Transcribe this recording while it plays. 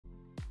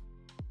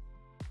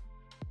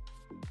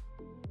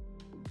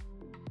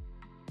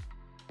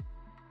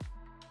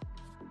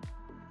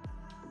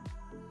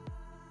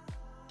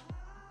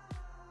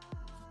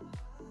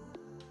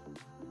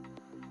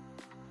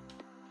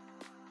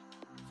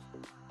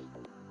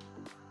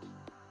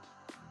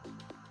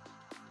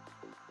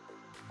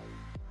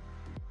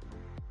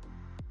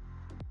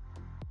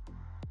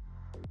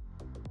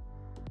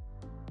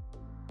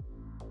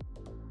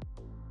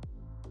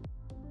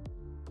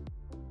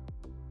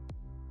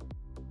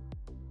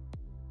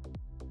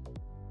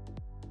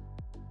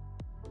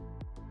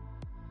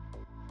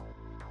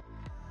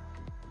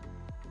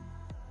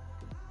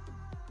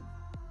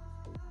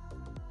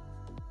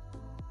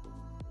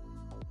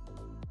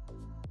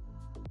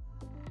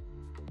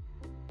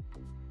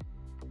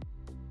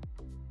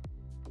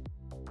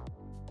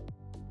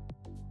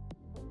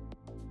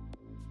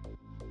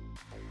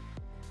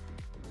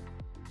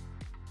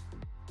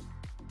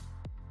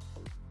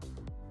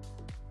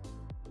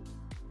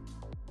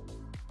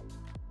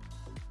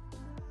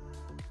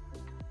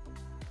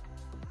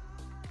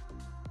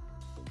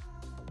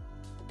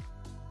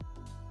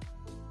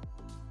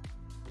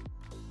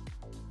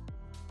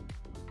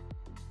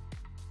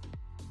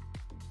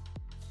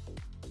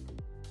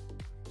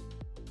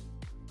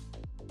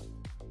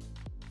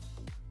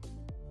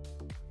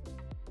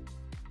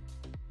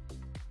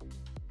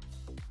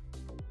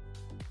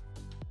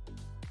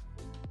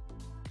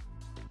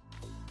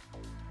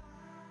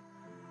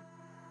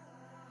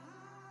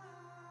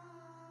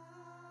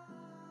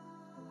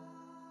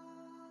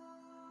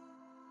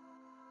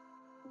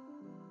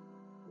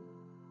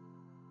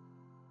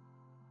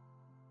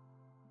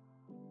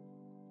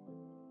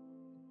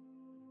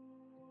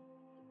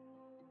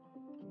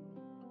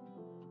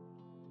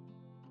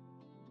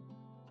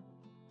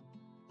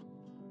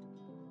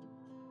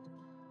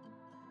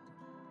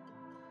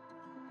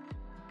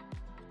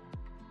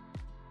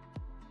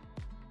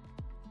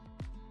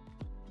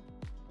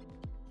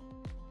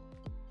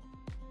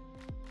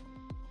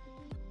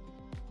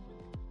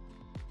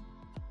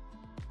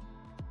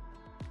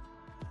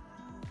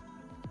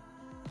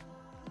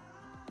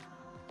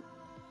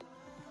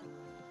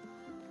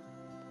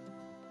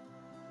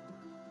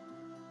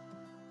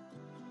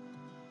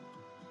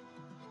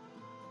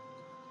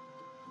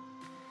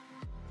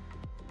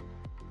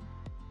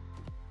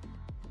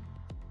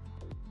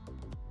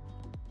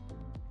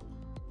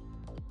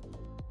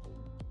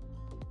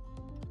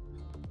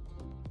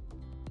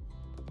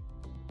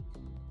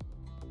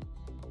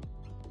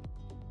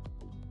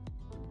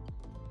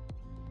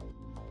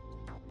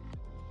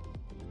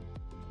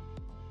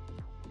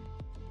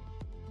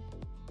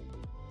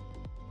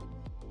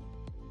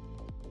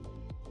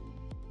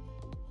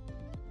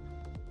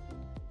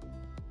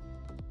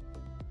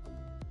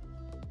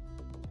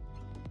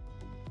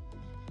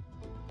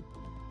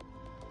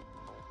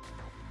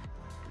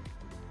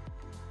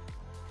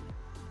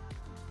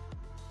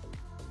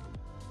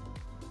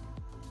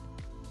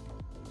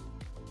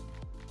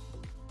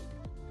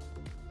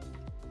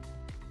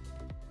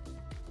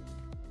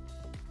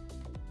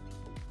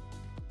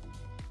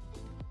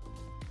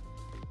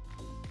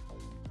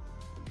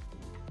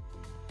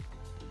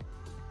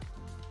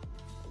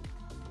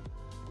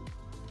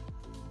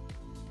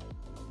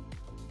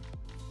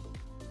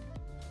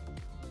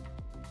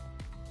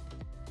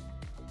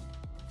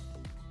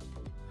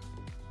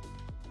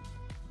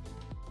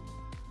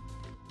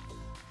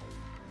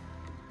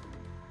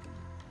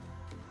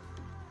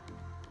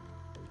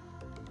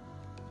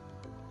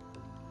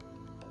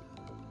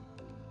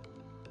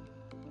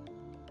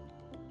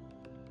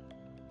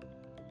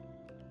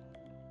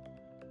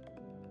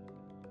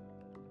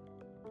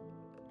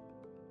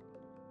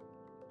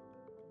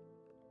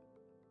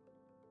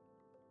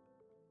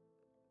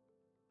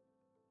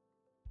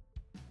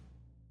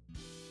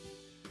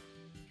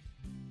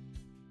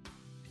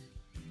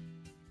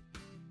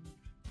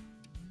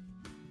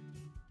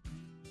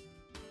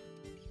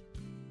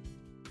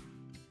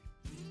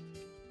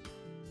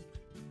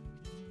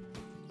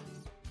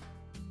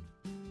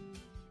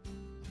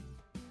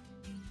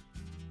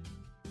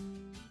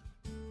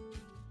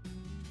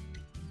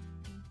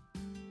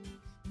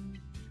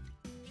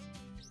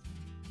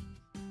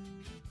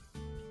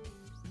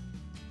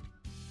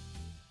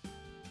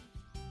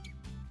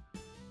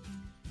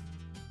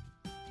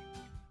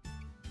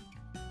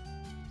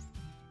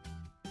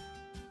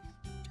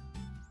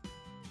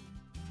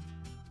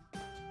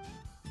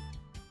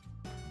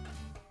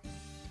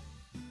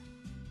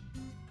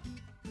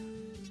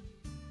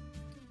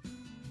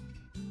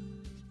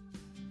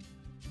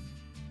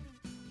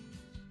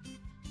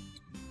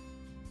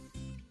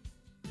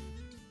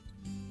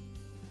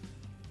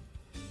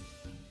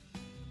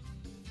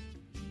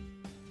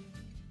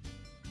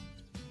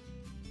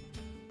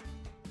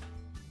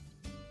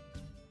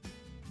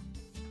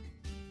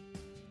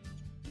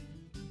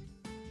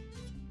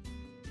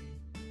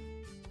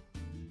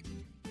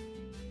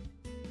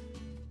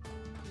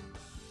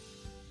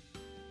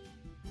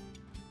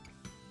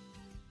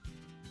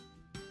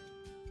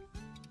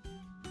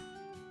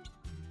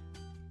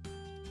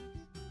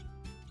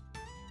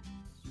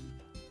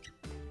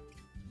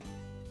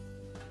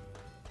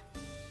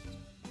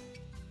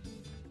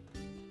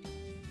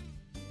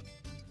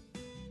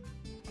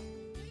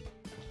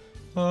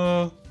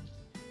Oh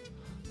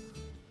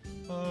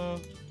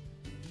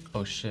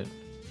shit.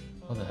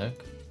 What the heck?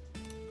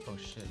 Oh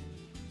shit.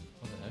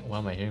 What the heck? Why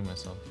am I hearing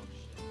myself?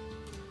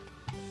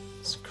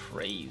 It's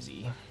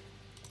crazy.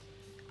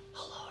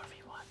 Hello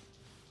everyone.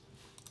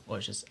 Or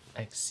it's just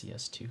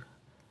XCS2.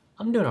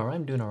 I'm doing alright,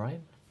 I'm doing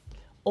alright.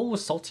 Oh,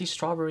 salty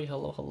strawberry,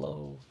 hello,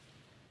 hello.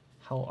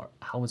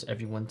 How is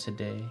everyone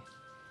today?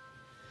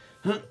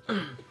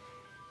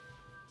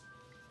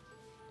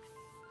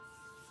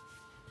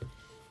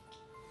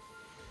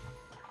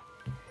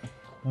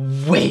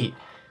 Wait!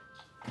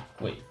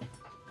 Wait.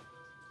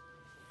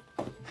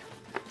 You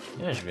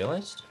guys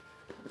realized?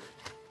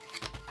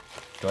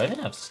 Do I even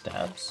have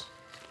stabs?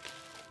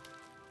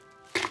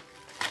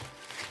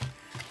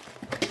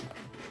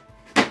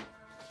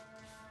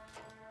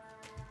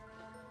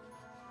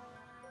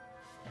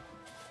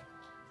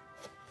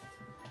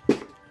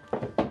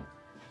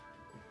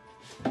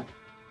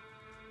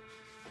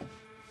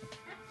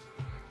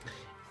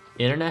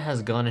 Internet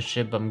has gone to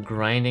shit, but I'm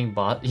grinding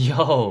bot.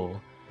 Yo,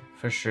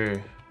 for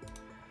sure.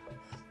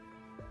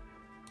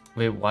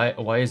 Wait,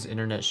 why is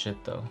internet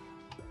shit though?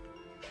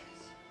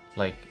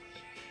 Like,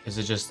 is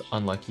it just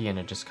unlucky and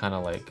it just kind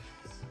of like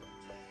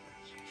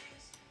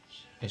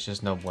it's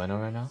just no bueno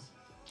right now?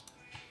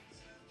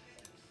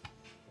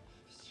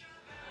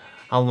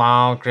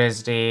 Hello,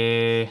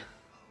 Christy.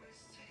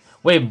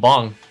 Wait,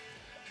 Bong.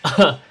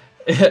 Are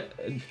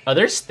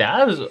there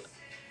stabs?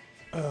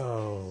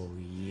 Oh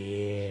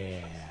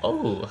yeah.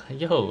 Oh,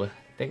 yo,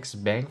 thanks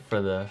Bang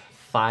for the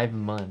 5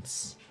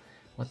 months.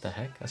 What the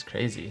heck? That's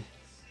crazy.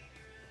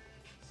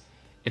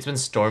 It's been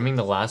storming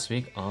the last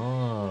week.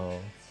 Oh.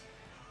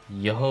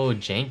 Yo,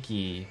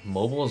 janky.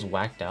 Mobile's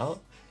whacked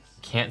out?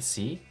 Can't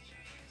see?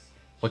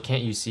 What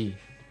can't you see?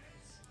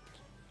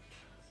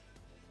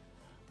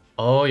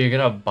 Oh, you're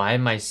gonna buy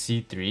my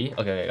C3?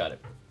 Okay, I got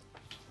it.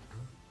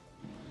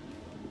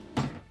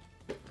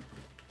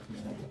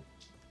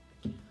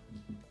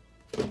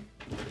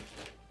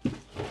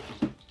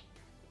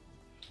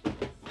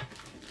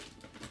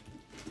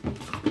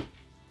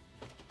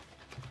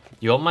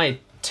 You want my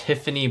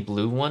Tiffany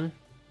blue one?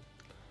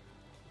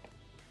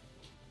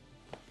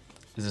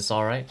 Is this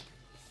alright?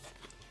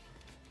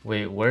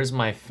 Wait, where's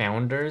my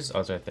founders?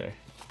 Oh, it's right there.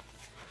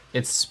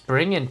 It's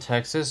spring in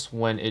Texas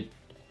when it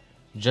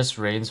just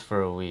rains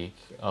for a week.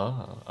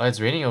 Oh,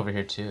 it's raining over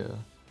here too.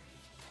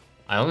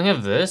 I only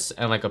have this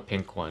and like a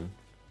pink one.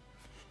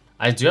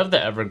 I do have the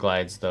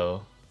Everglides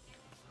though.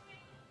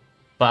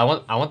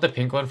 But I want the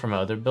pink one for my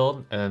other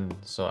build, and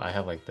so I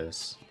have like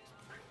this.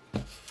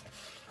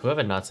 Who have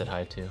I not said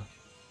hi to?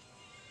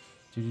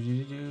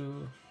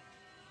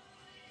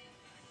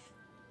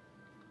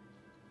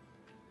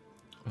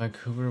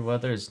 Vancouver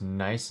weather is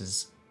nice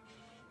as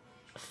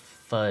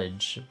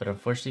fudge, but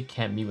unfortunately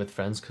can't meet with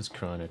friends because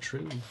Corona.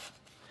 True.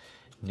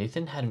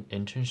 Nathan had an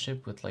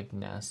internship with like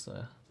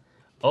NASA.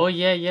 Oh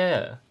yeah,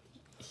 yeah.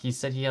 He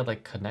said he had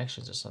like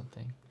connections or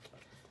something.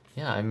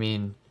 Yeah, I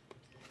mean,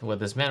 what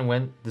this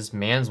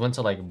man's went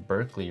to like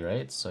Berkeley,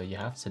 right? So you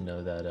have to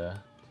know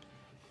that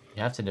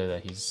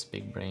he's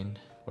big brained.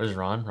 Where's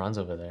Ron? Ron's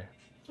over there.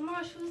 Oh my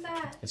gosh, who's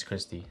that? It's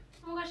Christy.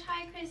 Oh my gosh,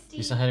 hi Christy.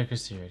 You said hi to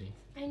Christy already.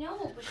 I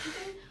know, but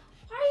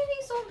why are you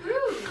being so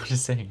rude? I'm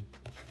just saying.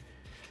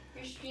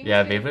 Your stream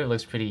Yeah, is very- Beyblade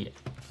looks pretty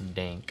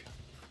dank.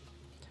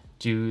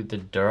 Do the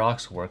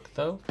Durox work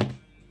though?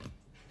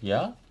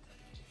 Yeah?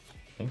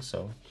 I think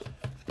so.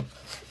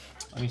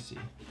 Let me see.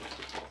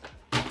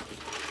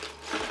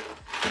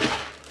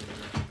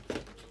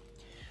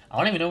 I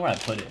don't even know where I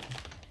put it.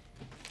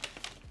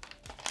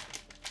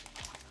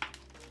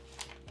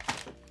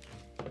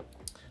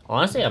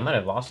 Honestly, I might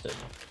have lost it.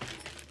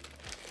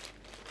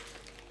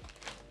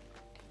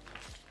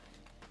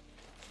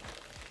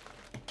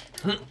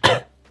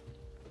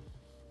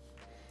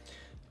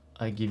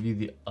 I give you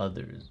the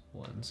others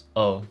ones.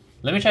 Oh,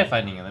 let me try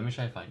finding it.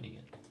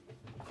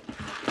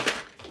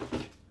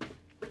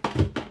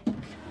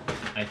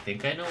 I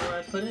think I know where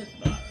I put it,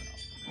 but I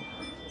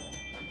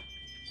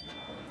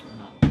don't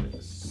know. Not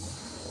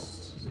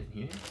this. Is it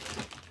here?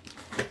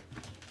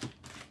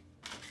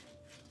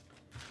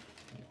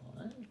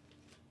 What?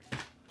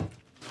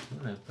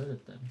 Where did I put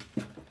it then?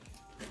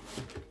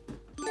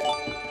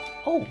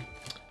 Oh!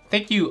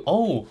 Thank you,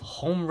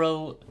 Home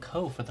Row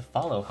Co. for the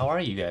follow. How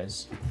are you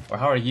guys? Or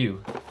how are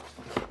you?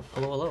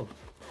 Hello, hello.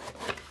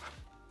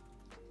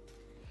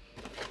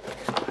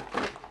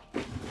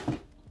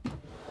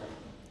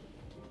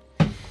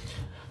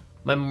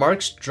 My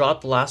marks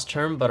dropped last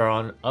term, but are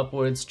on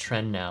upwards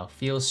trend now.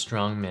 Feels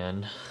strong,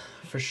 man.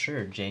 For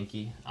sure,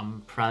 Janky.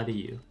 I'm proud of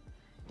you.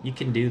 You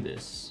can do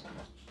this.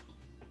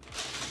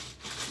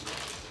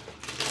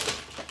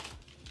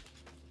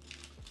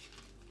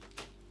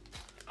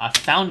 I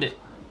found it.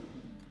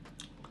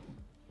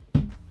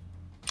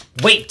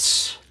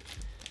 Wait!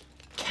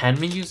 Can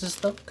we use this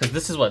though? Because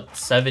this is what,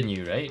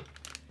 7U, right?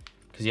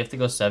 Because you have to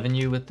go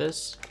 7U with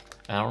this.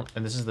 And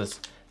this is the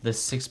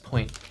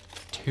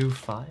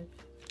 6.25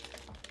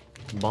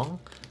 bong,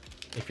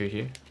 if you're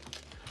here.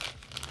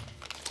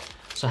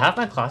 So half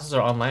my classes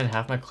are online and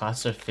half my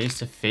classes are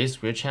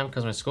face-to-face. Weird champ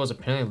because my school is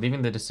apparently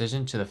leaving the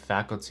decision to the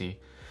faculty.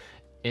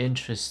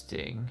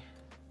 Interesting.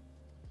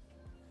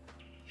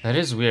 That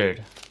is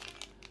weird.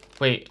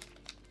 Wait,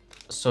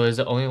 so is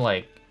it only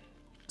like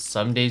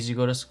some days you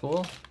go to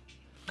school?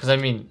 Because I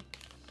mean,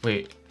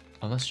 wait,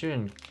 unless you're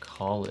in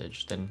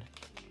college, then...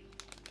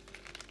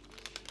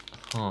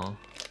 Huh.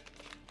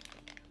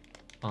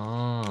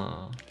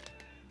 Ah.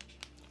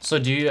 So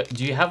do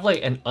you have like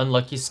an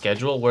unlucky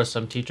schedule where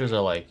some teachers are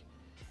like...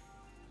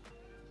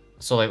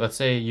 So like, let's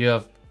say you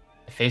have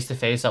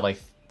face-to-face at like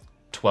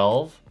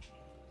 12,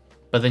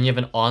 but then you have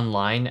an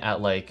online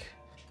at like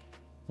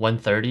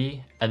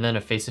 1:30, and then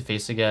a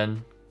face-to-face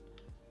again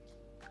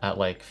at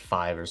like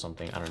 5 or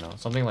something. I don't know.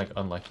 Something like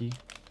unlucky.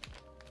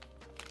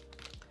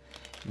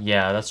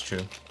 Yeah, that's true.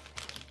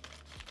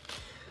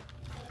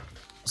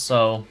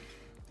 So,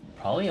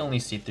 probably only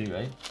C3,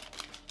 right?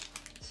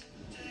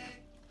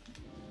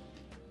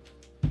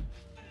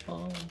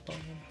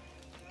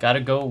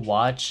 Gotta go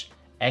watch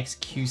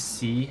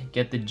XQC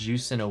get the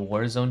juice in a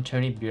Warzone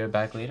tourney. Be right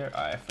back later.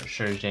 Alright, for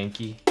sure,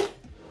 Janky.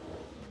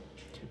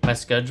 My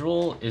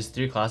schedule is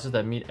 3 classes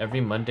that meet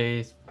every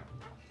Monday,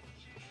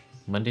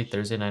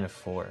 Thursday, 9 to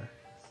 4.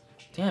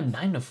 Damn,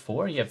 9 to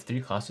 4? You have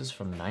 3 classes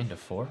from 9 to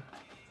 4?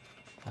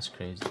 That's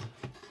crazy.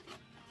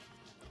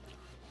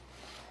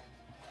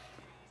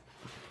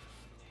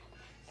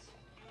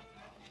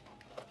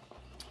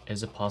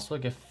 Is it possible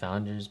to get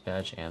Founder's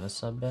badge and a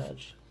sub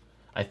badge?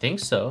 I think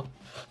so.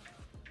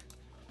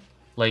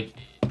 Like,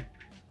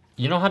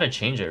 you know how to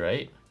change it,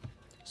 right?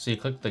 So you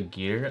click the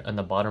gear on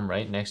the bottom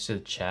right next to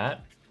the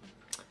chat.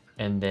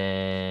 And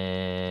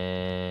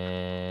then...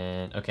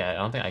 Okay, I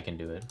don't think I can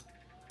do it.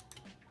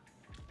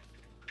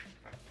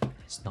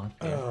 It's not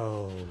there.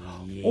 Oh,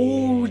 yeah.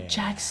 Oh,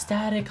 Jack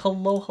Static.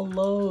 Hello,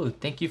 hello.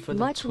 Thank you for the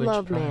Much Twitch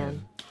love, Prime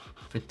man.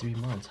 for 3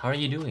 months. How are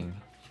you doing?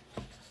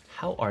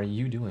 How are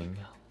you doing?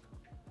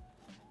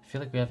 I feel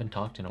like we haven't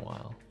talked in a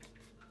while.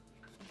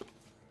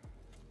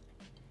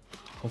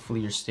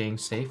 Hopefully you're staying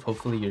safe.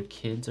 Hopefully your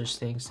kids are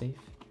staying safe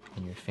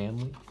and your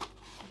family.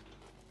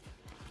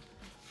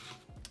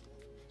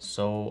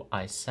 So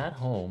I sat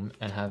home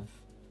and have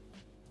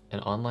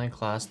an online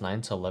class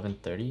 9 to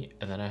 11:30,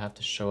 and then I have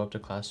to show up to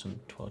class from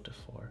 12 to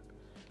 4.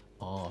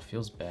 Oh, it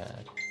feels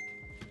bad.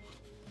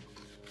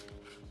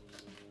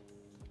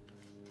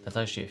 That's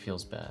actually, it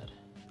feels bad.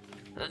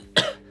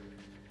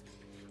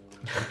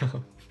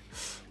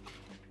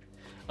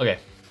 Okay.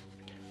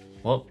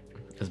 Well,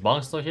 is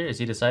Bong still here? Is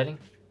he deciding?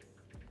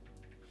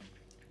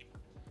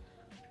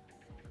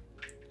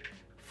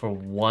 For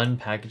 1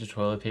 package of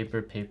toilet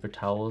paper, paper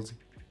towels,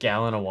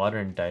 gallon of water,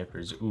 and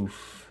diapers.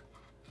 Oof.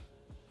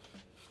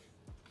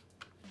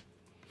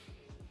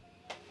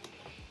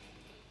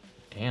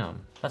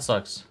 Damn, that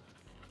sucks.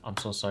 I'm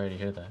so sorry to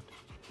hear that.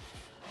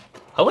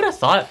 I would have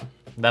thought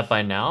that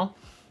by now,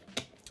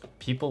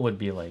 people would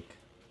be like,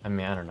 I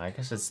mean, I don't know, I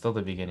guess it's still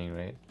the beginning,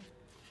 right?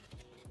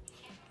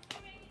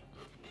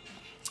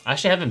 I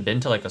actually haven't been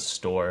to like a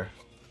store.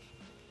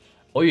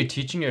 Oh, you're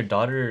teaching your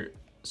daughter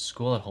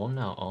school at home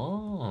now?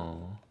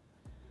 Oh.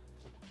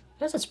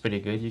 I guess that's pretty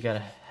good. You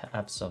gotta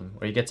have some,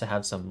 or you get to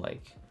have some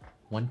like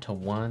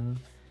one-to-one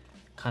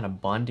kind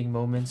of bonding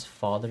moments,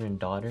 father and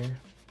daughter.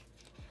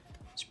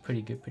 It's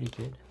pretty good, pretty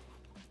good.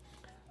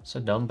 So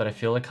dumb, but I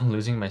feel like I'm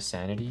losing my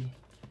sanity.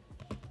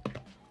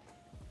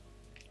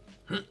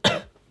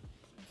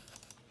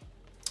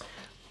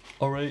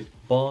 Alright,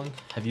 Bong,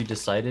 have you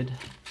decided?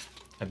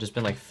 I've just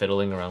been like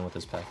fiddling around with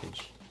this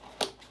package.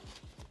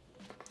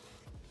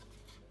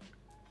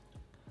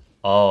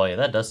 Oh yeah,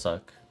 that does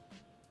suck.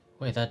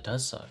 Wait, that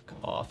does suck.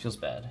 Oh, it feels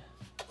bad.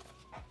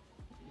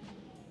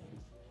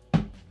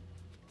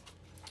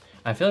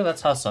 I feel like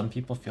that's how some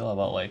people feel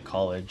about like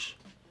college.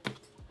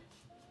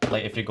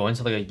 Like if you're going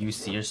to like a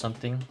UC or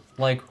something.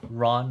 Like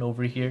Ron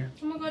over here.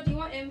 Oh my god, do you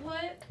want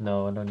input?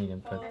 No, I don't need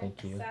input, Oh,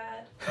 thank you.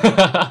 Sad.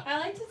 I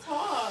like to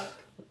talk.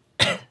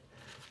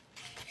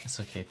 It's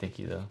okay, thank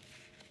you though.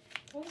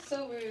 That was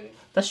so rude.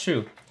 That's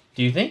true.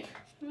 Do you think?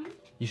 Hmm?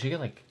 You should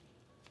get like...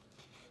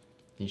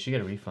 You should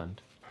get a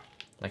refund.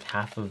 Like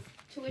half of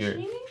Tuition, your...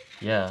 you mean?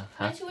 Yeah,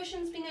 My half...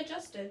 tuition's being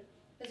adjusted.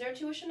 Is there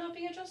tuition not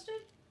being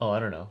adjusted? Oh, I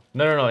don't know.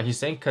 No, he's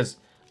saying because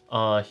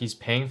he's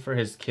paying for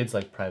his kids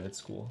like private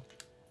school.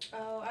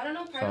 Oh, I don't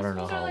know. I Private don't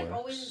know schools how are it like works.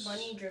 always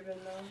money driven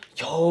though.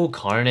 Yo,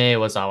 Carne,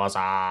 what's up, what's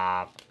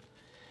up?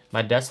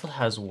 My dad still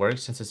has work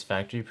since his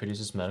factory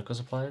produces medical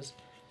supplies.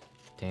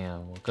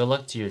 Damn, well, good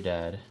luck to your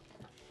dad.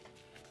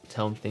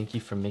 Tell him thank you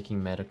for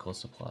making medical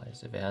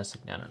supplies. If it has to,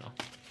 I don't know.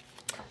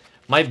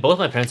 Both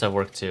my parents have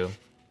work too.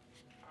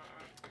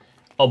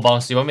 Oh,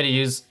 Bongs, do you want me to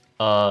use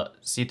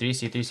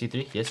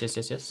C3?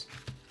 Yes.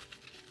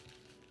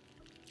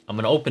 I'm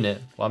gonna open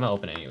it. Well, I'm gonna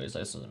open it anyways.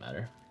 This doesn't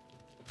matter.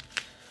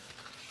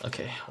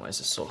 Okay, why is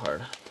this so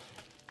hard?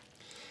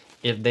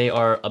 If they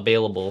are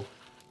available,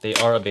 they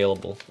are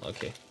available.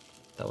 Okay,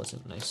 that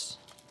wasn't nice.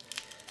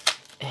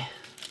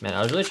 Man,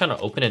 I was really trying to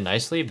open it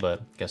nicely,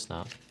 but guess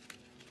not.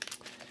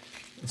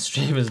 The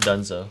stream is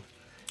done, so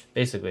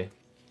basically.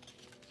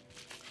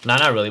 Nah,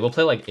 not really. We'll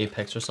play like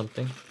Apex or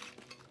something.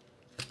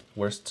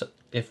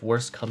 If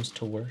worst comes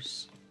to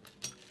worst.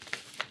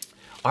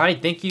 All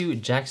right, thank you,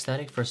 Jack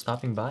Static, for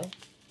stopping by.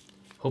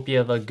 Hope you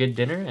have a good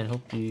dinner and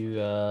hope you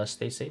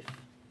stay safe.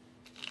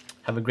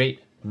 Have a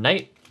great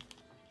night.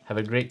 Have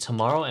a great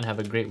tomorrow and have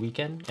a great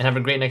weekend. And have a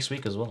great next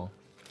week as well.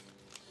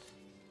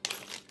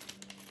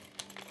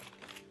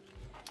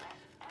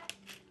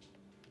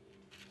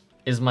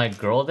 Is my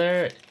girl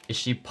there? Is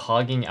she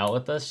pogging out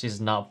with us? She's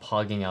not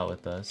pogging out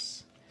with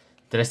us.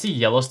 Did I see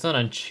Yellowstone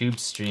on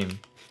Tube's stream?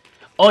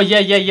 Oh,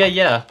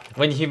 yeah.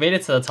 When he made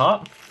it to the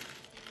top?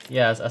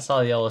 Yeah, I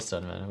saw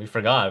Yellowstone, man. We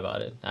forgot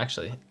about it,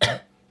 actually.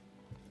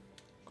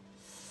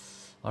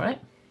 Alright.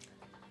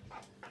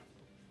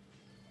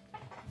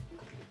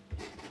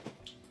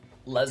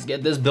 Let's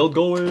get this build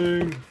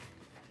going.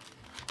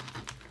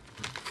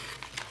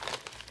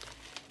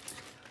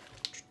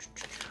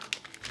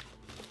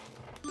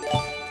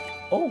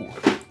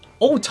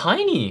 Oh,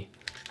 Tiny.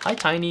 Hi,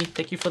 Tiny.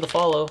 Thank you for the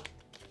follow.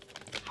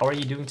 How are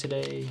you doing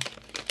today?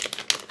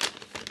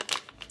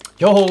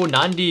 Yo,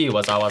 Nandi.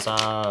 What's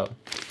up?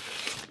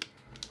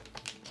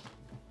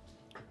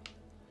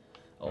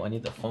 Oh, I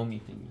need the foamy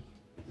thingy.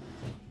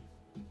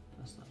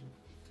 That's not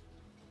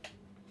it.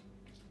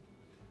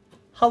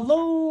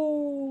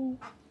 Hello.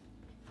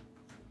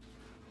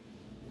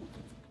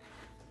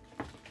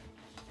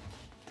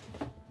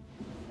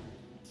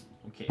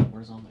 Okay,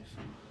 where's all my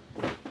phone?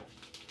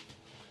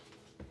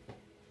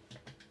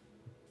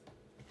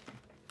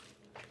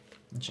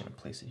 I'm just gonna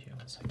place it here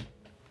 1 second.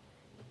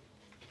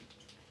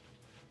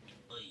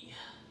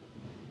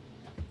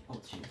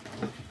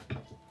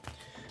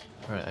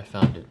 Alright, I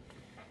found it.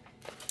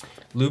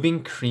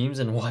 Lubing creams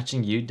and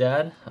watching you,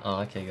 Dad? Oh,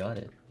 okay, got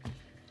it.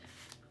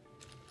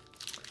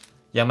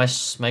 Yeah, my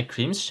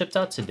creams shipped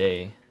out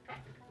today.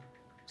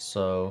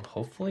 So,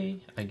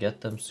 hopefully I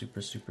get them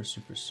super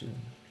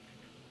soon.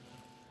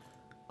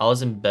 I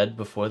was in bed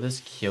before this.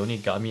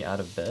 Keone got me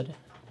out of bed.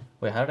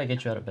 Wait, how did I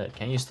get you out of bed?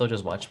 Can't you still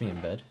just watch me in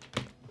bed?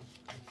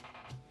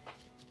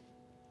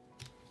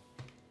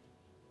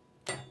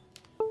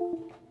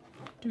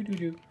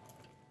 Do.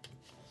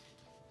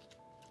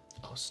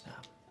 Oh,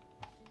 snap.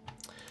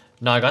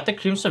 No, I got the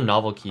creams from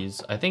Novel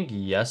Keys. I think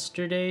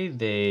yesterday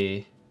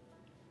they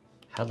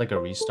had like a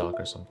restock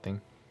or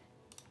something.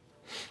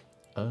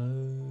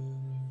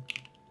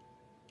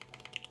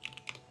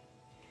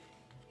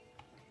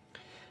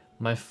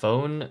 My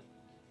phone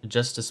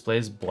just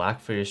displays black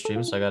for your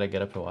stream, so I gotta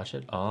get up and watch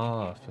it.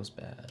 Ah, feels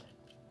bad.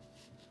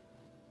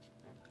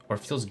 Or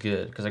feels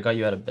good, because I got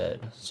you out of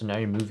bed. So now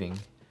you're moving.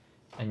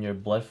 And your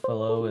blood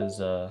flow is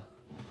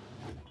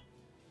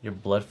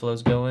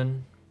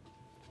going.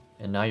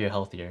 And now you're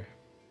healthier.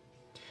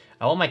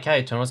 I want my Cat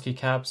Eternals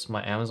keycaps.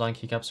 My Amazon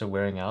keycaps are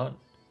wearing out.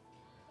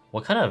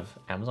 What kind of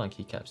Amazon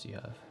keycaps do you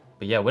have?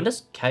 But yeah, when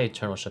does Cat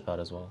Eternal ship out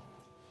as well?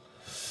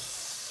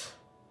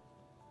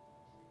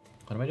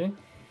 What am I doing?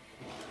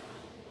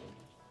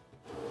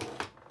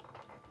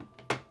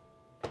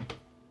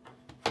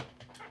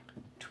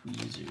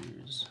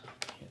 Tweezers.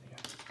 Here they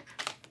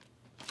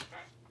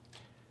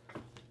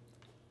are.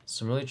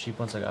 Some really cheap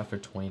ones I got for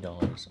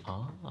 $20.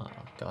 Ah,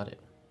 got it.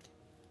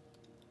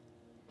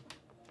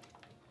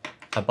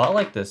 I bought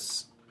like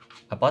this.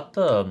 I bought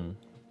the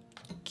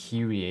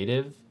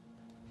Creative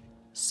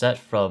set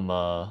from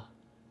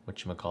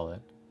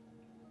whatchamacallit?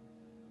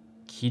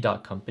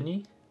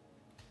 Key.company.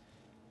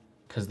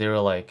 Cause they were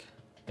like,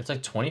 it's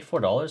like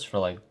 $24 for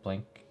like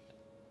blank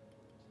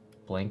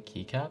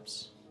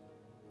keycaps.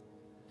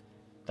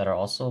 That are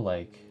also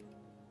like,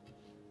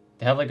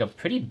 they have like a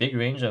pretty big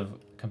range of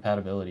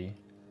compatibility.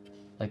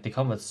 Like they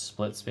come with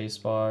split space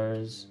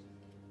bars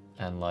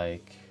and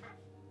like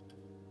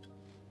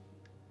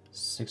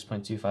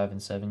 6.25 and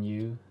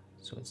 7U,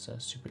 so it's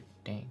super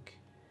dank.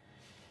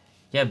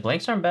 Yeah,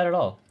 blanks aren't bad at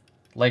all.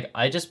 Like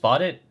I just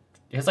bought it.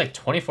 It's like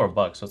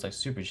 $24, so it's like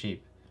super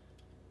cheap.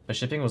 But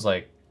shipping was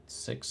like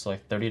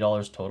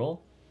 $30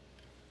 total.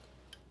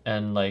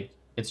 And like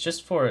it's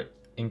just for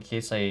in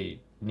case I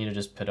need to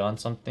just put on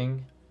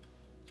something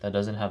that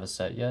doesn't have a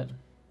set yet.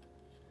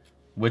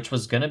 Which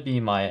was gonna be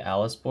my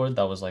Alice board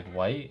that was like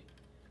white,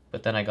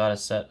 but then I got a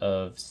set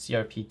of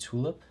CRP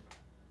Tulip.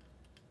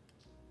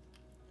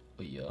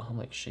 But yeah, I'm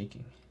like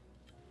shaking.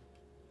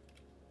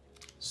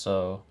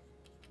 So,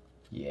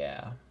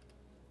 yeah.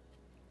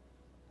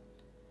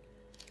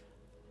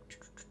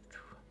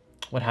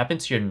 What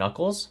happened to your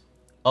knuckles?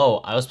 Oh,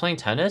 I was playing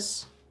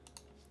tennis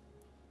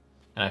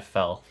and I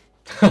fell.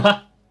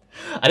 I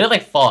didn't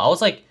like fall.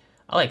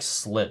 I like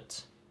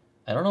slipped.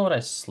 I don't know what I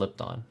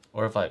slipped on,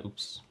 or if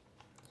oops.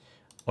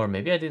 Or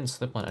maybe I didn't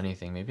slip on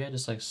anything. Maybe I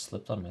just like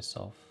slipped on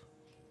myself.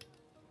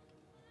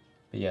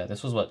 But yeah,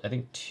 this was what, I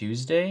think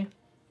Tuesday?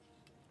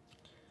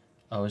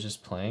 I was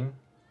just playing.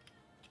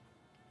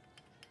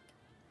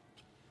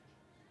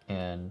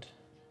 And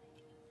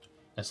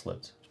I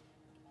slipped.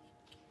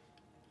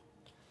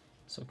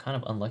 So kind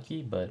of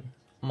unlucky, but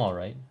I'm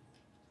alright.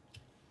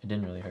 It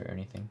didn't really hurt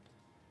anything.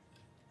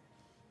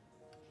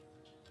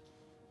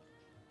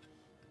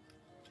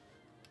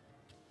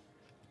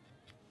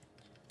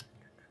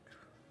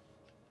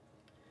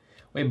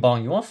 Wait,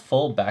 Bong, you want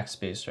full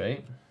backspace,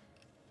 right?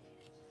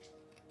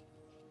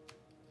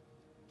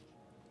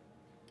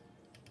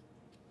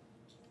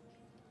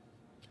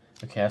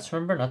 Okay, I have to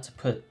remember not to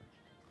put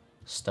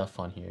stuff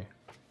on here.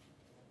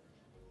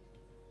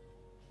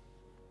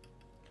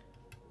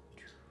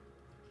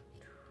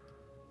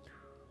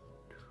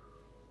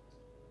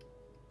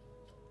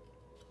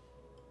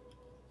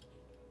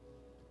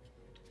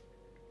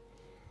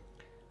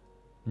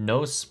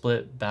 No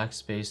split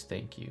backspace,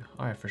 thank you.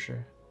 Alright, for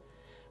sure.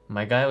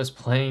 My guy was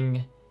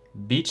playing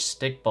beach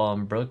stickball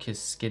and broke his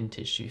skin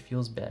tissue.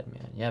 Feels bad,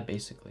 man. Yeah,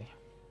 basically.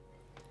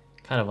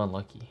 Kind of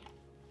unlucky.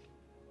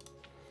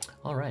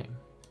 Alright.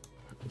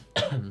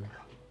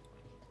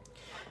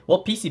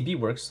 Well, PCB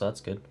works, so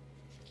that's good.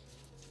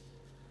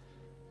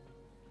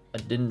 I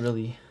didn't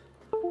really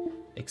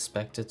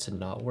expect it to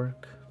not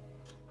work.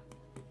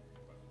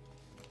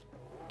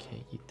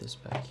 Okay, keep this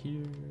back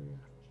here.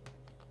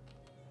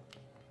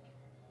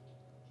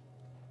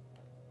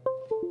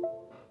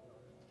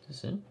 Is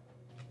this in?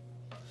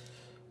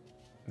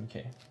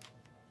 Okay.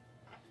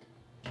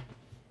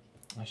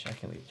 Actually, I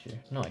can leave it here.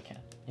 No, I can't.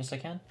 Yes, I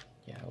can?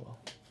 Yeah, I will.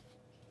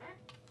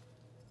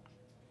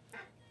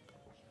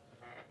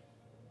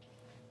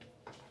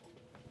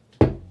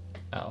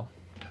 Ow.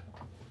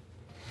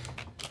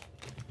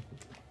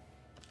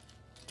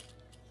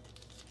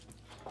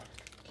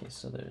 Okay,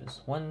 so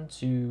there's 1,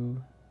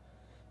 2,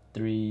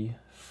 3,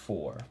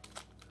 4.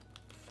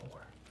 4.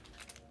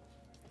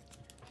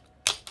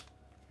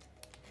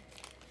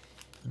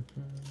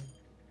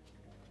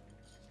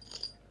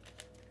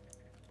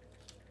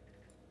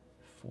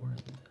 Four in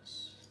this.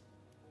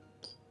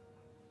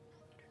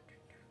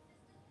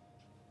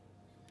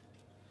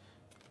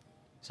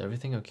 Is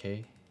everything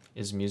okay?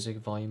 Is music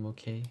volume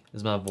okay?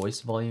 Is my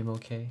voice volume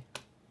okay?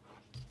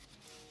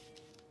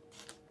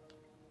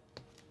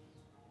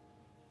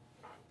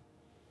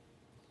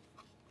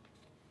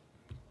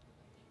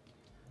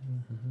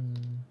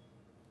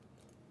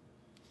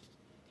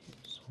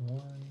 Here's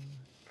 1,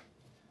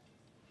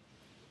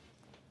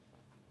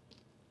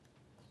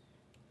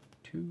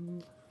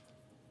 2.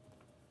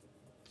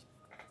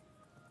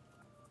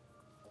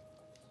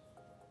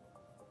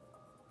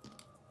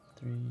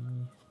 3,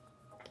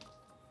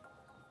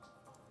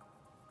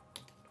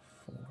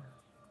 4.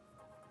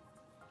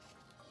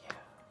 Yeah.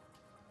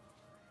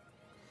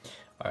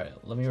 Alright,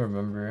 let me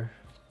remember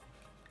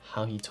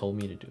how he told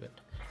me to do it.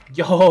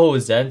 Yo,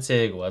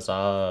 Zentig, what's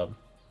up?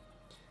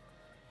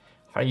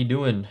 How are you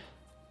doing?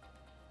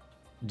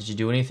 Did you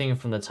do anything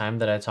from the time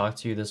that I talked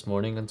to you this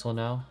morning until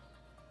now?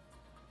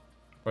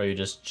 Or are you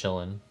just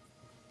chilling?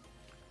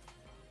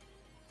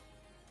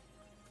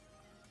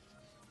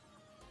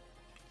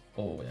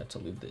 Oh, we have to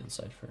lube the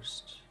inside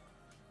first.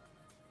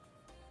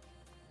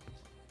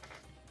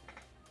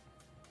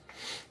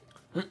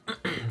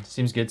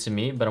 Seems good to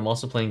me, but I'm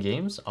also playing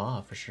games?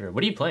 Ah, for sure.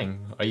 What are you playing?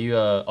 Are you,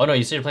 oh no,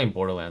 you said you're playing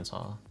Borderlands,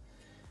 huh?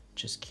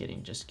 Just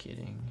kidding, just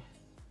kidding.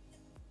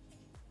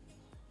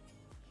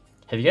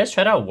 Have you guys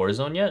tried out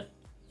Warzone yet?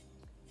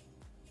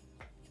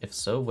 If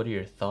so, what are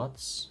your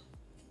thoughts?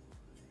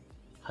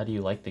 How do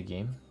you like the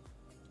game?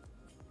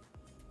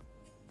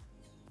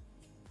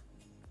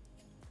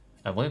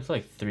 I've only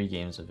played like 3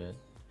 games of it.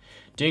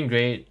 Doing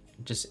great.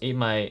 Just ate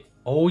my...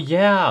 Oh,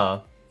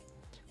 yeah!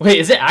 Wait,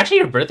 is it actually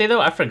your birthday,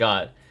 though? I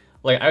forgot.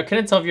 Like, I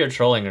couldn't tell if you were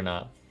trolling or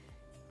not.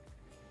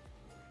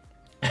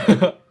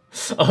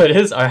 Oh, it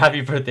is? Our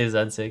happy birthday,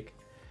 Zensik.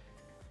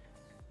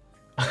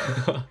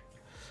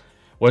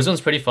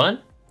 Warzone's pretty fun?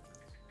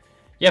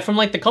 Yeah, from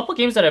like the couple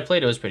games that I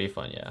played, it was pretty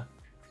fun, yeah.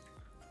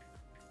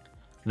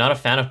 Not a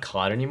fan of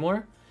COD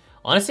anymore.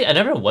 Honestly, I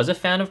never was a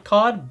fan of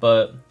COD,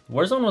 but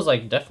Warzone was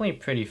like definitely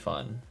pretty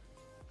fun.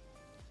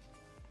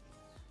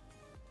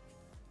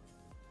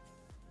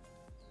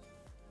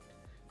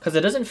 Because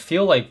it doesn't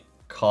feel like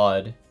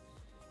COD.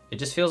 It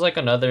just feels like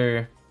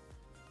another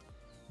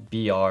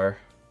BR.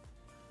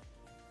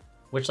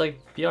 Which, like,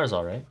 BR's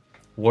alright.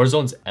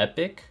 Warzone's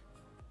epic?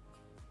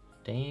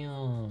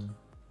 Damn.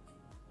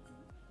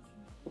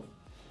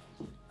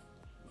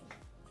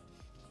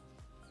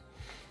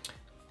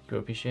 Bro,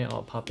 appreciate it.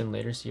 I'll pop in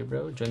later. See you,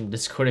 bro. Join the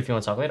Discord if you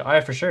want to talk later.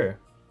 Alright, for sure.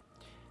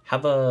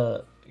 Have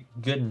a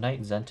good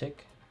night, Zentic.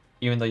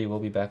 Even though you will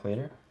be back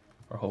later.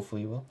 Or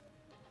hopefully you will.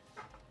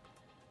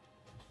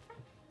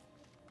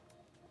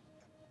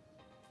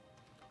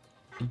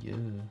 Yeah.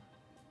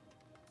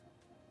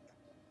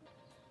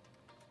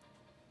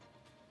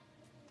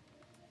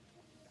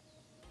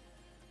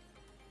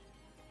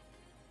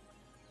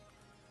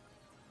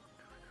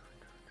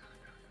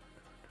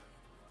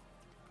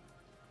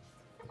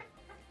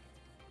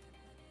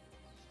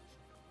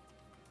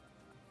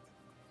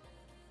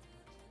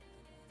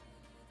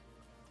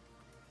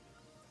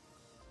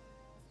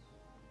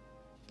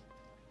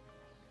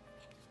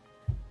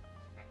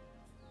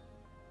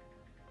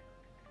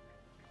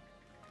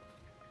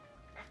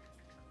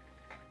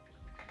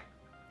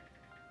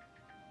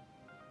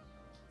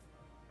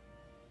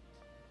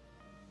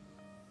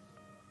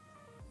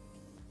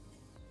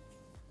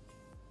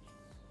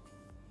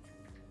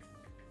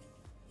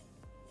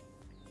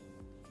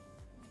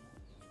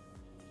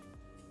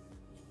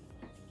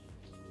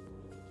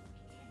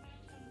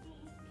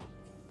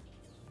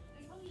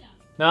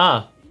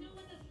 Nah.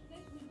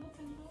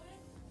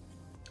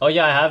 Oh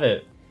yeah, I have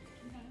it.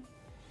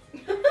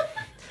 I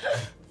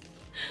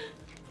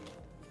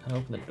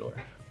open the door.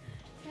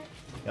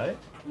 Got it?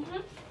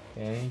 Mhm.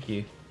 Thank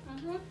you.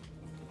 Mhm.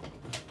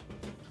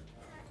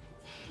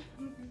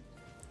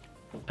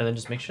 And then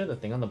just make sure the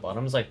thing on the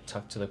bottom is like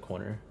tucked to the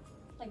corner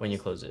Like when you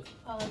this? close it.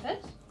 Oh, like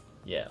this?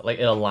 Yeah, like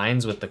it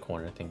aligns with the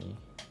corner thingy.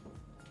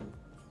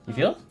 You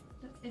feel?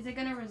 Is it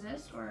gonna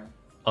resist or?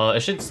 It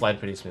should slide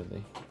pretty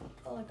smoothly.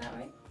 Oh, like that,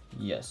 right?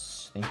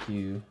 Yes, thank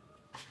you.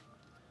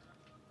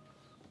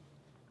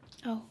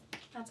 Oh,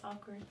 that's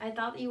awkward. I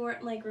thought you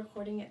weren't like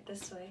recording it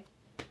this way.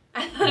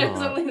 I thought it was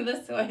No. only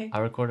this way. I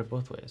record it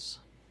both ways.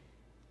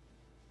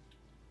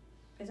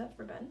 Is that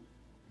for Ben?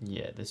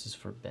 Yeah, this is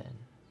for Ben.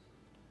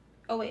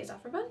 Oh wait, is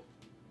that for Ben?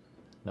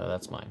 No,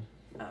 that's mine.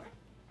 Oh.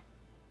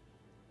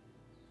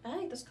 I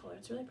like this color.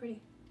 It's really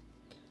pretty.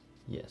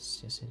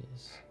 Yes, yes it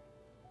is.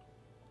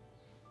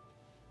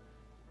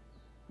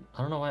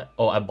 I don't know why.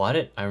 Oh, I bought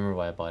it. I remember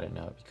why I bought it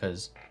now,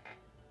 because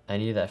I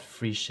needed that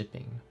free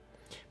shipping.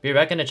 Be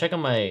back gonna check on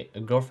my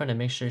girlfriend and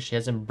make sure she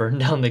hasn't burned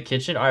down the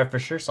kitchen. Alright, for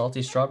sure,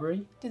 salty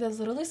strawberry. Dude, that's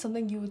literally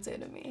something you would say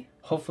to me.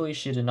 Hopefully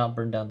she did not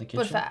burn down the kitchen.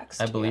 But facts.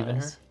 I to be believe in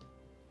her. honest.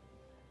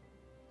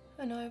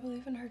 I know, I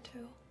believe in her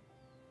too.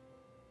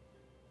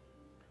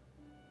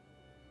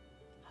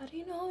 How do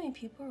you know how many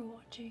people are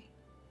watching?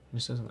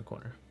 This is in the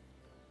corner.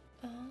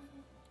 Oh.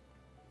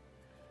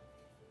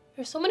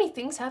 There's so many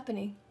things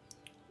happening.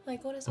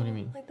 Like, what is What do you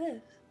all- mean? Like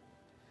this.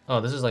 Oh,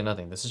 this is like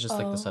nothing. This is just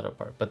like Oh. the setup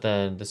part. But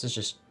then this is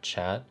just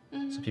chat. So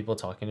Mhm. people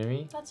talking to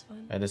me. That's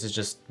fun. And this is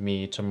just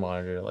me to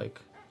monitor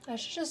like I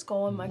should just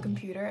go on my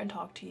computer and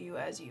talk to you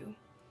as you.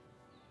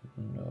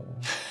 no.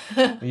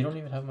 But you don't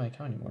even have my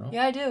account anymore, no?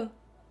 Yeah, I do.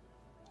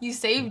 You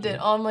saved it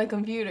on my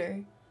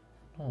computer.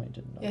 No, I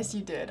did not. Yes,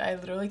 you did. I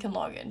literally can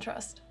log in,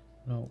 trust.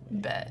 No way.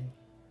 Bet.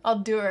 I'll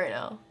do it right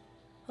now.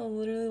 I'll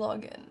literally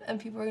log in. And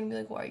people are gonna be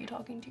like, why are you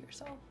talking to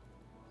yourself?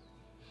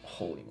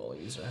 Holy moly,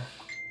 user.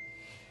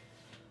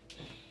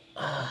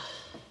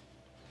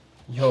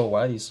 Yo,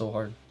 why are these so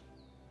hard?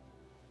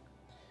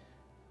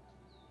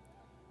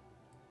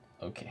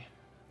 Okay.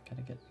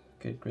 Gotta get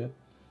good grip.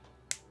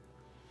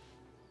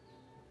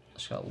 I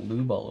just got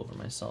lube all over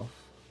myself.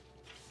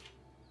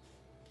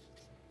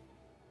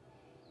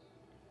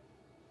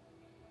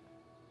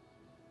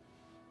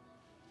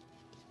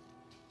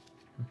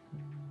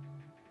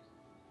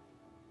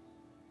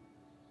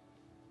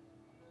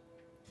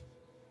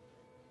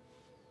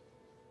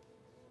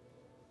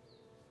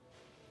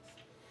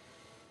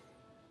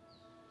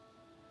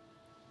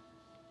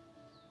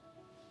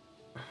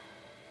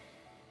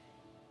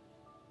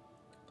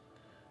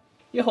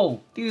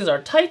 Yo, these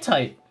are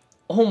tight.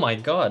 Oh my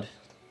god.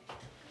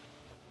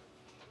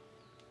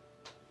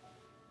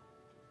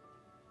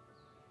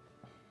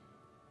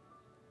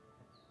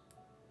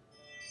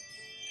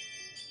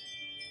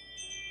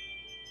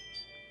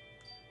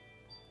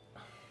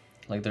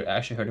 Like they're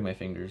actually hurting my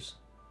fingers.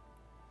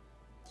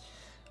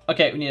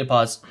 Okay, we need to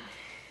pause.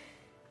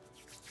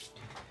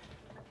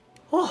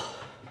 Oh.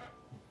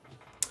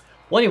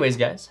 Well, anyways,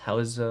 guys,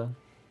 how's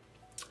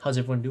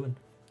everyone doing?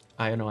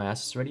 I know I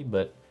asked this already,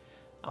 but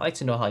I like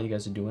to know how you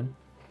guys are doing,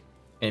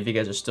 and if you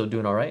guys are still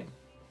doing all right.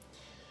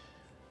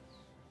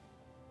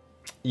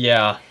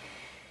 Yeah,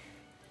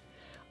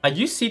 I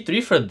used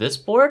C3 for this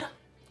board,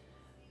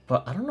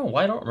 but I don't know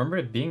why I don't remember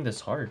it being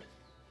this hard.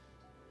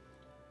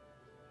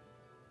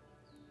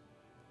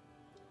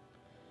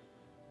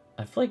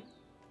 I feel like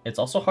it's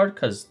also hard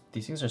because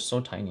these things are so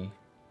tiny.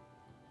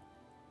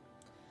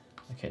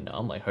 Okay, now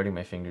I'm like hurting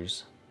my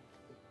fingers.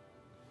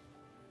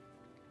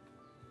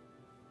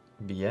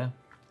 But yeah.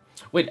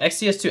 Wait,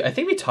 XCS2, I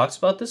think we talked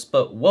about this,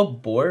 but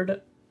what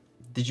board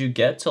did you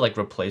get to like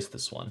replace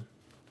this one?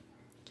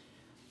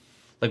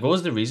 Like, what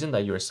was the reason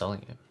that you were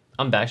selling it?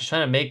 I'm back. She's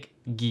trying to make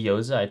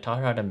gyoza. I taught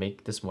her how to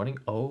make this morning.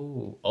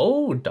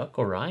 Oh, Duck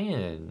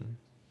Orion.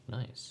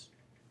 Nice.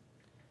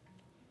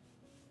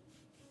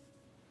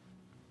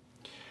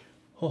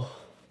 Oh.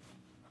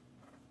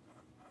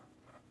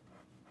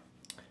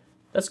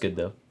 That's good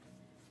though.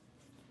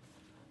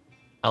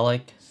 I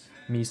like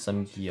me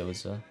some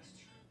gyoza.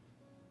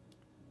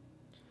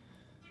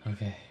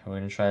 Okay, we're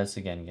gonna try this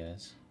again,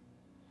 guys.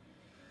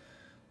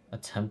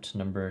 Attempt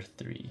number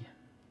 3.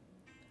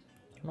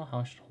 I don't know how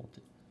I should hold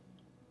it.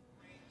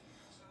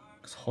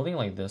 Because holding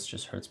like this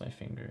just hurts my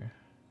finger.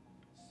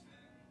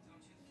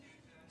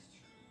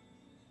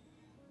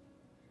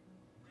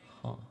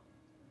 Huh.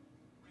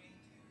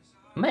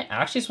 Am I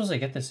actually supposed to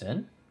get this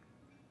in?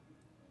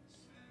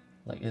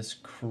 Like, it's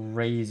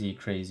crazy,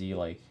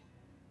 like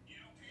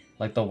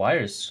the wire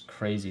is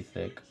crazy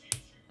thick.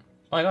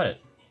 Oh, I got it.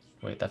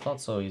 Wait, that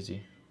felt so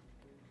easy.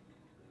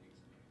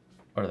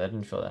 Or that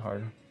didn't feel that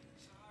hard.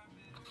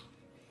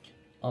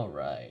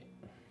 Alright.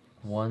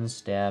 One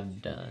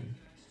stab done.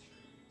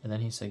 And then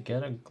he said,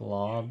 get a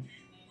glob,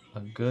 a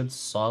good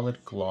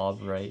solid glob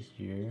right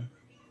here.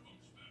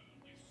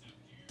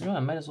 You know, I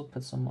might as well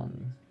put some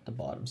on the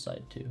bottom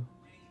side too.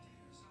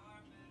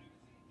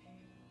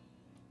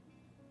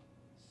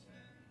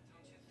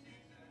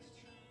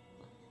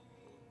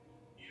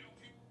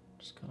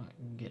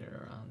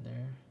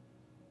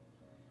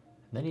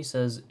 Then he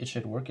says it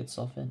should work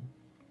itself in.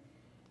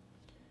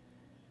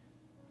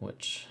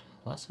 Which,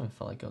 last time I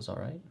felt like it was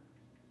alright.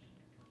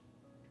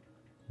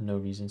 No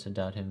reason to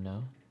doubt him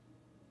now.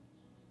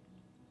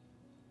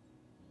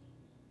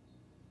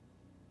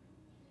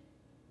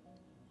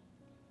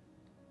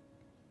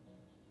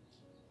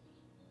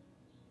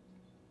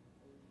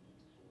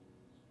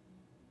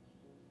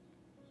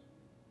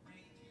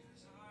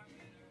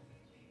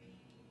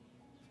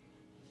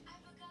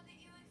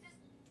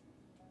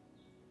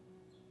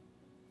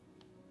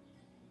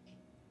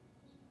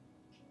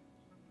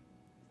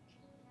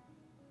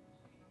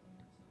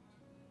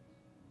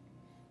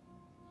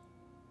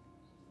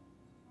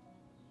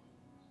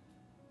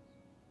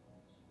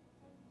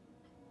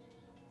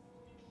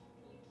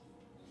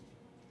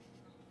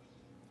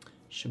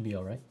 Should be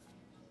alright.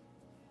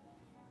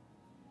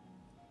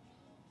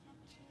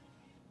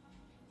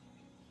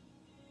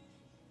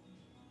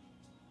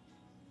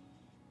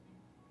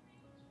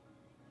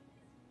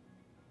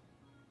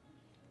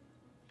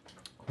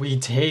 We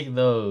take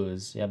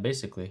those. Yeah,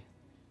 basically.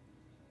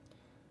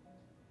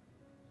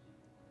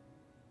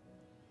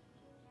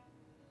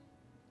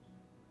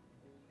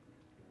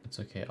 It's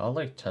okay. I'll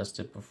like test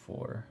it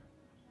before.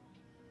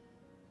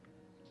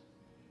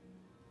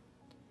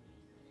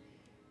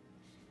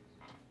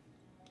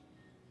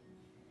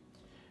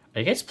 Are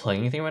you guys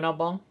playing anything right now,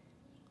 Bong?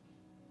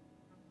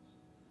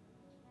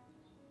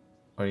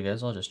 Or are you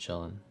guys all just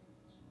chilling?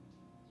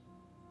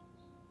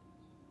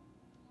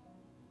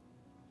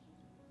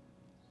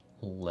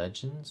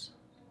 Legends?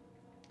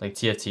 Like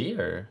TFT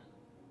or?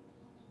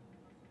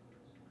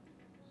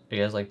 Are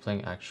you guys like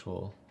playing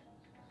actual,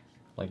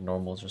 like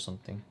normals or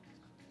something?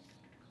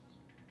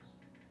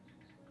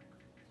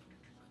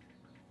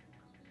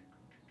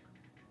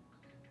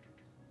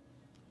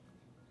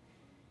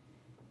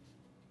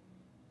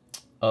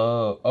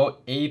 Oh,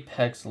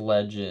 Apex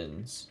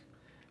Legends.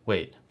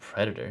 Wait,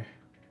 Predator.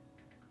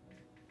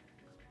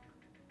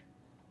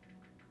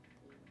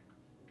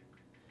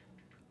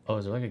 Oh,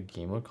 is there like a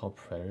game mode called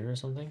Predator or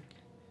something?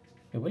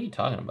 Wait, what are you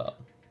talking about?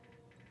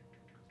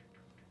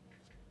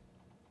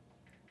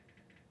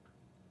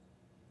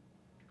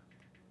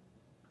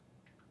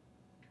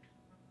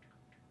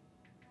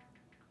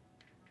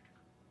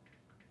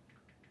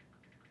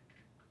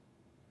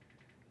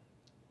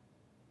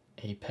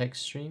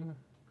 Apex stream?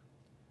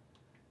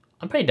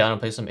 I'm pretty down to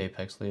play some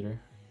Apex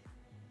later.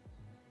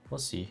 We'll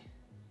see.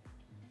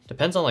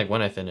 Depends on like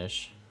when I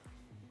finish.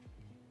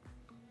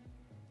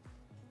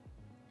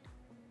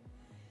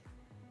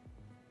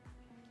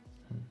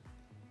 I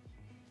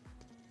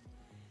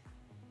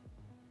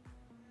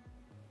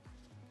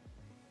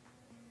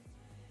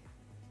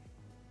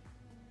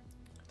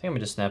think I'm gonna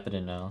just snap it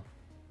in now.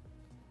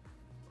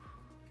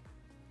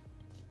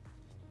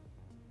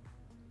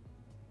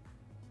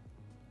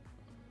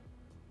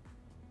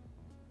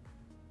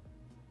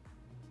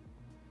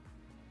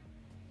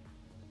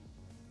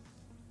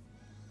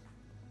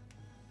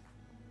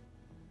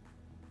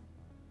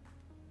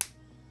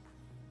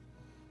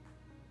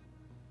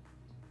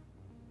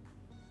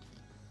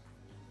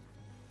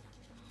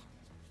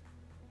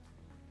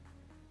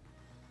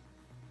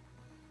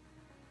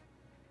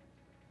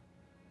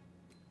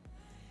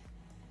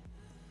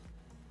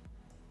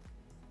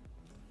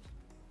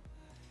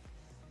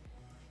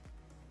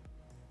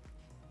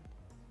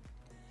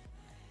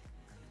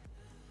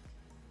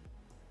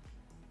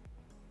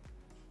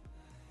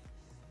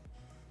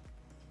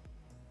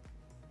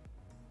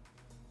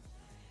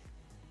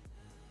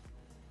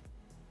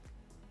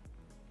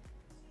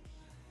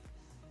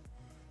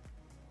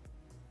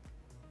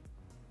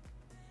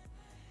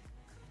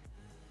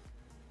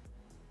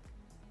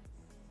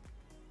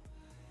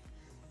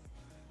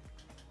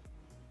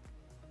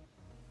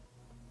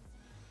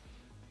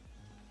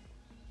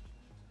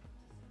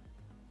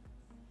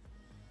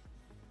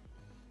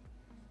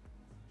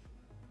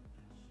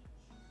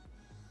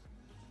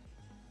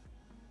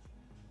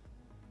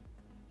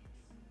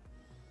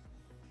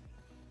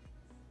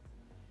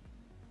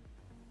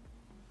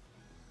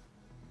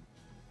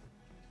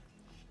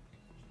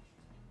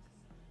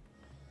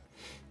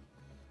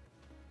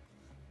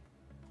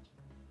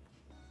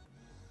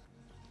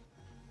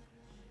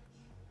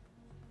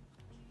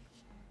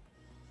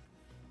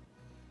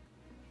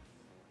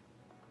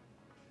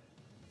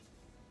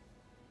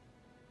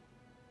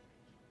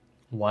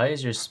 Why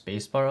is your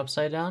spacebar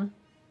upside down?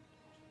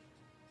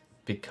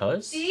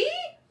 Because? See?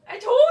 I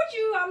told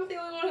you I'm the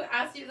only one who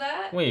asked you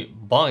that.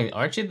 Wait, Bong,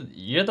 aren't you?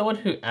 You're the one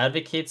who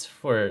advocates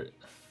for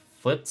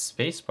flipped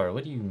spacebar.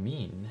 What do you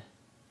mean?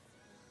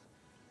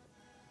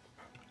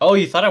 Oh,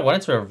 you thought I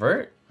wanted to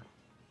revert?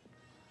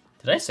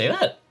 Did I say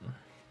that?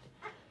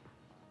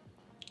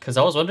 Because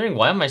I was wondering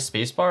why my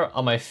spacebar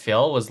on my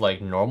fail was like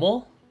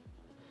normal.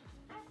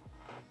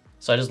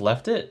 So I just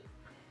left it.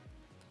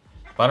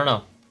 But I don't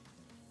know.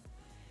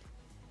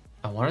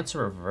 I wanted to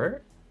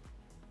revert?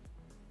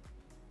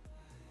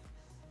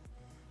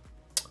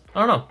 I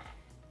don't know.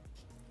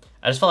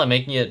 I just felt like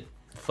making it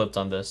flipped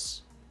on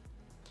this.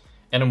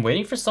 And I'm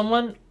waiting for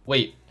someone.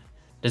 Wait,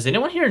 does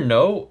anyone here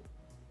know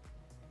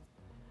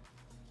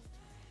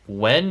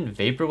when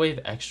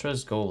Vaporwave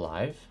extras go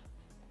live,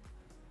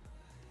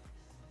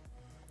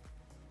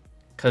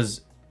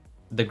 because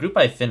the group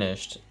I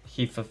finished,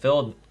 he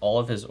fulfilled all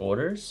of his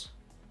orders,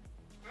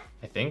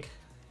 I think.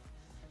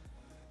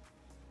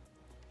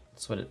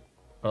 That's what it,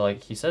 or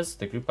like he says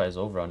the group buy is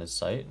over on his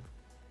site.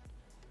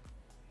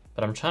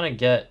 But I'm trying to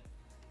get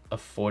a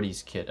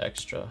 40s kit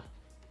extra.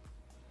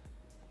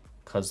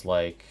 Cause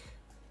like,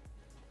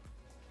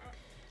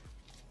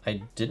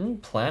 I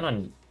didn't plan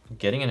on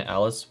getting an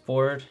Alice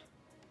board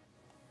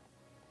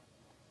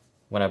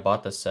when I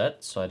bought the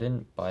set, so I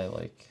didn't buy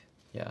like,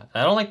 yeah.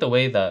 I don't like the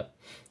way that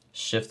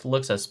Shift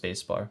looks at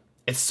spacebar.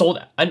 It's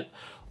sold out.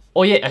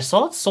 Oh yeah, I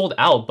saw it sold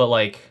out, but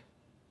like,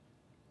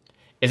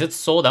 is it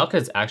sold out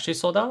because it's actually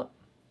sold out?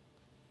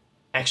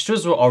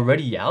 Extras were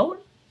already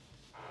out?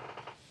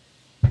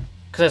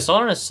 Because I saw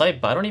it on his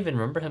site, but I don't even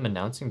remember him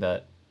announcing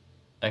that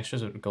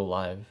extras would go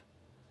live.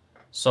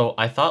 So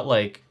I thought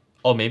like,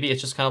 oh, maybe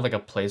it's just kind of like a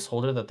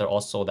placeholder that they're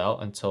all sold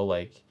out until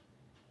like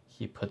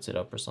he puts it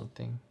up or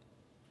something.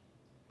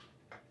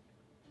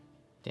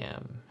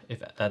 Damn,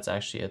 if that's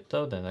actually it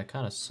though, then that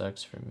kind of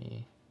sucks for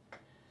me.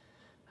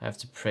 I have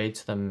to pray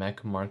to the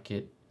mech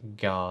market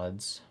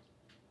gods.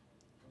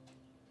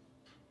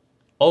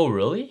 Oh,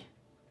 really?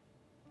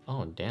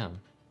 Oh,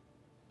 damn.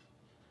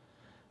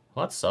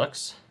 Well, that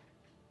sucks.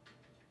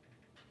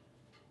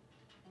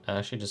 I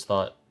actually just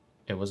thought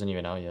it wasn't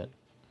even out yet.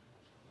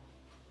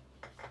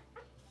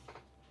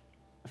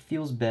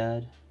 Feels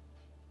bad.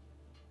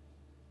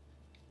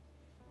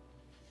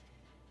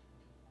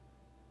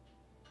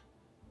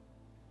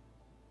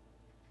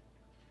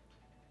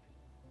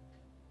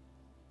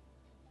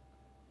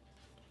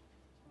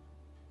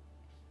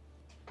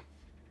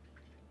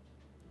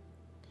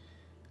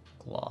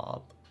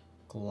 Glob.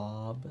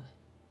 Glob.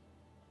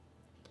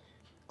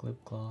 Glib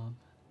glob.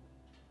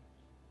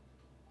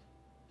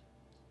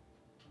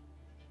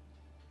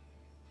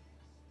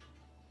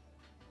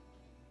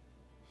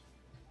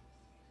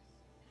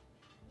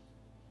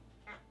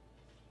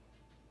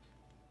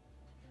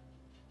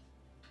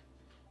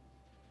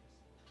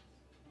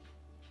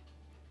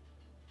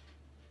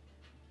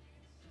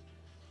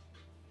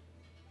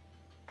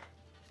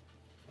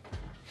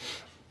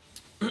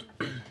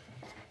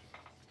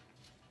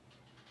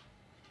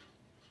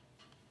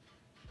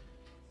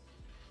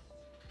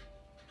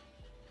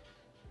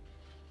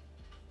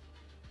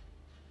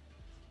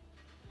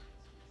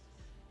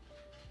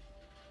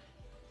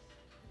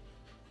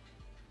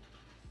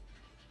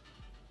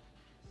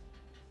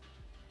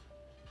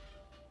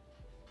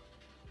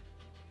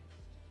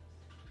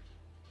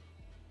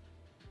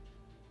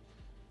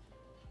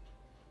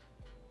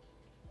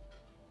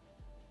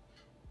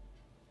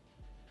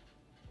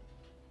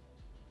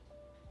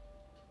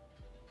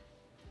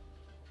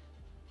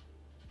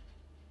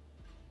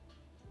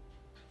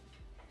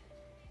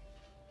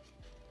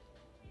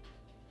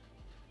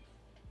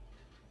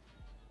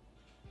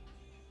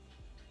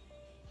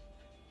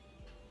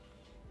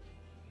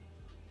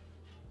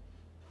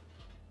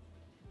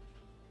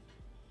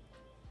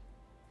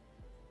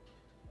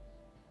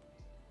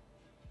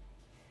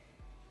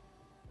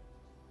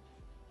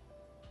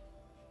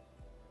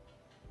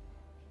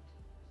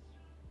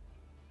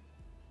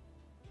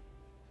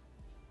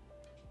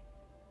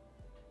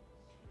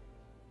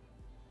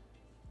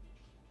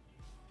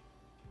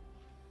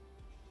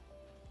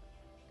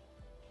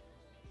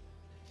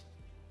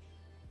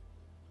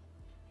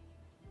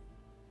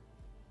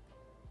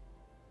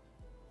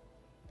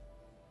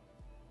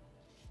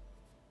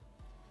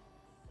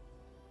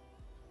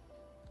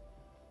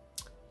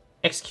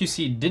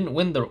 XQC didn't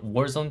win the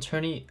Warzone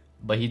tourney,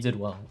 but he did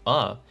well.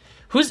 Ah,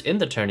 who's in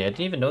the tourney? I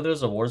didn't even know there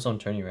was a Warzone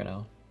tourney right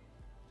now.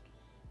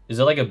 Is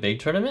it like a big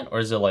tournament or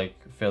is it like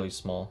fairly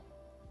small?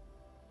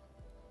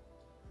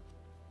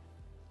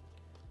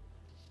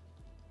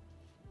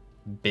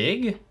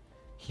 Big?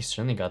 He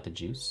certainly got the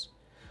juice.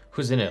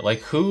 Who's in it?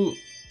 Like who?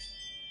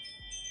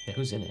 Yeah,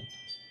 who's in it?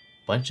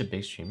 Bunch of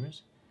big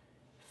streamers?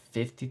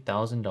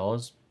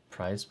 $50,000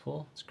 prize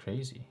pool? It's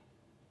crazy.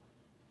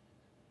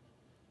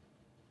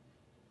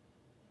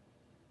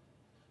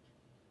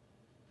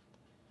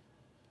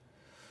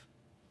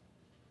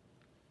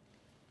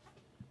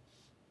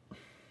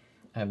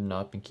 I have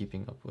not been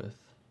keeping up with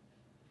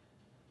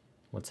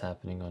what's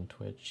happening on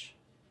Twitch.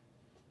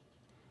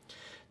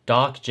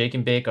 Doc, Jake,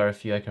 and Bake are a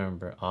few I can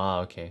remember. Ah,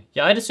 okay.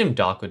 Yeah, I'd assume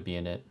Doc would be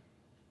in it.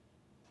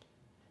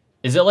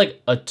 Is it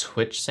like a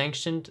Twitch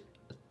sanctioned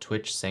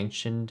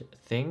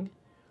thing?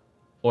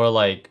 Or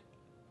like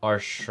are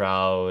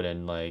Shroud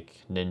and like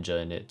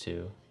Ninja in it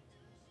too?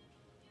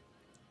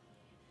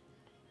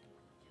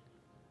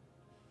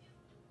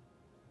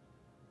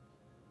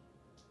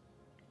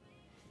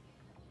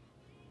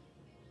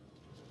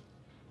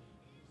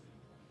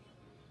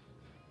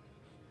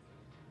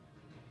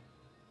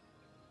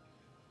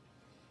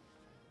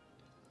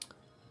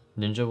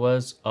 Ninja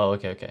was? Oh,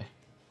 okay, okay.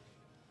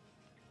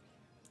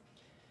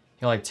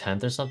 He got like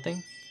 10th or something?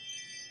 I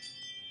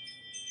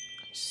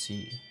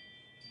see.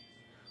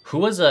 Who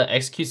was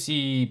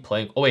XQC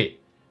playing? Oh,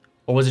 wait.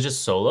 Or was it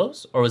just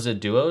solos? Or was it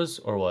duos?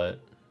 Or what?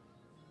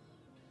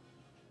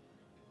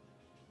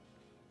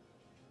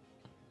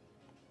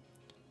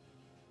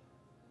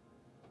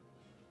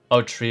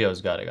 Oh,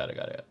 trios. Got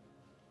it.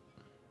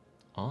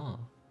 Oh.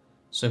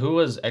 So who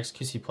was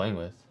XQC playing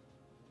with?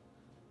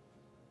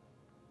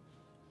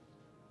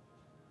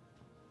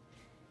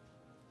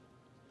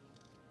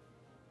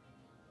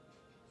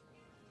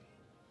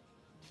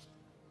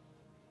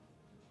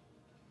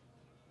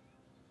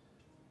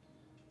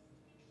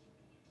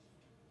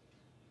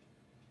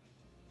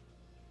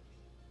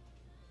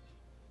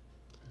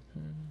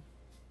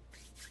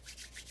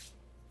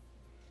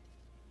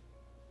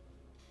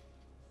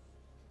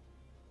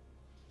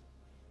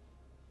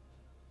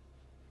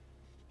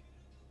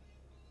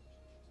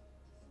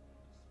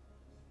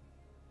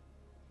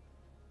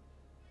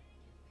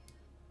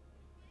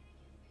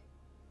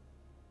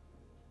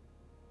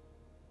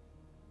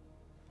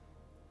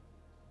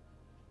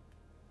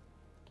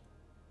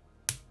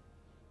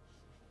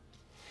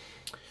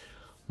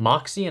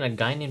 Moxie and a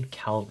guy named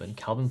Calvin.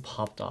 Calvin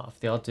popped off.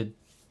 They all did.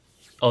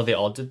 Oh, they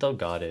all did though?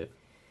 Got it.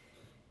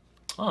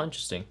 Oh,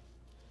 interesting.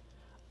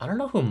 I don't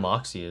know who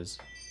Moxie is.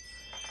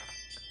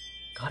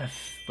 Got a...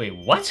 Wait,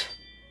 what?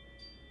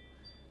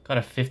 Got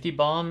a 50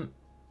 bomb?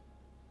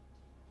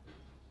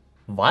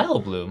 Vile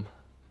Bloom.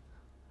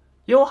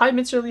 Yo, hi,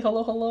 Mitcherly.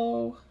 Hello,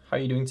 hello. How are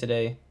you doing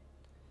today?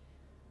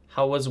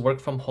 How was work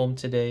from home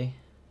today?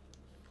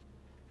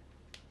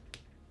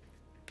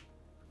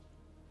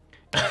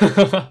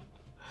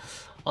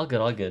 All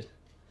good, all good.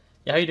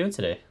 Yeah, how you doing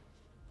today?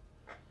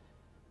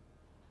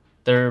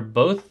 They're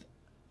both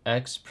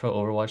ex-pro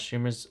Overwatch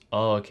streamers.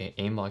 Oh, okay.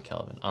 Aimbot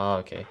Calvin. Oh,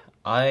 okay.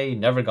 I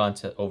never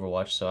got into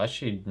Overwatch, so I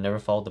actually never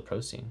followed the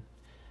pro scene.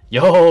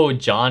 Yo,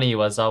 Johnny,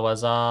 what's up,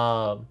 what's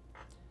up?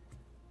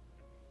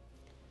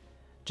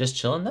 Just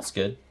chilling? That's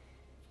good.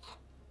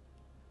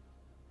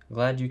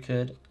 Glad you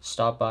could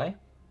stop by.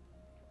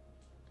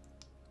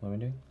 What are we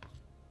doing?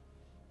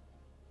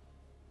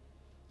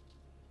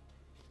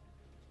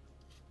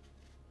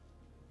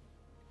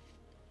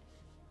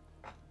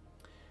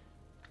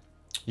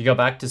 You go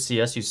back to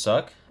CS, you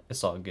suck?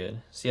 It's all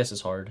good. CS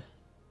is hard.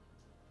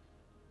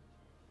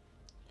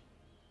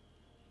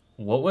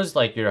 What was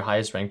like your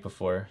highest rank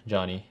before,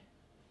 Johnny?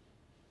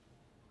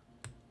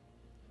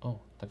 Oh,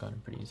 that got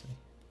him pretty easily.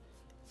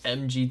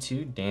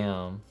 MG2?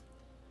 Damn.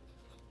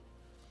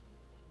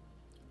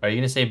 Are you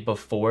gonna say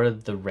before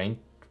the rank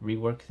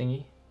rework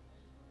thingy?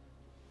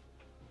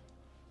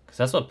 Because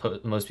that's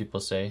what most people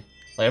say.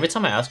 Like every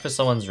time I ask for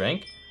someone's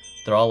rank,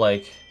 they're all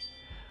like,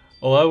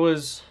 oh, I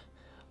was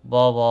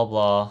blah blah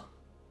blah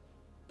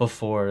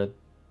before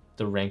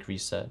the rank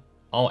reset.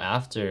 Oh,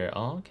 after.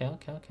 Oh,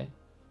 okay.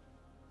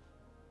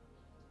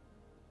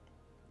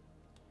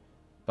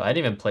 But I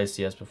didn't even play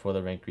CS before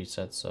the rank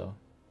reset, so.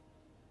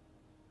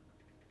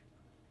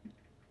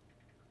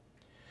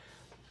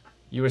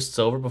 You were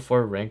silver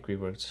before rank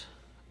reworked.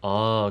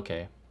 Oh,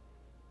 okay.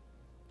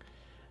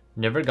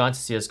 Never gone to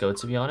CSGO,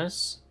 to be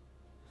honest.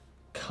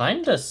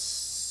 Kinda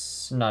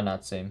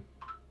not same.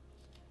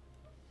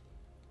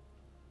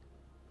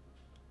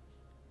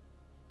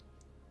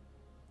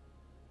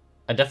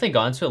 I definitely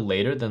got into it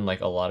later than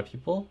like a lot of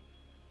people.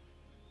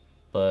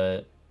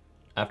 But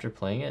after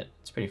playing it,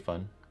 it's pretty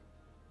fun.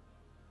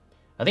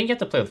 I think you have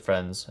to play with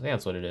friends. I think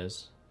that's what it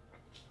is.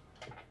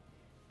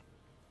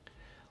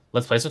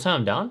 Let's play sometime.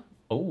 I'm down.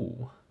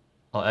 Oh,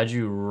 I'll add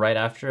you right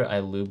after I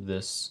lube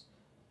this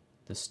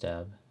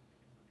stab.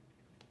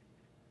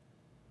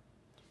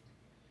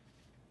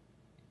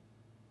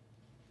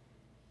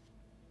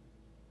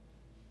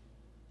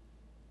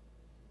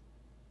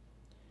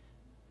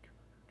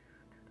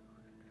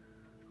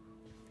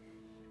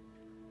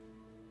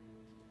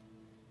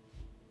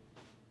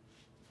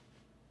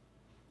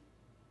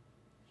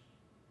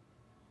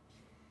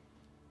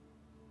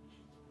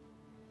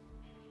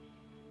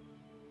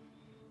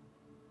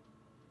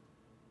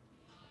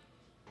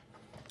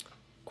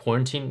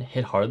 Quarantine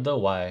hit hard though?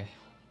 Why?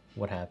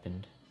 What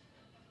happened?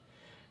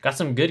 Got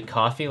some good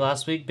coffee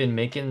last week. Been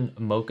making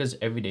mochas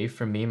every day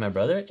for me and my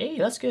brother. Hey,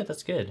 that's good.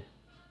 That's good.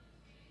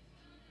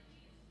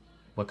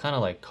 What kind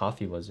of like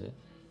coffee was it?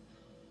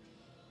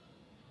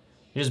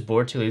 You're just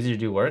bored, too lazy to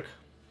do work?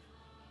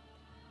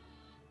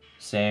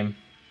 Same.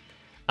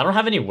 I don't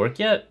have any work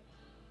yet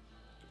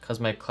because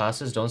my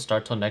classes don't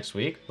start till next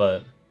week,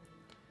 but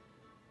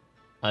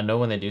I know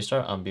when they do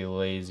start, I'll be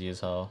lazy as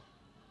hell.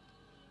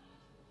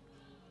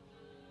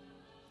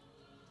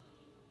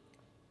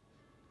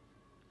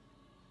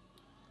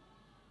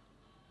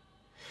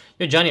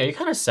 Yo, Johnny, are you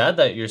kind of sad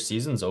that your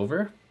season's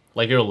over?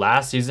 Like your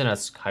last season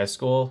at high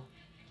school,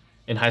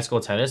 in high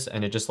school tennis,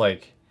 and it just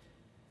like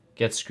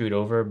gets screwed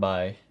over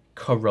by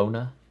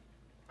Corona?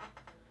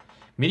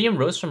 Medium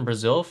roast from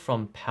Brazil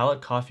from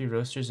Palette Coffee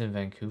Roasters in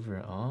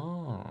Vancouver.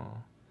 Oh.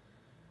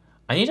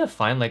 I need to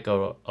find like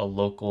a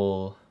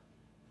local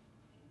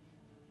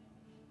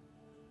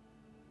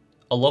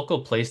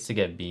place to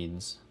get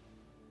beans.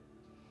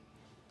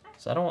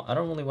 So I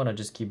don't really want to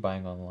just keep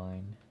buying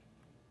online.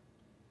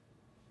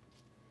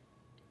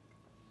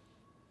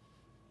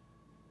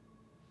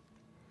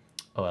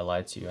 Oh, I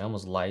lied to you. I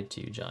almost lied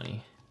to you,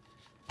 Johnny.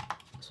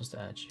 I'm supposed to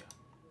add you.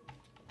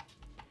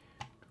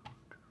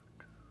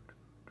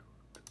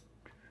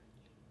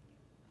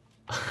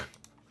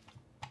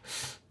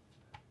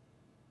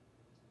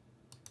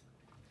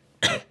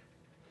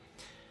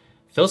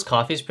 Phil's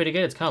coffee is pretty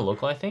good. It's kind of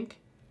local, I think.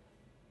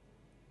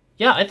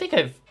 Yeah, I think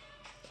I've...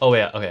 Oh,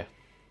 yeah, okay.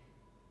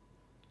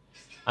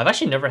 I've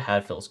actually never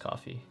had Phil's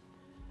coffee.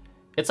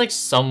 It's like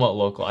somewhat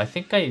local. I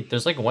think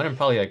there's like one in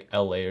probably like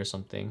LA or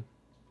something.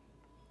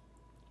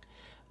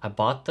 I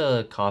bought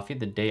the coffee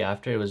the day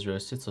after it was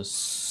roasted, so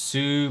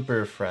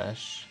super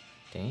fresh.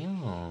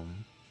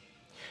 Damn.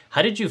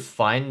 How did you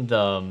find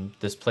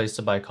this place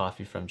to buy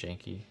coffee from,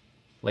 Janky?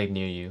 Like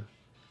near you?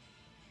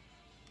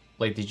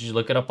 Like, did you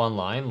look it up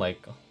online?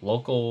 Like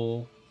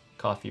local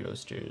coffee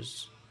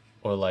roasters?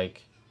 Or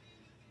like,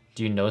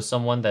 do you know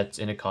someone that's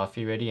in a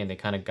coffee already and they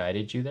kind of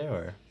guided you there,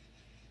 or?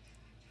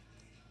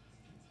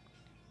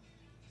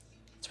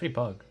 It's pretty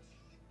pug.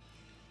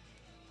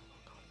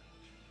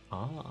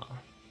 Ah.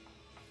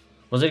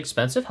 Was it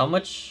expensive? How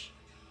much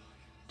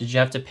did you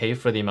have to pay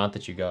for the amount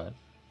that you got?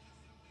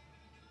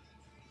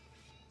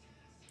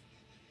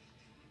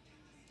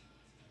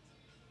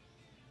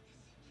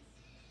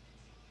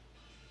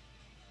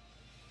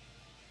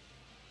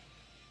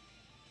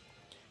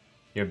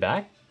 You're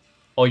back?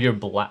 Oh, you're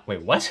black.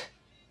 Wait, what?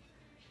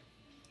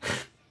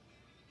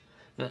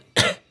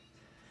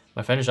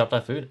 My friend just dropped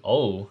off food?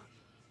 Oh,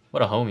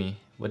 what a homie.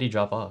 What did he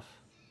drop off?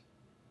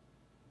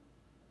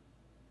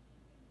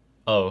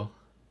 Oh.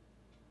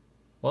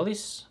 Well, at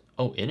least...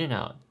 Oh, In and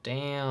Out.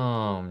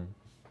 Damn.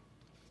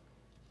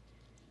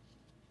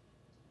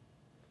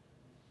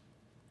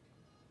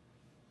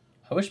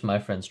 I wish my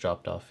friends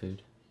dropped off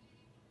food.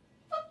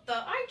 What the?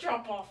 I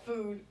drop off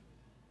food.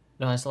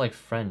 No, I said like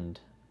friend.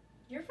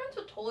 Your friends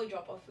would totally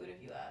drop off food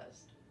if you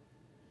asked.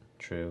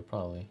 True,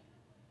 probably.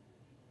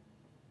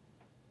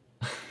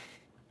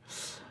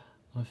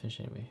 I'm fish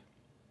anyway.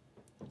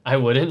 I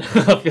wouldn't.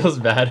 Feels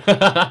bad.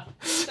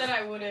 Said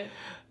I wouldn't.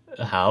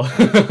 How?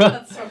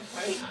 That's so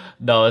funny.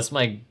 No, it's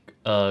my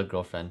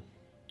girlfriend.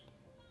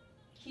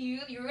 You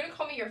were gonna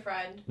call me your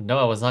friend. No,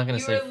 I was not gonna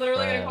say You were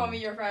literally friend. gonna call me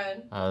your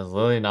friend. I was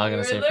literally not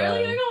gonna say You were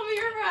literally friend. gonna call me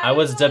your friend. I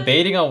was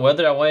debating on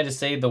whether I wanted to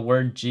say the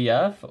word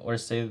GF or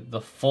say the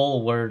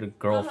full word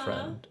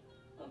girlfriend.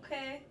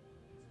 Okay.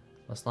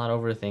 Let's not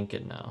overthink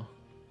it now.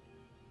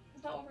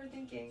 I'm not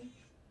overthinking.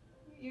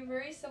 You're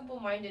very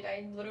simple-minded.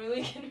 I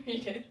literally can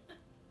read it.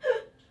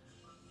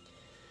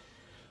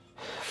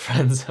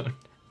 Friend zone.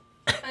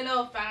 I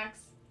know,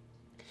 facts.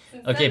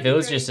 Since Okay, if it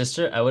was your 7th grade-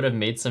 sister, I would have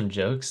made some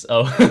jokes.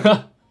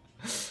 Oh.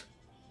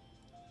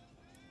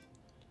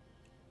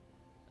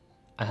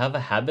 I have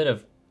a habit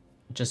of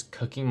just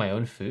cooking my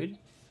own food.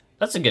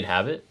 That's a good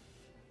habit.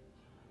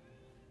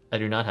 I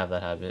do not have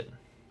that habit.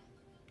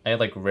 I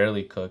like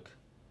rarely cook.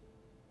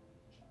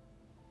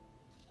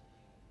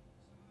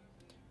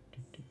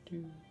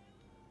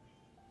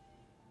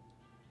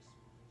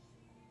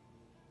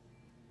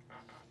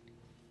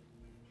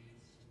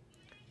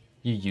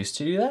 You used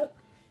to do that?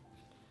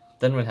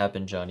 Then what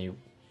happened, Johnny?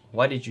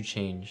 Why did you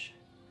change?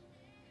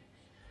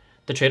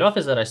 The trade-off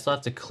is that I still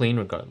have to clean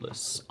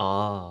regardless.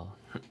 Ah.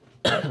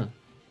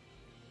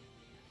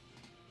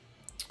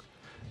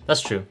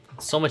 That's true.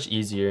 It's so much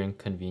easier and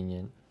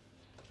convenient.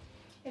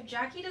 If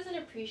Jackie doesn't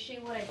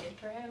appreciate what I did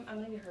for him, I'm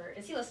gonna be hurt.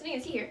 Is he listening?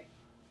 Is he here?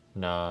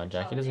 Nah,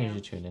 Jackie Oh, doesn't damn.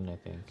 usually tune in, I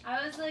think.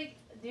 I was like,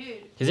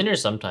 dude, He's in here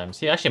sometimes.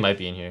 He actually might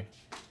be in here.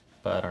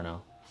 But I don't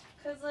know.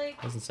 cause like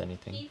He doesn't say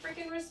anything. he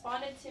freaking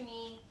responded to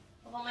me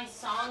about my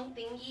song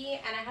thingy,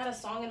 and I had a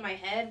song in my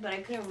head, but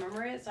I couldn't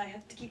remember it, so I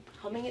had to keep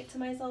humming it to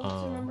myself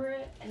Oh. to remember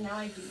it, and now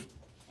I do.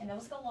 And that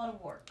was a lot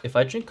of work. If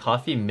I drink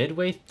coffee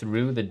midway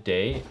through the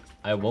day,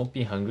 I won't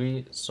be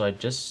hungry, so I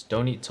just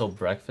don't eat till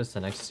breakfast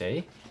the next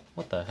day?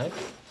 What the heck?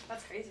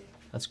 That's crazy.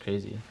 That's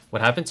crazy.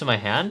 What happened to my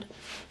hand?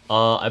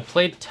 I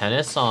played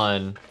tennis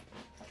on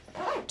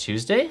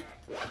Tuesday,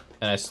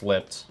 and I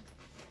slipped.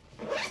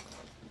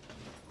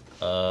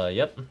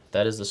 Yep.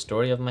 That is the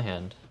story of my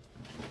hand.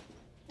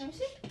 Let me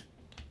see.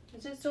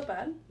 Is it so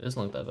bad? It doesn't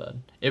look that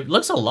bad. It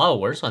looks a lot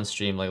worse on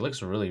stream. Like, it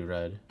looks really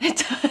red. It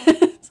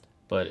does.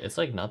 But it's,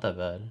 like, not that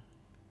bad.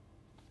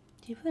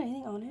 Did you put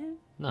anything on it?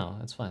 No,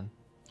 it's fine.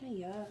 Oh,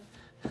 yeah.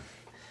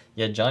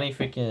 Yeah, Johnny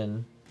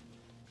freaking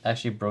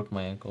actually broke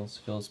my ankles.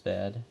 Feels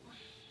bad.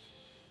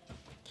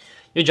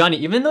 Yo, Johnny,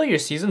 even though your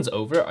season's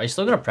over, are you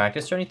still gonna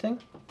practice or anything?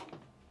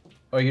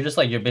 Or you're just,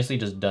 like, you're basically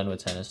just done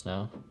with tennis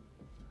now?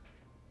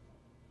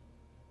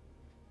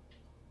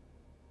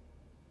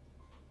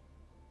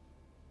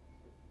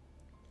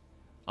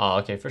 Oh,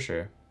 okay, for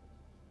sure.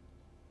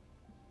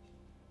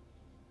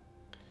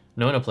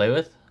 No one to play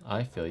with?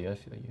 I feel you, I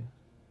feel you.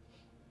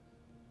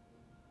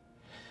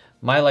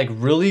 My, like,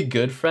 really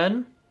good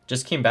friend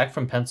just came back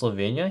from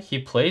Pennsylvania. He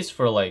plays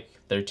for, like,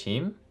 their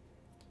team.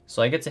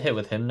 So I get to hit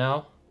with him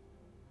now.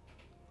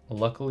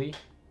 Luckily.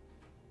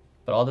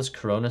 But all this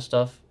corona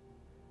stuff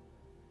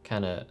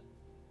kind of...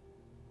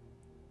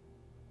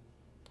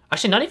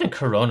 Actually, not even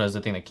corona is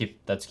the thing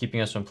that's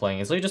keeping us from playing.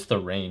 It's like just the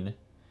rain.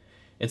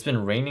 It's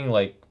been raining,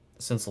 like,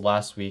 since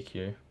last week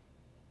here.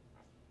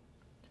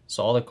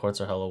 So all the courts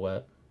are hella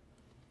wet.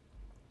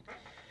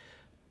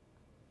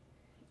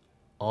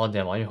 Oh,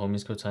 damn, all your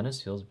homies go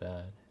tennis? Feels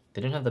bad.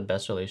 They didn't have the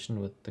best relation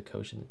with the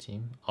coach and the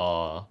team?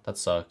 Aw, that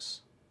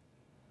sucks.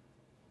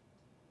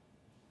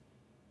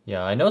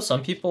 Yeah, I know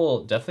some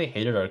people definitely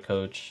hated our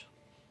coach.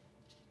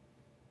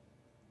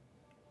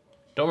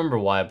 Don't remember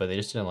why, but they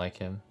just didn't like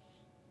him.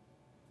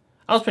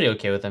 I was pretty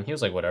okay with him. He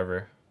was like,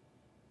 whatever.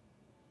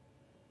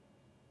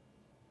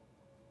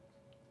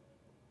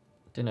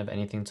 Didn't have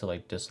anything to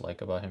like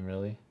dislike about him,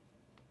 really.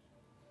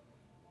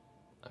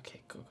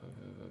 Okay, go.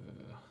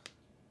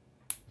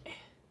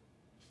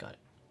 Got it.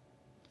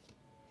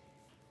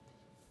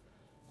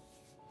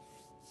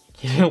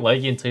 He didn't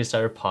like you until you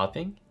started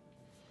popping?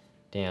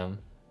 Damn.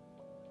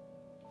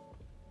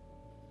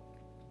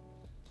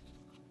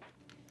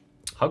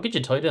 How could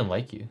you tell he didn't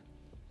like you?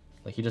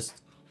 Like he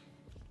just...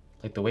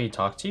 Like the way he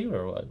talked to you,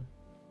 or what?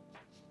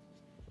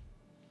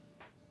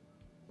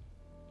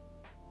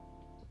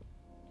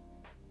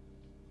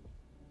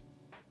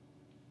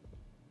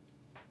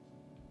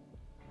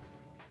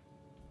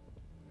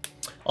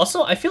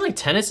 Also, I feel like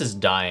tennis is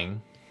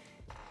dying.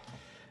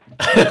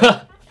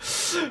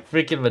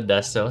 Freaking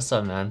Modesto, what's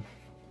up, man?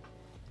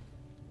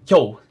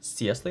 Yo,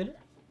 see us later?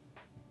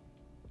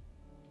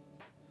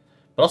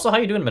 But also, how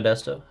you doing,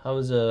 Modesto?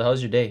 How's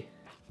your day?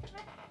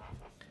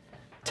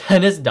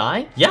 Tennis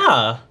dying?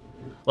 Yeah!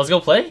 Let's go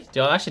play?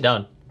 Dude, I'm actually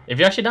down. If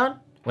you're actually down,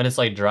 when it's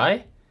like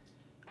dry,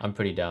 I'm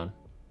pretty down.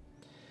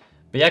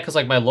 But yeah, because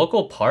like my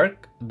local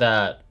park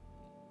that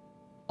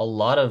a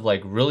lot of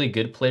like really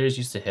good players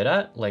used to hit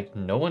at, like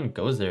no one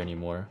goes there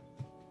anymore.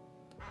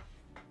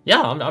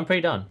 Yeah, I'm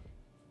pretty down.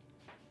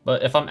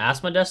 But if I'm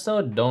asked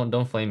Modesto,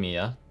 don't flame me,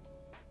 yeah?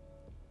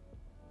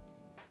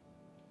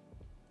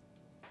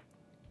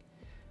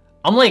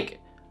 I'm like...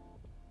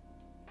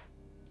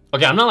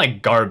 Okay, I'm not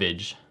like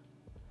garbage.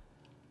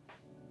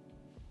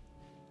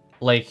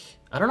 Like,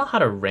 I don't know how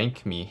to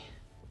rank me.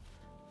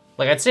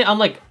 Like, I'd say I'm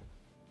like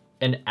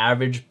an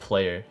average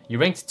player. You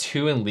ranked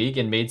 2 in league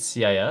and made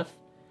CIF?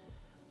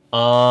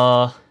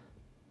 I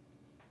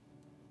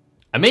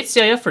made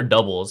CIF for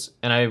doubles,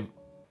 and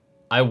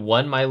I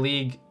won my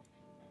league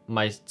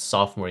my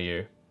sophomore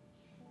year.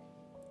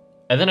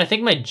 And then I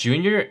think my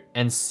junior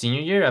and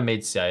senior year I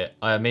made CIF.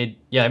 I made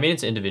it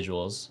into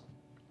individuals.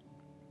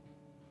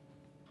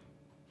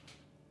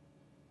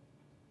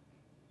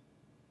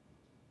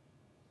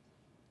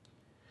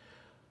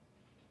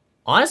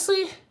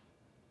 Honestly,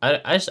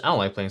 I don't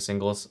like playing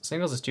singles.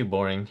 Singles is too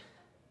boring.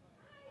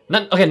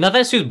 Not that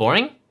it's too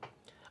boring.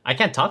 I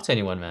can't talk to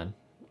anyone, man.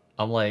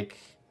 I'm like...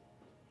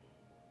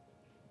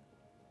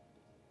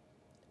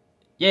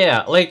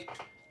 Yeah, like...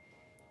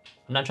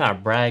 I'm not trying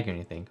to brag or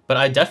anything, but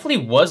I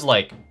definitely was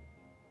like...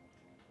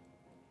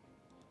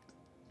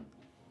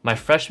 My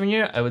freshman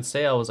year, I would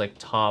say I was like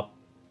top...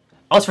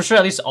 I was for sure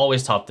at least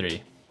always top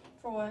 3.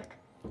 For what?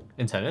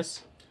 In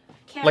tennis?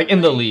 Can't like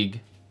in the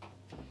league.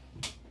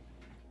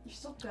 You're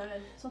so good.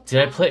 So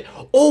Did I play?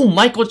 Oh,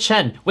 Michael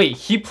Chen. Wait,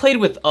 he played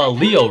with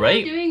Leo,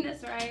 right? Doing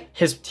this right.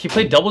 He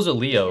played doubles with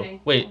Leo.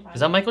 Kidding. Wait, is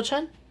that Michael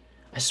Chen?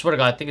 I swear to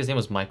God, I think his name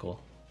was Michael.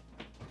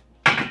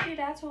 Your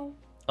dad's home.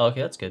 Oh,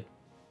 okay, that's good.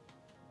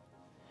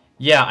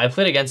 Yeah, I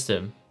played against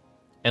him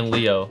and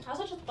Leo. That's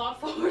such a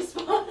thoughtful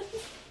response.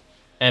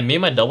 And me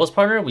and my doubles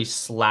partner, we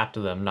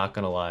slapped them, not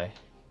gonna lie.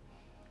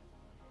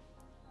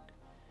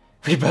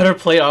 We better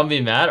play on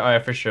Be Mad?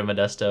 Alright, for sure,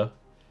 Modesto.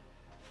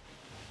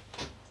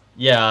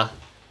 Yeah.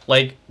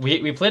 Like,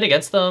 we played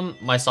against them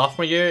my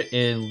sophomore year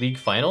in league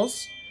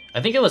finals.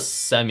 I think it was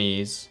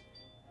semis.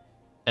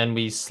 And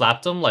we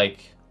slapped them,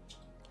 like,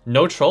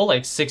 no troll,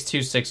 like 6-2,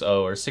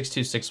 6-0 or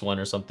 6-2, 6-1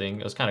 or something.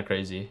 It was kind of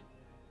crazy.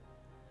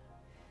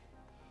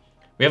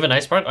 We have a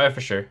nice park? Alright,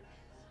 for sure.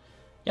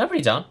 Yeah, I'm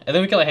pretty down. And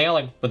then we can, like, hang out,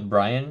 like, with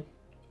Brian.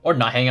 Or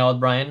not hang out with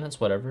Brian. That's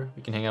whatever.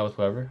 We can hang out with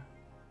whoever.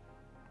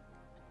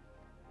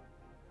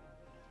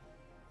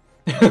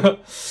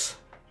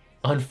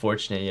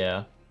 Unfortunate,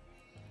 yeah.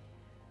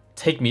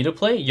 Take me to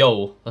play?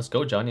 Yo, let's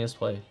go, Johnny. Let's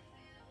play.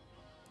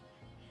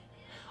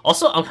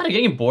 Also, I'm kind of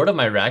getting bored of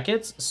my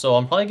rackets, so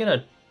I'm probably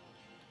gonna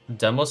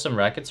demo some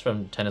rackets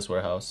from Tennis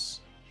Warehouse.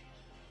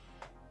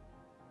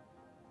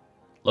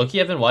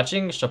 Loki, I've been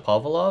watching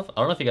Shapovalov. I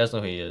don't know if you guys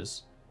know who he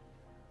is.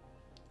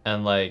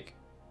 And like,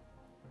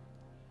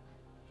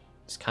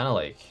 it's kind of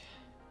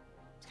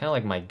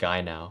like my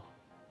guy now.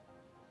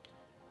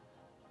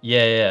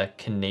 Yeah,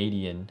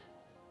 Canadian.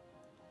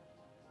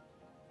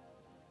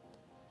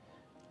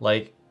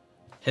 Like,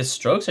 his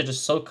strokes are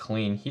just so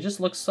clean. He just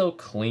looks so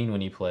clean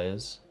when he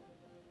plays.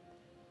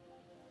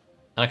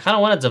 And I kind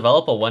of want to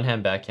develop a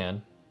one-hand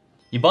backhand.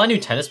 You bought a new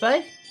tennis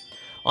bag?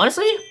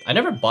 Honestly, I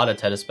never bought a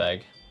tennis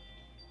bag.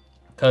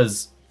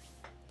 Because,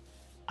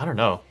 I don't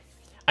know.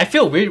 I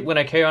feel weird when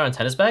I carry around a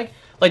tennis bag.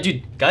 Like,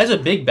 dude, guys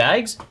with big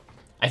bags,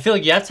 I feel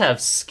like you have to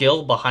have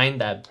skill behind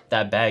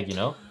that bag, you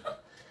know?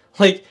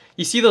 Like,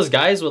 you see those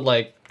guys with,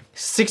 like,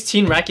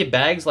 16 racket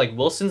bags, like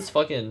Wilson's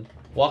fucking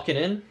walking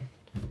in?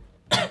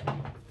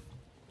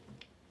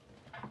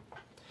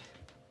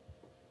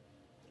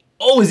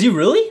 Oh, is he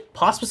really?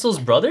 Pospisil's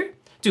brother?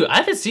 Dude, I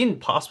haven't seen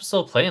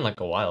Pospisil play in like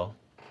a while.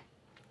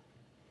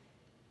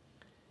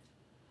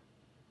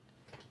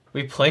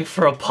 We playing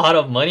for a pot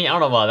of money? I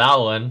don't know about that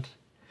one.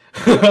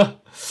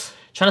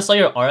 Trying to sell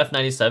your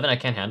RF97, I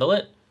can't handle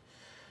it?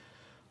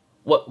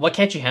 What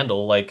can't you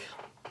handle? Like,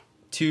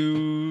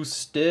 too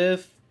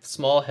stiff,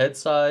 small head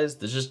size.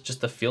 There's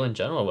just the feel in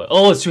general.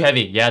 Oh, it's too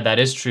heavy. Yeah, that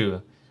is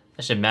true.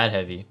 That shit mad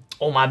heavy.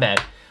 Oh, my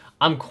bad.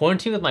 I'm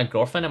quarantined with my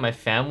girlfriend and my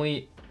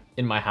family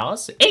in my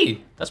house.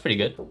 Hey, that's pretty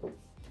good.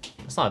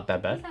 That's not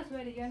that bad. That's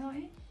ready. You're not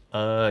eating?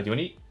 Do you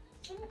wanna eat?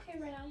 I'm okay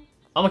right now.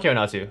 I'm okay right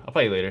now too. I'll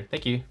probably eat later.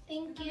 Thank you.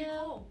 Thank you.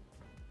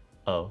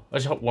 Oh, I'll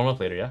just warm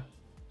up later, yeah?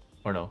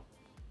 Or no?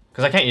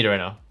 Because I can't eat it right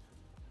now.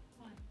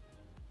 Why?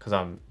 Because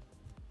I'm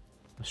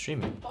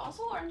streaming. But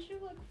also, aren't you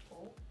like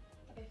full?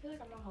 Like, I feel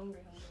like I'm not hungry.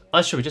 Oh,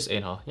 that's true. We just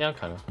ate, huh? Yeah, I'm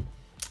kind of.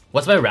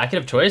 What's my racket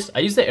of choice? I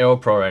use the Aero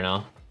Pro right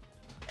now.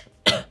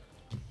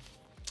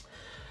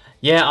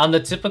 Yeah, I'm the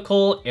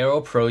typical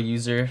Aero Pro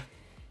user.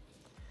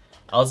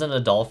 I was an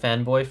adult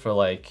fanboy for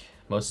like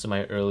most of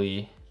my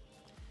early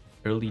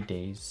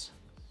days.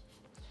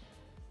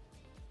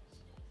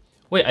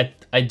 Wait,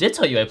 I did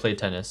tell you I played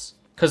tennis.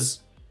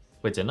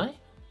 Wait, didn't I?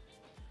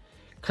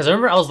 Cause I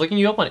remember I was looking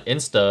you up on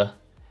Insta,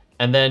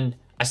 and then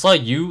I saw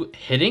you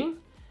hitting,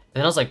 and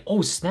then I was like,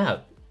 oh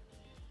snap.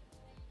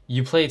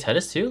 You play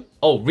tennis too?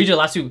 Oh, read your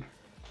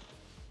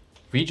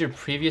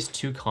previous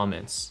 2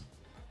 comments.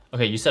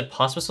 Okay, you said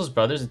Pospicel's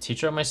brother's a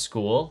teacher at my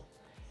school,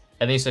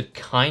 and then you said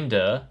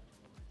kinda.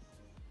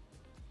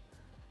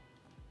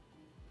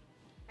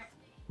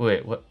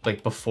 Wait, what?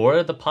 Like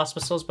before the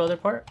Pospicel's brother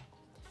part?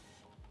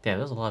 Damn,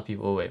 there's a lot of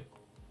people. Oh wait,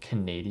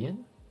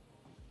 Canadian?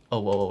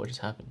 Oh whoa, what just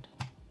happened?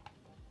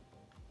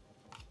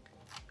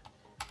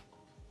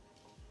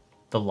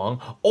 The long.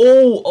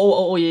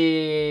 Oh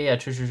yeah.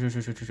 True.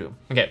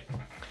 Okay.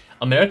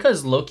 America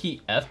is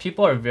low-key F.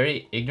 People are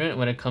very ignorant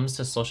when it comes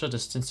to social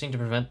distancing to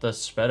prevent the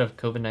spread of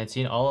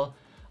COVID-19. All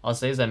I'll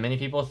say is that many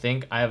people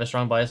think I have a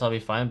strong body, so I'll be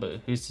fine,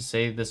 but who's to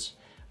say this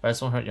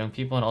virus won't hurt young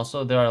people? And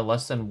also, there are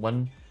less than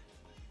 1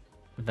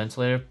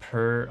 ventilator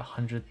per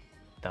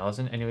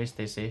 100,000. Anyway,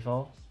 stay safe,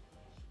 all.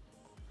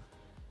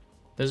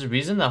 There's a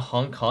reason that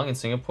Hong Kong and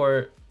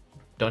Singapore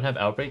don't have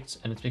outbreaks,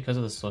 and it's because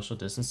of the social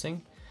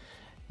distancing.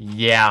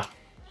 Yeah,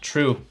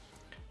 true.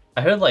 I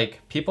heard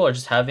like people are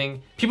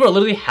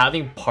literally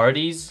having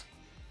parties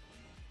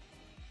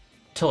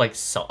to like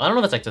I don't know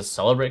if it's like to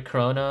celebrate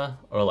Corona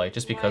or like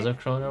just because of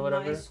Corona or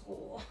whatever. My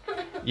school.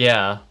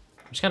 Yeah,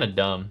 which is kind of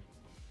dumb.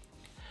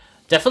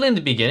 Definitely in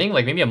the beginning,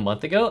 like maybe a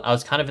month ago, I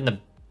was kind of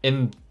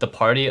in the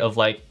party of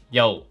like,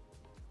 yo,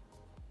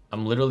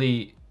 it's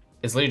literally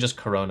just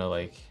Corona,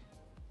 like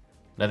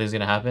nothing's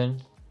gonna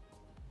happen.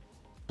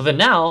 But then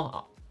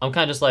now I'm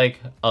kind of just like,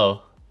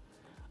 oh.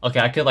 Okay,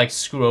 I could like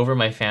screw over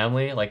my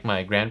family, like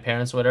my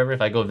grandparents or whatever,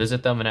 if I go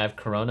visit them and I have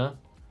Corona.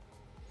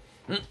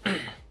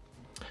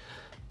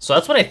 So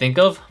that's what I think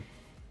of.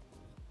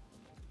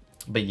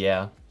 But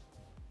yeah.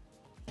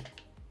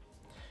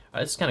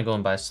 Alright, it's kind of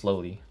going by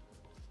slowly.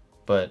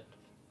 But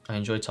I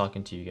enjoy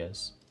talking to you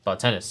guys about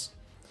tennis.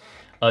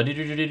 Okay,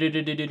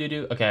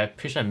 I'm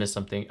pretty sure I missed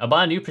something. I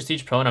bought a new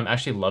Prestige Pro and I'm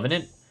actually loving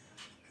it.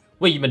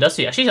 Wait, you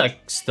actually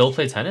like still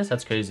play tennis?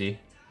 That's crazy.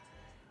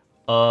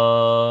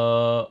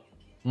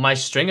 My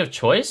string of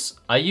choice?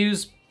 I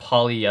use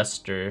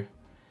polyester.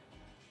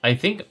 I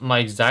think my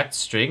exact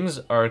strings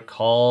are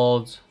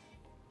called...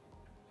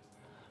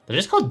 They're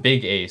just called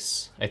Big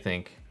Ace, I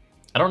think.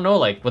 I don't know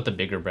like what the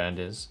bigger brand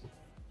is.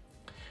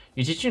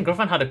 You teach your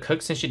girlfriend how to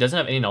cook since she doesn't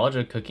have any knowledge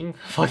of cooking?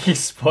 Fucking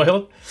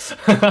spoiled.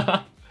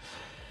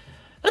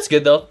 That's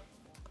good though.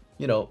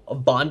 You know,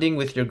 bonding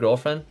with your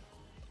girlfriend.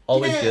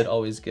 Always good,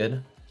 always good.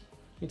 What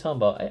are you talking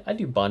about? I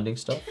do bonding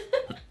stuff.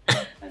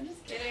 I'm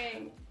just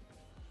kidding.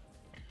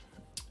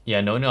 Yeah,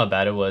 no one knew how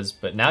bad it was,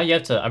 but now you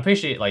have to, I'm pretty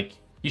sure, like,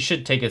 you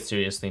should take it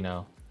seriously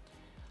now.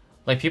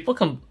 Like,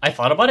 I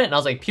thought about it, and I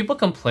was like, people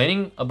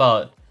complaining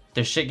about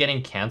their shit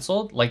getting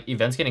canceled, like,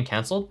 events getting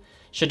canceled,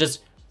 should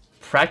just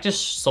practice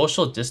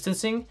social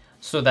distancing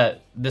so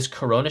that this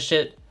Corona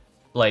shit,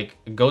 like,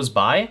 goes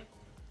by,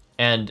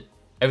 and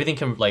everything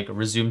can, like,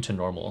 resume to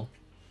normal.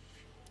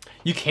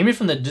 You came here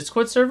from the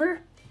Discord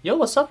server? Yo,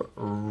 what's up,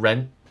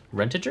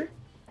 Rentager?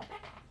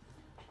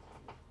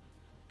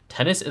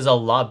 Tennis is a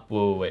lot...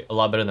 Wait, a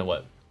lot better than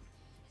what?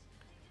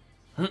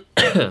 Wait,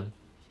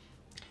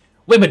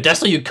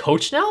 Modesto, you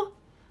coach now?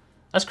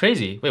 That's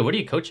crazy. Wait, where do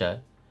you coach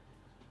at?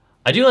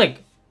 I do,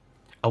 like...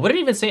 I wouldn't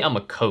even say I'm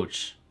a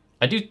coach.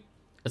 I do...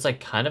 It's, like,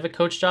 kind of a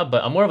coach job,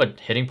 but I'm more of a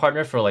hitting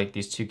partner for, like,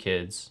 these 2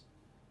 kids.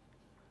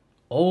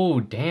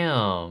 Oh,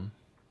 damn.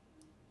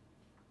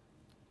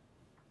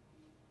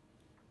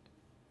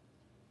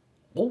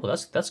 Oh,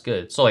 that's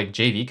good. So, like,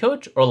 JV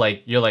coach? Or,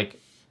 like, you're,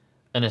 like,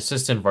 an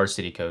assistant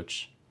varsity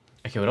coach?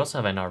 Okay, what else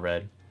have I not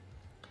read?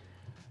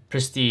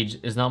 Prestige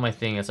is not my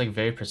thing. It's like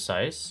very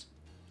precise.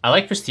 I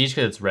like Prestige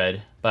because it's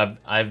red, but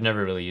I've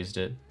never really used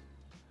it.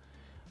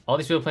 All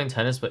these people playing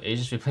tennis, but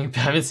Asians be playing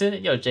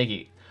badminton? Yo,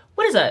 Jakey,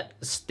 what is that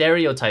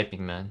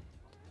stereotyping, man?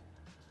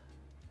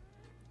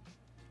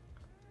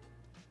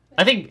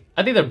 I think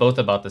they're both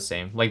about the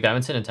same. Like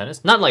badminton and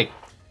tennis. Not like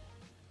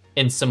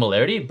in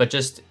similarity, but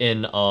just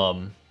in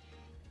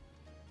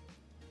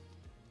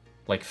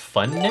like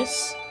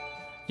funness.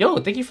 Yo,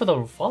 thank you for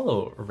the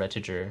follow,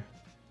 Retiger.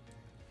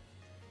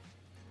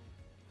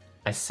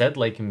 I said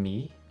like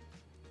me?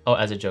 Oh,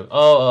 as a joke.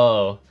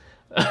 Oh.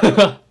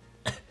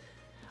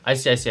 I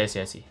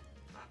see.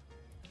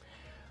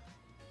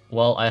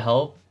 Well, I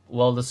help.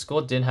 Well, the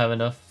school didn't have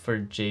enough for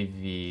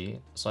JV,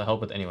 so I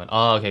help with anyone.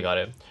 Oh, okay, got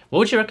it. What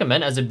would you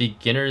recommend as a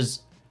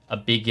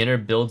beginner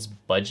builds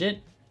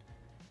budget?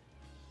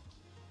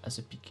 As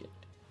a beginner,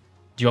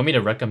 do you want me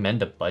to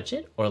recommend a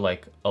budget or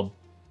like a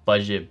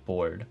budget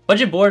board?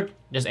 Budget board,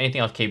 just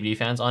anything off KBD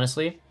fans,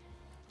 honestly.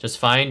 Just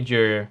find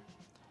your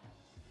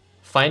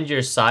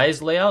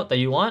size layout that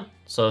you want.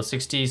 So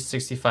 60,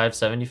 65,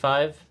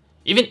 75.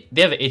 Even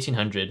they have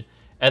 1800,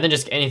 and then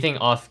just anything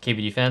off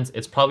KBD fans.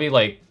 It's probably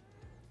like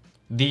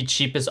the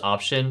cheapest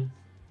option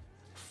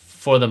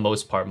for the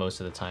most part, most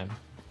of the time.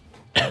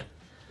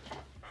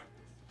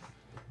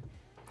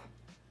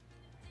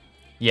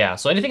 Yeah,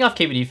 so anything off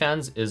KBD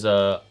fans is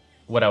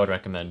what I would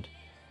recommend.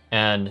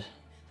 And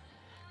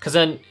because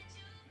then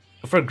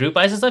for group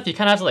buys and stuff, you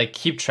kind of have to like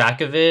keep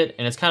track of it,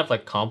 and it's kind of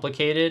like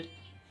complicated.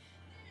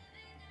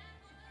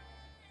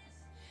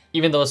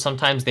 Even though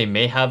sometimes they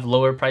may have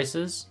lower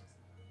prices,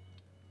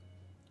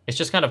 it's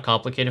just kind of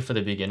complicated for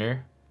the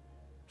beginner,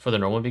 for the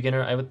normal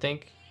beginner, I would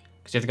think.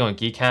 Because you have to go on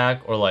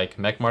Geekhack or like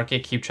Mech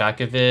Market, keep track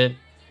of it,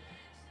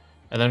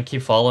 and then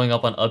keep following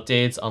up on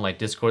updates on like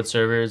Discord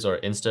servers or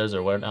Instas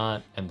or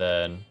whatnot, and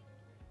then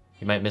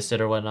you might miss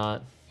it or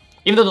whatnot.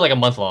 Even though they're like a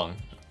month long.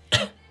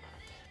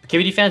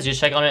 KBD fans, you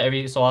just check on it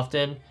every so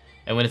often,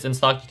 and when it's in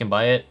stock, you can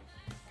buy it.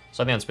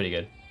 So I think that's pretty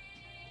good.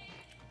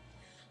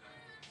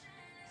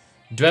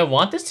 Do I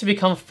want this to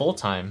become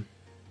full-time?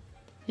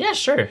 Yeah,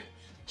 sure.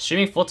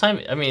 Streaming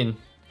full-time, I mean,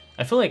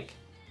 I feel like,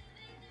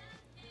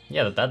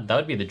 yeah, that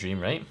would be the dream,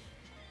 right?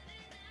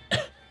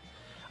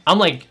 I'm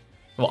like,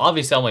 well,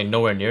 obviously I'm like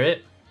nowhere near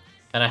it,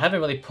 and I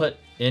haven't really put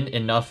in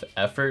enough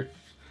effort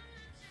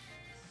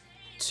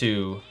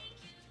to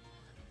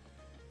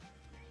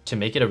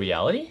make it a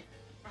reality.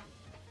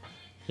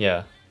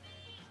 Yeah.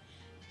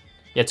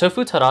 Yeah,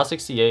 Tofu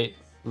TX60,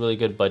 really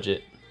good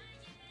budget.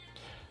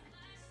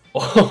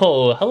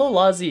 Oh, hello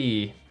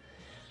Lazi.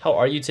 How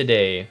are you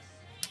today?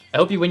 I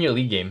hope you win your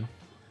league game.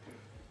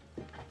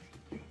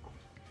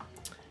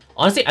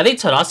 Honestly, I think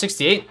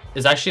TX60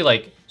 is actually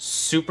like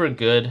super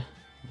good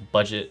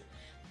budget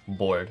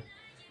board,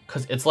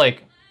 because it's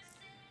like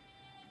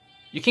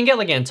you can get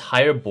like an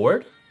entire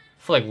board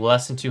for like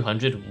less than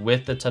 200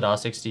 with the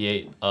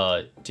TX60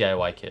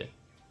 DIY kit,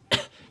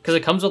 because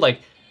it comes with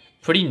like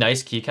pretty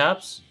nice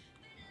keycaps,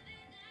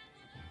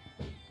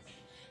 and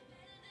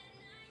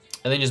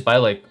then you just buy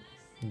like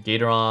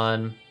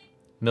Gatoron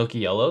Milky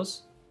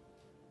Yellows,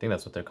 I think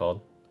that's what they're called,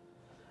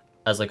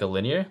 as like a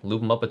linear, lube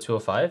them up at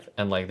 205,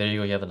 and like there you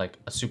go, you have like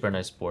a super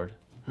nice board.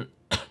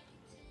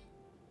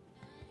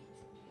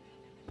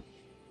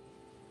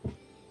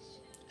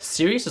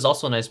 Sirius is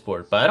also a nice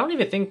board, but I don't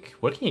even think,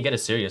 where can you get a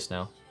Sirius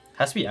now?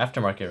 Has to be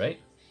aftermarket, right?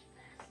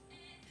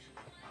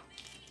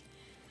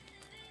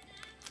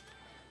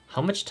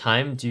 How much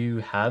time do you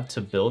have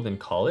to build in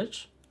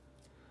college?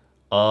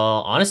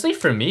 Honestly,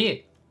 for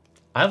me,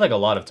 I have like a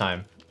lot of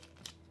time.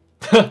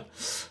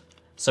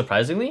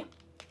 Surprisingly.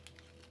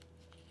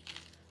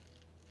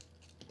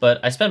 But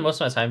I spend most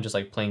of my time just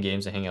like playing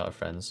games and hanging out with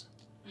friends.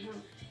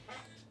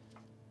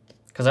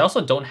 Because I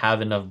also don't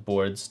have enough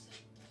boards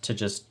to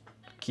just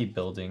keep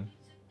building.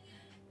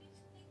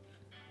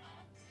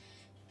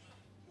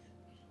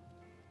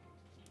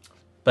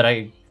 But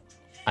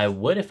I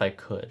would if I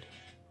could.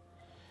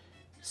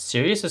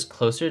 Sirius is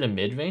closer to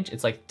mid-range.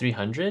 It's like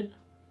 300.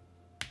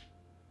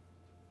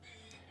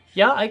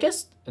 Yeah, I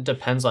guess it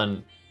depends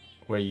on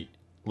where you,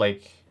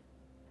 like,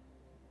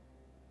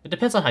 it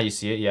depends on how you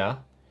see it, yeah.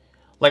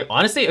 Like,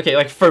 honestly, okay,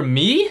 like, for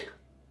me,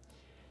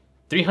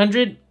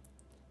 300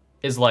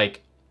 is,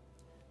 like,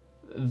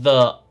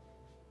 the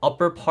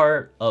upper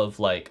part of,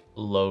 like,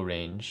 low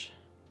range.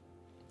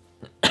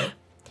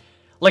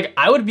 Like,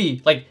 I would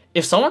be, like,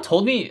 if someone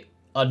told me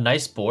a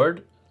nice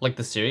board, like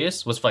the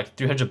Sirius, was for, like,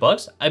 300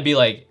 bucks, I'd be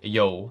like,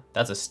 yo,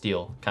 that's a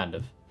steal, kind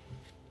of.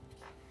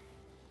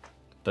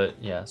 But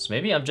yeah, so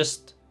maybe I'm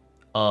just,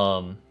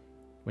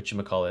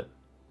 whatchamacallit?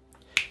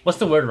 What's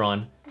the word,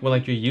 Ron? When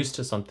like you're used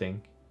to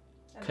something.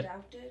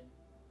 Adapted?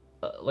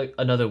 Like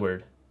another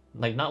word.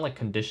 Like not like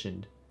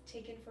conditioned.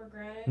 Taken for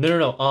granted?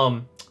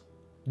 No.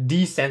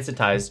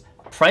 Desensitized.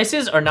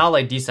 Prices are now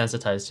like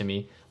desensitized to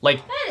me.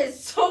 Like that is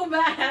so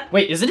bad.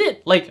 Wait, isn't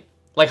it? Like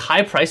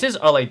high prices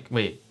are like,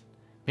 wait.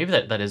 Maybe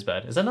that is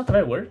bad. Is that not the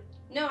right word?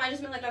 No, I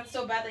just meant like that's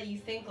so bad that you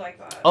think like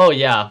that. Oh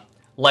yeah.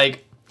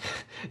 Like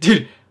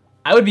dude,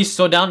 I would be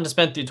so down to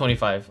spend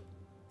 $325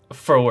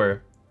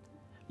 for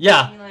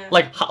yeah,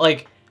 like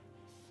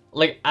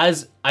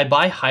as I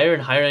buy higher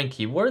and higher end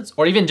keyboards,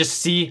 or even just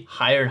see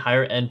higher and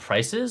higher end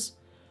prices,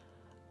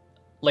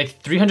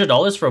 like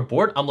 $300 for a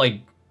board, I'm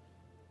like,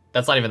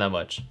 that's not even that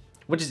much.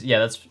 Which is, yeah,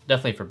 that's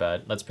definitely for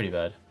bad. That's pretty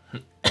bad.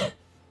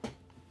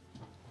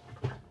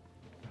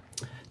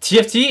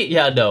 TFT?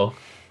 Yeah, no.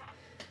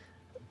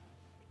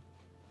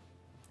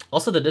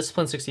 Also, the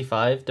Discipline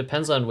 65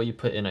 depends on what you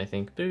put in, I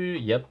think.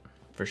 Yep.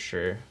 For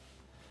sure.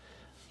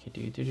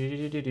 Okay,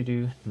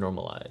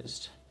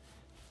 normalized.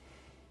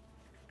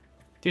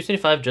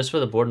 $225 just for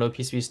the board, no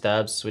PCB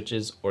stabs,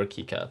 switches, or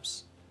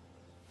keycaps.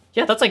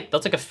 Yeah, that's like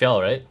a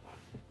fail, right?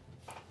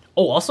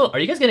 Oh, also, are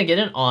you guys gonna get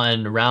in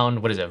on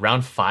round, what is it,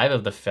 round 5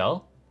 of the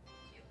fail?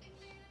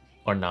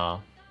 Or nah?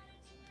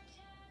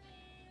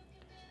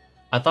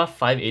 I thought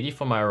 580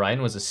 for my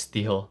Orion was a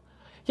steal.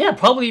 Yeah, it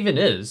probably even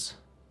is.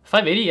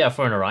 580, yeah,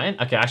 for an Orion.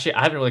 Okay, actually,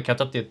 I haven't really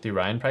kept up the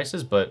Orion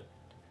prices, but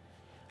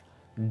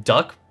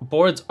duck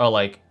boards are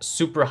like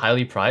super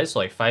highly priced, so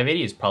like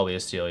 580 is probably a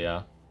steal,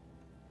 yeah.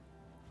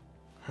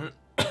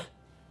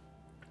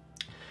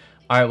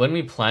 Alright, when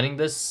we planning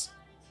this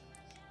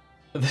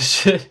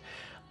shit,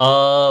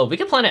 we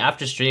can plan it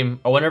after stream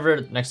or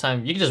whenever next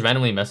time. You can just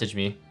randomly message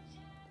me.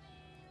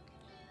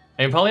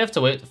 And you probably have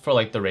to wait for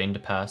like the rain to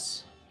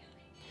pass.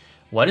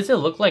 Why does it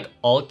look like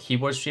all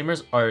keyboard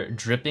streamers are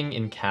dripping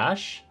in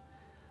cash?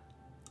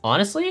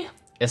 Honestly,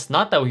 it's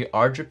not that we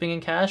are dripping in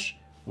cash.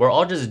 We're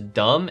all just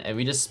dumb and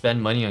we just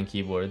spend money on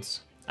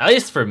keyboards. At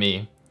least for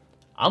me.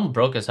 I'm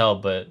broke as hell,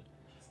 but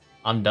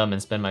I'm dumb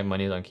and spend my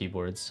money on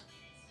keyboards.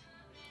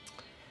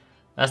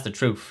 That's the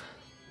truth.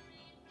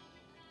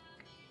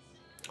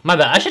 My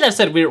bad. I should have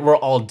said we're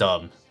all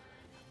dumb.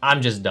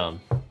 I'm just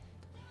dumb.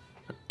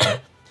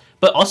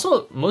 But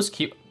also,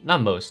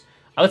 not most.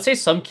 I would say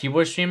some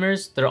keyboard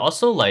streamers, they're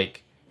also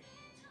like,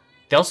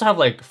 they also have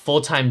like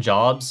full-time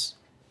jobs,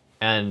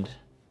 and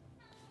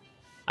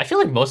I feel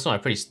like most of them are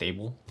pretty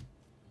stable.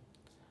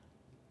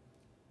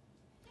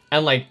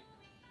 And like,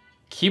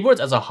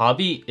 keyboards as a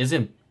hobby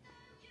isn't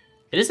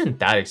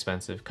that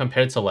expensive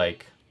compared to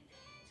like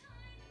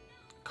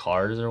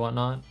cars or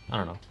whatnot. I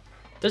don't know.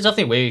 There's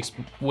definitely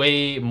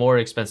way more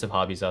expensive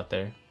hobbies out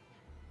there.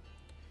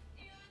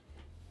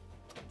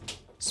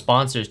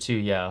 Sponsors too,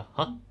 yeah.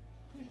 Huh?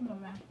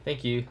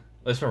 Thank you.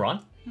 Oh, it's from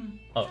Ron?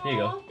 Oh, here you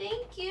go.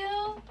 Thank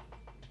you.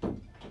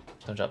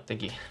 Don't drop.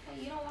 Thank you.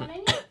 Oh, you don't want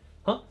any?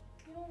 Huh?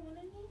 You don't want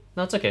any?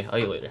 No, it's okay. I'll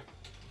eat later.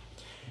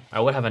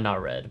 Alright, what have I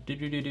not read?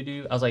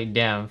 I was like,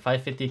 damn,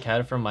 550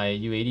 CAD for my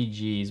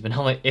U80Gs, but now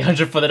I'm like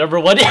 800 for the number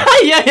 1.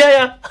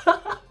 Yeah.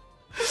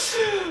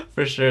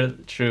 For sure,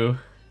 true.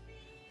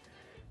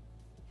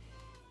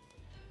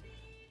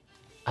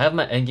 I have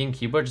my endgame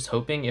keyboard, just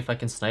hoping if I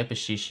can snipe a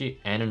Shishi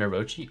and an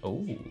Orochi.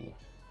 Oh.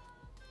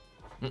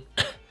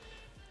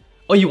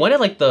 Oh, you wanted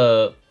like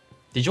the...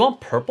 Did you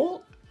want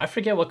purple? I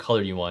forget what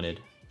color you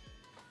wanted.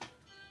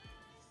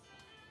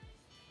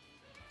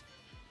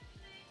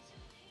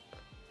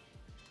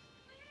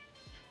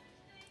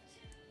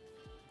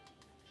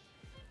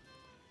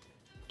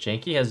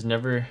 Janky has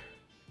never...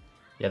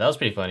 Yeah, that was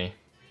pretty funny.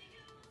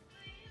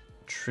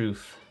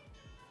 Truth.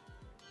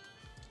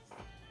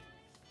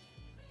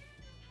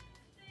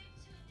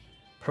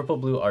 Purple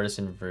blue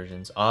artisan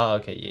versions. Ah,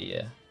 okay,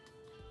 yeah.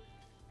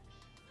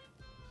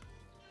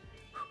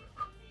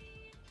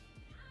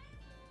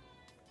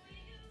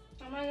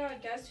 Oh my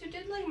god, guess who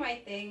did like my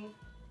thing?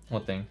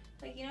 What thing?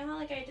 Like, you know how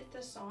like I did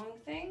the song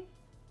thing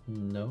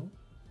No.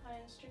 on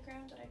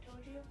Instagram that I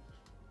told you?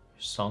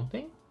 Song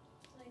thing?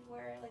 Like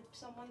where like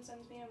someone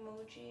sends me an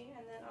emoji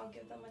and then I'll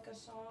give them like a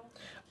song.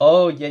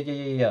 Oh,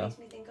 yeah. Makes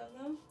me think of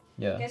them.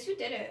 Yeah. Guess who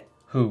did it?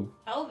 Who?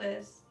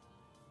 Elvis.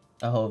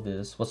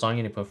 Elvis. What song are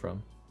you gonna put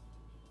from?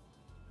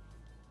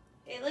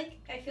 It like,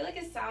 I feel like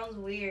it sounds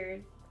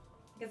weird.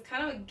 It's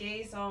kind of a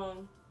gay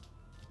song.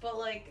 But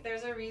like,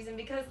 there's a reason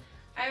because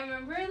I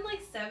remember in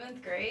like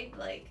 7th grade,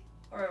 like,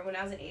 or when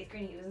I was in 8th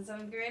grade and he was in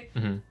 7th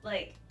grade,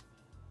 like,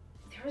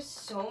 there were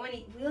so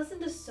many, we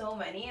listened to so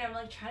many, and I'm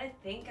like trying to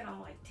think, and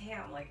I'm like,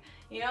 damn, like,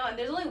 you know, and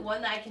there's only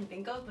one that I can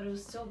think of, but it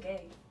was still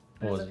gay.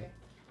 But What it's was okay.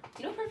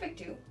 You know Perfect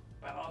 2?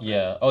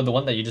 Yeah. Oh, the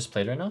one that you just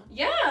played right now?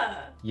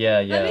 Yeah.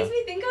 Yeah. That makes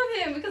me think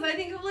of him because I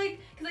think of like,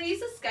 because I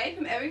used to Skype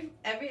him every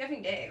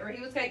effing day, or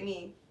he would Skype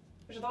me,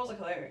 which I thought was like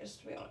hilarious,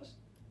 to be honest.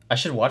 I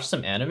should watch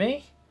some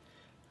anime?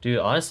 Dude,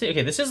 honestly,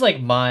 okay, this is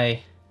like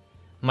my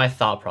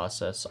thought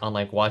process on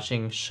like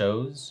watching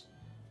shows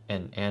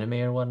and anime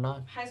or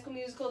whatnot. High School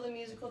Musical, the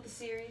musical, the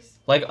series.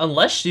 Like,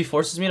 unless she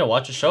forces me to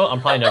watch a show,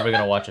 I'm probably never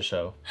gonna watch a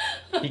show.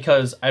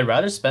 Because I'd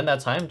rather spend that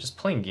time just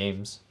playing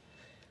games.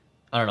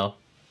 I don't know.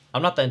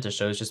 I'm not that into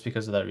shows just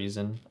because of that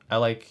reason. I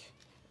like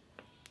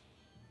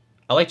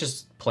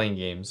just playing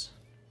games.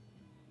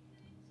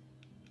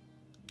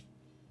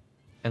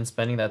 And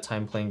spending that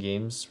time playing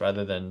games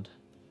rather than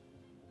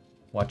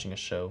watching a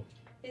show.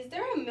 Is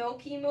there a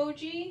milk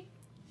emoji?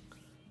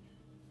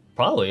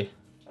 Probably.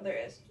 Oh,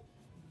 there is.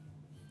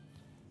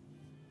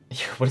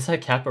 What is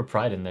that Cap or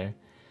Pride in there?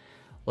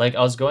 Like,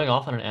 I was going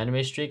off on an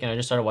anime streak and I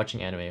just started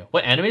watching anime.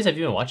 What animes have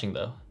you been watching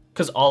though?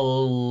 Because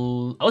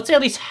I would say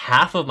at least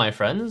half of my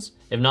friends,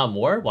 if not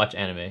more, watch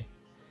anime.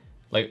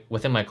 Like,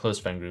 within my close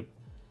friend group.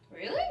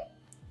 Really?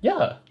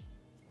 Yeah.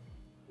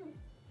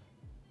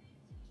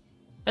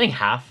 I think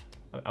half.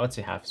 I would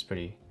say half is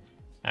pretty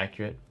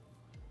accurate.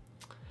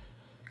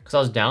 Because I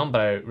was down,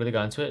 but I really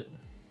got into it.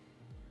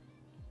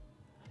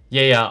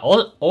 Yeah.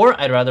 Or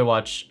I'd rather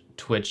watch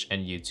Twitch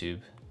and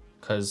YouTube.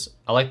 Because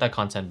I like that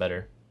content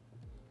better.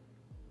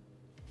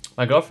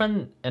 My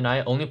girlfriend and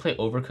I only play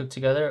Overcooked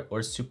together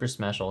or Super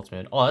Smash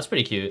Ultimate. Oh, that's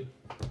pretty cute.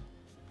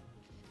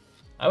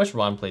 I wish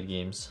Ron played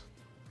games.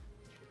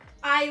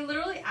 I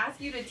literally asked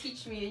you to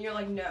teach me, and you're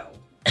like, no.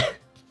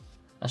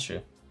 That's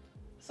true.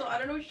 So I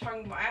don't know what you're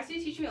talking about. I asked you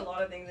to teach me a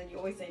lot of things, and you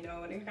always say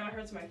no, and it kind of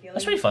hurts my feelings.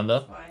 That's pretty fun though.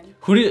 It's fine.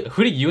 Who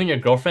do you and your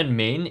girlfriend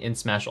main in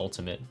Smash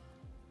Ultimate?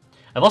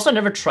 I've also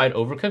never tried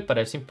Overcooked, but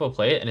I've seen people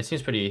play it, and it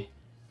seems pretty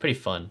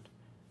fun.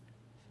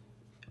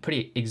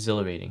 Pretty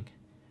exhilarating.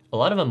 A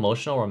lot of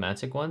emotional,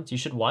 romantic ones. You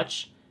should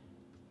watch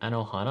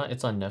Anohana.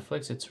 It's on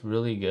Netflix. It's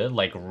really good.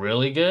 Like,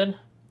 really good?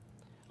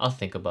 I'll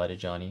think about it,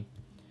 Johnny.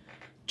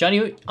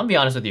 Johnny, I'll be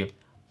honest with you.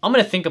 I'm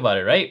gonna think about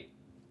it, right?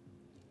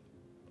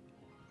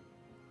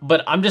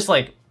 But I'm just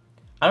like,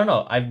 I don't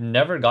know. I've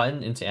never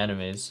gotten into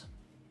animes.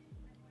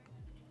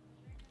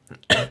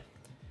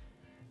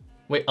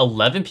 Wait,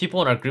 11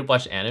 people in our group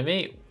watch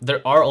anime?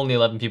 There are only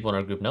 11 people in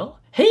our group, no?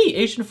 Hey,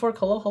 Asian Fork,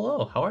 hello,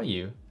 hello. How are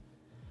you?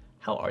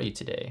 How are you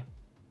today?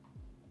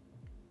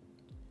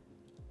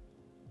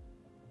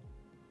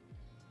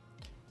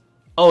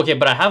 Oh, okay,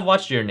 but I have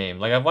watched Your Name.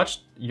 Like, I've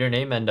watched Your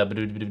Name and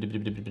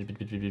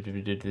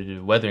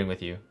Weathering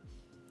with You.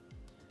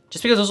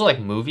 Just because those are like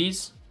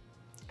movies.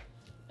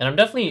 And I'm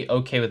definitely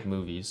okay with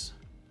movies.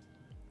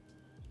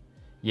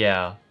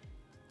 Yeah.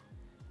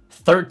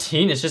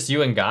 13? It's just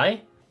you and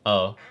Guy?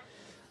 Oh.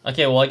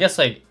 Okay, well, I guess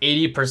like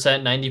 80%,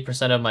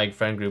 90% of my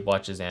friend group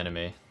watches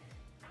anime.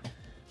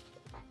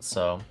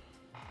 So.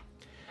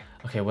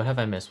 Okay, what have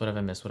I missed? What have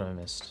I missed? What have I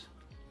missed?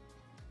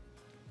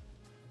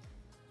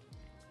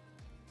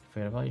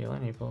 Forget about Your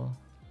Line April.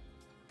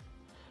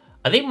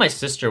 I think my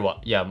sister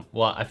yeah,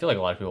 well, I feel like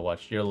a lot of people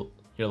watched Your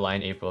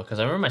Line April because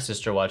I remember my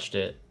sister watched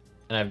it,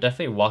 and I've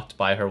definitely walked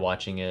by her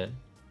watching it.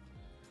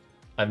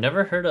 I've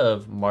never heard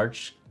of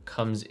March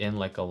Comes In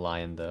Like a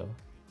Lion though.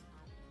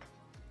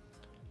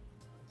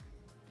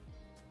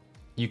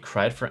 You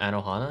cried for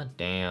Anohana?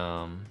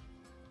 Damn.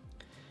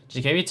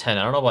 Just give me 10.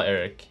 I don't know about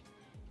Eric.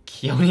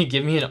 Keone,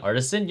 give me an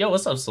artisan? Yo,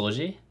 what's up,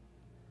 Solji?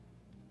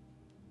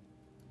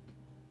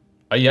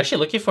 Are you actually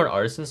looking for an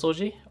artisan,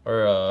 Solji?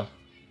 Or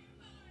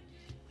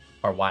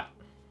what? What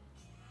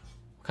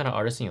kind of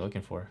artisan are you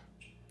looking for?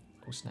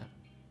 Oh, snap.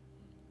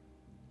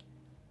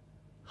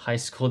 High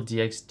School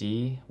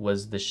DxD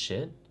was the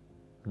shit?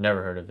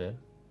 Never heard of it.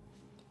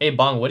 Hey,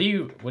 Bong, what do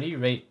you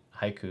rate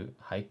Haiku?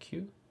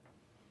 Haiku?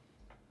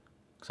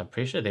 Because I'm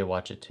pretty sure they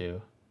watch it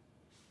too.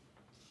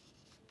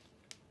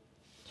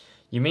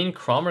 You mean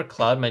Crom or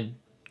Cloud? My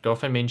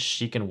girlfriend means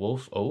Sheik and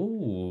Wolf.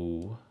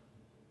 Oh.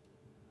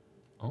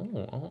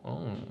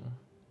 Oh.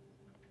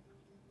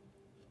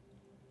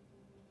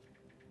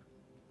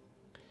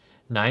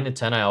 9 to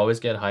 10, I always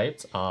get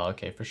hyped. Oh,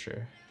 okay, for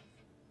sure.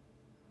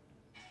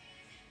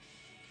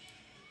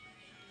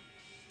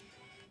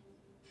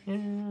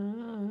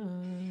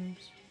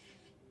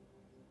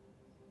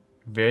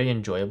 Very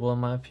enjoyable in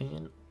my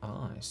opinion.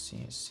 Oh, I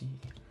see.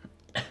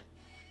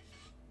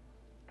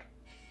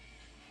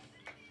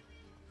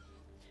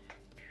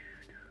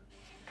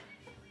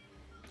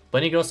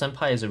 Bunny Girl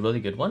Senpai is a really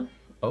good one.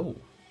 Oh.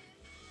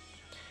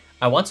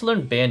 I want to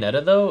learn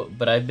Bayonetta though,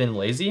 but I've been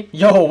lazy.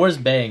 Yo, where's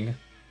Bang?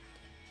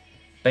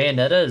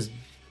 Bayonetta is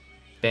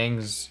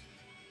Bang's...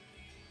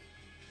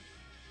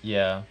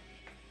 Yeah.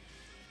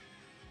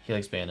 He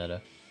likes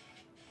Bayonetta.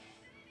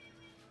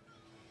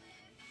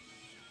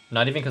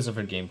 Not even because of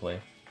her gameplay.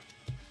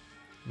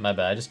 My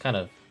bad, I just kind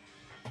of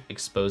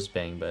exposed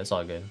Bang, but it's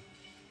all good.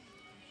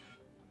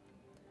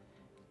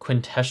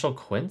 Quintessential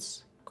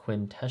Quince?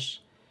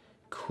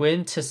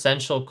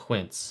 Quintessential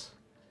Quince.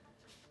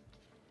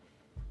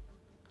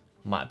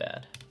 My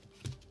bad.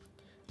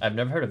 I've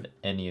never heard of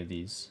any of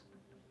these.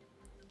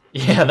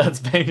 Yeah, that's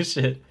Bang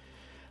shit,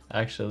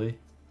 actually.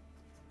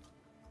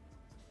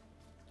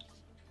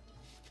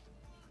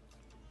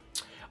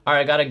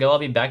 Alright, gotta go. I'll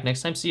be back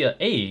next time. See ya.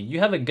 Hey, you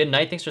have a good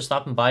night. Thanks for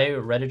stopping by,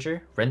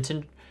 Reddiger.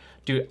 Renton.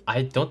 Dude,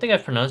 I don't think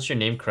I've pronounced your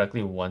name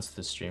correctly once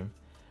this stream.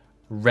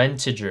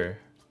 Rentiger.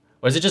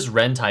 Or is it just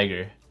Ren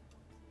Tiger?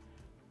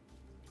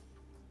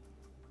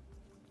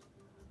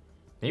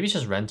 Maybe it's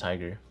just Ren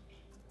Tiger.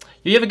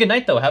 You have a good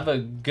night though. Have a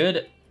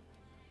good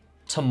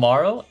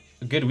tomorrow,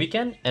 a good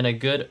weekend, and a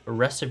good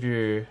rest of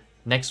your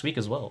next week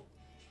as well.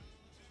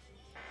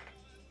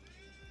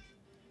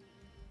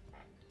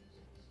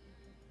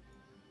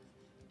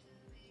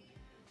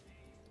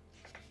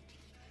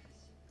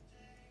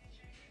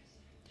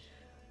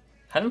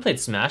 Haven't played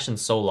Smash in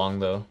so long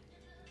though.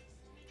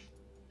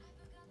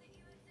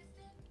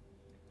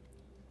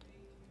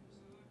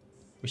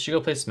 We should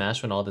go play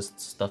Smash when all this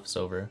stuff's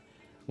over.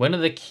 When are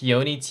the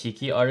Keone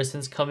Tiki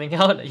Artisans coming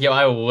out? Yo,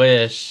 I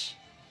wish.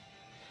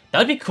 That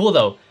would be cool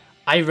though.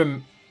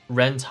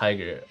 Ren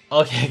Tiger.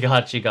 Okay,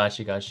 got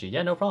you.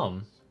 Yeah, no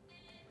problem.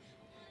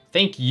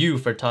 Thank you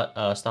for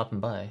stopping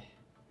by.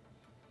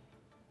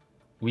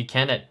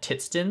 Weekend at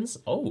Titston's?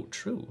 Oh,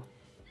 true.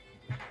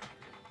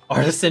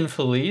 Artisan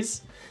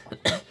Feliz?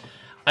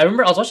 I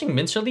remember I was watching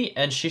Minstrelly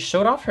and she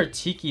showed off her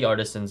Tiki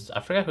Artisans. I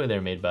forgot who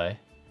they're made by.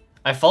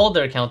 I followed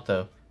their account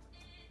though.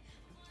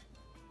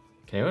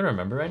 Can anyone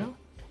remember right now?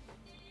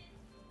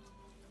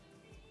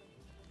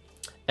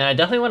 And I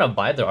definitely want to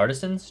buy their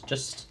Artisans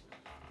just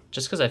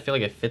because I feel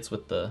like it fits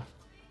with the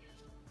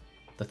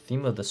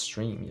theme of the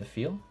stream, you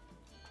feel?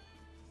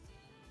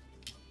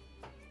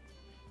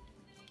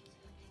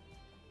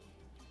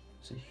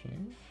 Is it here?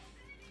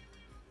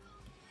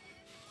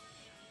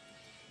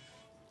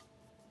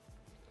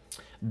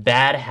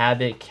 Bad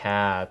habit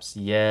caps.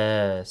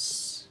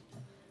 Yes.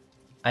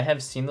 I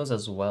have seen those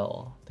as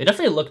well. They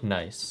definitely look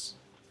nice.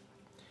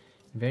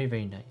 Very,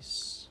 very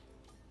nice.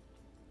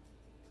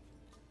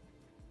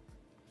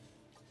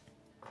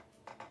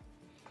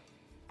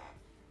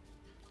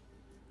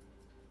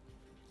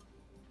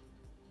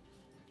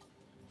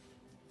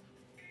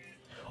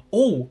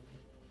 Oh!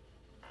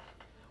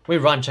 Wait,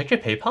 Ron, check your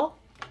PayPal?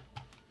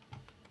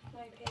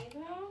 My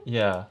PayPal?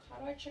 Yeah. How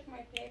do I check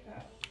my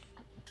PayPal?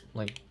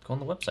 Like, go on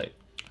the website.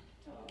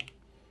 Oh.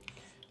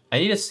 I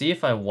need to see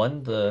if I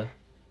won the...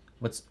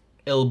 What's...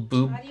 Il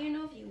Boob... How do you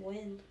know if you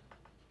win?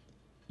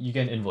 You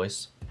get an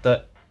invoice.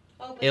 The...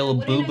 Oh, but Il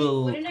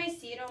Booble... wouldn't I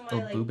see it on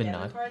my like,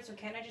 debit card, so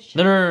can't I just check?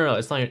 No.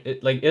 It's not your...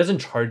 It doesn't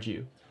charge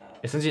you. Oh.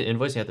 It sends you an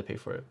invoice, you have to pay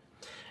for it.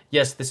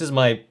 Yes, this is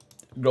my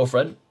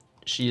girlfriend.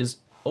 She is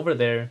over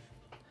there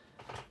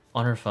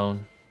on her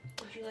phone.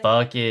 Like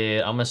Fuck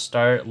it. I'm gonna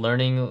start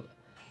learning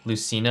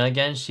Lucina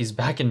again. She's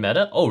back in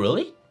meta. Oh,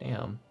 really?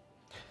 Damn.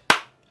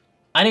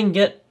 I didn't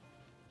get...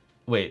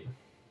 Wait.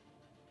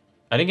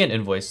 I didn't get an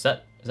invoice. Is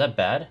that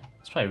bad?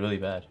 It's probably really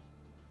bad.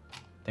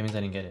 That means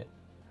I didn't get it.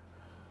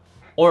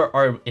 Or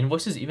are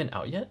invoices even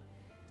out yet?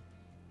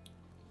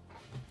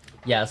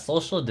 Yeah,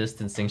 social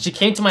distancing. She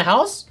came to my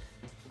house,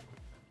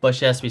 but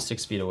she has to be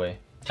 6 feet away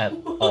at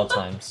all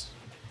times.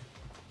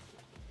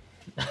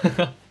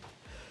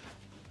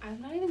 I'm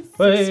not even 6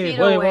 feet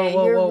away.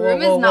 Whoa, Your whoa, room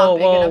whoa, is not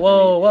big enough for me.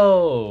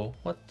 Whoa.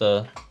 What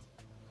the?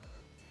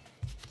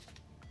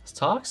 It's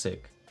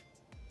toxic.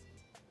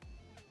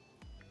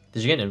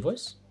 Did you get an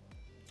invoice?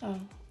 Oh,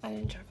 I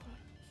didn't check one.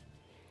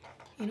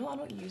 You know, I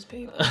don't use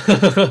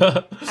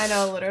PayPal. I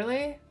know,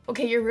 literally.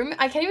 Okay, your room,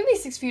 I can't even be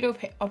 6 feet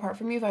apart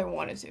from you if I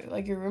wanted to.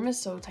 Like, your room is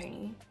so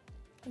tiny.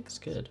 Looks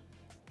good.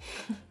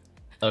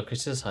 Oh,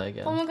 Chris says hi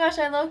again. Oh my gosh,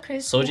 I love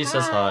Chris. Soji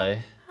says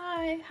hi.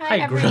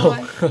 Hi, Grill.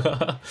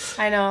 everyone.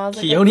 I know. I was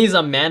like, Keone's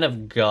a man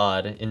of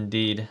God,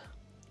 indeed.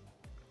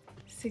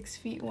 6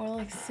 feet, more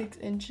like 6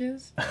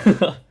 inches. Wait,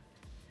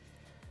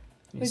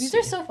 Wait, these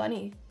are so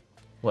funny.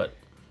 What?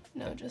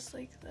 No, just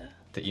like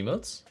The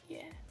emotes?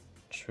 yeah.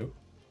 True.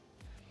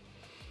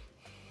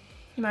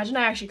 Imagine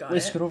I actually got Wait,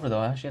 it. scoot over though.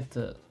 I actually have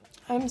to.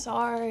 I'm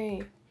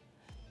sorry.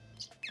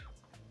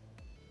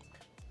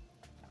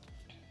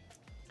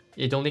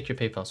 Yeah, don't leak your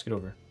PayPal. Scoot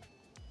over.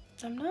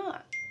 I'm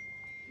not.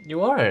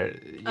 You are.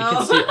 You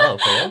can see up.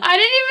 Right? I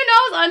didn't even know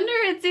I was under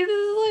it. See, this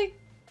is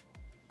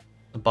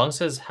like. Bong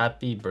says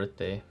happy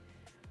birthday.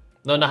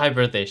 No, not hi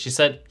birthday. He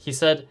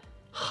said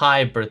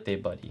hi birthday,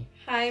 buddy.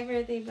 Hi,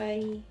 birthday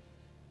buddy.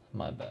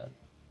 My bad.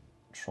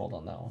 Trolled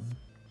on that one.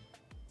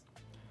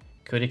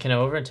 Cody, can I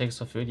over and take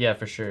some food? Yeah,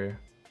 for sure.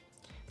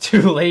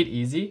 Too late,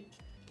 easy?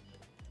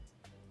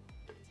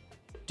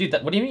 Dude,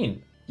 what do you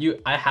mean?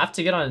 I have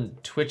to get on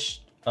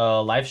Twitch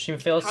live stream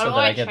fails so that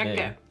I get in.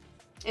 It?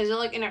 Is it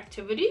like an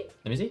activity?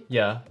 Let me see.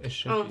 Yeah, it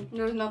should be.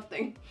 There's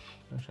nothing.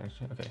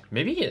 Okay,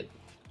 maybe it.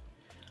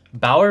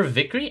 Bauer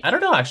Vickery? I don't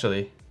know,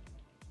 actually.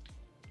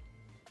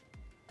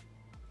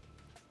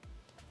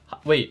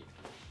 Wait,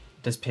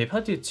 does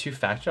PayPal do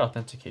two-factor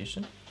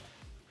authentication?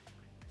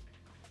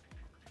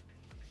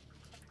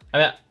 I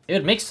mean, it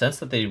would make sense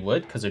that they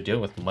would because they're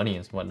dealing with money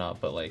and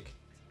whatnot, but like,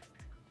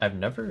 I've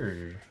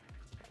never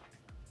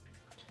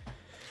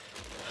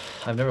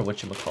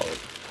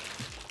whatchamacallit.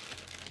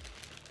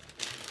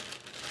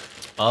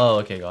 Oh,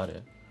 okay, got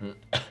it.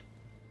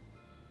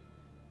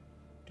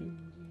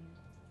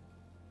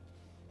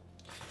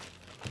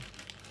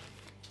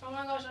 Oh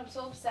my gosh, I'm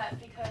so upset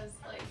because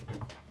like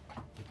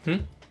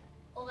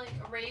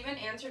Raven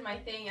answered my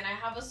thing and I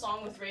have a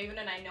song with Raven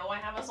and I know I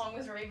have a song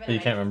with Raven. But you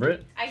can't remember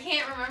it? I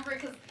can't remember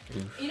because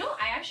you know,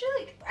 I actually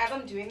like as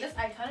I'm doing this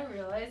I kind of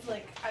realized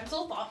like I'm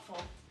so thoughtful.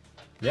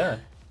 Yeah.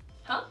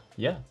 Huh?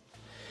 Yeah.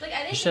 Like I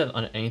didn't You should have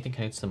on anything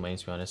connected to the money,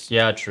 to be honest.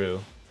 Yeah,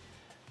 true.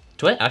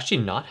 Do I actually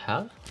not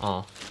have?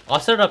 Oh, I'll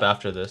set it up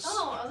after this.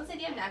 Oh, I was gonna say, do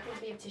you have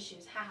napkins? We have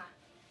tissues. Haha.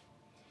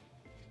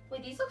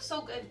 Wait, these look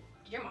so good.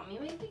 Did your mommy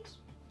make these?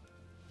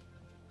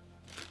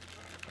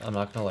 I'm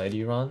not gonna lie to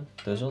you, Ron.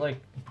 Those are like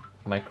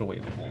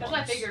microwavable That's ones. what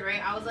I figured,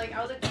 right? I was like,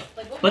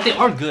 what? But they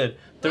are good.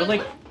 They're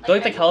Like, they're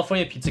like the I-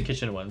 California Pizza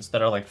Kitchen ones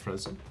that are like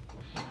frozen.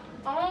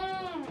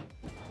 I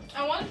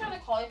want to try the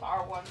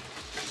cauliflower one.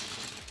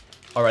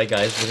 All right,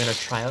 guys, we're gonna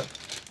try out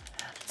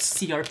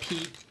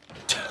CRP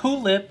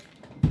Tulip.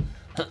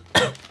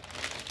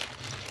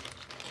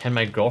 Can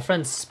my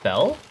girlfriend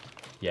spell?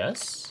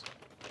 Yes.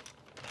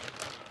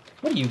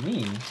 What do you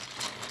mean?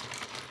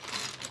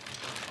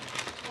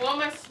 What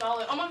am I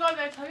spelling? Oh my god, did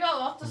I tell you I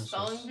lost the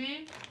spelling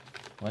bee?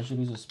 Why'd you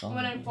lose a spelling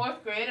When in bee?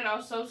 4th grade and I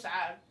was so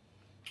sad.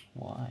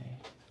 Why?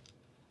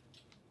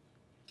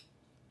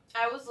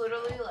 I was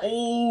literally like...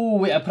 Oh,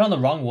 wait, I put on the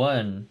wrong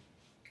one.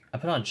 I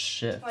put on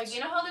shift. Like,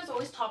 you know how there's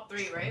always top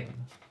 3, right?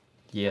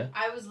 Yeah.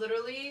 I was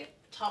literally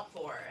top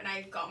 4 and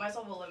I got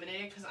myself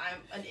eliminated because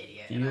I'm an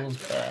idiot. and I'm Feels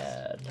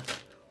depressed. bad.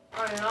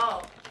 I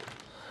know.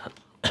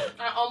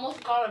 I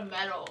almost got a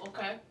medal,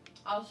 okay?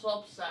 I was so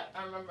upset.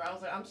 I remember I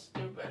was like, I'm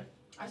stupid.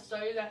 I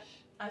studied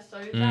I saw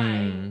you try, I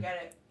didn't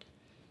get it.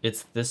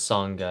 It's this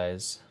song,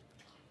 guys.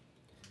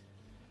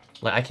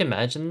 Like, I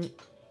imagine,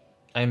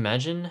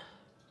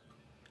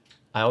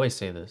 I always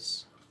say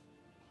this,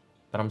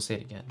 but I'm gonna say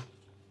it again.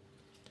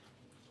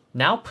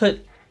 Now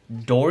put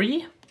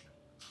Dory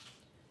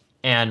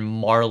and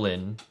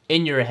Marlin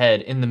in your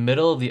head in the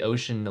middle of the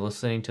ocean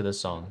listening to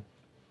this song.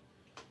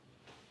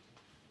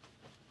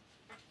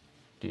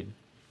 Dude,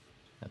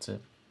 that's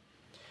it.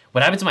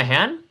 What happened to my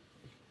hand?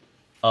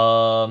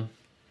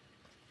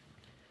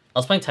 I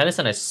was playing tennis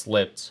and I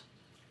slipped.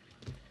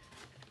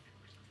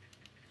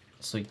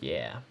 So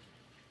yeah.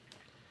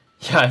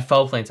 Yeah, I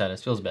fell playing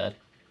tennis. Feels bad.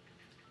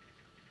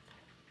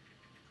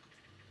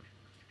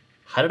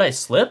 How did I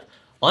slip?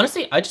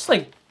 Honestly, I just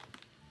like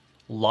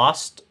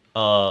lost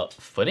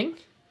footing.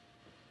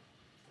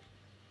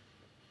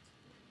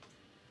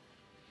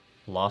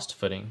 Lost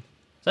footing.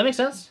 Does that make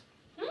sense?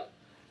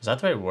 Is that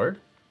the right word?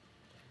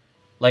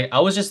 Like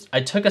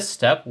I took a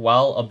step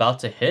while about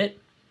to hit,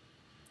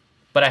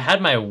 but I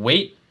had my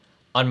weight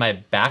on my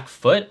back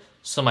foot,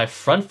 so my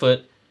front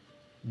foot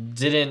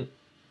didn't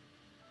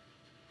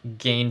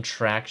gain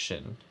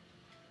traction.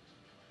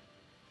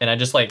 And I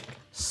just like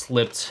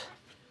slipped.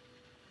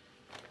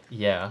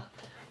 Yeah.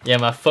 Yeah,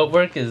 my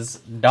footwork is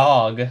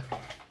dog.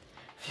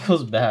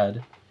 Feels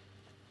bad.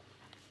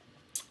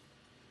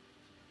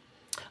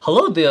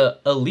 Hello, the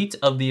elite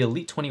of the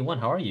Elite 21.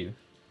 How are you?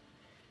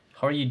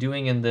 How are you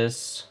doing in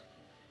this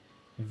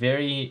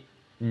very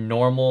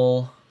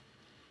normal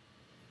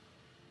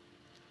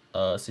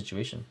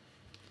situation?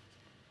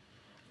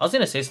 I was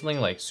gonna say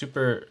something like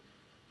super,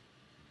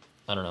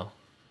 I don't know.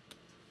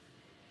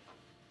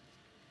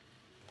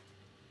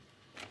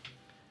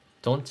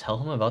 Don't tell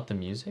him about the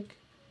music?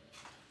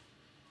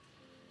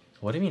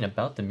 What do you mean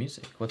about the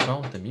music? What's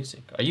wrong with the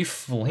music? Are you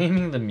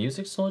flaming the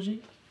music, Solji?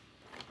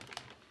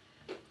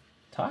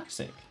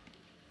 Toxic.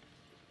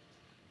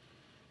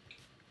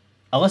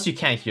 Unless you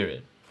can't hear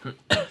it.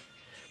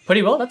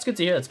 Pretty well, that's good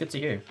to hear, that's good to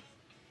hear.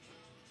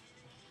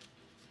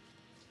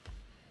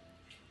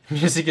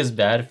 Music is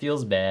bad, it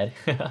feels bad.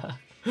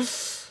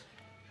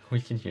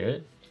 We can hear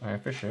it.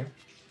 Alright, for sure.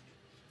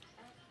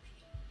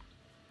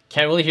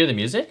 Can't really hear the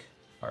music?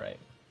 Alright.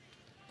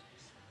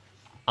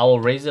 I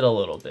will raise it a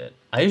little bit.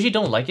 I usually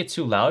don't like it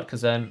too loud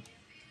because then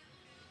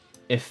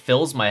it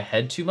fills my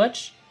head too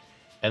much.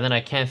 And then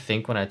I can't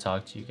think when I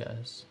talk to you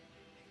guys.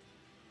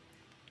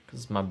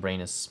 Because my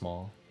brain is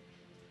small.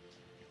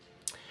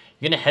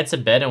 You're gonna head to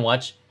bed and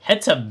watch...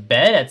 Head to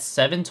bed at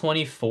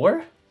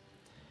 7:24?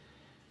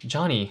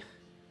 Johnny.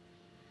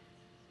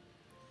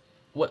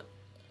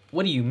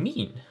 What do you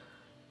mean?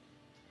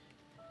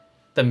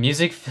 The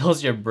music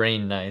fills your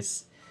brain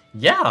nice.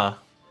 Yeah.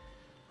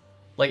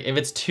 Like, if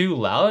it's too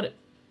loud,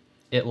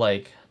 it,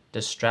 like,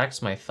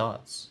 distracts my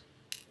thoughts.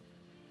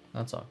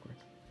 That's awkward.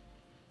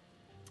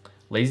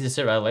 Lazy to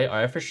sit right late?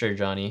 Alright, for sure,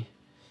 Johnny.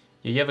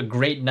 You have a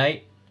great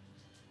night.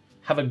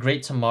 Have a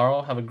great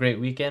tomorrow. Have a great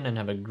weekend. And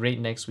have a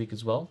great next week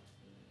as well.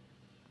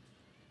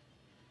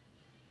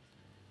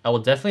 I will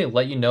definitely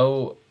let you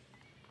know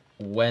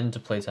when to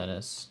play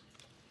tennis.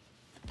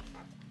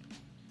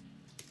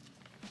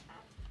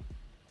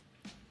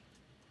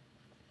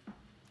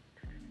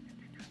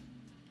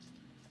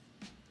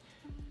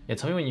 Yeah,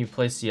 tell me when you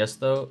play CS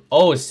though.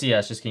 Oh, it's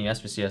CS. Just kidding.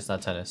 Ask for CS,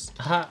 not tennis.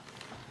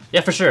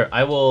 Yeah, for sure.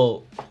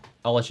 I'll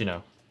let you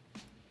know.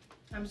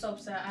 I'm so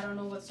upset. I don't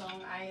know what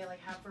song I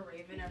like have for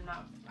Raven.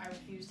 I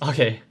refuse to.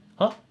 Okay.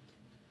 Huh?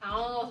 I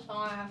don't know what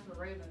song I have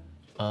for Raven.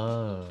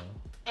 Oh.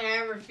 And I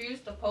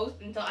refuse to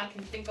post until I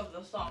can think of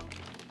the song.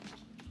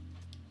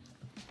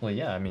 Well,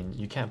 yeah, I mean,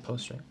 you can't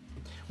post, right?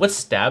 What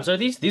stabs are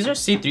these? These are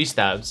C3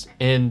 stabs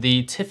in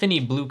the Tiffany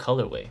blue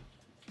colorway.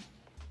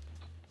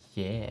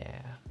 Yeah.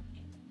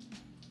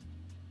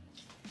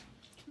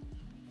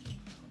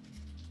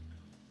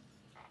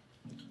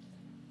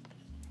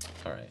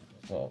 Alright,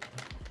 well.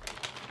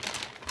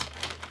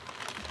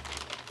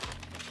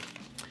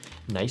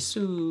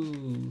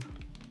 Nice-oo.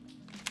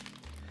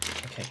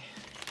 Okay.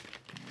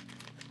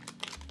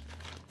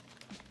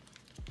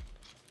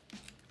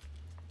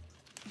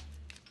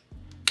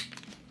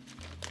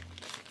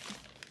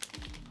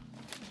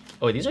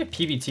 Oh, wait, these are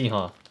PVT,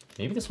 huh?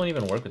 Maybe this won't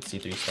even work with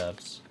C3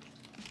 stabs.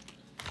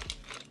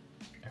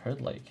 I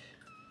heard, like...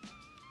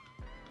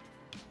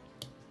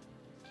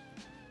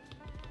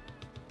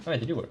 Alright,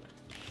 they do work.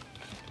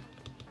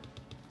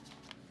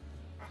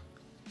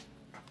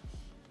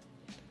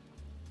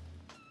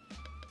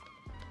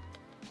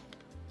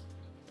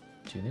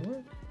 Do they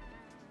work?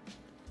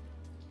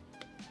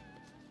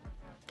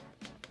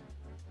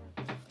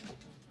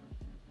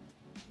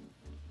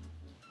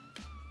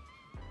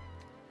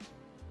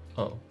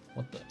 Oh,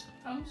 what the?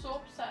 I'm so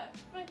upset.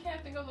 I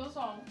can't think of the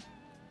song.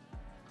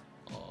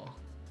 Oh,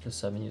 the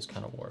 7 is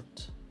kind of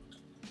warped.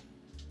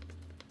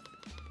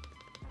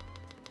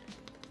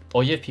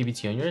 Oh, you have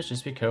PBT on yours?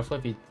 Just be careful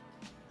if you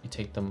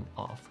take them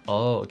off.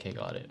 Oh, okay,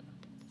 got it.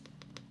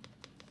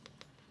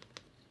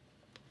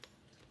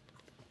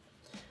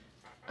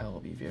 I will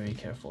be very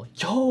careful.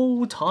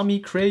 Yo, Tommy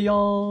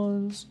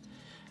Crayons!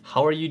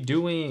 How are you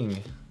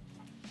doing?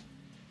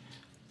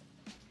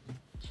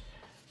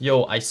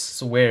 Yo, I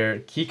swear,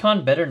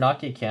 KeyCon better not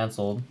get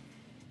canceled.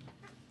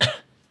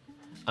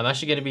 I'm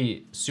actually gonna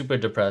be super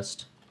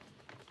depressed.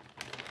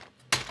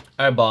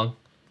 Alright, Bong.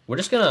 We're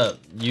just gonna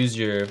use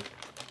your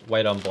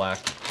white on black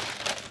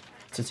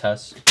to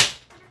test.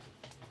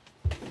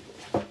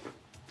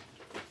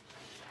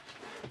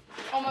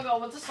 Oh my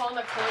god, what's the song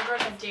that Curly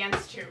Bird has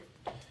danced to?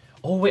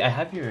 Oh wait, I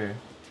have your...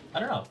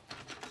 I don't know.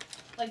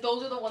 Like,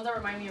 those are the ones that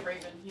remind me of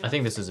Raven. You know? I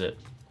think this is it.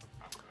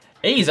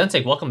 Hey,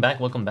 Zentek, welcome back,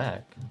 welcome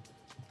back.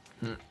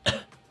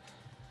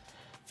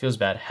 Feels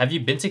bad. Have you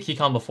been to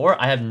KeyCon before?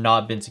 I have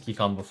not been to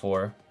KeyCon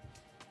before.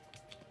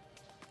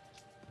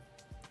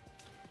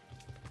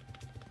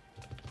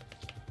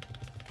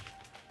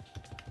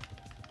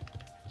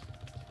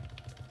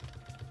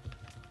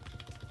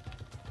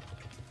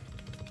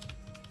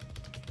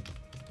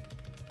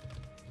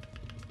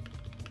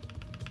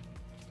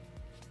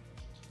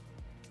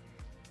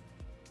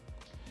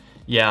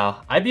 Yeah,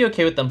 I'd be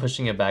okay with them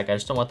pushing it back. I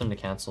just don't want them to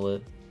cancel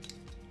it.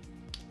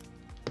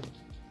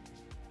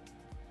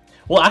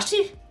 Well,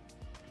 actually,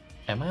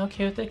 am I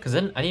okay with it? Because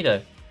then I need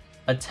to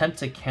attempt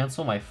to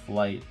cancel my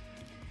flight.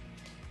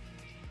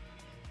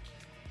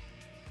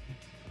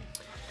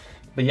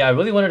 But yeah, I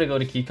really wanted to go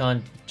to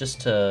KeyCon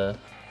just to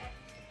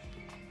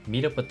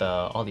meet up with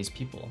all these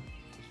people.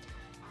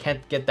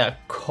 Can't get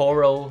that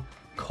Kororo.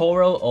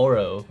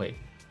 Wait.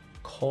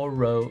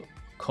 Kororo.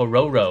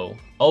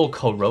 Oh,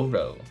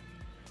 Kororo.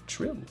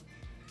 True.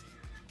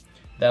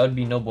 That would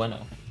be no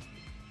bueno.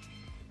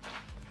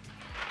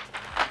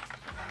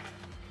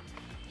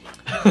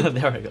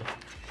 There we go.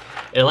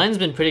 Airline's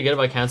been pretty good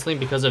about canceling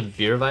because of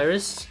beer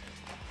virus.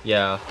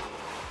 Yeah.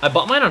 I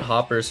bought mine on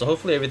Hopper, so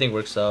hopefully everything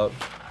works out.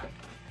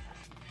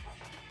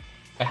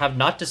 I have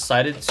not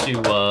decided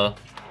to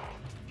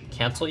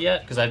cancel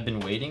yet because I've been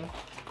waiting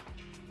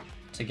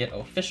to get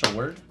official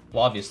word.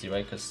 Well, obviously,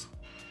 right? Because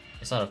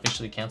it's not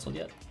officially canceled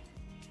yet.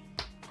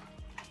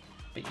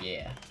 But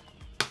yeah.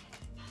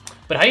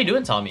 But how you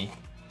doing, Tommy?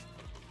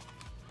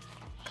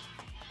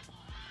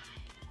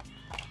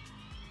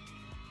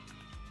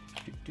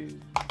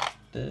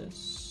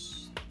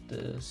 This,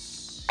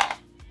 and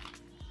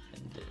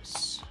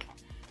this.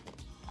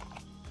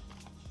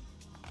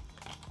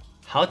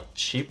 How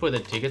cheap were the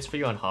tickets for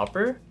you on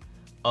Hopper?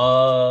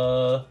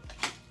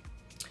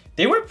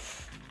 They were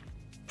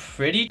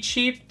pretty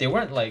cheap. They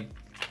weren't like,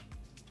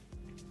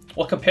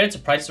 well, compared to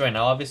prices right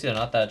now, obviously they're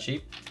not that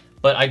cheap.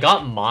 But I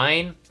got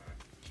mine.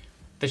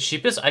 The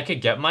cheapest I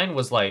could get mine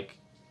was like,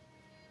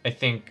 I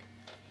think,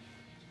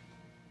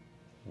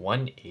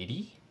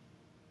 180?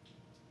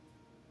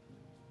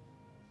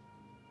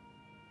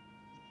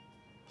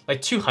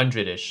 Like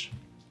 200-ish.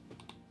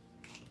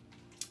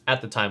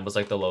 At the time was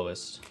like the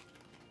lowest.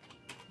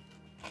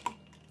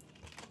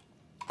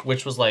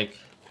 Which was like...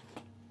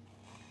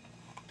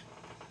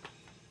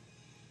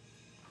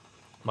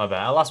 My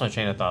bad, I lost my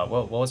train of thought.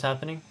 What was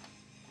happening?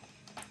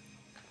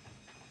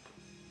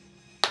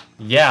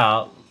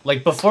 Yeah,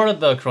 like before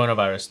the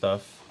coronavirus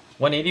stuff.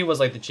 180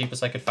 was like the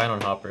cheapest I could find on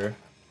Hopper.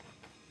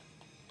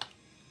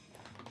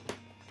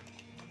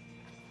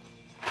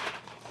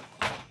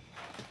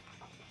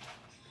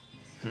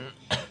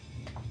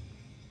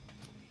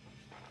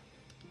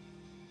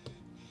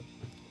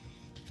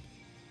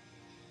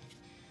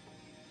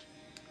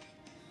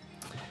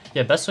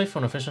 Yeah, best way for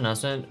an official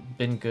announcement.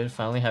 Been good.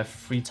 Finally have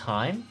free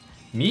time.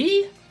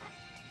 Me?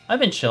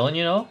 I've been chilling,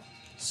 you know.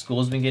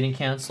 School's been getting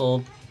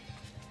canceled.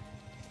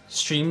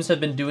 Streams have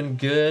been doing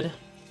good.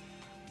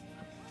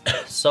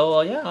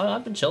 So yeah,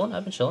 I've been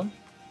chilling.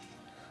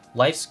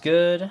 Life's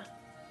good.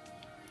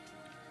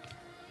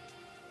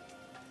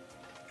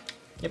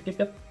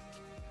 Yep.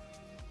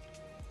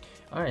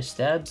 Alright,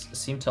 stabs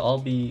seem to all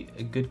be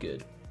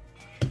good.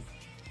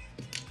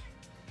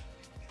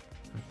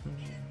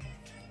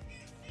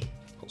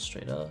 Pull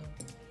straight up. Oh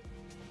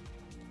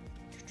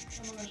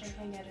my gosh, I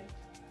can't get it.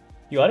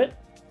 You got it?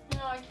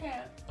 No, I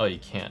can't. Oh, you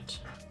can't.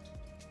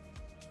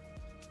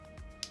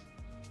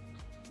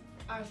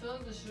 I feel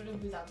like this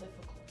shouldn't be that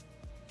difficult.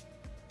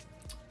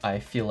 I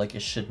feel like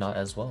it should not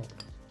as well.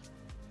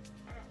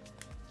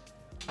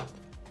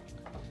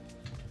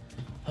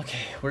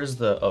 Okay, where's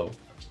the... Oh.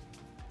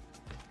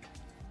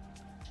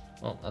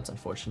 Well, that's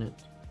unfortunate.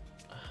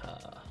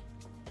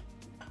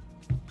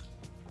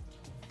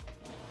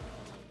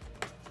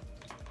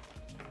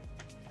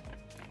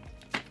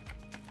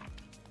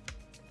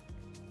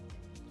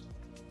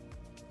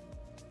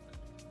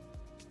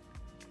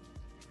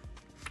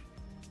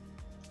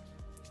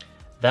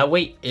 That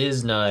weight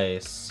is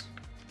nice.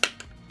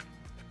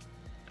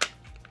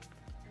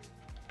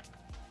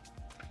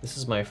 This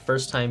is my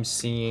first time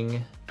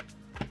seeing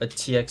a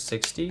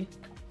TX60.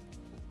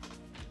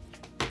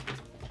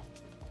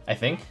 I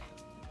think.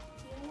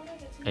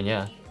 And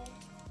yeah.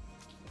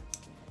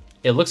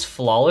 It looks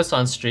flawless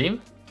on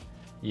stream?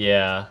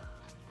 Yeah.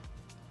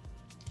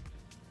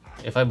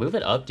 If I move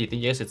it up, do you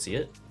think you guys could see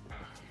it?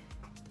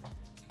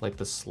 Like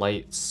the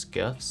slight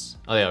scuffs?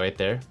 Oh yeah, right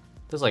there.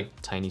 There's like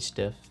tiny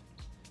stiff.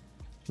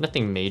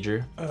 Nothing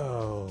major.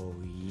 Oh,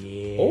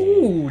 yeah.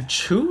 Oh,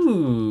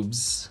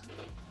 tubes.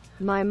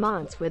 My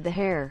mons with the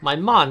hair. My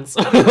mons.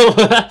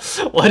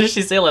 Why did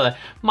she say like that?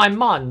 My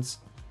mons.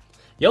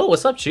 Yo,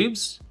 what's up,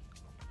 Tubes?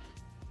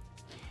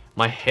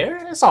 My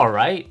hair is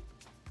alright.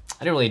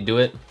 I didn't really do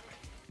it.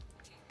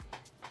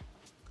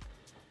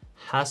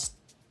 Has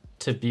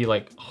to be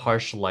like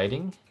harsh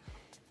lighting.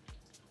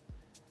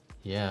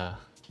 Yeah.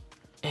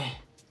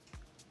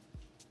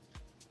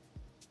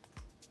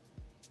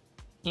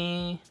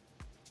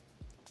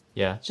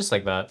 Yeah, just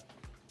like that.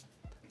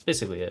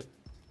 Basically it.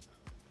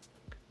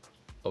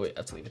 Oh wait, I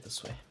have to leave it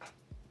this way.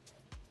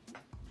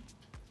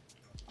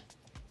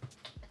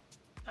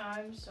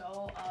 I'm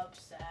so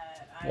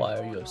upset. Why are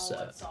don't you know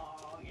upset? What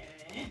song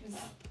it is.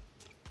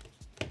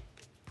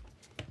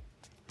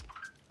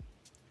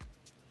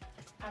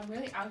 I'm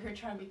really out here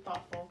trying to be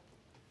thoughtful.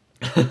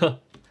 Are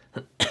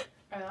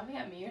you laughing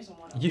at me or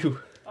someone else? You.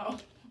 Oh.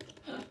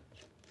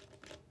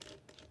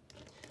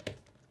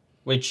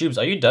 Wait, Tubes,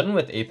 are you done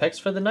with Apex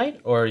for the night?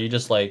 Or are you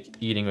just like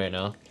eating right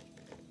now?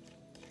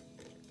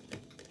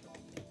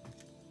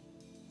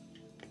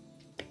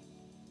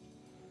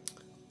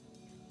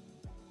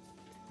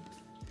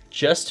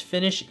 Just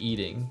finish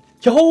eating.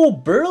 Yo,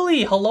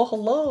 Burley! Hello,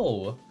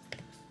 hello!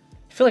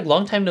 I feel like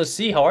long time no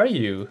see. How are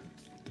you?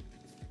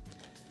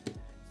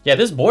 Yeah,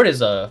 this board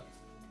is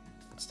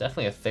it's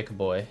definitely a thick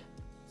boy.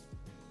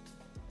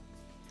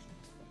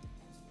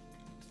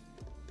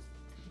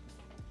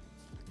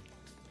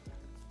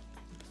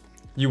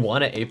 You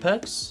want an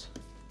Apex?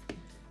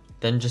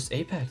 Then just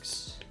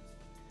Apex.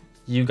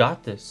 You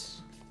got this.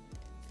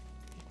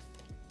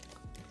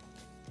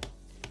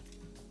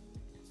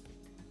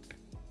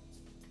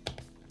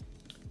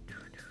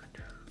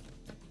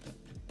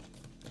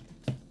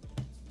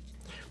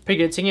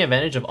 Pretty good, taking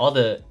advantage of all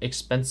the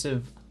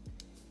expensive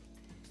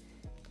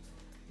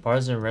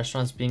bars and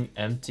restaurants being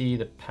empty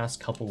the past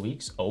couple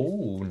weeks.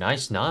 Oh,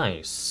 nice,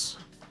 nice.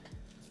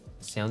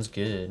 Sounds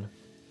good.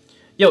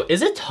 Yo,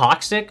 is it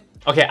toxic?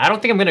 Okay, I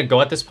don't think I'm gonna go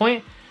at this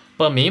point,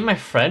 but me and my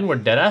friend were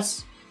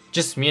deadass,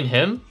 just me and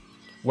him,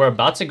 we're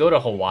about to go to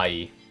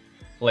Hawaii,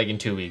 like in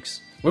 2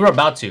 weeks. We were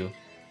about to.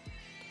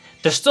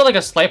 There's still like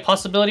a slight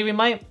possibility we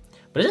might,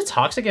 but is it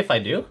toxic if I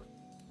do?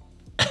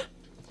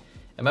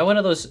 Am I one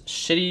of those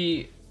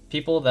shitty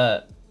people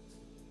that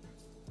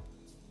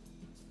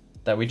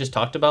we just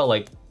talked about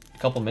like a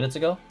couple minutes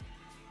ago?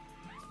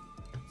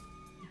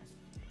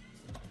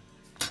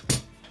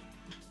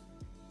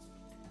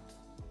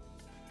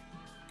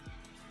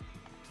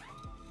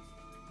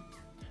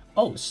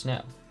 Oh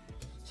snap.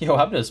 Yo, what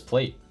happened to this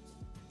plate?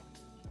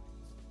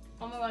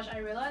 Oh my gosh, I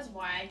realized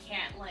why I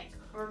can't like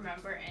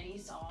remember any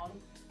song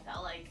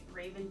that like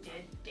Raven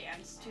did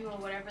dance to or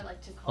whatever,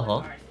 like to Color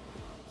Guard.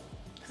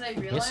 Because I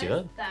realized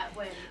that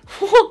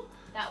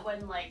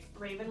when like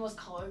Raven was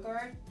Color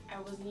Guard, I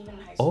wasn't even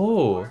in high school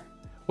anymore.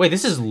 Wait,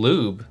 this is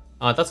Lube.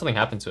 Oh, I thought something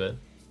happened to it.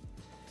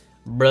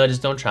 Bruh,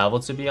 just don't travel,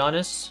 to be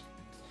honest.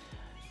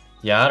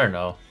 Yeah, I don't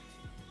know.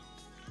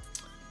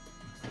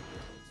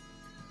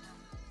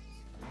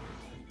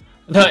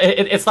 No,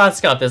 it's not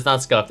scuffed. It's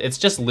not scuffed. It's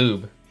just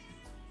lube.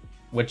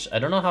 Which, I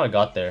don't know how it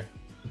got there.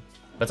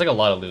 That's like a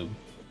lot of lube.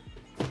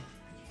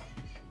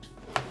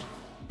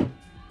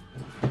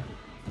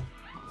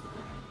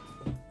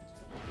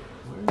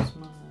 Where's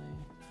my...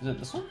 Is it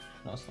this one?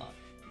 No, it's not.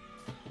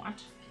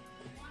 What?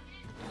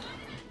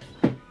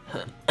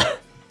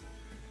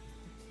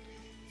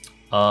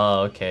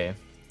 Okay.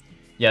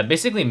 Yeah,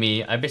 basically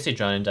me. I basically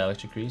drowned in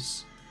dielectric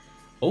grease.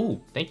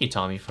 Oh, thank you,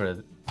 Tommy,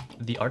 for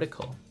the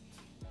article.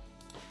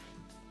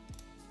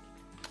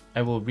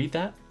 I will read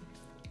that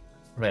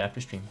right after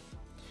stream.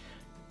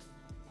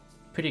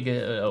 Pretty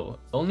good. Oh,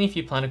 only if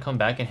you plan to come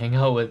back and hang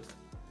out with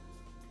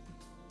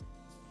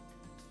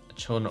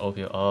children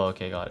Opio. Oh,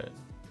 okay, got it.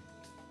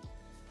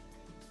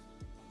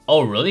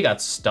 Oh, really?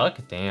 Got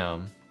stuck?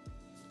 Damn.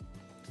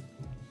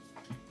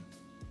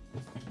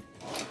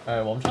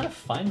 Alright, well, I'm trying to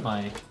find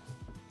my...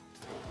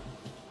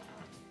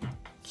 Can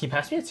you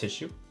pass me a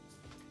tissue?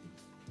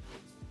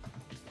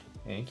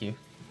 Thank you.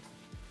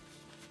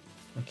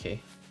 Okay.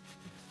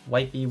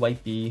 Wipey,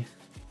 wipey.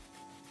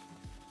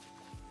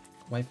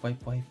 Wipe,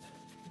 wipe, wipe.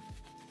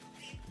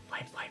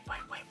 Wipe, wipe,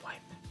 wipe, wipe,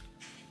 wipe.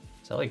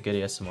 Is that like good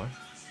ASMR?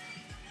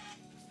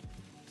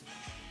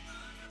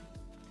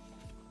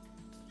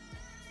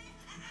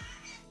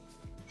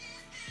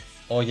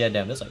 Oh yeah,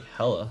 damn, that's like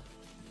hella.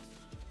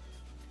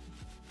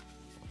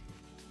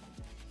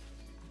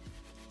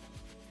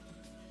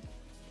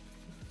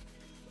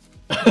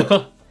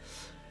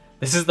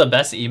 This is the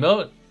best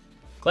emote?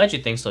 Glad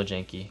you think so,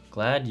 Janky.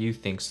 Glad you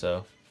think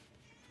so.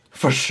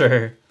 For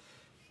sure.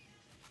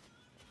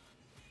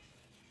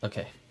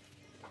 Okay.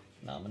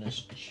 Now I'm gonna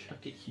just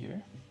chuck it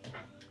here.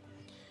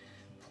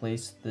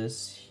 Place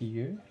this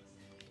here.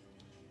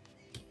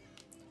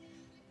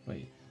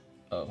 Wait.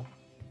 Oh.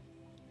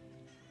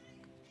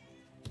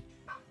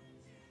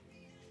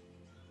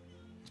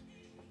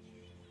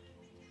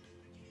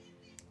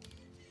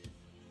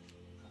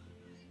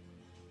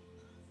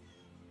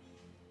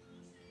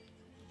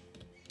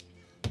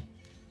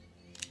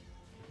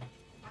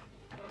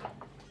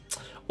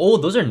 Oh,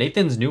 those are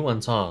Nathan's new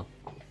ones, huh?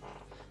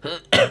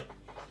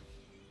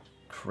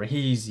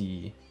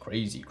 crazy.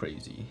 Crazy,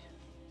 crazy.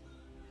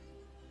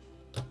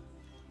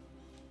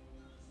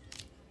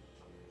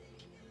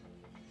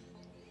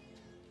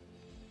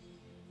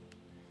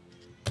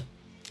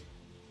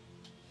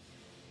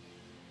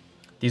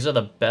 These are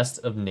the best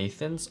of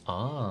Nathan's?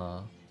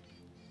 Ah.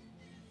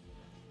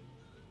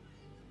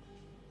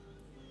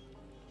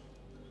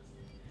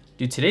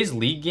 Dude, today's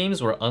league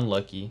games were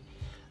unlucky.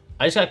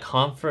 I just got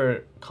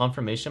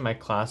confirmation my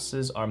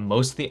classes are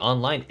mostly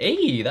online.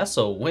 Hey, that's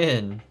a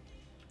win.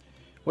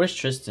 Where's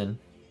Tristan?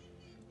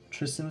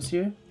 Tristan's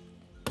here?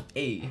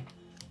 Hey.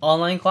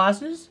 Online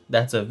classes?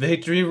 That's a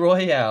victory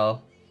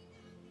royale.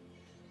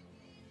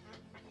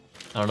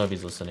 I don't know if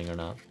he's listening or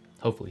not.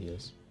 Hopefully he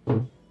is.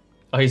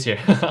 Oh, he's here.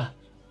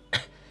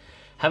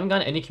 Haven't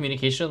gotten any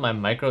communication with my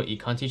micro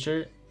econ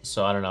teacher,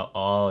 so I don't know.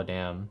 Oh,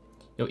 damn.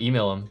 Yo,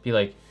 email him. Be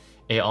like,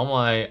 hey,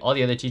 all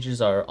the other teachers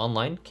are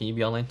online. Can you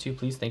be online too,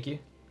 please? Thank you.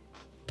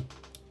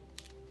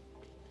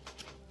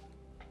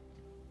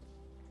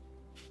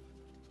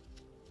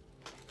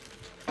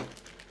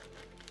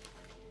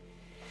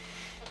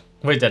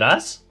 Wait, did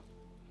us?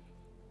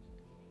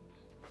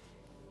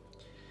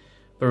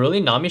 But really,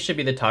 Nami should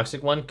be the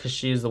toxic one because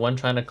she is the one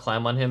trying to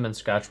climb on him and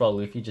scratch while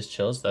Luffy just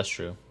chills. That's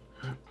true.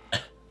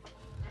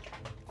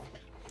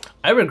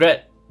 I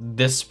regret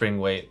this spring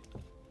weight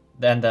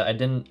and that I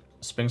didn't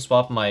spring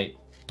swap my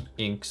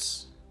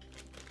inks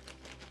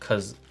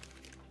because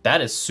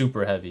that is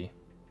super heavy,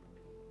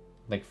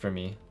 like for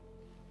me.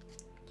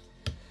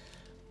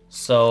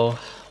 So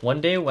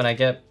one day when I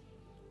get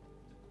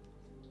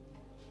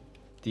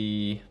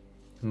the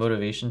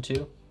motivation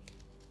to,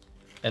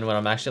 and when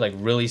I'm actually like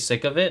really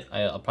sick of it,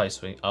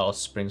 I'll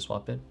spring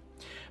swap it.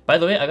 By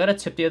the way, I got a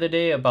tip the other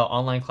day about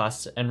online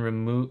classes and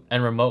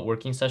remote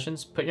working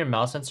sessions. Put your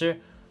mouse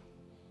sensor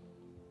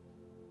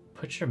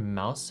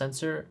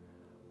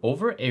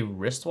over a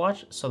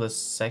wristwatch so the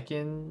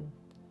seconds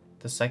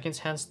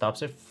hand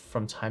stops it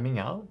from timing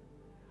out.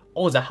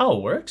 Oh, is that how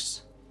it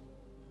works?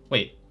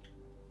 Wait.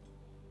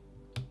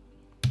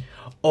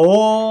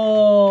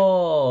 Oh.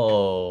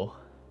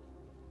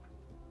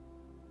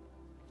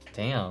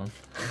 Damn.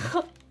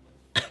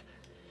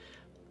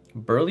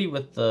 Burley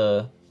with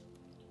the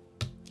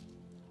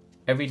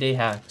everyday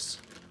hacks.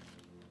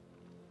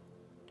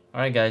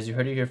 Alright guys, you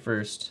heard it here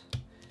first.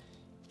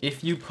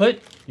 If you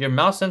put your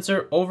mouse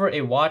sensor over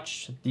a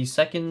watch, the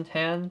seconds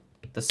hand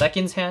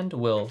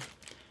will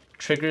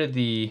trigger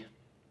the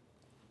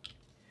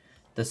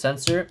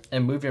sensor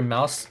and move your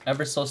mouse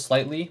ever so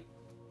slightly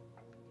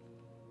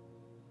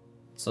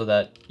so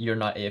that you're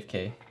not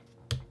AFK.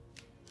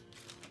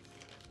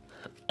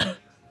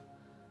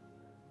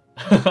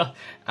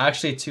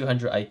 Actually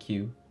 200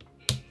 IQ.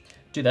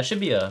 Dude, that should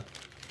be an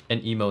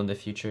emo in the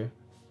future.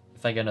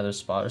 If I get another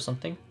spot or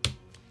something.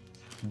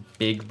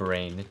 Big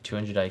brain,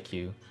 200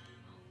 IQ.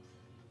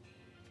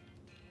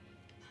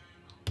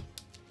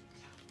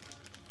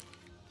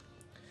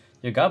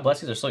 Your God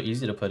blessings are so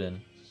easy to put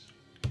in.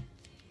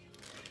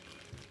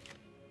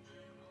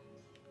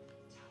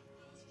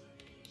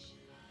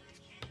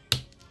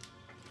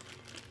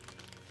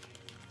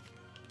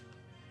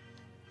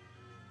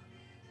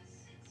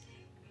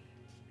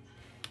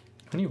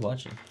 What are you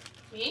watching?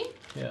 Me?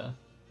 Yeah.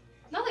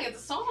 Nothing, it's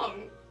a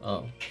song.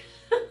 Oh.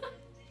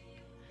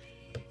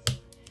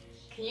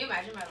 Can you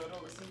imagine my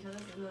little listening to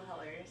this? Isn't it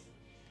hilarious?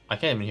 I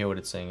can't even hear what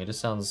it's saying. It just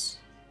sounds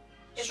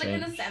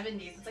strange. Like in the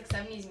 70s. It's like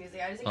 70s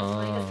music. I just think it's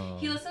funny because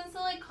he listens to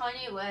like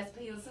Kanye West,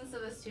 but he listens to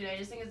this too. And I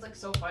just think it's like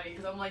so funny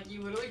because I'm like,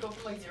 you literally go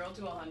from like 0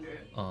 to 100.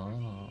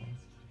 Oh.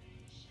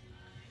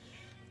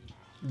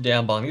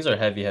 Damn, Bong, these are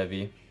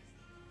heavy.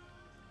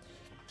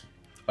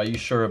 Are you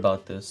sure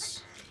about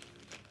this?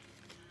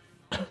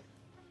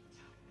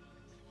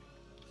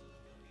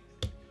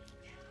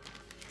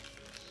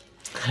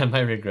 I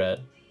might regret.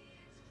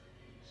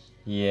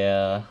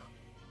 Yeah.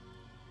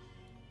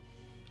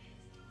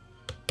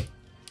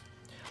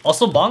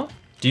 Also, Bong,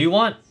 do you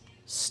want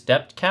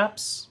stepped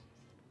caps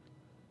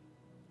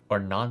or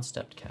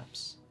non-stepped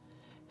caps?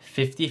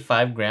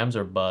 55 grams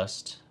or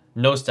bust.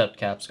 No stepped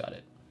caps, got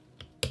it.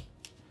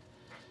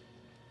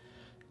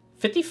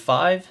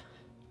 55?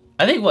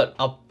 I think what,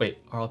 wait,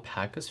 are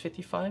alpacas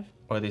 55?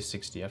 Or are they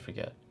 60? I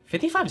forget.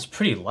 55 is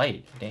pretty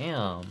light,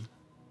 damn.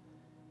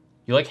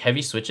 You like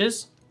heavy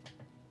switches?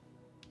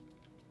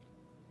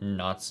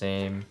 Not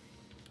same.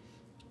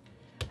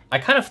 I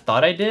kind of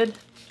thought I did,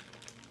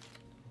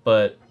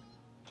 but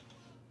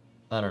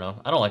I don't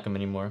know. I don't like them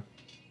anymore.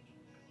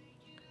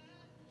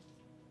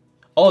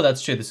 Oh,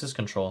 that's true. This is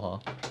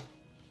control, huh?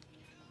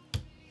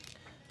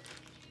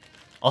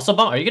 Also,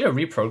 Bong, are you gonna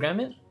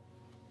reprogram it?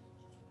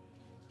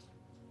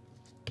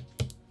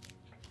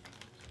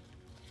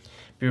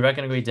 Be right back,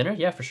 gonna go eat dinner?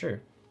 Yeah, for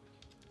sure.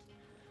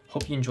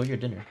 Hope you enjoy your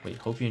dinner. Wait,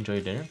 hope you enjoy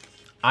your dinner?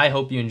 I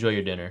hope you enjoy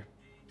your dinner.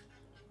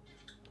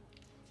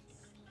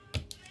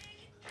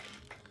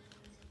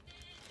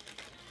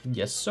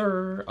 Yes,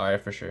 sir.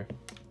 Alright, for sure.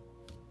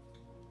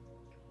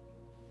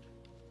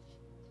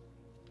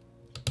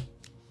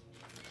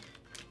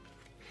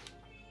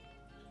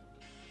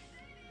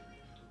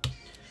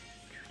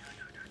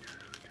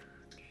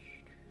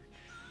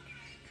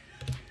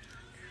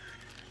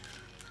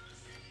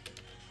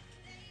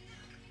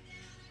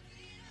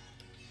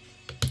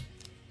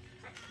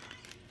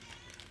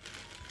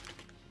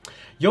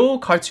 Yo,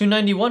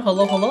 Cartoon91,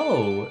 hello,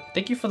 hello.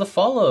 Thank you for the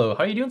follow.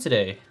 How are you doing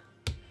today?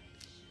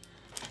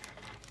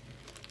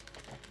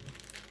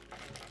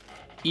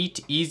 Eat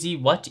easy,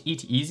 what?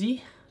 Eat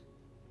easy?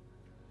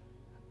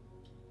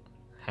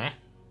 Huh?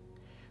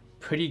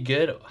 Pretty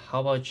good. How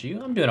about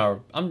you? I'm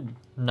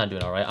not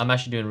doing alright. I'm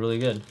actually doing really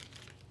good.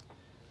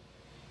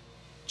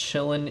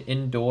 Chilling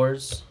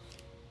indoors.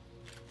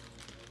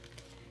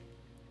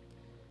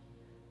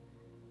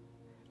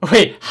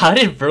 Wait, how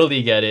did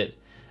Burley get it?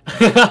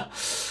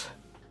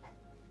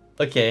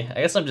 Okay, I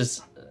guess I'm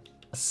just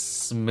a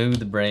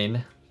smooth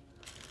brain.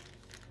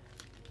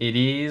 It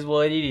is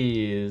what it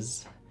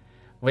is.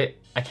 Wait,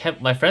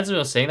 my friends have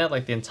been saying that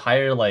like the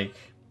entire like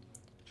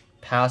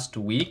past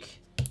week,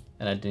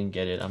 and I didn't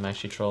get it. I'm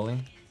actually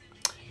trolling.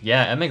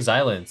 Yeah, MX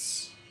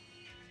Zilents.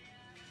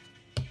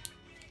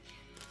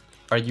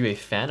 Are you a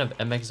fan of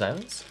MX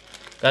Zilents?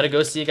 Gotta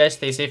go, see you guys.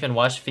 Stay safe and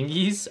watch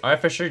fingies.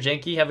 Alright, for sure,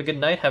 Janky. Have a good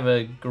night. Have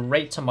a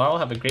great tomorrow.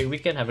 Have a great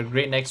weekend. Have a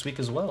great next week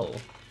as well.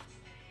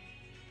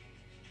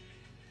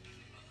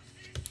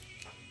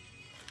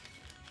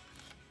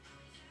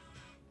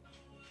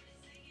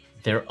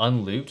 They're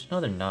unlubed? No,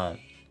 they're not.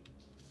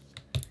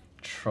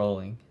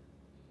 Trolling.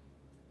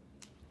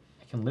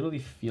 I can literally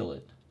feel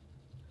it.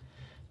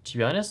 To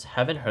be honest,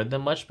 haven't heard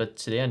them much, but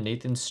today on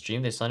Nathan's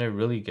stream, they sounded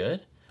really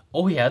good.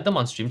 Oh, he had them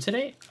on stream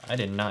today? I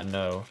did not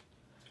know.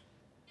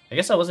 I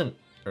guess I wasn't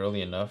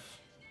early enough.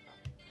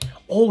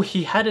 Oh,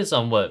 he had his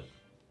what?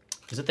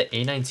 Is it the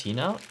A19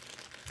 out?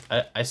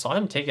 I saw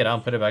him take it out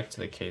and put it back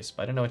to the case,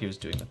 but I didn't know what he was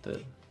doing with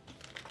it.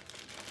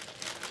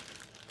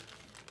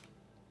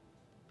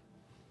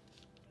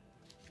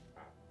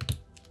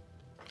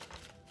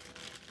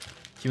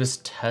 He was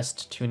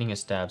test tuning his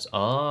stabs.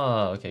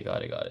 Ah, okay,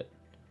 got it.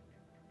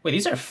 Wait,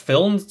 these are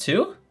filmed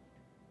too?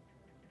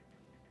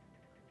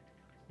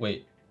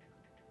 Wait.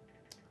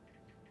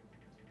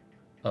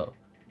 Oh.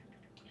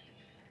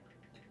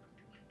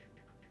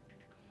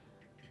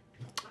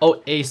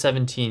 Oh,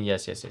 A17.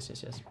 Yes.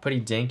 Pretty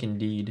dank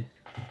indeed.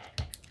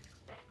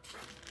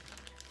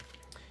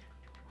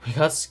 We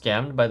got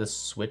scammed by the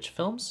Switch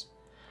films?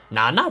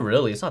 Nah, not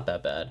really. It's not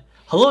that bad.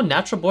 Hello,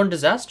 Natural Born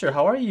Disaster.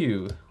 How are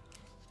you?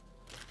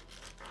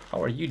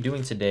 How are you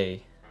doing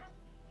today?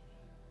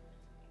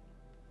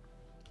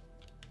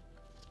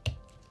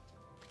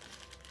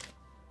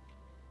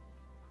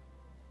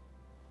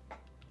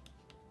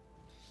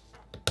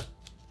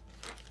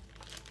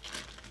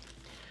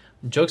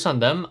 Joke's on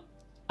them.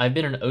 I've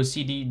been an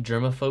OCD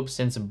germaphobe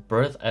since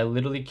birth. I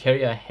literally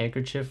carry a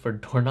handkerchief for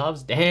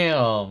doorknobs.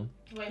 Damn.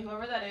 Wait,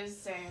 whoever that is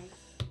saying.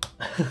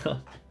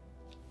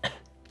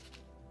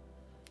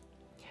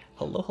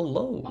 Hello.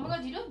 Oh my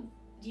god, do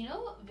you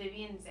know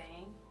Vivian Zhang?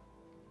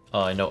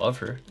 Oh, I know of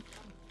her.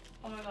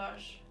 Oh my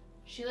gosh.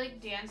 She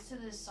like danced to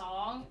this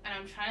song and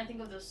I'm trying to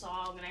think of the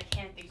song and I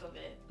can't think of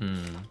it.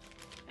 And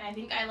I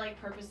think I like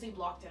purposely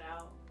blocked it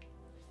out.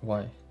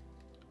 Why?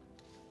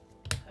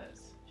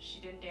 Because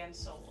she didn't dance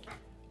solo.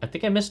 I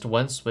think I missed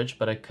one switch,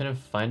 but I couldn't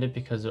find it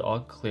because it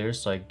all clear,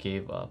 so I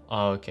gave up.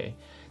 Oh, okay.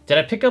 Did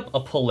I pick up a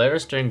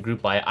Polaris during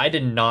group buy? I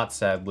did not,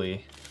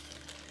 sadly.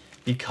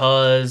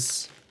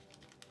 Because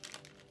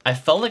I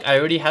felt like I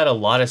already had a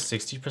lot of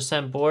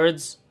 60%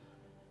 boards.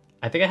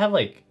 I think I have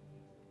like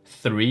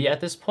 3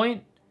 at this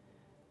point,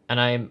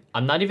 and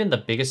I'm not even the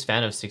biggest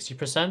fan of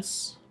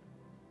 60%s.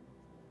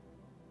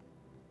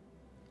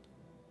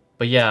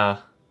 But yeah,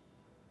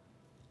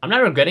 I'm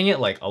not regretting it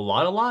like a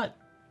lot.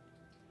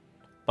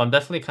 But I'm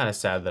definitely kind of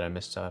sad that I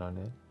missed out on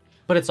it.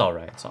 But it's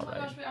alright, it's alright.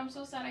 Oh my gosh, wait, I'm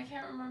so sad. I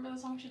can't remember the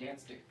song she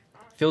danced to.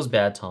 Feels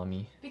bad,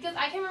 Tommy. Because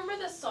I can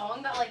remember the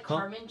song that like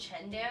Carmen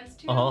Chen danced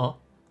to,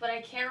 but I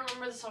can't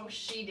remember the song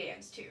she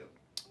danced to.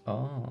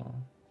 Oh.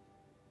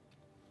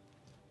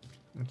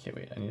 Okay,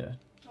 wait, I need to...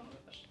 Oh my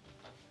gosh.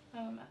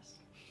 I'm a mess.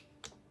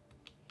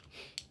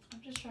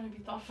 I'm just trying to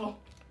be thoughtful.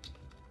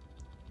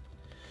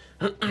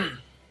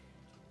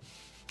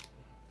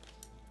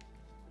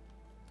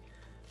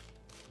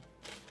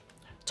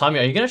 Tommy,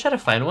 are you gonna try to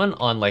find one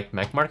on like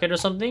Mech Market or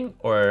something?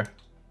 Or...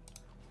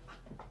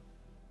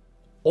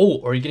 Oh,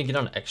 or are you gonna get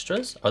on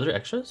extras? Are there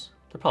extras?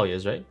 There probably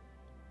is, right?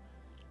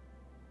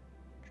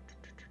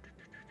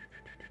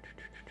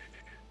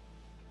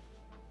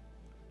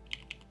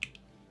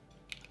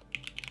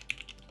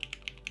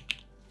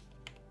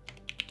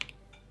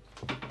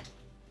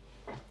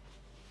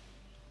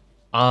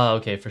 Ah,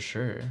 okay, for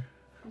sure.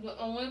 The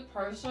only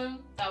person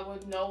that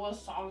would know what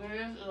song it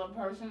is a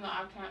person that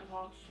I can't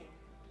talk to.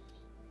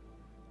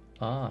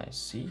 Ah, I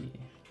see.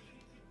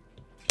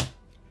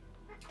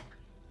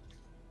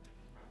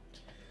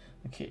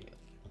 Okay,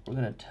 we're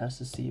gonna test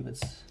to see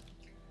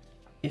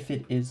if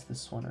it is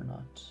this one or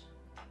not.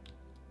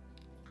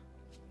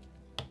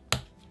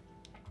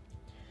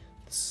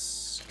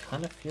 This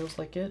kind of feels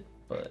like it,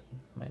 but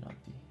might not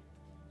be.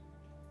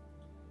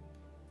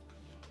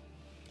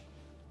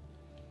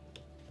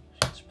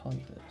 It's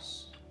probably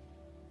this.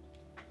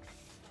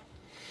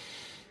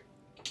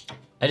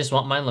 I just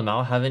want mine.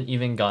 Lamau haven't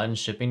even gotten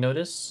shipping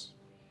notice.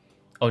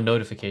 Oh,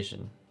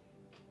 notification.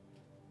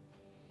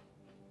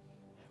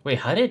 Wait,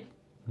 how did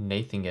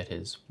Nathan get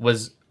his?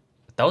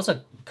 That was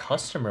a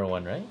customer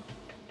one, right?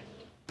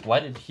 Why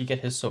did he get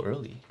his so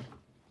early?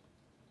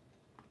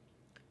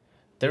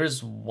 There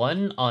is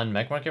one on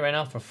Mech Market right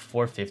now for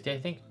 $4.50, I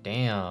think.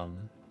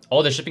 Damn.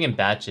 Oh, they're shipping in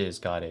batches.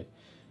 Got it.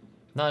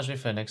 Not as ready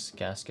for the next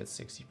gasket,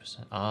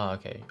 60%. Ah,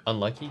 okay.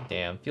 Unlucky?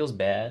 Damn. Feels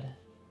bad.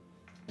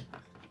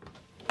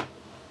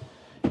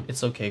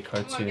 It's okay,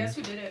 cartoon. Oh, guess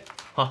who did it?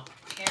 Huh?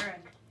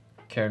 Karen.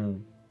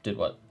 Karen did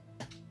what?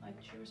 Like,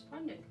 she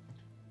responded.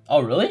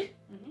 Oh, really?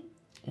 Mm-hmm.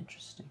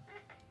 Interesting.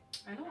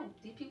 I know.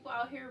 These people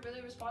out here are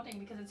really responding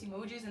because it's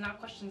emojis and not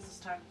questions this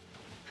time.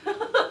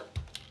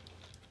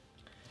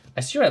 I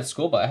see her at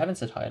school, but I haven't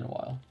said hi in a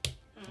while.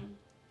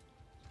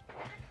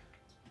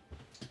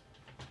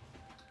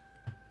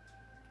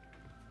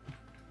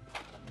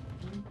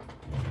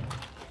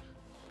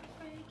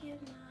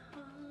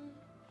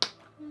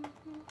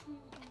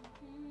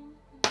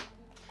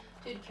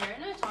 Dude,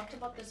 Karen and I talked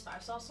about this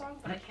 5-Star song,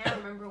 but I can't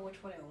remember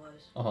which one it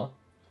was. Uh-huh.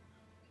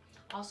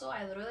 Also,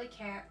 I literally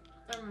can't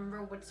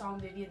remember what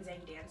song Vivian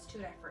Zhang danced to,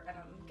 and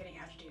I'm getting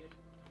agitated.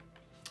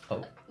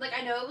 Oh. Like,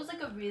 I know it was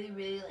like a really,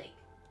 really, like,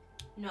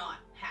 not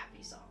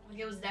happy song. Like,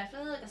 it was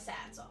definitely like a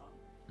sad song.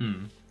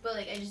 Hmm. But,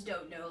 like, I just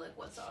don't know, like,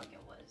 what song it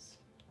was.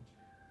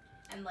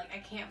 And, like, I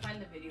can't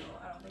find the video.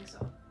 I don't think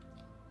so.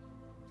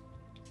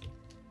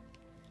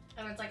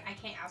 And it's like, I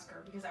can't ask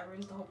her because that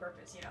ruins the whole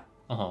purpose, you know?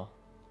 Uh-huh.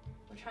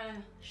 We're trying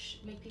to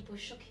make people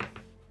shook here.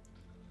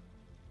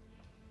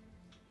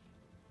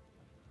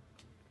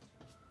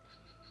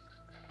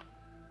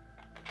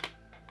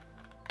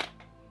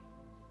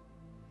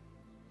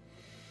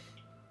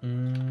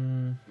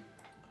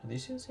 Are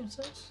these the same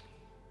size?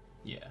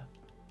 Yeah.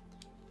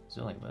 Is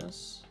it like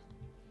this?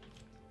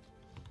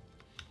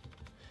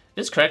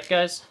 This is correct,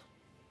 guys?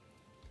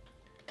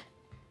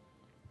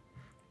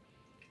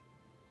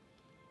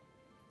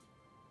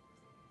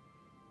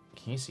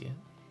 Can you see it?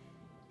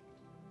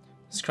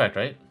 This is correct,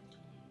 right?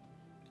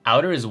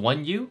 Outer is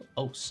 1U?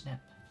 Oh,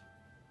 snap.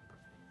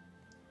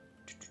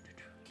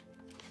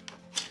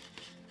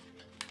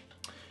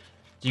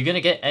 You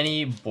gonna get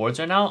any boards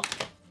right now?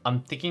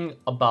 I'm thinking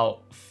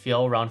about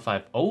fail round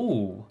 5.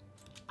 Oh,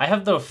 I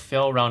have the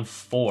fail round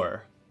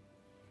 4.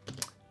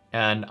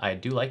 And I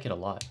do like it a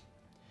lot.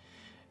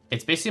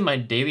 It's basically my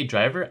daily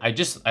driver. I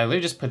literally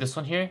just put this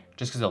one here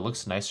just because it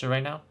looks nicer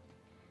right now.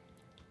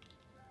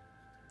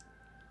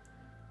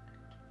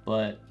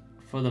 But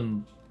for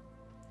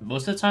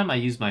most of the time I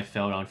use my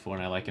fail round 4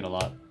 and I like it a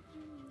lot.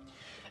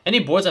 Any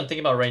boards I'm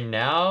thinking about right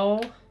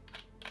now?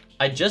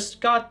 I just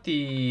got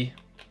the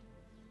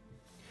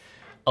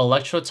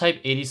Electrotype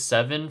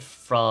 87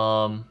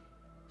 from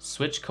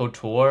Switch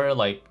Couture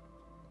like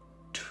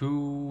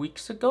 2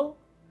 weeks ago?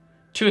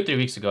 2 or 3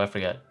 weeks ago, I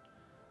forget.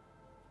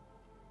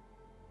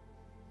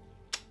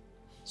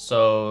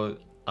 So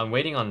I'm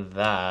waiting on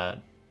that.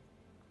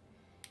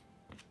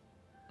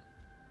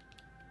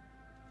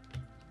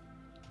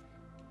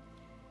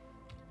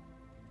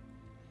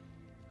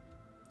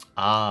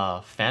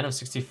 Ah, fan of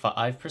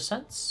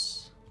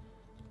 65%?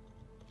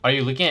 Are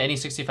you looking at any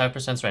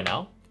 65% right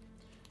now?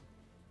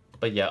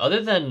 But yeah,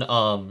 other than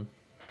one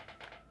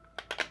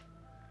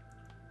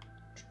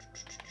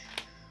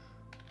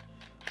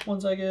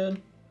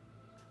second.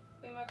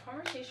 Wait, my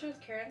conversation with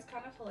Karen's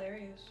kind of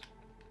hilarious.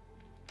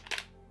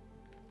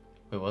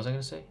 Wait, what was I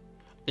gonna say?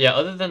 Yeah,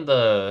 other than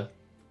the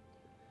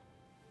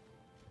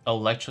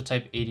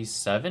Electrotype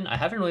 87, I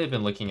haven't really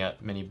been looking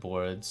at many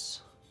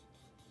boards.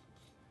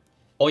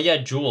 Oh yeah,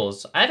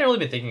 Jules. I haven't really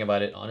been thinking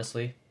about it,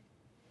 honestly.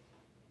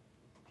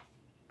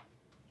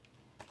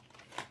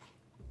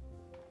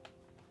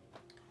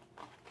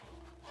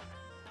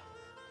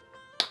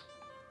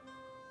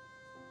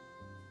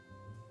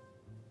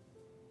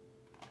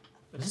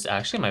 Is this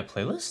actually my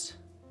playlist?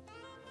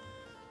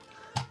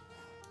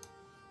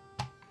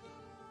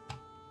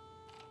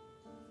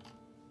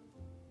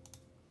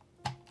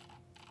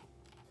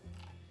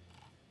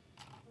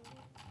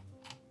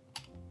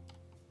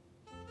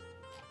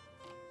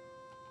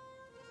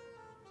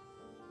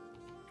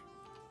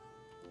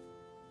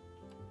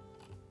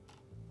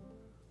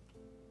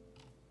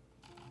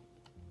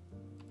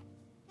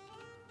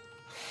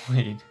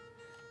 Wait.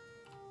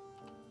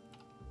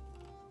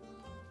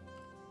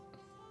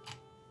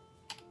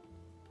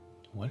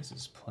 What is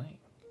this playing?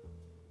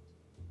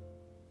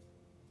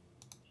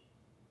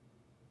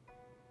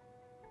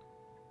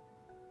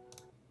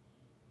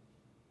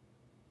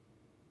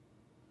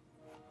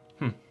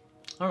 I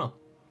don't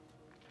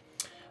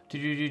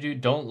know.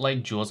 Don't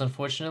like Jules,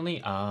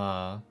 unfortunately.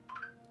 Kind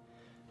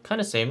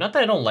of same. Not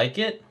that I don't like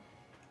it.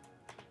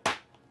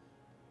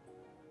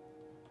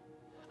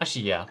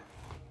 Actually, yeah.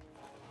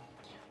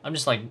 I'm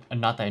just like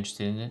not that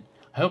interested in it.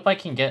 I hope I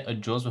can get a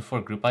Jules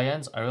before Group I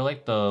ends. I really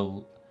like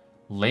the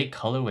late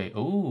colorway.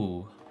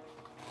 Ooh.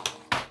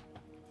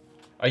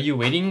 Are you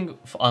waiting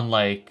on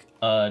like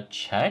a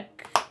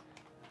check?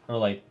 Or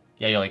like,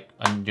 yeah, you're like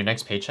on your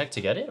next paycheck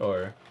to get it,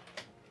 or?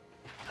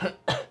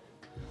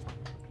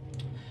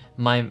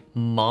 My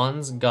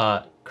mom's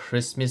got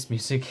Christmas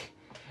music.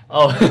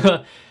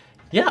 Oh,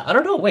 yeah, I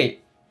don't know,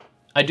 wait.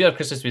 I do have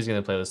Christmas music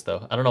in the playlist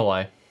though. I don't know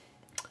why.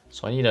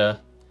 So I need to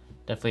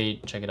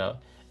definitely check it out.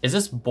 Is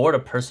this board a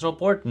personal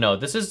board? No,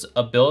 this is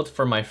a build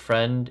for my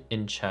friend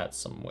in chat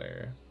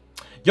somewhere.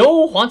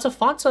 Yo, Juanza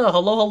Fonta,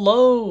 hello,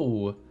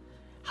 hello.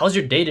 How's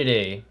your day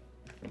today?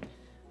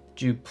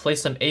 Did you play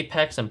some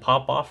Apex and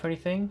pop off or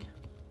anything?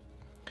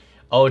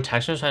 Oh,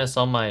 Taxman's trying to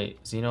sell my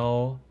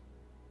Xeno.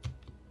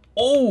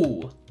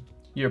 Oh,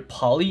 your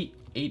Poly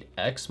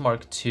 8X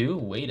Mark II?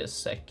 Wait a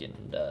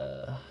second.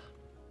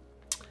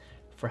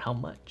 For how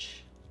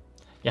much?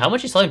 Yeah, how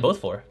much are you selling both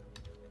for?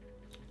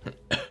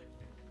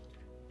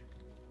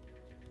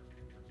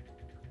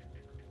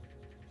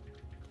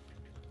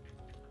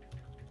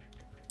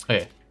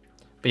 Okay.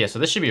 But yeah, so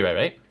this should be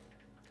right?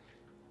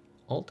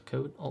 Alt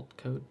code.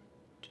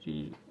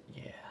 Yeah,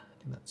 I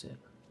think that's it.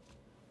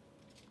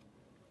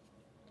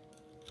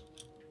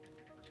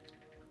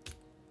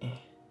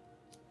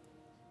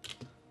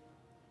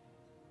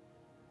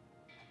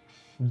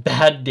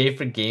 Bad day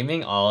for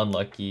gaming? All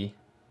unlucky.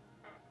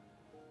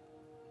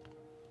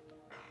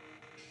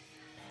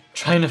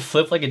 Trying to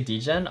flip like a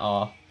degen?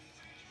 Aw.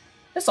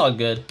 It's all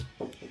good.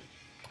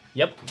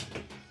 Yep.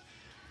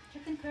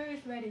 Chicken curry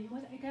is ready.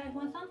 You guys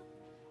want some?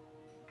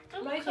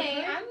 I'm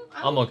okay.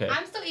 I'm okay.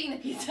 I'm still eating the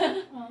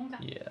pizza. Oh,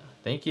 okay. Yeah.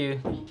 Thank you.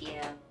 Thank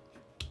you.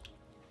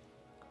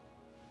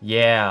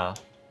 Yeah.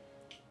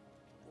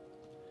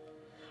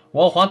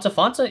 Well, Juanza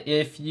Fonta,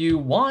 if you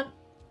want,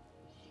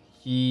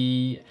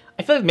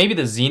 I feel like maybe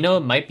the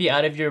Xeno might be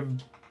out of your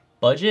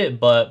budget,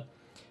 but...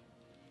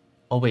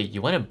 Oh wait,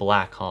 you wanted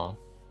black, huh?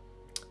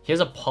 He has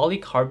a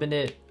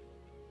polycarbonate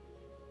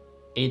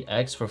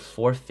 8X for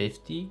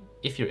 450,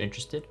 if you're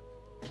interested.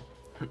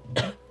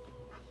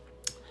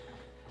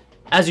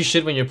 As you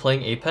should when you're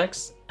playing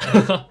Apex.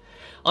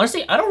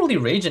 Honestly, I don't really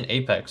rage in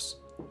Apex.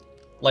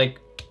 Like,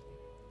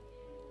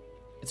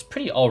 it's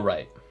pretty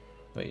alright.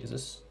 Wait, is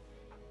this...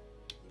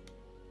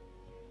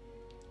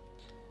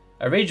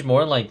 I rage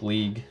more in like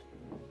League.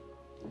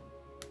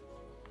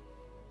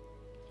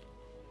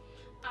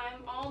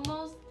 I'm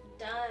almost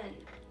done.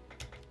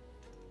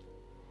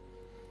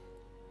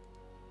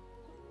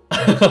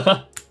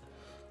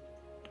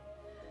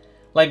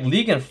 Like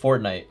League and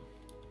Fortnite.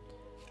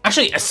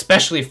 Actually,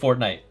 especially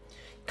Fortnite.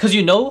 Because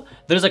you know,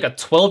 there's like a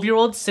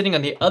 12-year-old sitting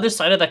on the other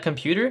side of that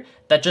computer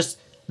that just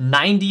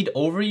 90'd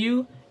over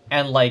you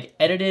and like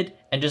edited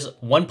and just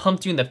one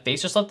pumped you in the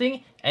face or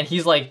something, and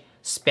he's like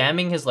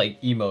spamming his like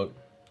emote.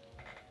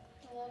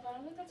 I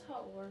don't think that's how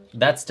it works.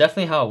 That's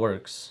definitely how it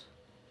works.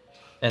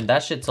 And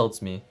that shit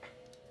tilts me.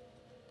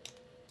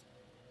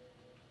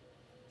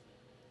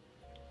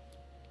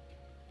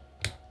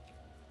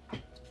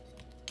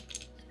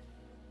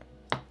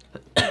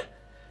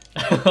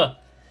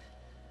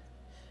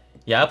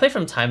 Yeah, I play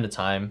from time to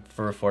time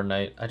for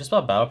Fortnite. I just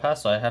bought Battle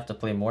Pass, so I have to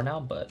play more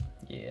now, but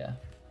yeah.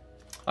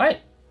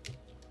 Alright.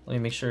 Let me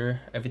make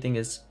sure everything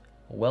is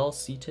well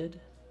seated.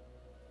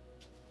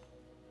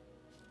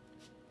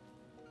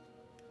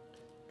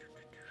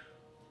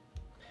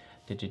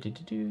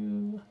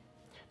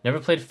 Never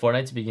played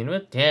Fortnite to begin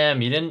with?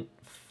 Damn, you didn't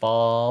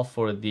fall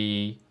for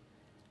the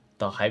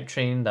hype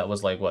train that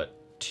was like, what,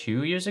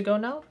 2 years ago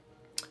now?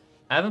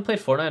 I haven't played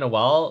Fortnite in a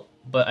while,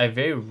 but I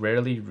very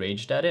rarely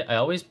raged at it. I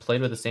always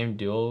played with the same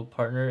duo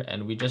partner,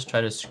 and we just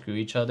try to screw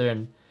each other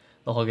in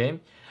the whole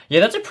game. Yeah,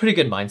 that's a pretty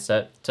good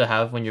mindset to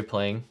have when you're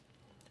playing.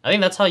 I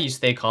think that's how you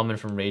stay calm and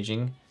from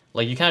raging.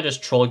 Like, you kind of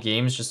just troll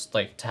games just,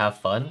 like, to have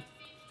fun.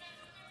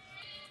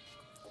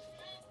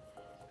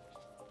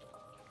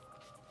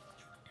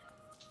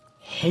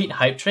 Hate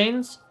hype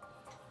trains?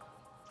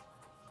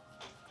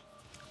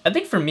 I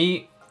think for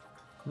me,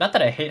 not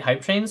that I hate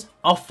hype trains,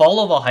 I'll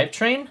follow the hype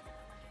train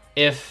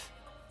if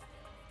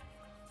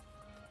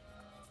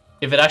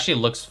it actually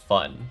looks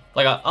fun.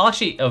 Like, I'll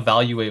actually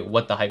evaluate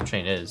what the hype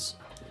train is.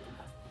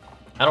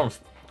 I don't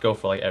go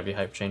for like every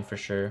hype train for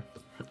sure.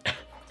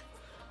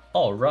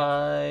 All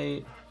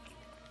right,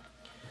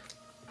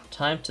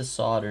 time to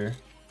solder.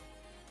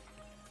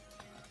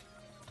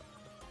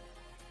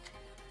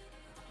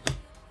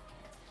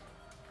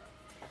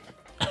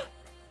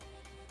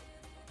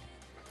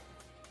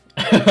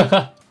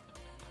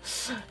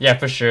 Yeah,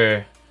 for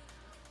sure.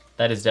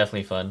 That is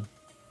definitely fun.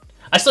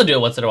 I still do it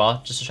once in a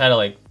while, just to try to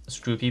like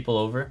screw people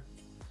over.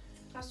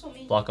 That's what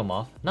me. Block them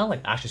off. Not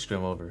like actually screw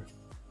them over.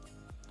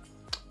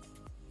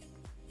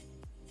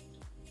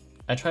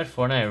 I tried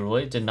Fortnite, I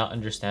really did not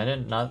understand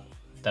it. Not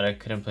that I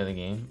couldn't play the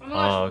game. Oh my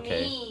gosh, oh,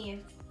 okay. me.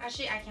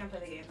 Actually, I can't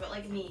play the game, but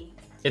like me.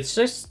 It's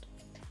just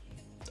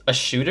a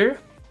shooter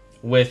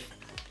with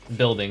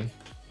building.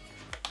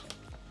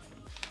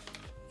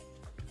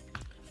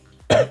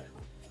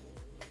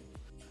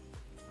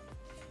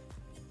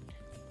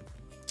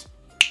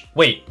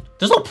 Wait,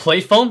 there's no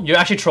plate foam? You're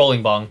actually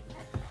trolling, Bong.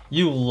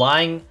 You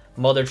lying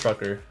mother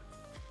trucker.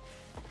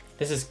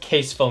 This is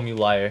case foam, you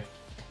liar.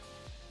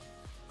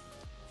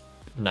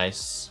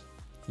 Nice.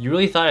 You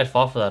really thought I'd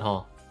fall for that,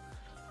 huh?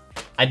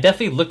 I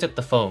definitely looked at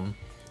the foam.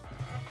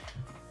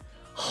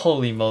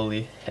 Holy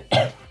moly.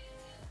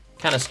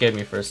 Kind of scared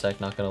me for a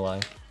sec, not gonna lie.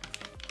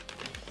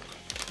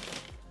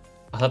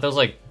 I thought there was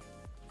like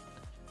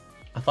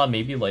thought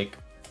maybe like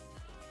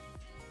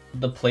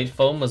the plate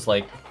foam was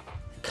like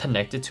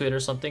connected to it or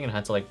something and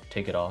had to like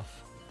take it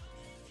off.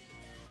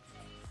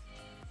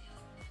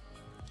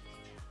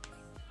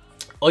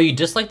 Oh, you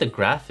dislike the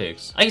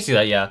graphics. I can see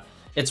that, yeah.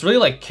 It's really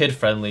like kid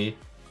friendly,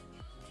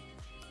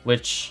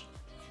 which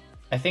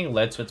I think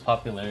led to its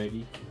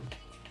popularity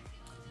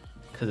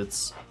because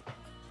it's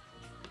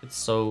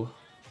so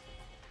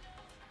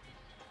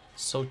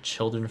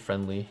children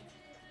friendly.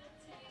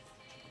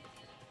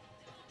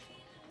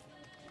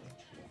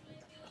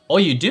 Oh,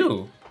 you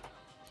do?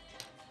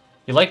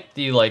 You like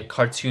the like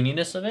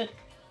cartooniness of it?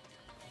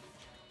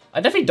 I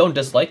definitely don't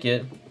dislike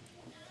it.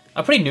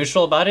 I'm pretty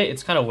neutral about it.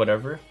 It's kind of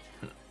whatever.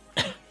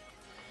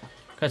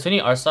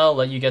 Cartoony art style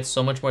let you get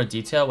so much more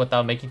detail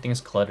without making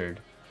things cluttered.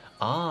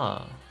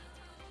 Ah,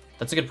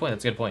 that's a good point.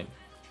 That's a good point.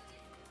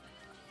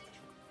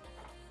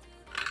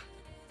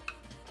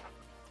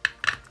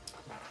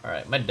 All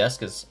right, my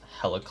desk is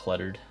hella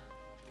cluttered.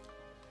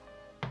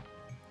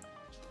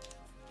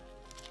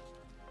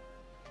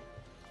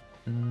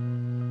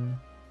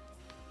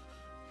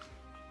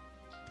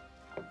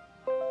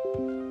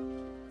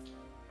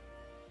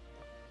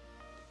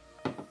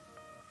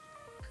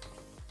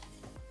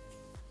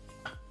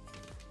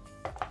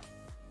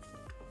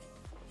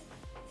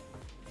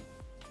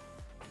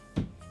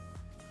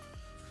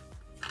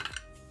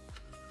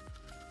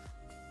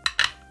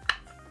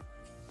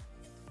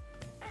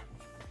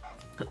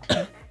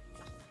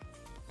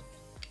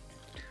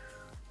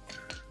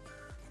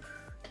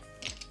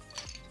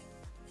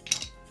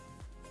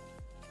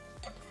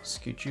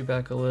 Scoot you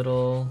back a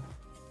little.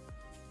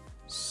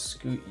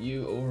 Scoot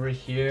you over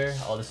here.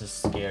 Oh, this is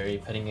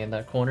scary, putting in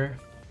that corner.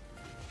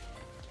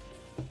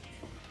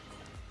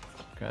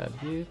 Grab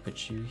you,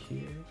 put you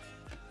here.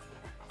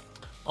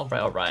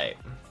 Alright, alright.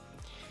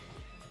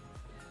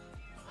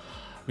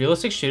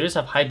 Realistic shooters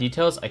have high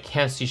details. I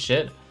can't see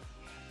shit.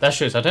 That's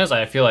true. Sometimes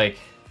I feel like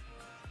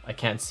I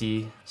can't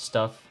see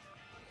stuff.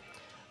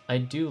 I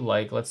do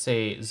like, let's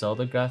say,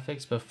 Zelda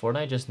graphics, but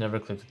Fortnite just never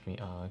clicked with me.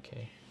 Oh,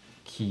 okay.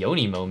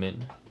 Keone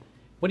moment.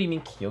 What do you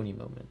mean Keone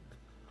moment?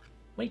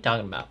 What are you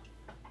talking about?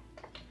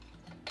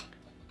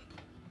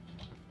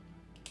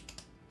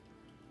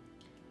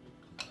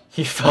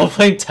 He fell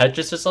playing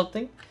Tetris or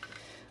something?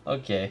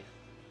 Okay.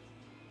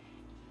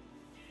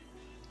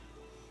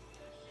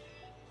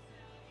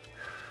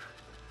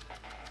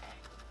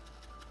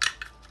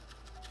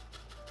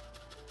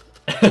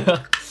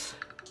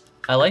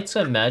 I like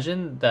to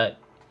imagine that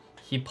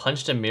he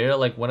punched a mirror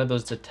like one of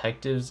those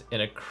detectives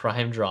in a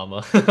crime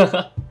drama.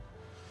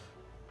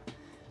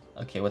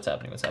 Okay, what's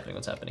happening? What's happening?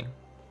 What's happening?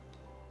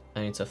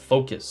 I need to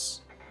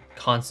focus.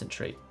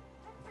 Concentrate.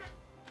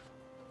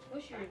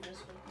 Wish you were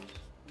just focused.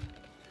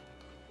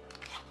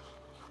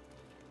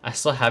 I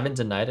still haven't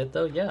denied it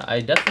though. Yeah, I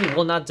definitely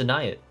will not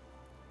deny it.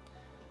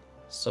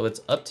 So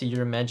it's up to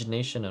your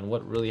imagination on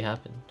what really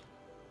happened.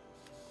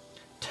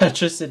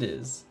 Tetris it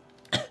is.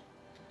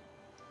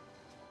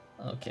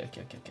 Okay.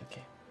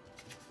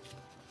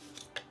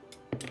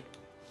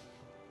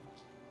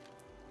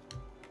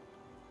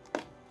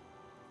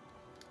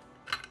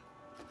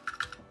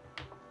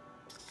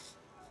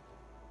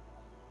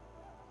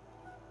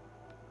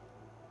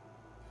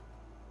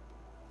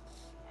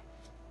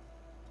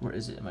 Where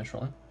is it? Am I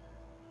trolling?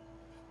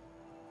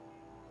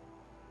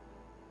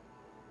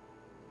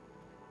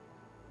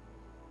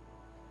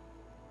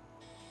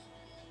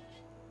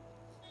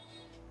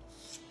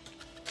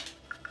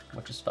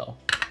 What just fell?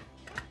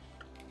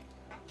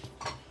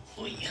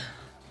 Oy.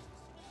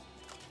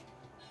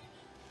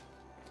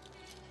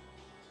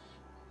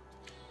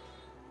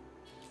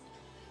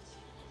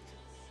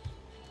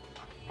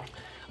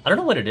 I don't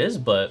know what it is,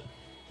 but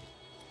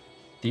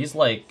these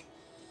like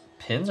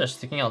pins are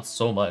sticking out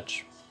so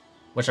much,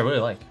 which I really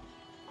like.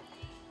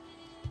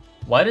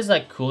 Why does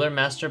that Cooler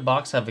Master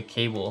box have a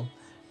cable?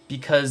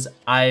 Because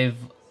I've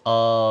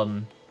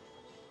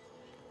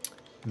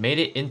made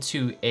it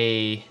into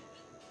a,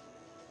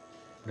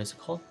 what is it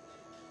called?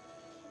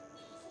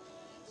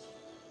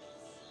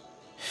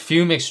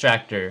 Fume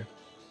extractor.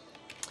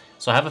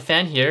 So I have a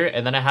fan here,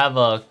 and then I have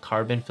a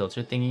carbon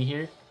filter thingy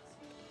here,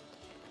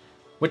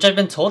 which I've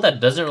been told that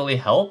doesn't really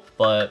help,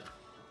 but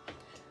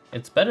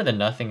it's better than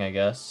nothing, I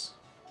guess.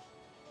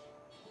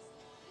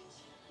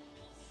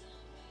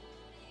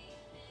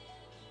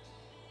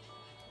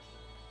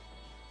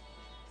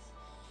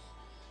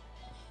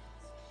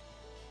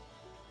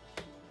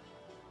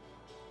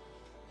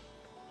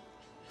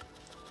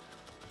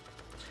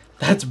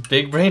 That's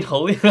big brain,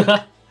 holy.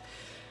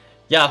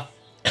 Yeah,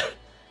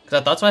 because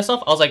I thought to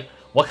myself, I was like,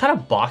 what kind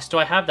of box do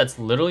I have that's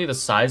literally the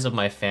size of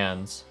my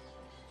fans?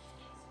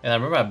 And I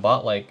remember I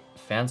bought like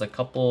fans a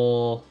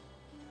couple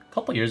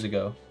years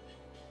ago.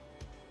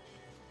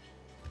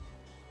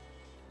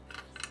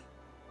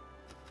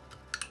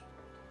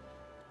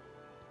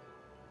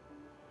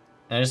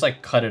 And I just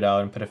like cut it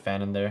out and put a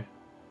fan in there.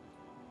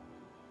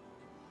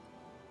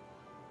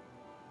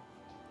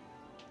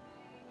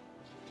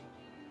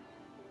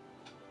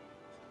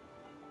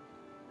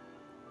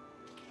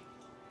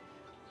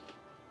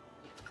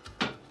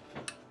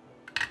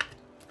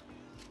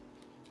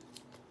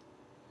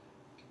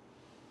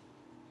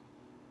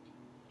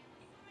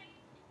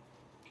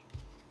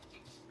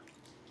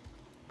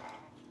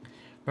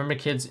 Remember,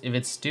 kids, if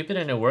it's stupid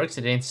and it works,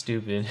 it ain't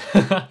stupid.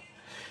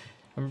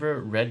 Remember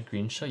Red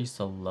Green Show? I used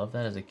to love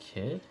that as a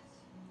kid.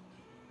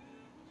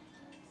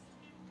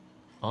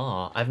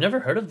 Aw, I've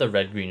never heard of the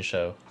Red Green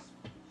Show.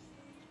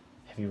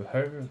 Have you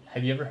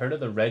ever heard of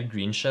the Red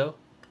Green Show?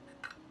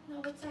 No,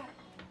 what's that?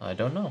 I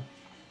don't know.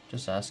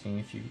 Just asking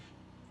if you've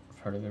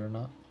heard of it or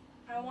not.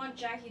 I want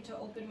Jackie to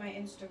open my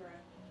Instagram.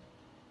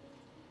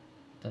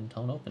 Then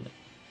don't open it.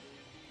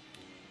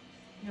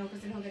 No,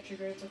 because then he'll get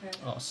triggered. It's okay.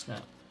 Oh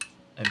snap!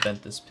 I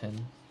bent this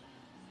pin.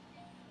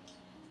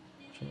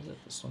 Which one is it?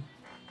 This one.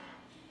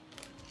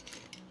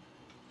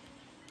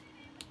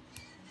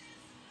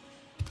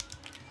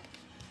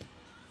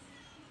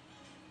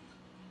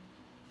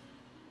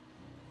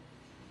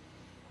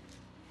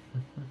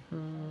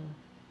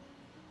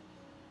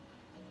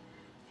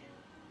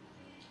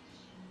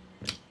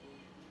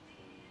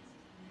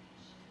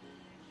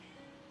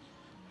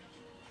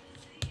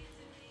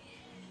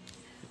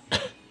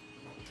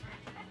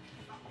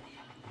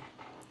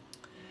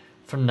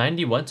 From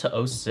 91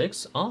 to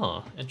 06?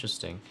 Ah,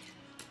 interesting.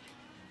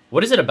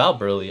 What is it about,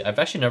 Burley? I've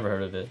actually never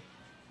heard of it.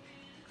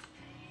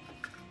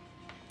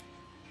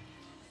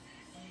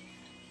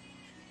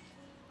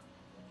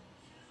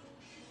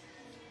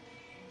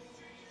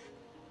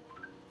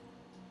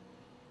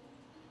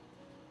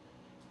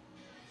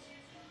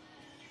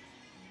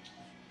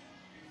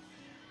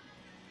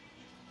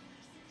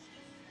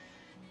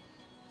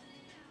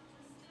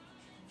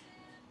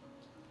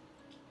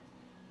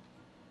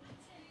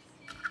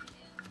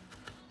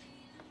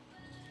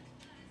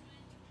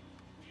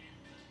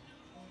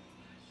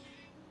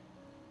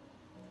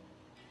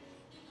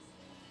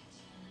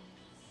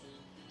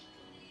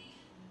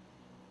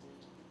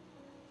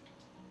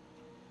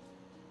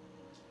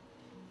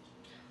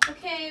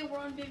 Okay, we're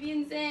on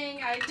Vivian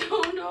Zhang. I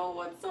don't know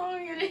what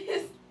song it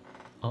is.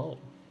 Oh.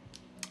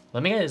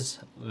 Let me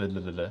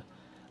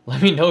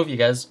let me know if you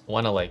guys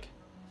want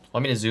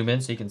me to zoom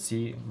in so you can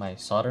see my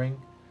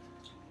soldering.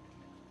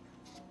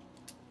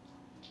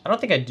 I don't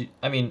think I do.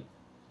 I mean,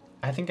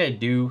 I think I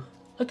do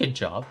a good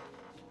job.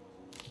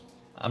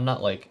 I'm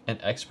not like an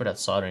expert at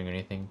soldering or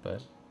anything,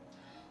 but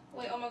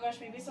Wait, oh my gosh,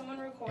 maybe someone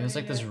recorded it was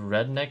like this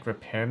redneck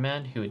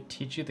repairman who would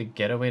teach you the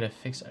getaway to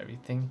fix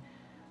everything.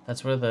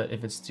 That's where the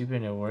 "if it's stupid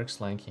and it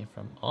works" line came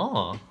from.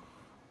 Oh,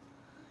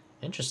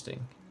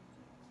 interesting.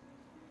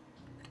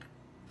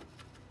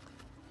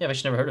 Yeah, I've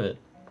actually never heard of it.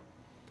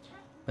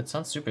 But it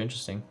sounds super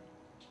interesting.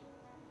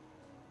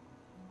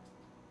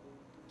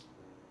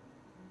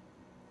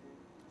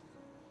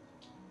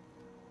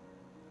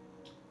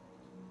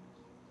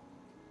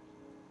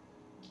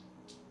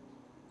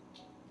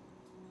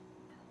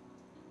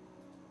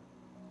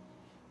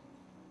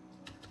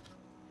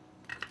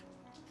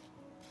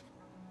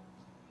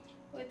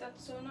 Wait,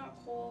 that's so not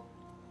cool.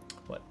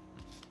 What?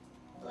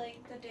 Like,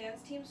 the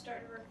dance team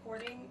started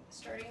recording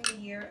starting the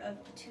year of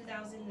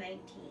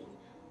 2019.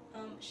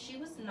 She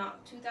was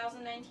not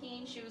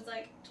 2019. She was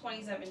like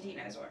 2017,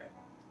 I swear.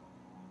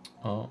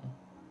 Oh.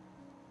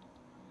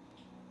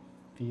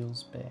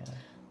 Feels bad.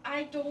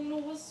 I don't know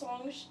what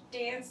song she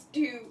danced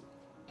to.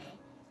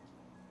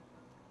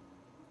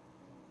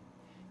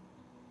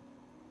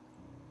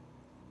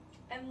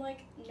 And like,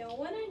 no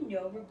one I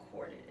know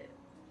recorded it.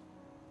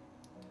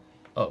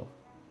 Oh.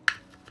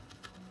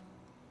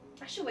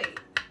 Actually, wait.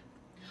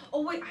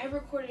 Oh wait, I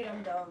recorded it.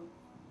 I'm dumb.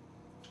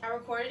 I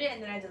recorded it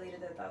and then I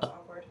deleted it. That was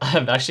awkward.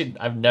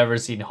 I've never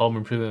seen Home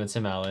Improvement with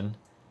Tim Allen.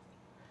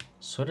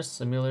 Sort of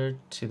similar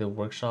to the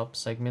workshop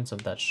segments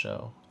of that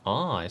show.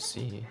 Oh, I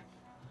see.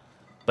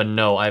 But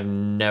no, I've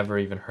never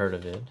even heard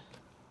of it.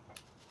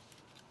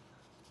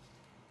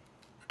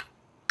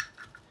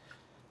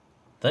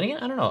 Then again,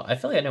 I don't know. I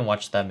feel like I didn't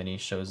watch that many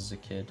shows as a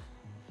kid.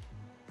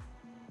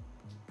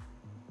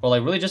 Or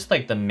like really just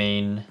like the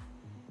main...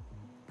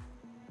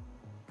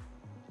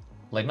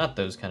 Like not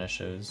those kind of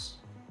shows.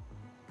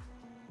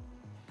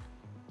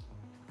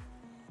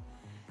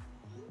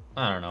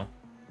 I don't know.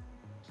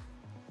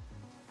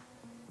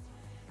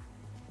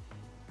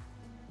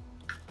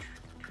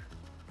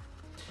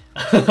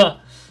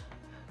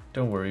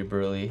 Don't worry,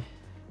 Burley.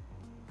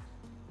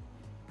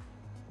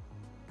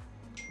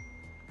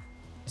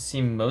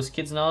 See, most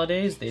kids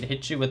nowadays, they'd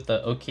hit you with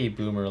the "okay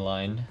boomer"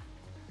 line.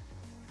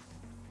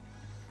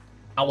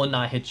 I will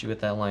not hit you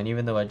with that line,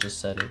 even though I just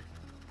said it.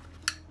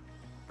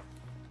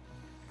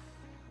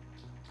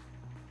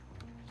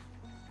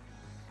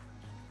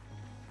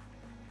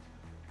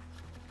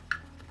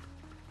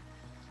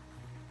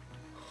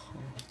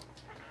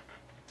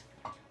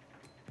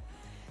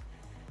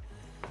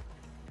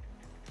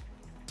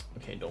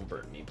 Okay, don't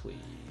burn me,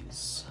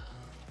 please.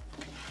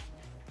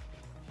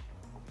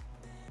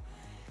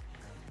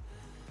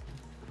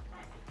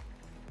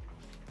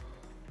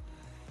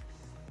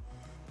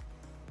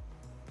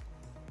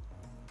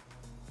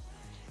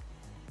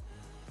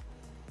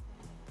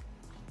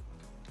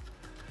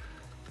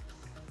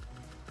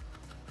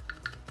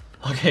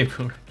 Okay,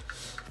 boomer.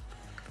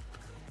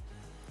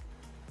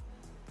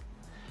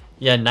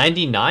 Yeah,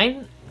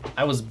 99?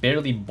 I was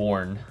barely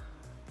born.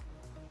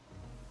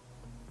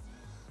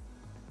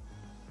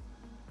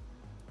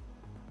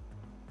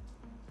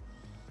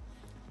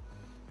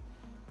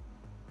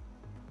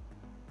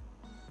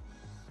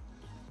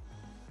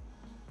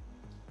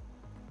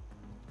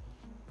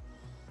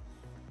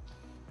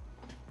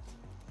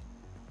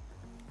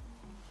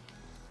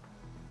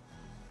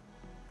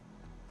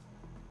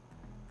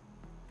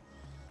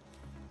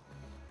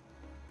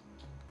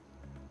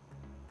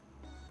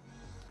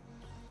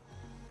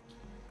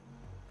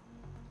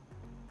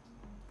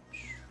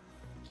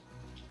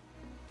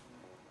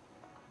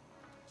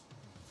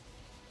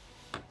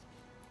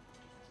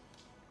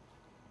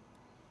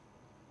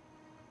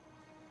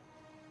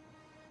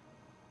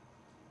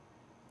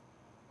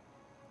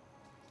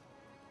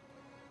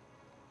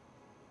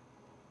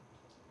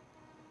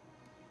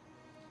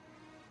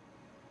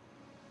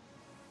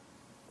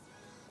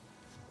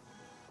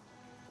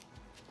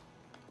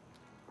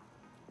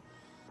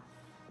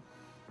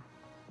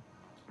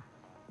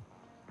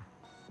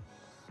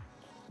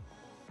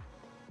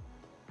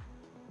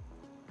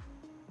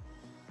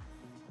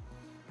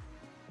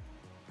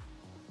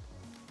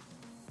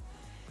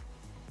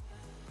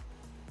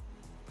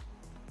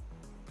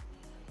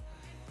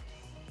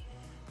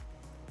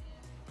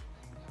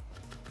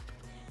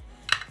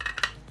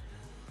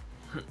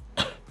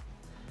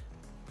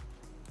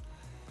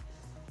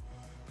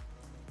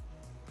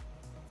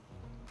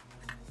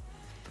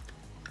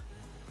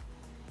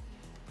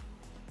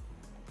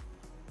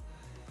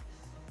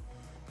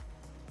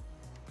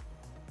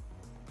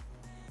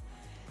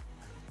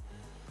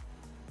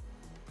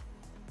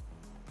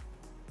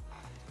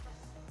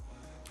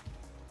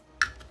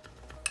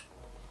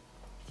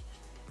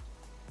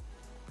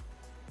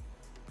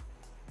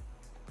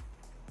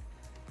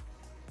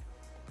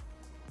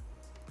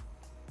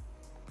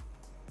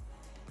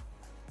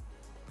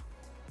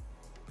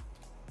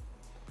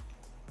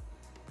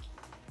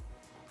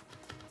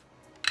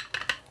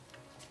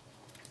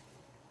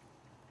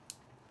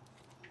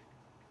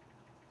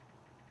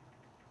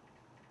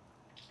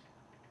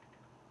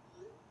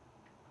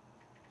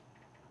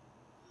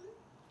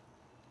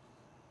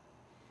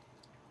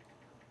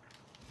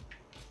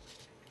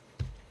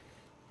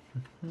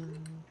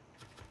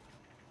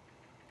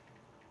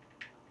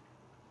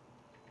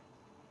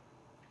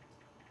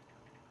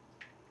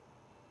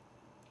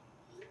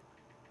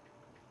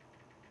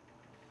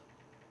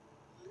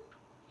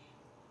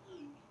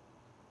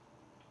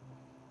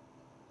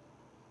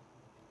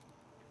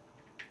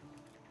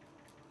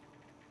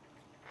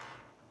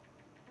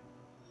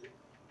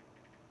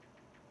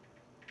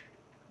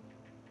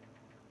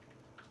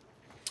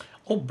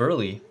 Oh,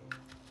 Burley,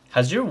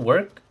 has your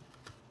work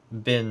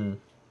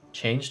been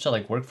changed to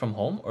like work from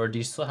home, or do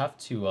you still have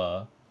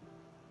to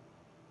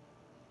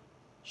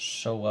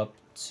show up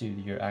to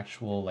your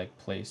actual like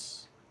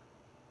place?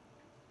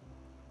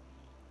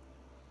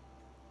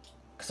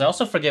 Because I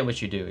also forget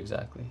what you do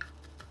exactly.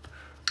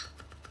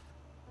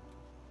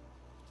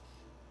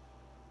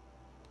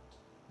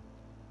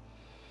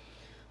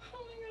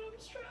 Oh my god, I'm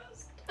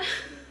stressed.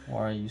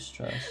 Why are you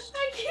stressed?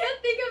 I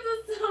can't think of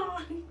the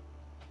song.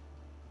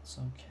 It's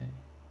okay.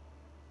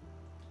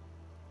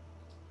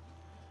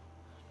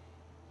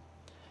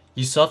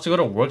 You still have to go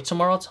to work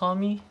tomorrow,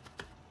 Tommy?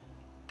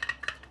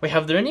 Wait,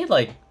 have there any,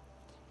 like...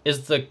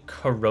 Is the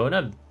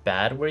corona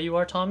bad where you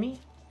are, Tommy?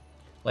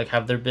 Like,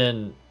 have there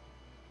been...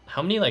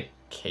 How many, like,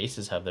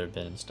 cases have there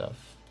been and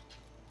stuff?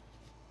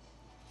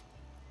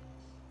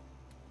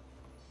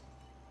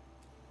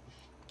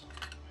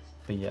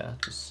 But yeah,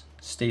 just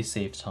stay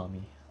safe,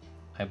 Tommy.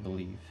 I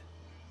believe.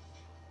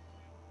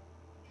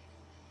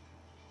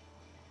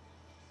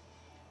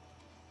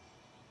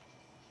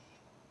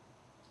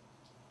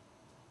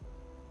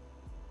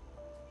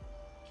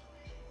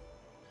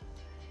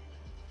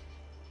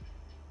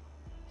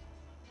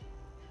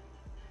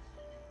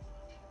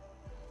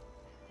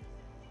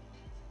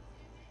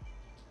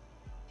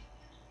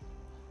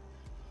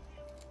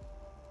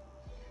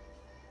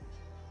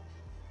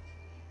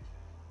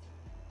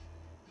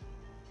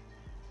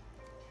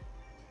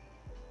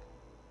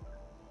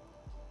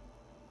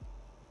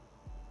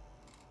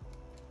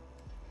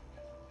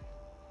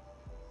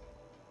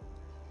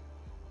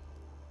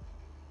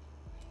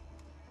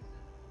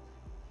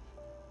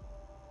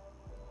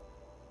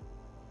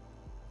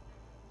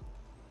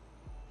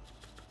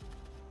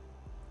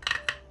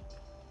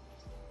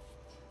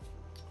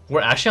 We're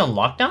actually on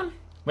lockdown?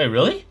 Wait,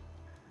 really?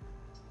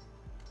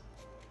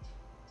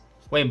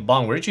 Wait,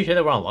 Bong, where did you hear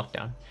that we're on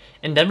lockdown?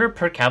 In Denver,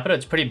 per capita,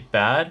 it's pretty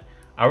bad.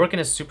 I work in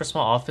a super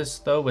small office,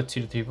 though, with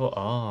 2 to 3 people.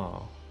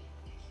 Oh.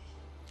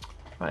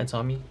 Alright,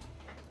 Tommy.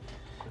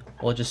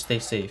 We'll just stay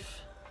safe.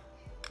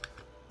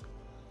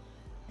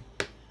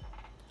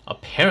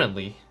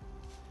 Apparently.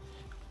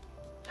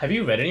 Have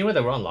you read anywhere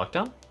that we're on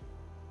lockdown?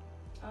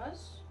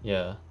 Us?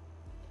 Yeah.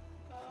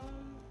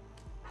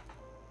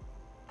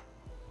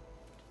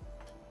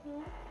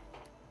 No.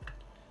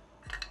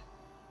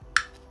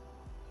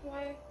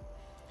 Why?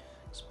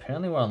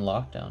 Apparently we're on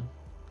lockdown.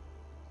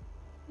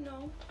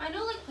 No. I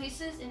know like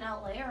places in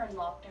LA are in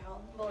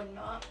lockdown, but like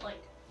not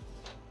like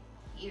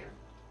here.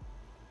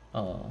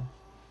 Oh.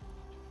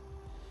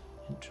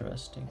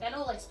 Interesting. I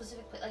know like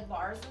specific like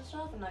bars and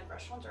stuff and like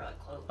restaurants are like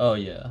closed. Oh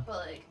yeah.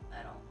 But like I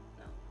don't know.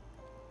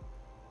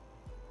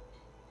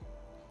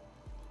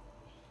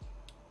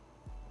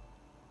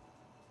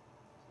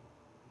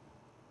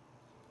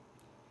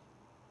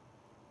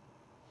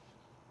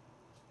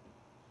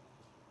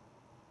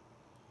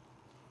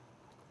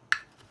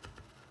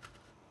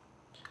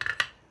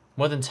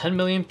 More than 10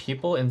 million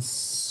people in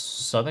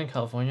Southern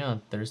California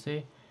on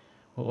Thursday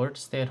were ordered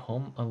to stay at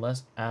home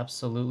unless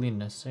absolutely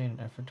necessary in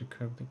an effort to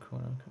curb the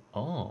corona.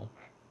 Oh.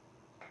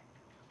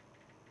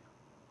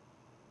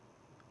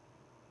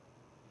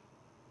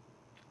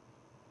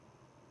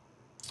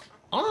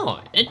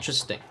 Oh,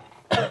 interesting.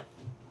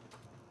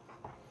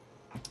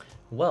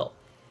 Well,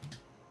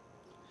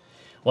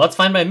 that's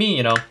fine by me,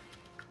 you know.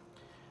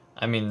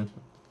 I mean,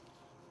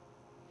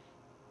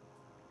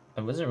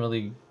 I don't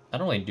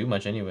really do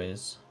much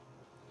anyways.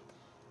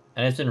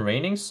 And it's been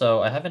raining,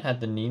 so I haven't had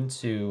the need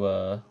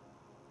to,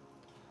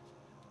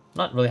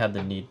 not really had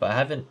the need, but I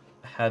haven't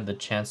had the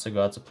chance to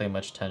go out to play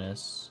much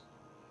tennis.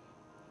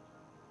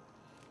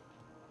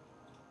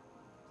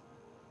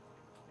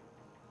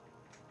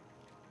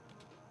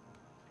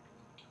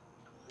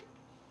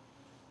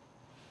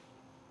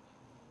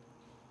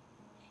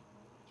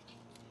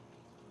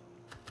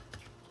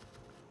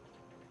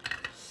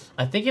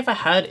 I think if I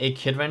had a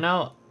kid right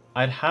now,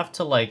 I'd have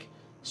to, like,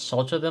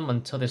 shelter them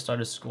until they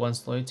started school and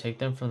slowly take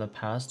them from the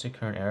past to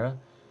current era.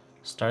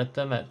 Start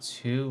them at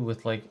 2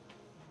 with, like,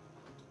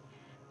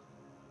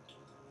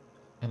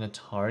 an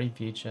Atari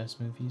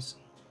VHS movies.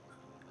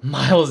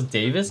 Miles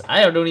Davis?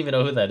 I don't even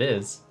know who that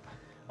is.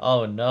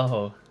 Oh,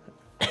 no.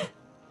 But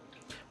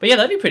yeah,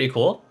 that'd be pretty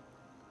cool.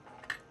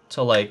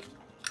 To, like,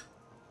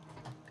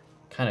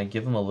 kind of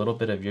give them a little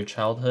bit of your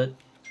childhood.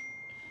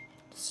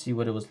 See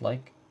what it was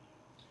like.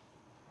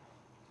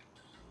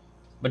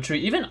 But true,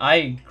 even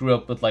I grew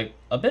up with, like,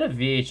 a bit of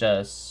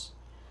VHS.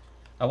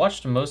 I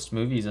watched most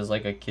movies as,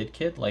 like, a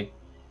kid, like,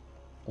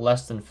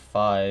 less than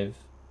 5,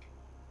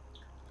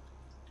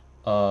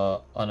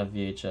 on a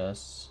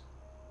VHS.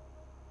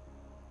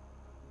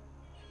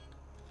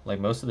 Like,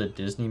 most of the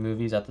Disney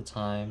movies at the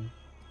time.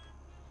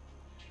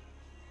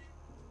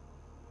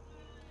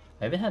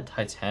 I haven't had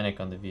Titanic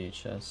on the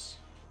VHS.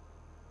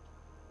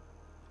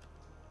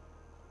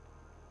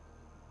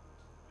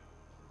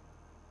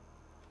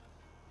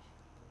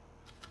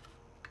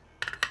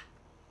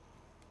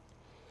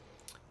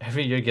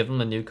 Every year give them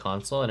a new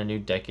console and a new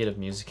decade of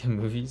music and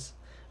movies.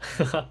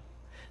 That'd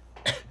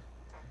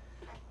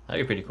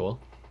be pretty cool.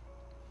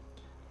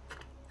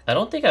 I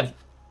don't think I've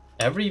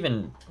ever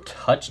even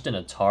touched an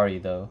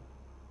Atari though.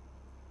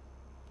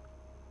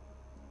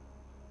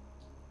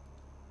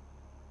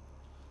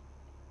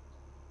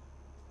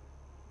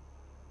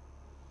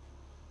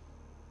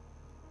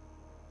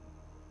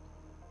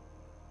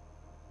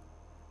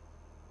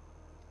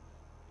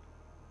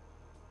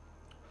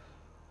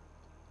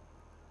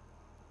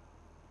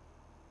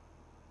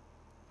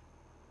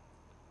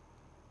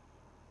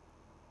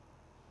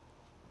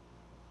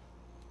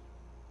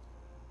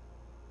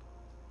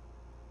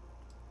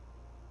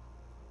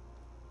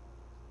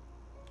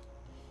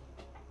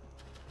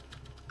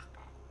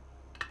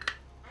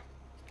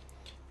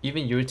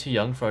 Even you were too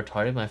young for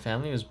Atari. My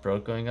family was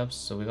broke growing up,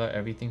 so we got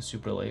everything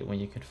super late when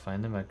you could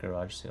find them at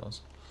garage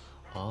sales.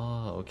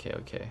 Oh, okay,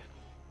 okay.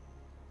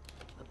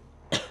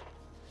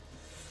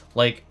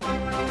 Like,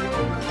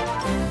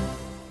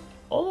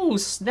 oh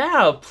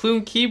snap!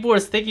 Plume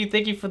Keyboards, thank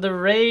you for the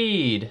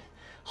raid.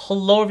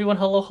 Hello everyone,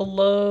 hello,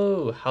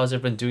 hello. How's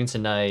everyone doing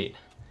tonight?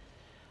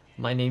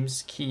 My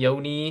name's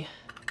Keone,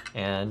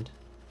 and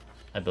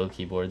I build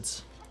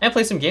keyboards and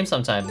play some games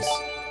sometimes.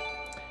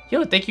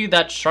 Yo, thank you,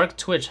 that Shark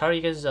Twitch. How are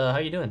you guys, how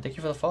you doing? Thank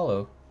you for the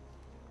follow.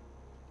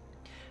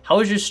 How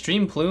was your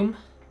stream, Plume?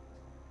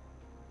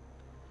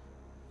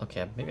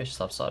 Okay, maybe I should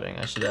stop soldering.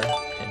 I should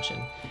pay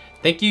attention.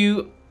 Thank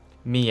you,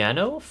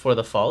 Miano, for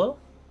the follow.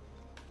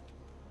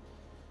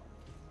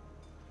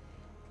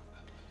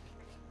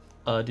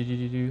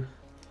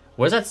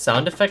 Where's that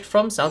sound effect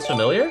from? Sounds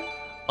familiar?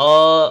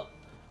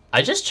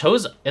 I just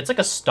chose, it's like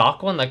a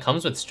stock one that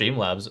comes with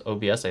Streamlabs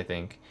OBS, I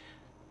think.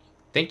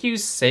 Thank you,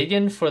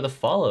 Sagan, for the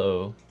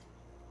follow.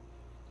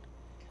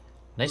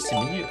 Nice to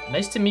meet you.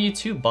 Nice to meet you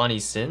too, Bonnie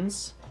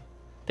Sins.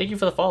 Thank you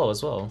for the follow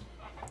as well.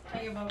 How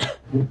you vote?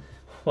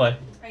 What?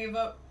 How you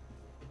vote?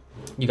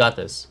 You got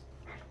this.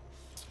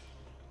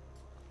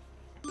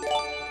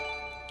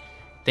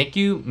 Thank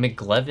you,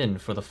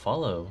 McLevin, for the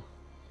follow.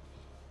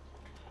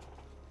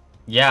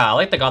 Yeah, I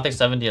like the Gothic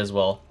 70 as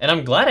well. And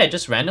I'm glad I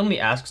just randomly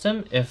asked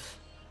him if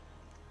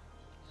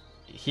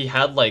he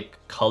had like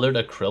colored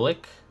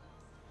acrylic.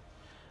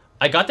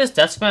 I got this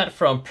desk mat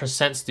from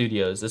Percent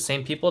Studios, the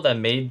same people that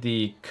made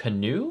the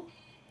canoe.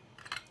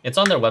 It's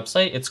on their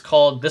website. It's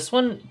called, this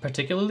one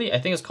particularly, I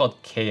think it's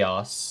called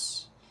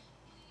Chaos.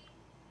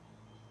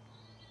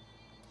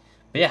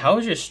 But yeah, how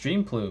was your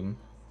stream, Plume?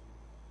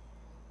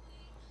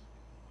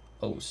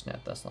 Oh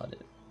snap, that's not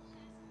it.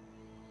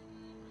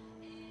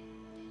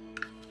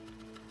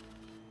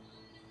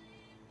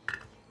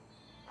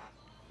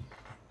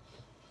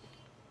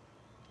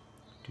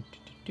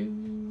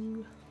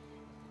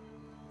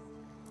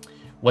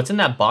 What's in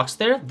that box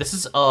there? This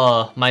is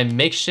my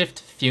makeshift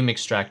fume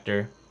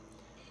extractor.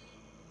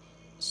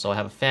 So I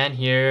have a fan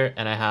here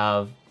and I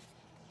have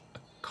a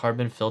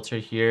carbon filter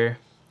here.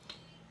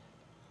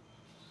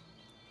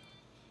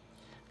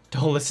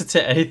 Don't listen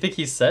to anything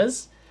he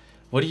says?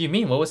 What do you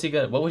mean? What was he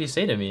gonna, what would he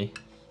say to me?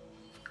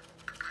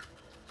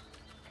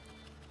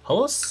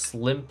 Hello,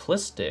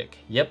 Slimplistic.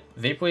 Yep,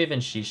 Vaporwave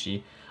and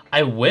Shishi.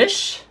 I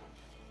wish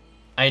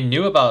I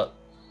knew about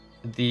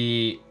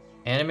the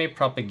anime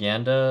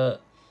propaganda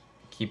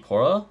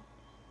Kipora,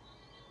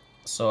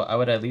 so I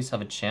would at least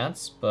have a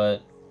chance,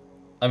 but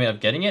I mean, of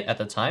getting it at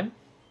the time.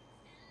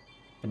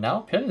 But now,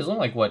 apparently there's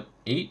only like, what,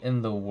 8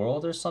 in the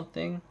world or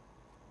something?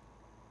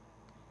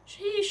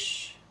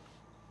 Sheesh.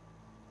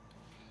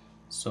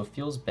 So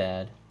feels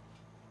bad.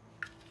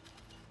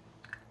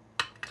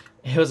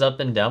 It was up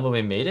and down, but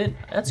we made it?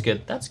 That's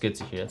good. That's good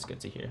to hear. That's good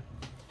to hear.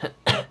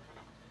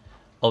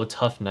 Oh,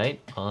 tough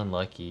night?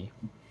 Unlucky.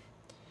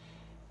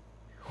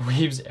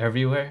 Weebs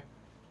everywhere?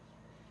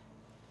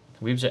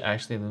 Weebs are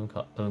actually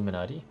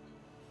Illuminati.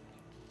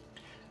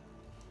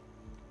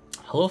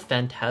 Hello,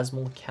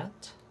 Phantasmal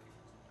Cat.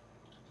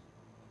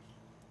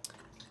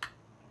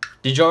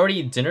 Did you already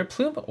eat dinner,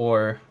 Plume,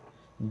 or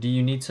do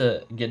you need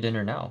to get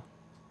dinner now?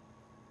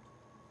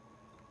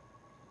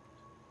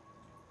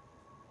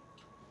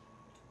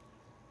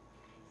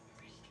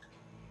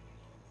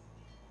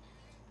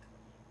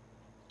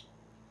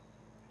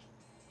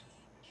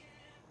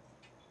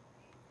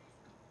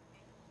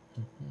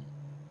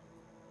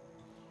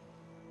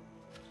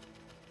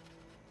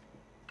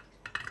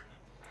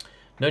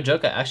 No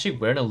joke, I actually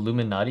wear an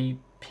Illuminati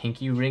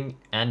pinky ring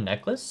and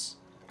necklace?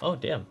 Oh,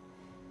 damn.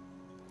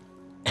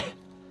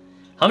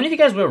 How many of you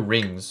guys wear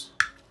rings?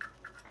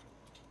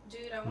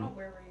 Dude, I want to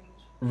wear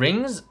rings.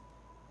 Rings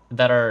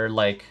that are,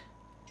 like,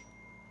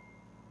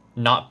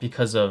 not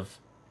because of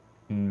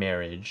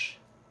marriage.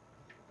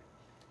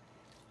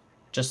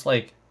 Just,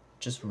 like,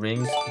 just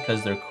rings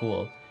because they're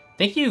cool.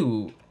 Thank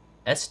you,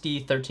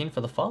 SD13,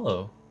 for the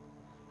follow.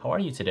 How are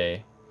you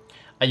today?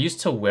 I used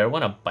to wear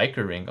one, a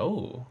biker ring.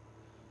 Oh.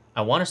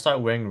 I want to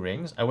start wearing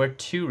rings. I wear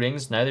 2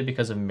 rings, neither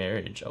because of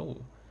marriage. Oh.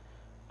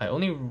 I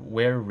only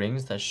wear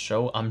rings that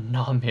show I'm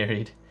not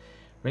married.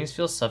 Rings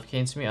feel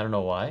suffocating to me. I don't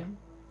know why.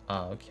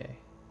 Okay.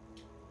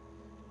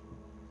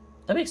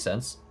 That makes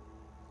sense.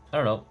 I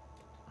don't know.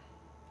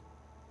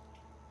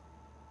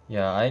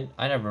 Yeah,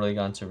 I never really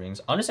got into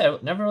rings. Honestly, I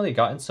never really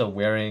got into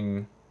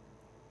wearing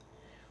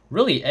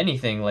really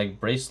anything like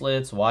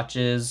bracelets,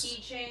 watches,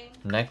 Keychain.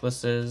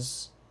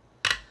 necklaces.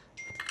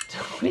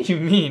 What do you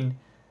mean?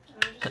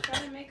 I'm just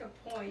trying to make a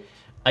point.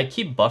 I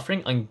keep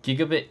buffering on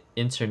gigabit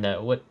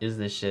internet. What is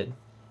this shit?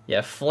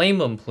 Yeah, flame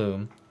them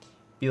plume.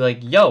 Be like,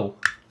 yo,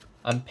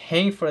 I'm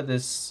paying for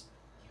this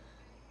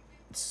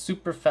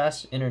super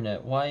fast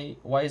internet. Why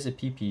is it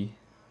PP?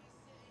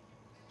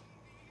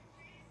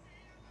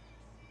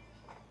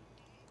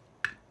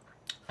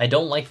 I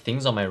don't like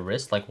things on my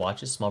wrist, like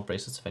watches, small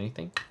bracelets, if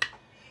anything.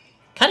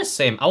 Kind of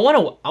same. I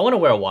wanna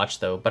wear a watch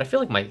though, but I feel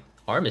like my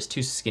arm is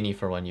too skinny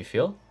for one. You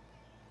feel?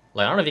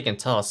 Like I don't know if you can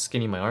tell how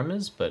skinny my arm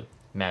is, but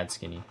mad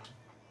skinny.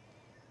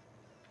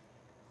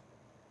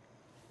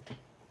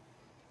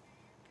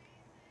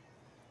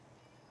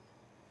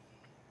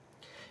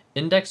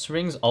 Index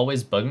rings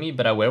always bug me,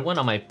 but I wear one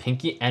on my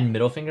pinky and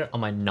middle finger on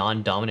my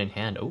non-dominant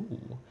hand.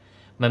 Ooh.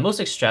 My most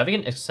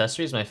extravagant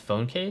accessory is my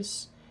phone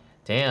case.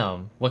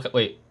 Damn. What?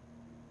 Wait.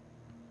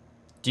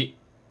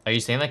 Are you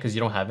saying that because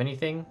you don't have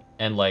anything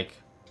and like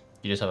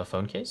you just have a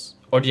phone case,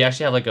 or do you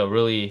actually have like a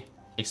really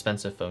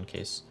expensive phone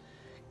case?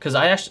 Because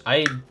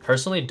I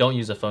personally don't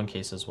use a phone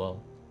case as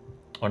well,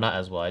 or not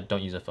as well. I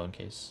don't use a phone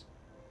case.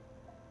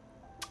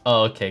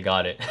 Oh, okay,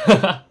 got it.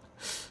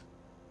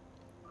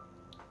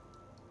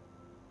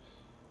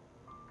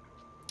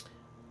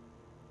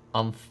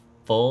 I'm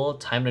full.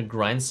 Time to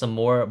grind some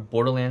more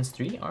Borderlands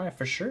 3. All right,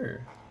 for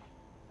sure.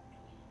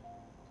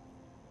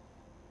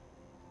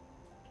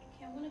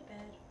 Okay, I'm going to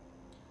bed.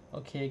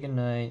 Okay, good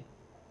night.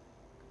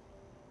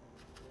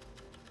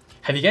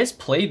 Have you guys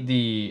played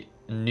the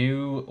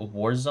new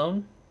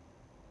Warzone?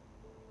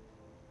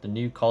 The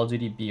new Call of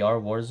Duty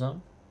BR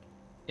Warzone?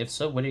 If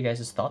so, what are you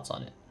guys' thoughts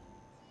on it?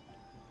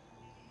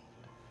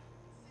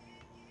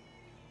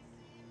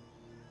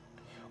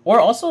 Or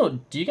also,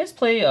 do you guys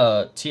play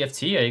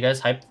TFT? Are you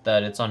guys hyped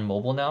that it's on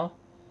mobile now?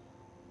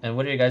 And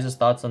what are your guys'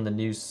 thoughts on the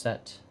new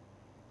set?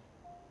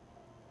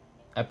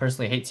 I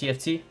personally hate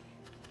TFT.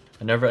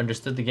 I never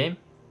understood the game.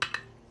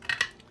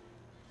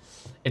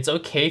 It's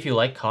okay if you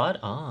like COD?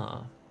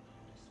 Ah.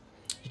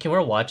 You can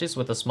wear watches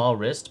with a small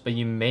wrist, but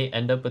you may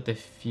end up with a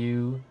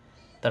few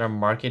that are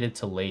marketed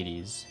to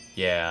ladies.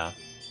 Yeah.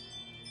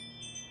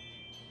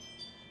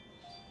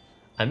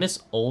 I miss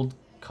old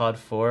COD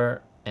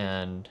 4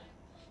 and...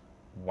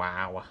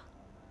 Wow.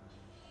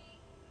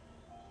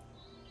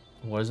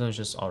 Warzone is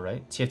just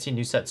alright. TFT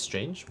new set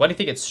strange? Why do you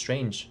think it's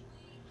strange?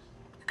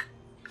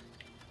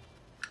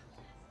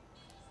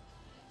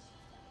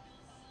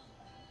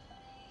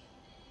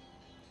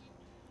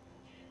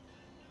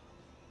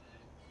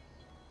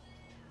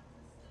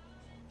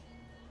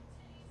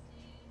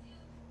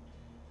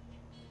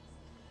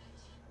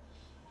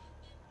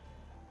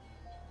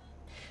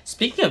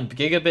 Speaking of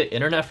gigabit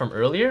internet from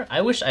earlier, I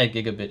wish I had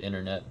gigabit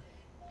internet.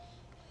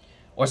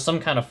 Or some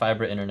kind of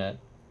fiber internet.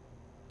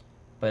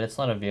 But it's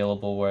not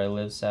available where I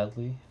live,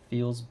 sadly.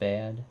 Feels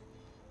bad.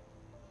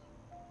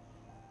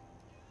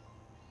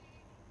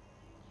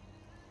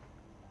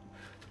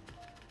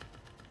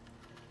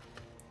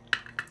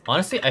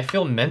 Honestly, I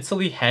feel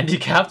mentally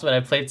handicapped when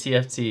I play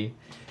TFT.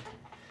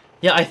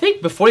 Yeah, I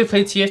think before you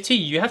play TFT,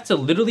 you have to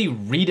literally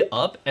read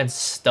up and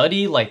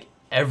study, like,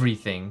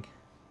 everything.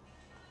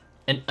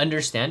 And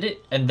understand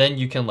it, and then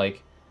you can,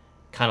 like,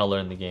 kind of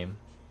learn the game.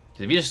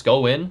 Because if you just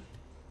go in,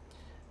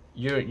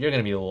 you're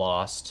gonna be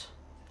lost.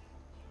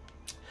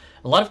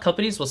 A lot of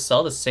companies will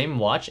sell the same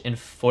watch in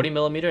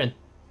 40mm and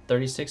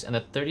 36, and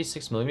the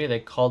 36mm they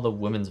call the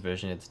women's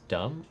version. It's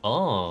dumb.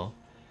 Oh.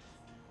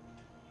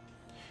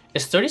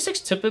 Is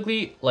 36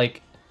 typically,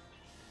 like...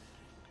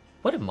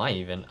 What am I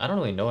even? I don't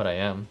really know what I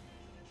am.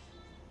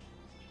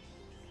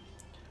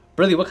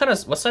 Briley,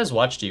 what size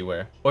watch do you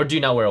wear? Or do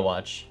you not wear a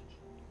watch?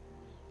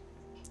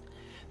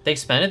 They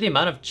expanded the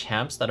amount of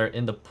champs that are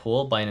in the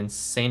pool by an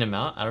insane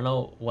amount. I don't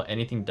know what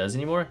anything does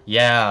anymore.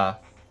 Yeah.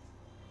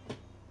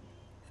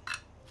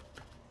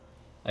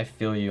 I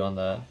feel you on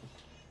that.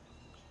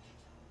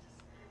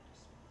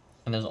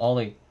 And there's all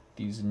like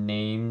these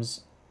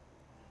names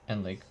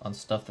and like on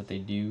stuff that they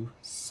do.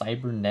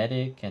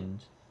 Cybernetic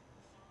and...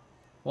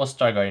 Well,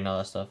 Star Guardian and all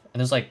that stuff.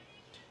 And there's like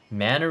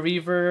Mana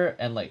Reaver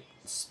and like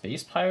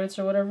Space Pirates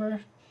or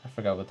whatever. I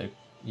forgot what they're...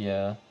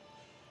 Yeah.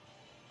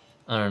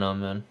 I don't know,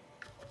 man.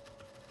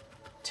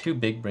 Too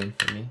big brain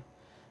for me.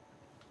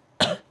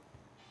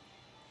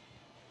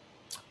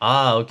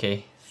 Ah,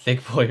 okay.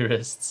 Thick boy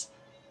wrists.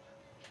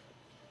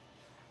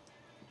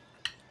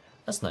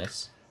 That's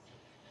nice.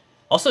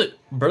 Also,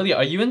 Burley,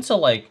 are you into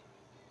like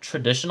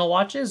traditional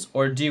watches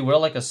or do you wear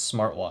like a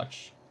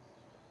smartwatch?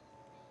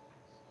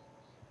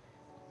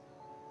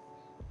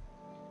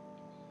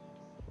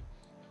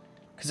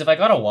 Because if I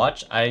got a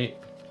watch, I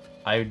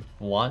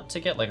want to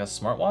get like a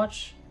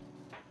smartwatch.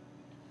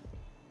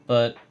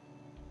 but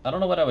I don't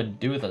know what I would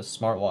do with a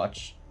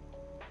smartwatch.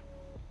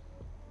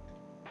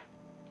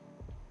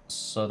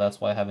 So that's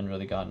why I haven't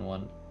really gotten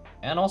one.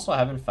 And also I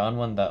haven't found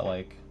one that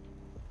like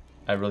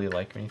I really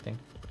like or anything.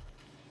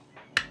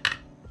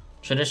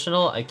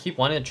 Traditional, I keep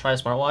wanting to try a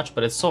smartwatch,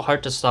 but it's so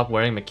hard to stop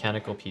wearing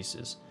mechanical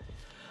pieces.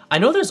 I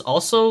know there's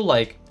also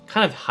like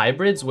kind of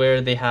hybrids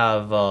where they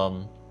have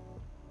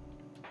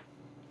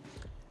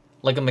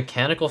like a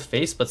mechanical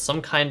face, but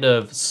some kind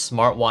of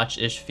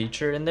smartwatch-ish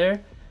feature in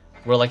there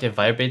where like it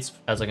vibrates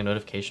as like a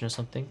notification or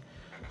something.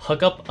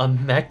 Hook up a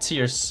mech to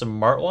your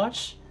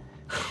smartwatch.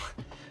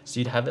 So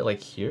you'd have it like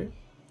here,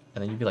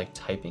 and then you'd be like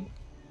typing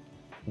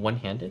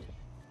one-handed.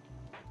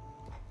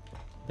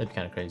 That'd be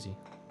kind of crazy.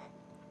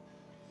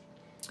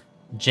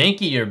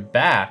 Janky, you're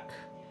back.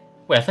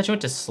 Wait, I thought you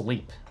went to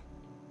sleep.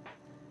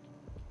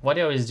 Why do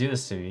you always do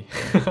this to me?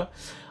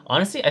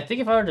 Honestly, I think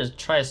if I were to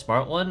try a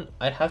smart one,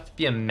 I'd have to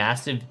be a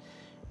massive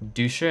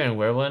doucher and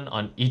wear one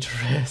on each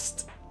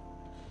wrist.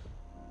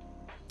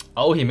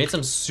 Oh, he made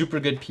some super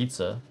good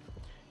pizza.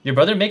 Your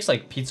brother makes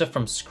like pizza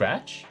from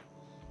scratch?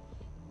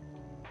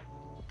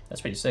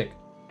 That's pretty sick.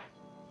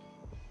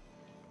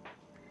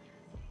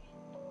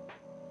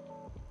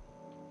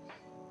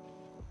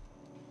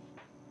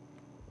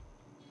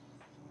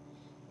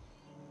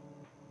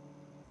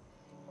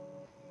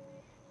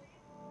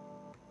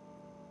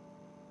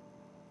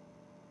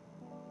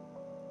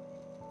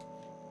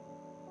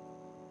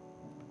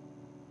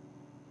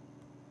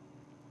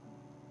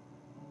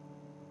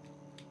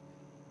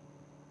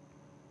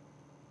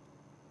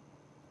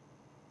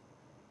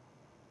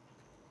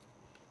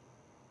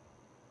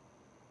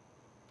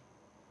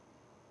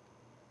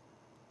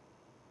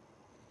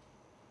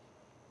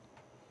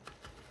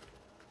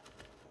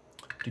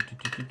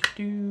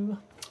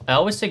 I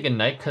always say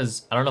goodnight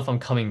because I don't know if I'm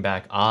coming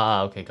back.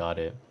 Ah, okay, got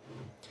it.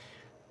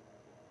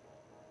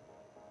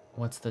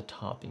 What's the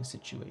topping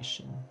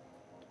situation?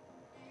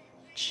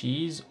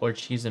 Cheese or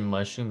cheese and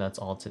mushroom? That's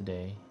all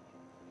today.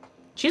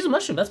 Cheese and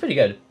mushroom, that's pretty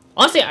good.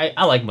 Honestly,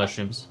 I like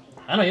mushrooms.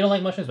 I know you don't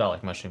like mushrooms, but I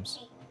like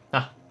mushrooms.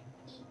 Ah.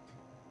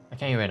 I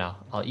can't eat right now.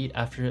 I'll eat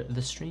after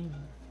the stream.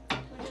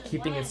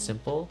 Keeping it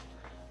simple.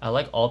 I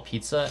like all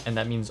pizza, and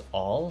that means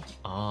all.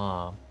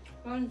 Ah.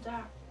 When's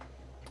that?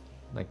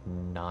 Like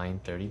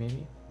 9:30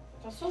 maybe?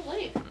 That's so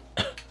late.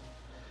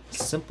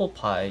 Simple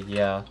pie,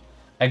 yeah.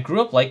 I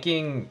grew up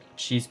liking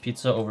cheese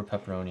pizza over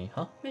pepperoni,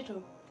 huh? Me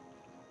too.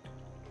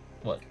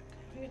 What?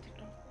 Can I get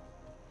TikTok?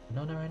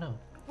 No, not right now.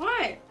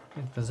 Why?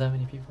 There's that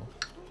many people.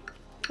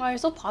 Wow, you're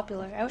so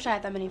popular. I wish I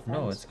had that many friends.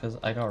 No, it's because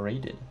I got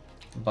raided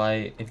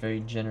by a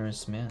very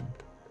generous man.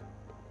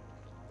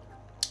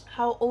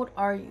 How old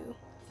are you?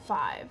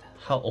 5.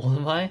 How old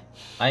am I?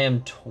 I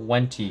am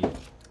 20.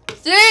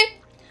 See?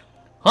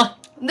 Huh?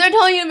 They're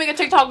telling you to make a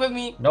TikTok with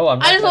me. No, I'm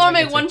not. I just want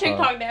to make a one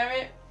TikTok, damn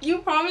it. You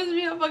promised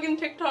me a fucking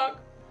TikTok.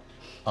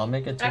 I'll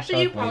make a TikTok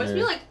Actually, you promised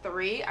later. me like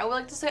 3. I would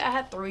like to say I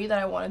had 3 that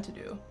I wanted to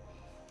do.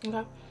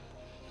 Okay.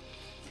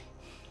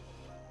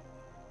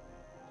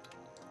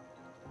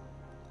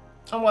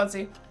 I'm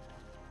onesie.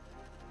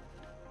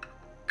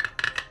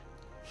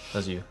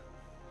 That's you.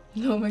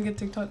 No, make a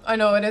TikTok. I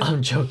know it is.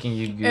 I'm joking,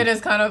 you goof. It is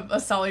kind of a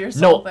sell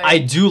yourself thing. No, I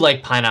do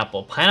like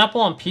pineapple.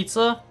 Pineapple on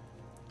pizza,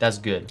 that's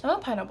good. I'm a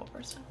pineapple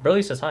person.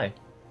 Burley says hi.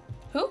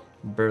 Who?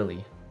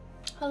 Burley.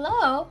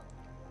 Hello.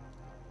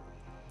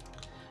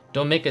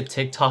 Don't make a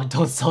TikTok,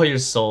 don't sell your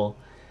soul.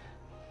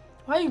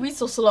 Why are you read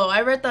so slow?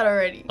 I read that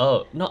already.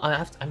 Oh, no, I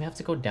have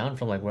to go down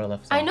from like where I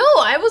left off. I know,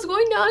 I was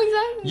going down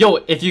exactly. Yo,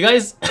 if you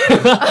guys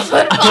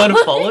want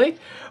to follow me?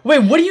 Wait,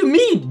 what do you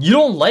mean? You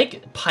don't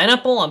like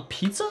pineapple on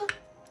pizza?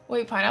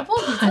 Wait, pineapple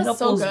on pizza is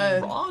so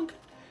good. Wrong?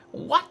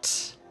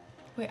 What?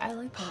 Wait, I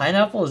like pineapple.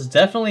 Pineapple is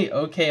definitely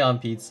okay on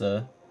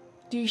pizza.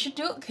 Dude, you should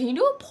do. Can you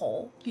do a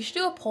poll? You should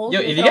do a poll. Yo,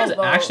 so if we you can guys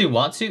all vote. actually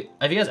want to,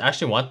 if you guys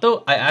actually want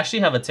though, I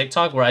actually have a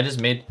TikTok where I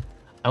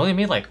only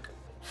made like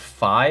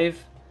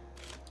 5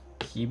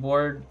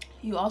 keyboard.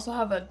 You also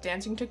have a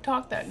dancing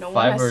TikTok that no one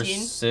 5 has or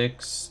seen.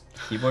 6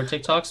 keyboard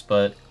TikToks,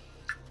 but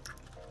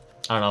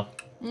I don't know.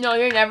 No,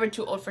 you're never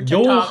too old for Yo,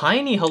 TikTok.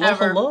 Heiny, hello,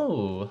 Ever.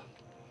 hello.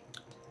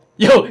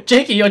 Yo,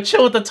 Jakey, yo,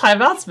 chill with the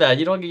timeouts, man.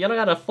 You don't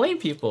gotta flame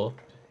people.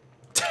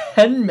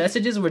 10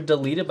 messages were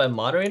deleted by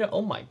moderator.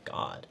 Oh my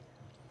god.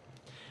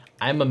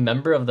 I'm a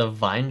member of the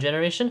Vine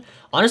generation.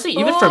 Honestly,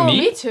 even for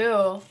me, me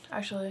too.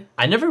 Actually,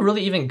 I never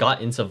really even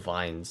got into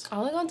Vines. I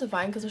only got into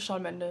Vine because of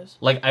Shawn Mendes.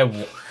 Like I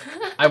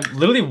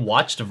literally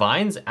watched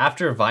Vines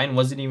after Vine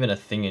wasn't even a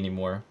thing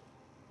anymore.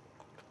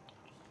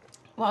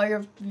 Wow,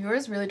 your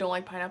viewers really don't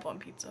like pineapple on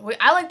pizza. Wait,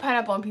 I like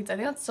pineapple on pizza. I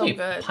think that's so Wait,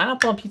 good.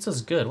 Pineapple on pizza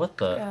is good. What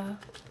the? Yeah.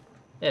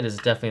 It is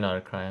definitely not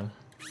a crime.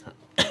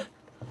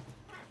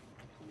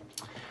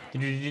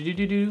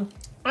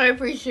 I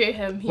appreciate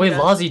him. He Wait, does.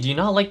 Lozzie, do you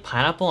not like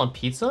pineapple on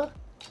pizza?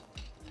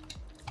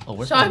 Oh,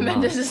 where's my Shawn mouse?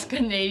 Mendes is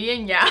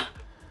Canadian, yeah.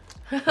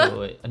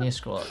 Wait, I need to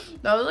scroll up.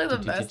 That was like the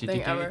best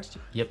thing ever.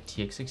 Yep,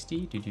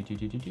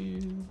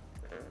 TX60.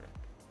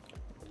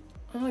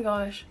 Oh my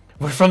gosh.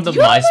 We're from the Do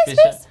you have MySpace.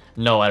 MySpace?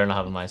 No, I don't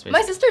have a MySpace.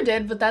 My sister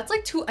did, but that's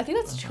like too. I think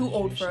that's too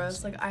old for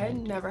us. Like I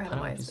never had a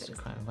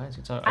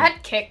MySpace. I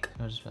had Kick.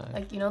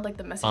 Like you know, like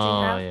the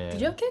messaging app. Yeah.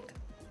 Did you have Kick?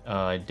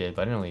 I did,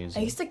 but I didn't really use it.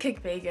 I used to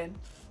kick bacon.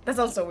 That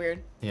sounds so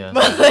weird. Yeah.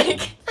 But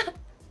like,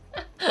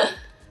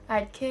 I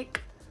had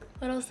Kick.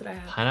 What else did I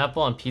have?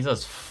 Pineapple on pizza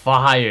is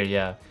fire.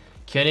 Yeah.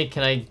 Kenny,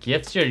 can I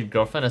gift your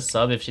girlfriend a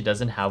sub if she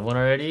doesn't have one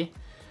already?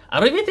 I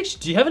don't even think.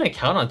 Do you have an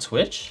account on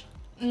Twitch?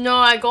 No,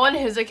 I go on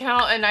his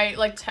account and I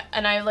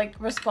like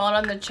respond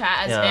on the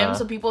chat as him,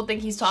 so people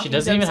think he's talking. She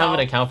doesn't to even have himself.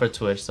 an account for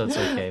Twitch, so it's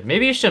okay.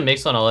 Maybe you should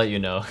make one. I'll let you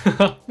know.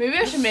 Maybe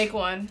I should make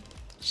one.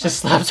 She just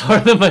slapped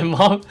harder than my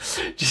mom.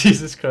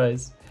 Jesus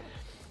Christ.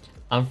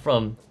 I'm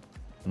from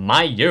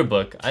my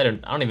yearbook. I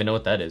don't even know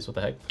what that is. What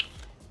the heck?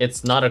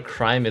 It's not a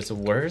crime. It's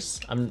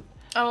worse. I'm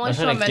like trying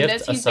Shawn to Mendes.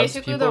 gift a He's sub to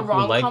basically people the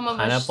who like rom-com of a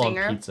pineapple on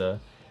singer. pizza.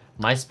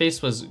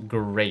 MySpace was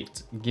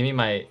great. Give me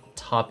my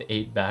top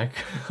 8 back.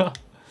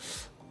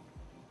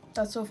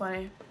 That's so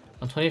funny.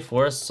 I'm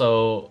 24,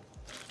 so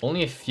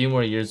only a few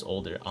more years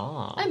older.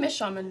 I miss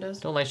Shawn Mendes.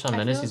 Don't like Shawn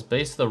Mendes. He's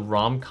basically the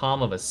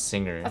rom-com of a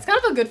singer. That's kind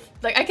of a good.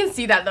 Like I can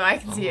see that though. I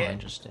can see it.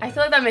 Interesting. I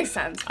feel like that makes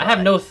sense. I have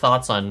no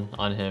thoughts on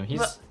him.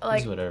 He's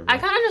whatever. I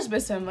kind of just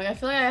miss him. Like I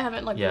feel like I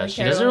haven't like. Yeah, really she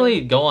cared doesn't about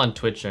really him. go on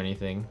Twitch or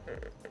anything.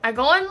 I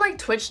go on like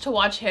Twitch to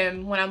watch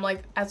him when I'm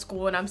like at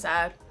school and I'm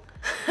sad.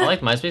 I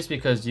like MySpace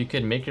because you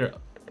could make your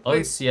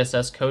own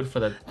CSS code for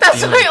the. That's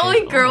theme why of the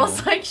only page.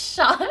 girls like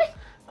Shawn.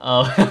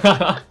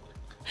 Oh.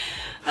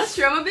 That's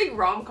true. I'm a big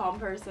rom-com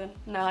person.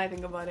 Now I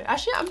think about it.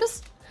 Actually,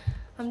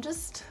 I'm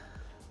just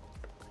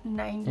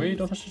 90. Wait,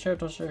 don't touch the chair.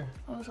 Don't touch the chair.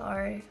 I'm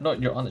sorry. No,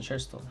 you're on the chair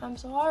still. I'm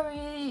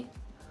sorry.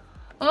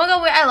 Oh my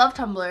god, wait, I love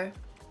Tumblr.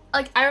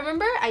 Like, I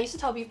remember I used to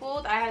tell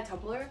people that I had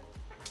Tumblr.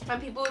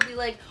 And people would be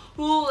like,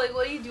 ooh, like,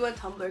 what do you do on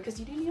Tumblr? Because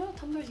you didn't know what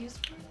Tumblr is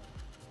used for.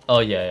 Oh,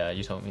 yeah,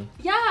 you told me.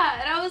 Yeah,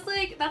 and I was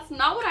like, that's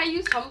not what I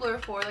use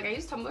Tumblr for. Like, I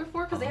use Tumblr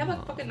for because they have,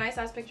 like, fucking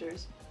nice-ass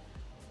pictures.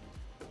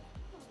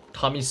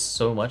 Taught me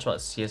so much about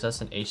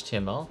CSS and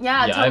HTML.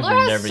 Yeah, Tumblr I've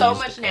has never so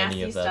used much any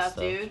nasty of that stuff,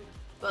 dude.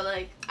 But,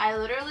 like, I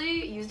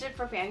literally used it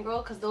for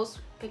Fangirl because those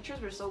pictures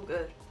were so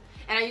good.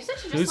 And I used it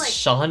to just, Who's like...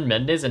 Shawn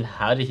Mendes and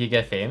how did he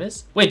get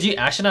famous? Wait, do you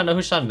actually not know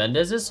who Shawn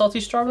Mendes is, Salty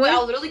Strawberry? Wait,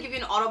 I'll literally give you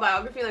an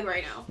autobiography, like,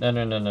 right now.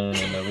 No.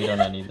 We do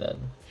not need that.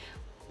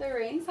 The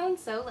rain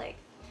sounds so, like...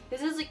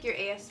 This is, like, your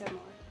ASMR.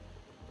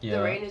 Yeah.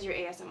 The rain is your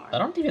ASMR. I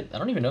don't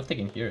even know if they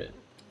can hear it.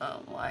 Oh,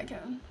 well, I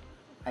can.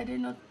 I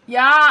didn't know.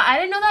 Yeah, I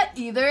didn't know that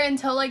either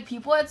until like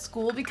people at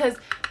school, because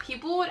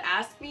people would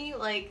ask me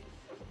like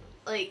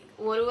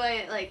what do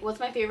I like? What's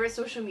my favorite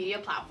social media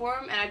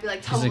platform? And I'd be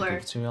like Is it Tumblr.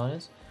 good, to be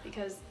honest?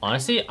 Because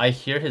honestly, I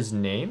hear his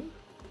name,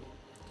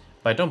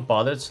 but I don't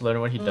bother to learn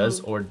what he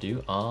does or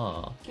do.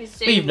 Ah,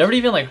 wait, you've never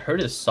even like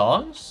heard his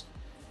songs?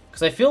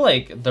 Because I feel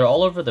like they're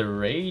all over the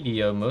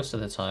radio most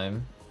of the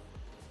time.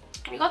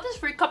 You got this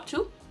free cup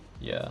too?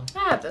 Yeah.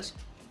 I have this.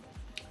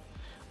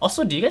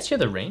 Also, do you guys hear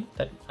the rain?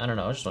 I don't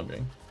know. I was just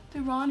wondering.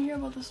 Did Ron hear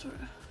about the story?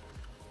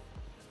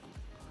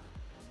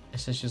 It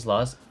says she's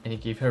lost and he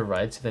gave her a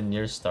ride to the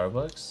nearest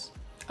Starbucks.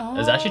 Oh.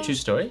 Is that actually a true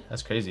story?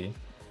 That's crazy.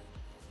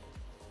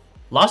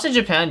 Lost in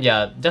Japan,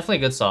 yeah, definitely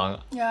a good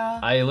song. Yeah.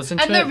 I listened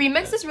to it. And the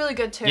remix is really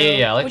good too.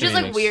 Yeah, I like which the is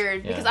remix. like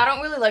weird because I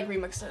don't really like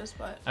remixes,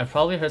 but I've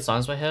probably heard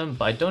songs by him,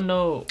 but I don't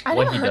know I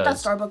what never he heard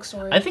does. that Starbucks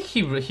story. I think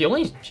he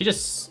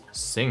just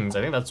sings.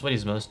 I think that's what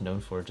he's most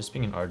known for, just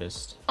being an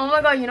artist. Oh my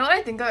god, you know what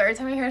I think of every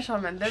time I hear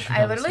Shawn Mendes?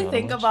 I literally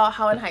think about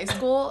how in high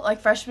school, like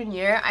freshman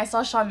year, I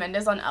saw Shawn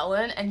Mendes on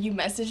Ellen, and you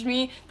messaged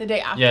me the day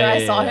after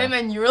I saw him,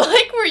 and you were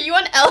like, were you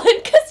on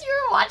Ellen? Because you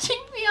were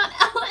watching me on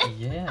Ellen.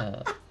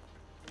 Yeah.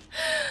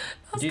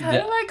 That's kind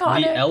of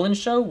iconic. The Ellen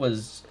show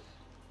was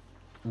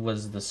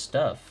the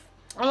stuff.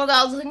 Oh my god,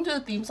 I was listening to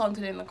the theme song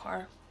today in the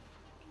car.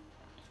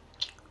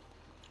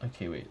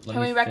 Okay, wait. Can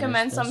we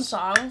recommend some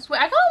songs? Wait,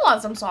 I kind of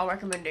want some song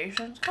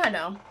recommendations. Kind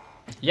of.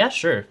 Yeah,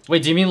 sure.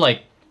 Wait, do you mean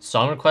like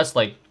song requests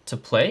like to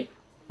play?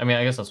 I mean,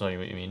 I guess that's what you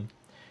mean.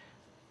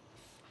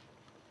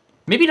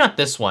 Maybe not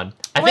this one.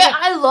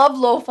 I love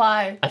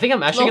lo-fi. I think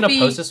I'm actually gonna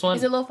post this one.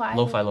 Is it lo-fi?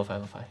 Lo-fi.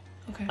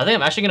 Okay. I think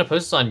I'm actually gonna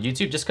post this on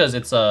YouTube just because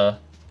it's the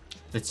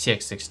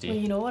TX60.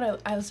 Wait, you know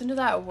what? I listened to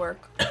that at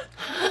work.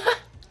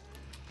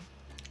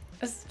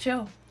 It's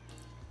chill.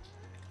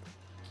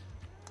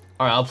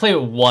 Alright, I'll play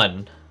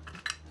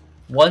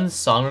one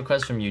song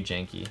request from you,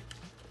 Janky.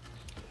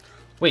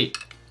 Wait,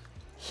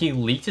 he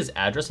leaked his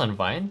address on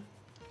Vine?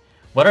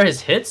 What are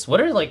his hits? What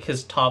are like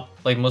his top,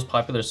 like most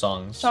popular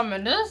songs? Shawn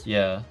Mendes?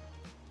 Yeah.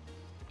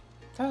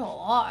 There's a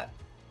lot.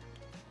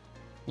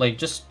 Like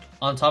just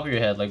on top of your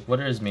head, like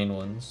what are his main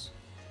ones?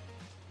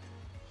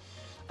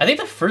 I think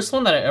the first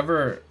one that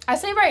I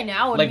say right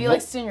now would like, be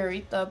like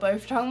Senorita, but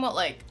if you're talking about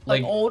like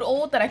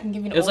old, then I can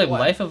give you an it was old like one.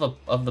 Life of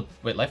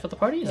the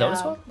Party? Is that what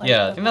it's called? Life Yeah,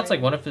 of I the think that's like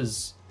Party. one of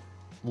his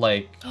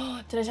like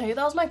Did I tell you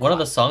that was my one of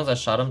the songs that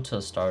shot him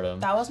to stardom.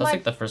 That was that's my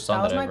like the first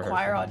song that I ever heard. That was my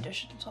choir from him.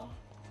 audition song.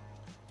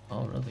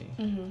 Oh really?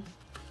 Mhm.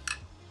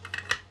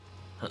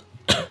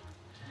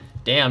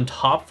 Damn,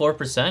 top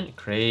 4%?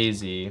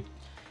 Crazy.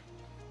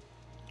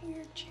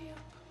 Weird champ.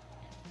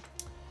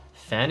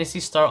 Phantasy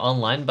Star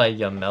Online by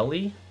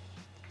Yameli.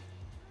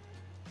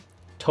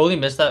 Totally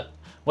missed that.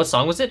 What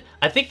song was it?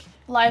 I think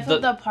Life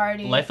of the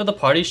Party. Life of the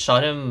Party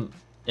shot him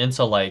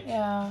into like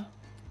yeah.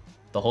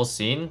 the whole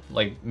scene,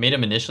 like made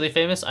him initially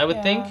famous, I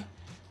would think.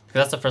 Because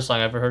that's the first song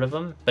I ever heard of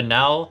him. But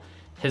now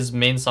his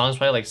main song is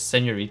probably like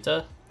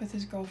Senorita. With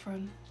his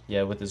girlfriend.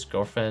 Yeah, with his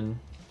girlfriend.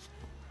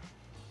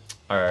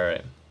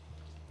 Alright.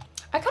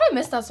 I kind of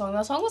missed that song.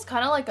 That song was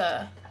kind of like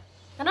a...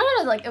 I don't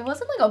know, like, it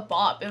wasn't like a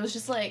bop. It was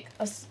just like,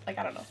 I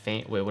don't know.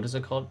 Wait, what is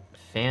it called?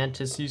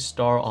 Phantasy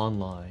Star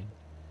Online.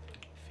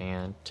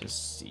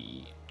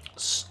 Fantasy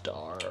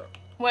Star.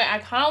 Wait, I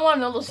kind of want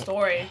to know the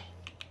story.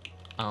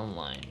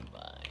 Online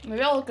by...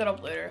 Maybe I'll look it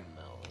up later.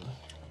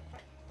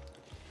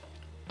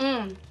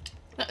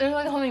 They're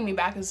like holding me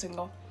back as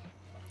single.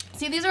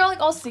 See, these are like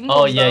all singles.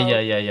 Oh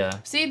yeah.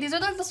 See, these are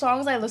like the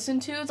songs I listen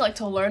to like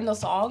to learn the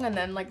song, and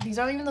then like these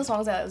aren't even the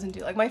songs that I listen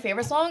to. Like my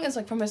favorite song is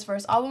like from his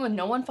first album, and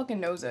no one fucking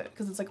knows it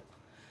because it's like,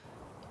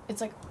 oh,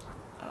 what's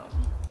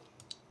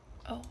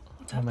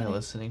happening? What am I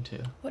listening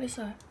to? What is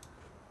that?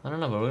 I don't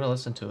know, but we're gonna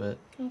listen to it.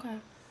 Okay.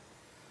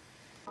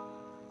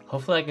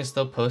 Hopefully, I can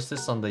still post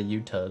this on the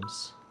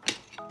YouTubes.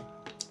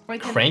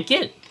 Wait, Crank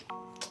it.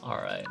 All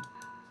right.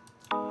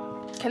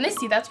 Can they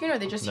see that screen or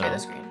they just hear No. the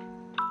screen?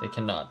 They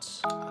cannot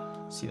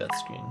see that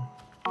screen.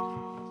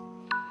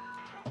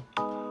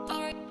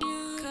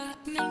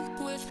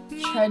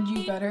 Tread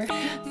you better.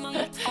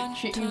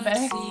 Treat you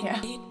better. Yeah.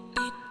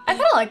 I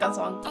kind of like that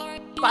song,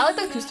 but I like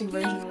the acoustic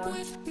version more.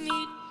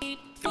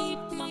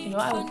 You know,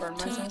 I would burn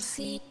myself if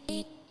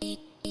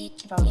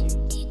I was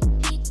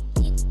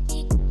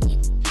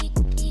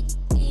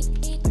you.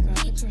 The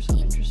graphics are so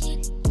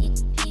interesting.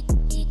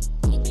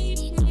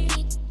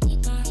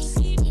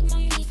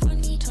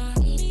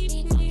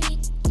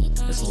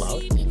 It's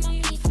loud.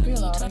 It's pretty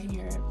loud. I can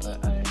hear it,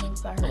 but I don't know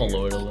if that hurt. I'm gonna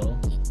lower it a little.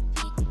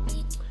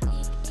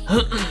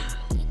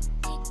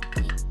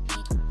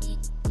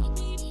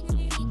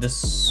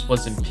 This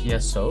was in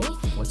PSO?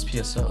 What's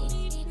PSO?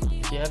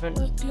 If you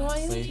haven't No,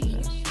 I played am.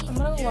 this. I'm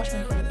gonna go wash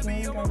my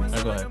face. Oh,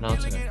 go ahead. No,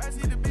 it's okay.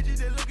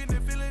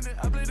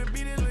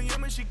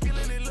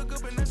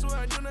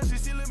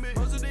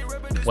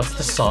 What's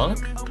the song?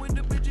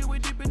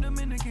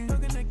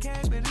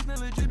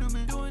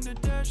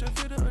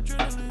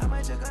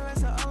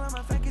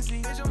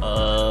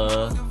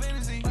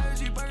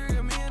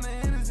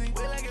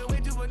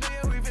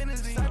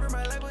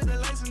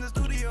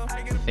 I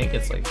think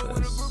it's like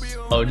this.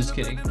 Oh, just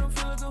kidding.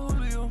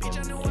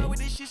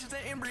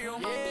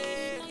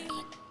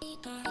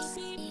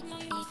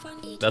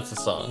 That's the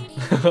song.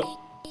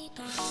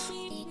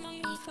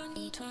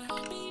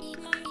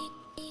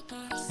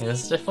 Yeah,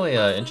 it's definitely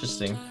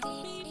interesting.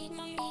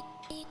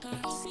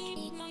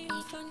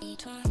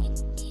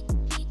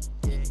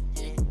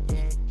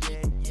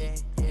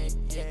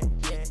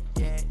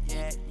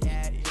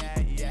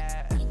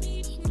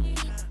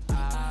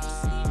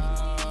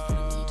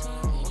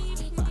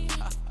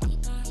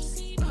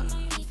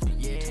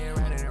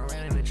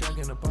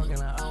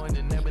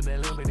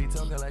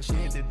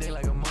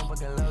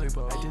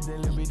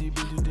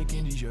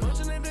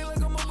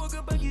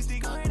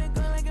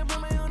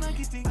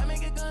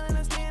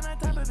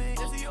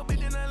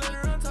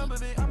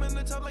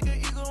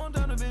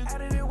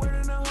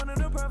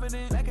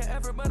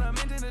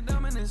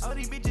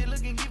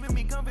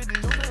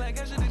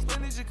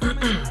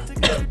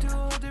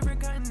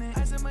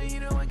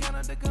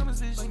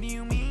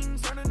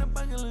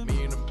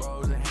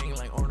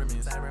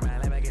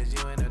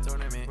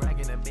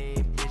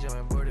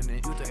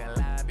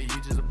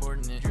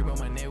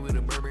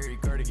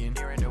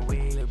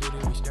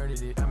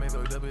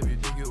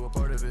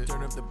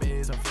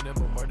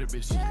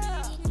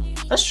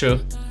 That's true.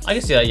 I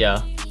can see that,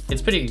 yeah.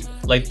 It's pretty,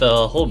 like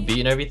the whole beat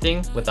and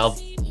everything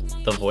without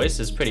the voice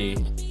is pretty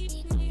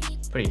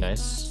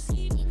nice.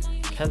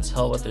 Can't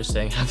tell what they're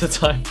saying half the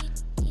time.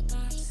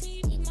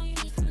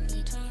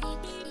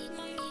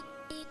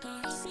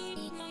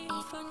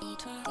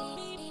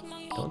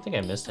 Don't think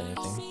I missed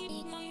anything.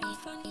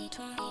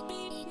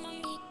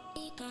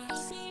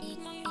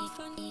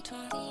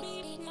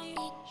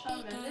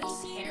 Shawn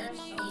Mendes' hair is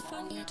so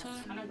long now. It's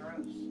kind of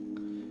gross.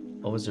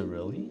 Oh, is it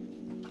really?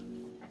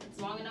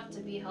 It's long enough to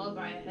be held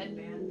by a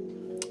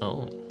headband.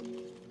 Oh.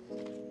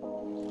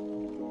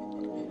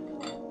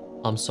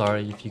 I'm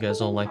sorry if you guys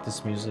don't like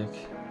this music.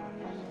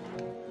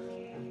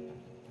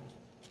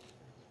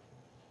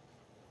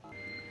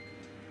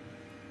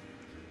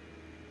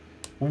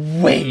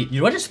 Wait, you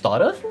know what I just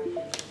thought of?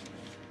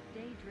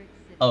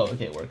 Oh,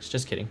 okay, it works.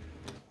 Just kidding.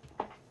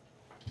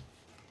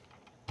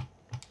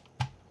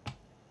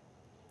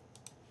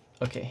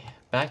 Okay,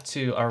 back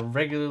to our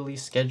regularly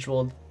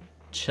scheduled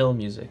chill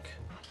music.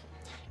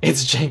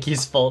 It's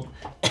Janky's fault.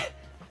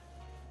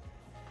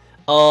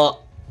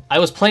 I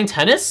was playing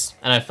tennis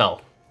and I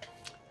fell.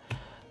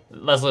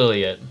 That's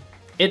literally it.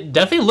 It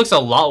definitely looks a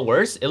lot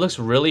worse. It looks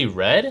really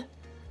red,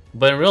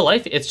 but in real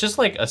life, it's just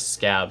like a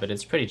scab, and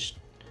it's pretty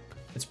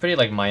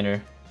like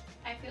minor.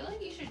 I feel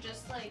like you should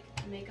just like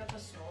make up a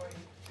story.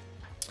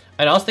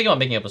 And I was thinking about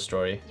making up a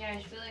story. Yeah,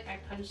 I feel like I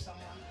punched someone.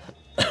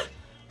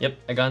 Yep,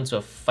 I got into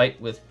a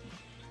fight with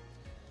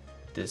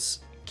this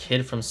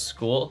kid from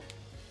school.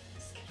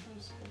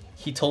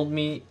 He told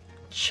me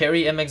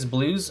Cherry MX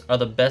Blues are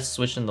the best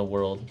Switch in the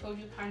world. He told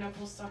you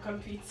pineapple stuck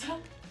on pizza.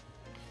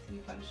 You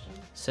punched him.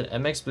 Said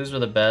MX Blues were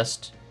the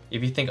best.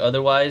 If you think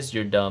otherwise,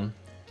 you're dumb.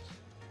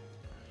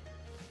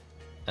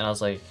 And I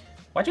was like,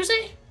 what'd you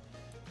say?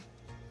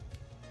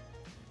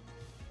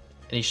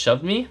 And he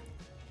shoved me.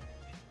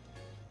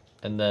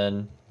 And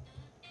then,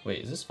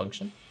 wait, is this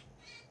function?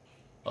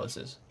 Oh, this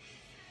is.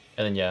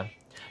 And then, yeah.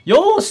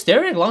 Yo,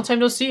 Steric, long time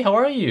no see. How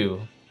are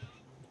you?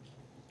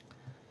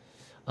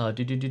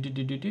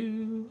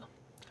 Looks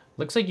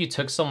like you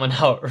took someone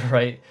out,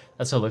 right?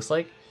 That's what it looks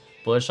like.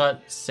 Bullet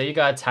shot. Say you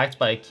got attacked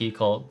by a key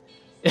cult.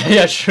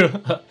 Yeah, true.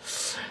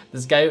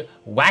 This guy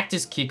whacked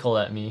his key cult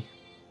at me.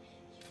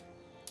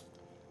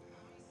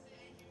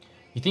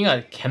 You think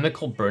I got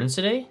chemical burns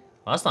today?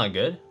 Well, that's not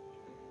good.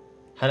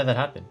 How did that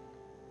happen?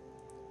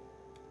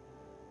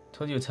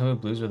 Told you Temu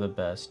Blues were the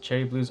best.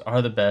 Cherry Blues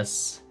are the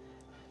best.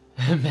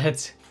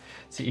 Meant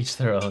to each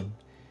their own.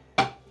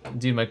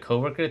 Dude, my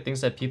coworker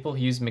thinks that people who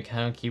use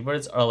mechanical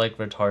keyboards are like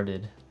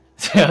retarded.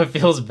 Yeah, it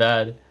feels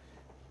bad.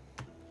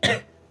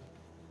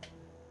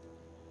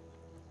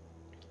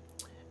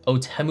 Oh,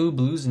 Temu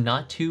Blues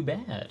not too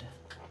bad.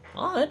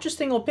 Oh,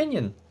 interesting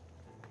opinion.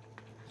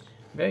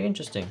 Very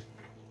interesting.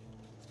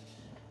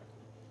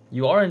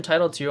 You are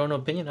entitled to your own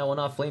opinion. I will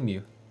not flame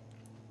you.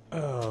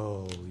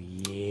 Oh,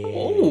 yeah.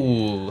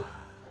 Oh.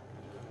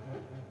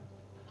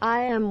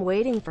 I am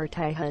waiting for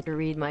Taiha to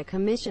read my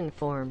commission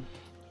form.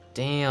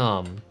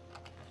 Damn.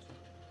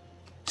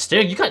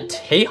 Stereo, you got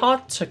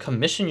Teha to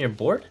commission your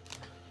board?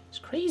 It's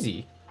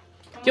crazy.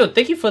 Yo,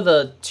 thank you for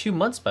the 2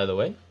 months, by the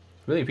way.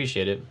 Really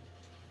appreciate it.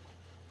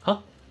 Huh?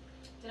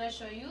 Did I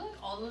show you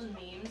like all those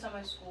memes that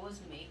my school was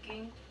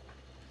making?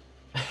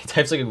 He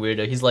types like a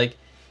weirdo. He's like,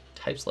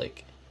 types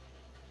like.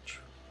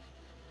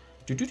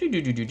 Do do do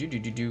do do do do do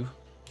do do.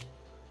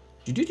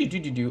 Do do do do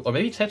do do. Or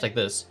maybe he types like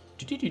this.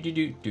 Do do do do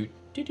do do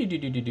do do do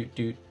do do do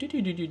do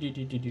do do do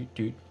do do do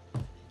do.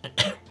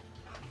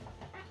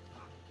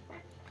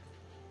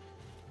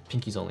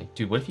 Pinkies only.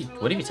 Dude, what if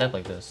you type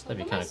like this?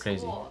 That'd be kind of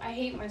crazy. I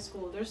hate my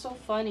school. They're so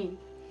funny.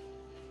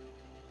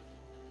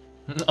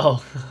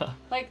 Oh.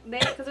 Like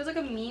because there's like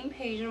a meme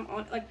page and I'm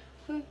on like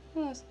who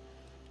knows?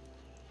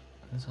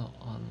 That's all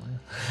online.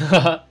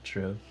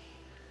 True.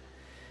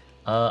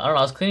 I don't know.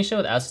 I was cleaning shit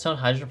with acetone,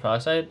 hydrogen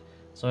peroxide.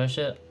 So much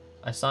shit.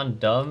 I sound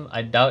dumb.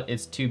 I doubt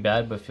it's too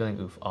bad, but feeling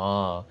oof.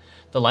 Ah,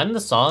 the line in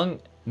the song,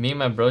 "Me and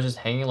my bros just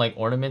hanging like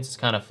ornaments," is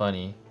kind of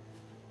funny.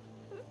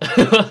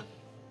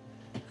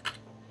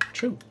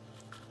 True.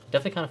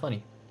 Definitely kind of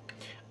funny.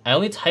 I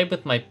only type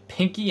with my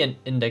pinky and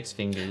index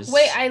fingers.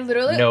 Wait, I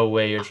literally... No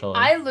way you're trolling.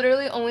 I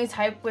literally only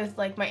type with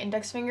like my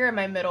index finger and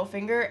my middle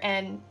finger,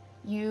 and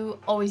you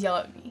always yell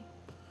at me.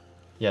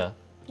 Yeah.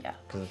 Yeah.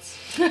 Because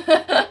it's...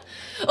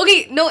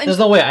 Okay, no... There's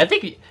no way. I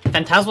think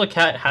Phantasmal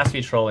Cat has to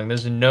be trolling.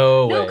 There's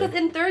no way. No, because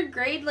in 3rd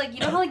grade, like, you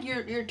know how like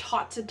you're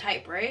taught to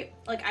type, right?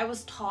 Like, I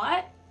was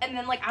taught, and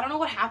then like I don't know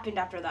what happened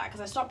after that,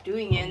 because I stopped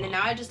doing it, and then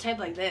now I just type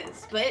like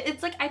this. But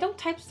it's like I don't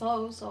type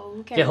slow, so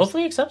who cares? Yeah,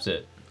 hopefully he accepts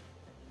it.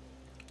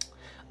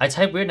 I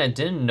type weird and I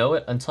didn't know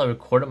it until I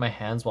recorded my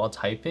hands while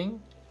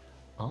typing.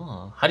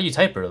 Oh, how do you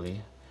type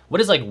early? What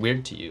is like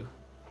weird to you?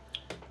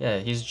 Yeah,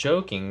 he's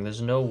joking.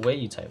 There's no way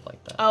you type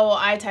like that. Oh, well,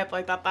 I type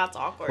like that. That's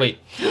awkward. Wait,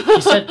 he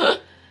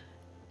said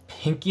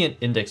pinky and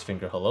index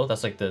finger. Hello?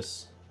 That's like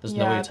this. There's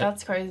no way you type.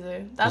 That's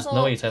crazy. That's There's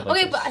no way you type like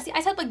okay, this. but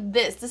I type like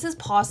this. This is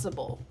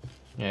possible.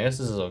 Yeah, I guess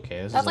this is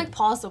okay. That's like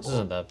possible. This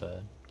isn't that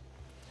bad.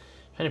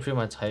 Trying to improve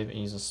my type and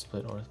use a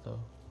split ortho.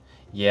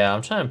 Yeah,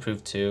 I'm trying to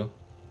improve too.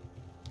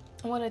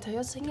 Oh, did I tell you I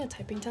was taking a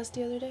typing test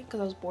the other day because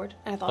I was bored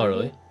and I thought. Oh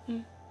really?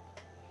 And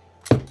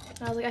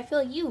I was like, I feel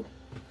like you.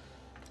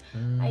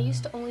 I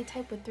used to only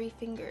type with 3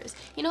 fingers.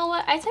 You know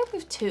what? I type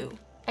with 2.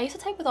 I used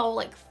to type with all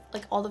like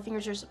all the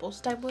fingers you're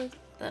supposed to type with,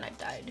 and then I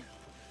died.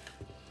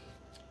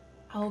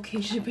 I'll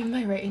occasionally bring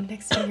my right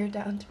index finger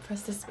down to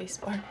press the space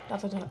bar.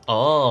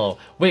 Oh,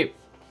 wait.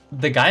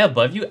 The guy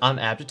above you, I'm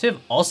Aptitude,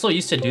 also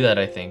used to do that,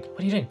 I think. What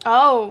are you doing?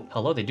 Oh.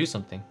 Hello, they do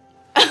something.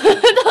 I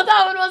thought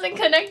that one wasn't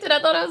connected.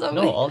 I thought it was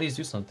only... No, all these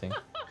do something.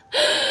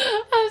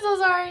 I'm so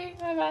sorry.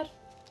 My bad.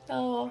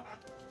 Oh.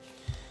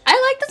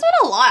 I like this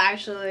one a lot,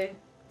 actually.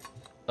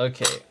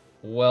 Okay,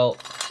 well...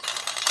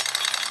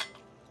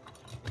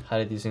 How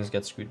did these things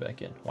get screwed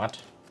back in? What?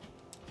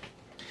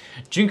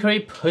 Jun Curry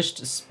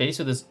pushed space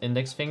with his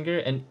index finger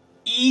and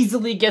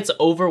easily gets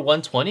over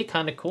 120.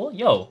 Kind of cool.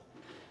 Yo.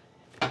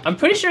 I'm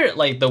pretty sure,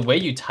 like, the way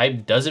you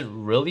type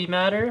doesn't really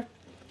matter.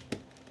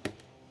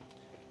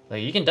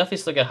 Like, you can definitely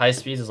still get high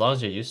speeds as long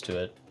as you're used to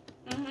it.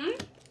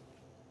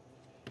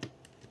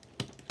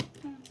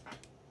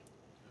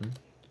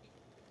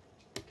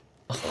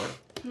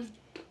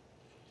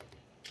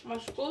 My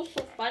school's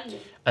so funny.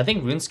 I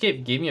think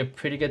RuneScape gave me a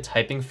pretty good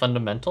typing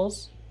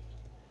fundamentals.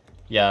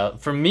 Yeah,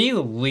 for me,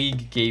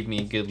 League gave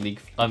me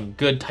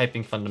good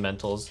typing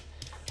fundamentals.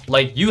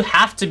 Like, you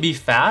have to be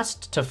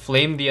fast to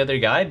flame the other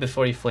guy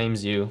before he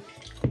flames you.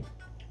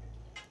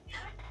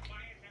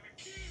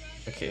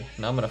 Okay,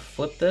 now I'm gonna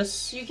flip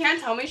this. You can't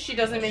tell me she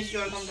doesn't make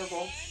you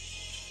uncomfortable.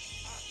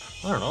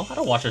 I don't know. I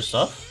don't watch her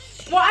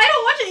stuff. Well, I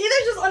don't watch it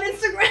either, just on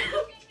Instagram.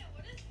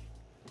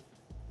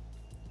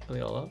 Are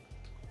they all up?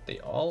 They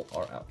all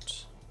are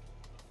out.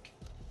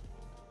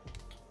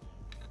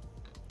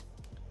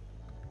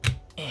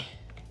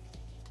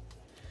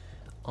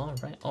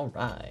 Alright,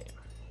 alright.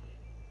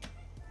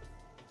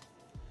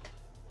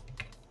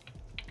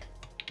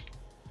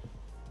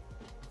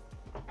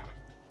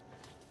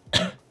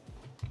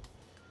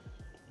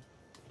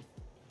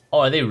 Oh,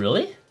 are they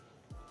really?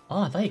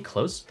 Oh, I thought he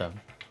closed them.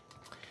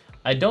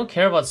 I don't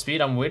care about speed,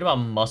 I'm worried about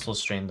muscle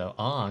strain though.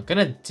 Ah,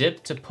 gonna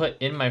dip to put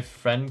in my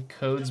friend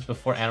codes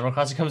before Animal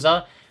Crossing comes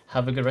out.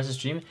 Have a good rest of the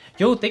stream.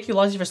 Yo, thank you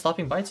Lozzie for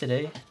stopping by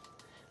today.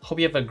 Hope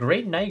you have a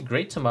great night,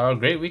 great tomorrow,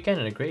 great weekend,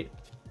 and a great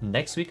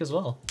next week as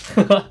well.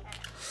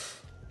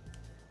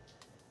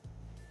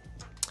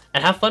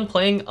 And have fun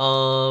playing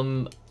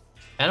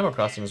Animal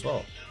Crossing as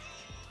well.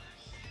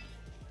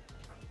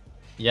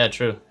 Yeah,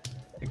 true.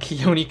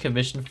 Keone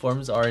commission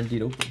forms are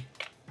indeed open.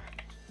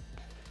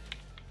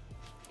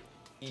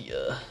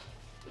 Yeah.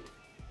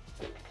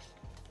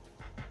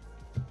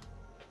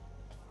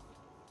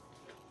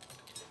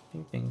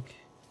 Pink.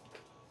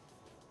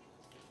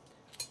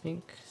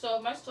 So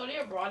if my study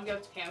abroad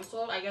gets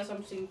canceled, I guess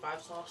I'm seeing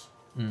 5 stars.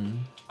 Mm.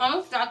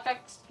 If that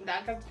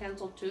gets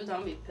canceled too, then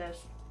I'll be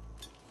pissed.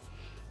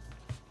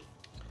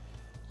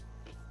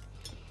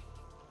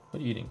 What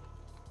are you eating?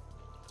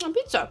 A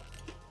pizza.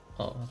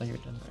 Oh, I thought you were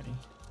done already.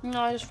 No,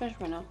 I just finished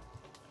right now.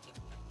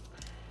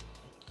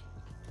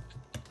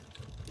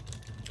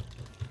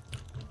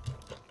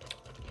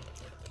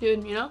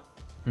 Dude, you know?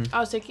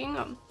 I was taking,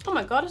 oh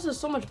my god, this is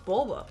so much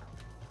boba.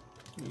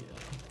 Yeah.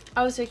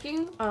 I was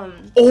taking,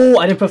 Oh,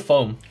 I didn't put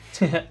foam.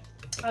 I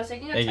was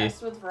taking a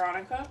test with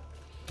Veronica,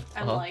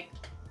 and like,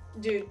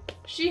 dude,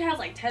 she has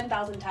like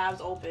 10,000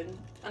 tabs open,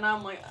 and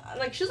I'm like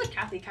she's like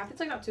Kathy's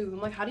like that too. I'm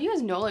like, how do you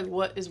guys know like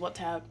what is what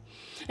tab?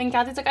 And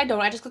Kathy's like, I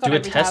don't. I just click on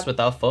every tab. Do a test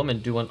without foam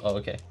and do one. Oh,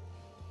 okay.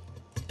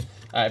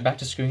 All right, back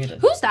to screwing it in.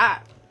 Who's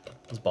that?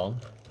 It's Balm.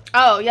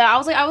 Oh yeah, I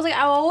was like,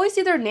 I always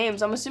see their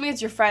names. I'm assuming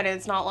it's your friend, and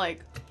it's not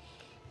like.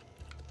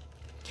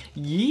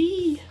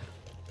 Yee.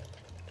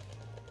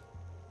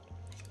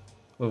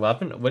 Wait, what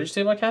happened? What did you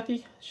say about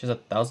Kathy? She has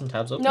 1,000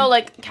 tabs open? No,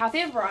 like,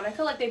 Kathy and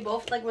Veronica, like, they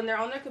both, like, when they're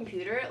on their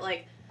computer,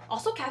 like,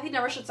 also, Kathy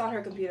never shuts down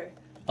her computer.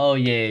 Oh,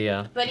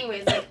 yeah. But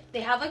anyways, like,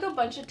 they have, like, a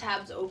bunch of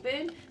tabs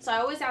open, so I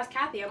always ask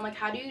Kathy, I'm like,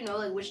 how do you know,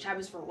 like, which tab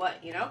is for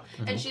what, you know?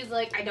 Mm-hmm. And she's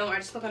like, I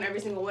just click on every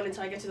single one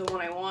until I get to the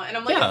one I want. And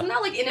I'm like, isn't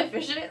that, like,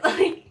 inefficient?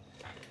 Like...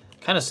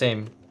 Kind of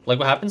same. Like,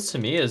 what happens to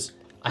me is,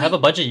 I have a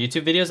bunch of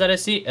YouTube videos that I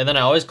see, and then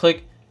I always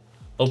click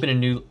open a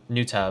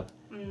new tab.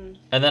 Mm.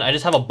 And then I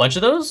just have a bunch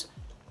of those,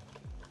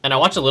 and I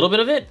watch a little bit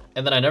of it,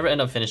 and then I never end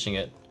up finishing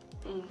it.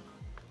 Mm.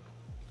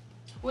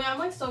 Wait, I'm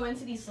like so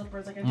into these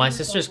slippers. Like, my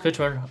sister's could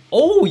run.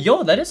 Oh,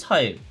 yo, that is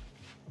hype.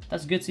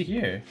 That's good to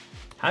hear.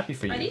 Happy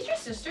for you. Are these your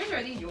sisters or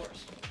are these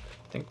yours?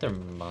 I think they're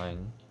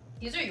mine.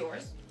 These are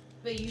yours?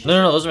 But you should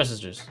no, those are my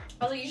sisters.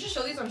 I was like, you should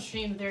show these on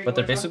stream. But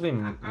they're basically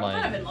mine. I'm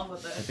kind of in love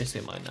with it. They're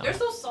basically mine now. They're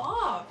so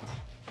soft.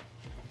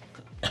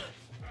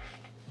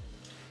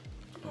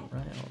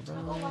 Alright.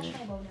 I'll go wash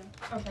my bowl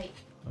now. Or bite.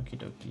 Okie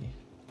dokie.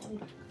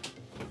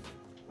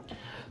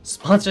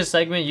 Sponsor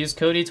segment, use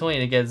Cody20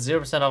 to get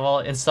 0% off all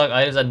in-stock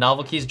items at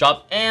Novel Keys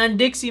Drop and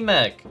Dixie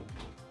Mech.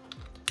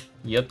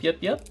 Yup.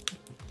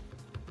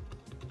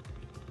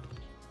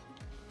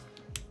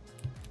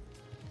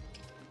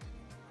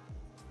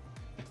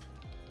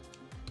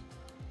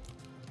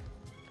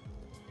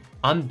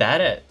 I'm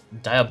bad at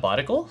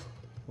diabolical?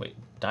 Wait,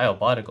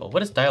 diabolical.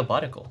 What is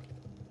diabolical?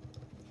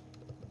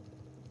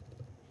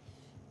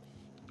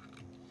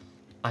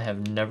 I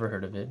have never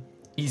heard of it.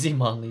 Easy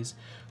Monleys.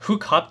 Who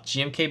copped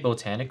GMK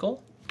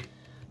Botanical?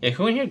 Yeah,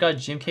 who in here got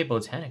GMK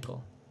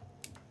Botanical?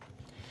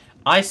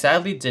 I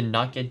sadly did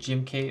not get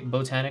GMK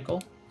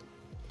Botanical.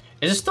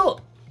 Is it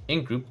still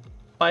in group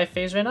buy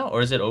phase right now,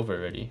 or is it over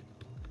already?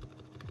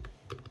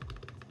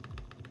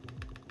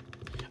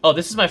 Oh,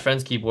 this is my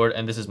friend's keyboard,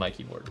 and this is my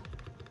keyboard.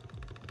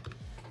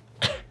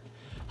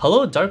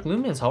 Hello, Dark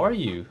Lumens, how are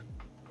you?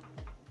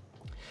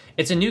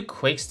 It's a new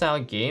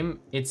Quake-style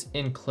game. It's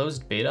in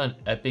closed beta on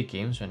Epic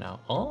Games right now.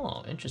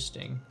 Oh,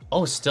 interesting.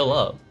 Oh, still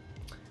up.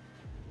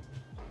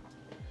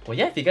 Well,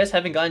 yeah, if you guys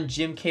haven't gotten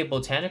GMK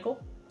Botanical,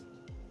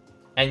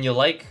 and you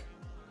like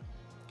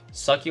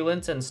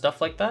succulents and stuff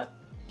like that,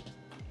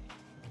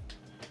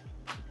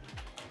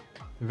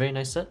 very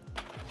nice set.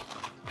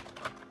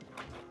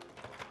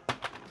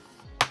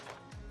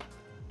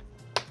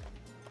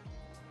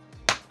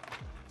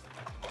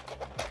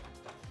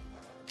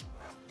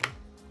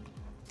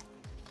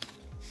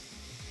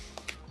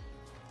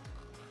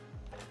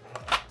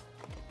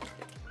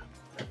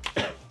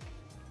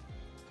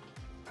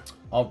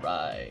 All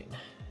right,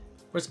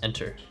 where's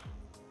enter?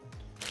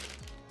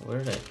 Where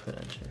did I put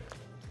enter?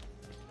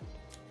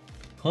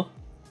 Huh?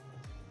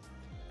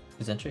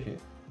 Is enter here?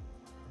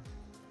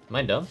 Am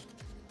I dumb?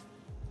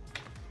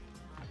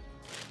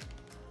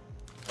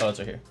 Oh, it's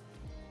right here.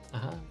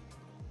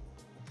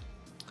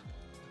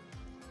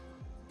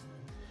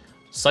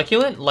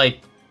 Succulent,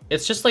 like,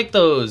 it's just like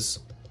those...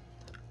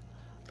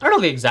 I don't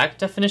know the exact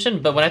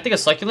definition, but when I think of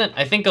succulent,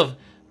 I think of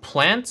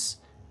plants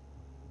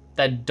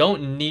that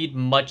don't need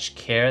much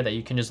care, that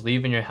you can just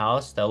leave in your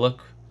house, that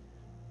look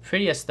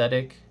pretty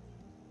aesthetic.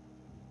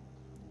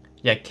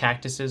 Yeah,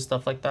 cactuses,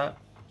 stuff like that.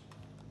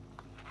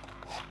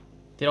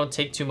 They don't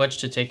take too much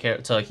to take care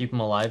to keep them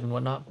alive and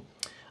whatnot.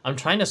 I'm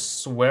trying to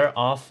swear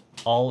off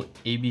all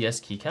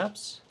ABS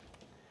keycaps.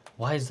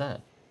 Why is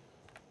that?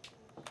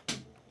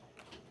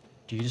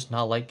 Do you just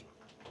not like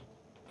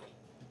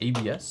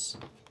ABS?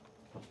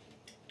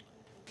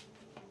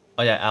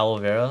 Oh yeah, aloe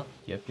vera.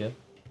 Yep.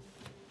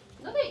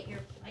 Look at your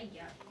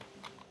yeah.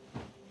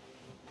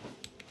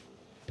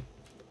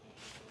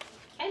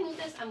 Can I move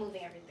this? I'm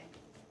moving everything.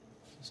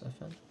 Is this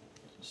FN?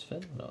 Is this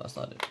FN? No, that's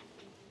not it.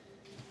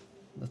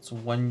 That's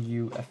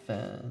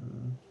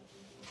 1UFN.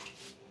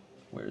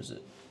 Where is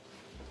it?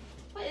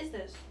 What is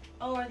this?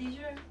 Oh, are these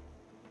your...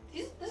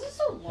 This is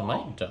so long. Am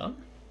I dumb?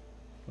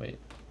 Wait.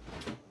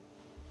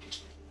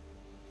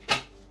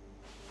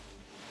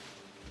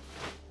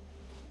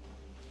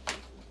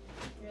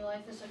 Your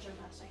life is such a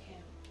mess, I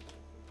can't.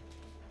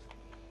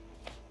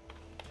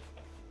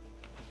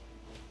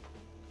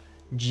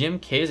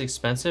 GMK is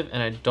expensive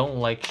and I don't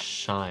like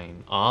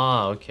shine.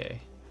 Ah,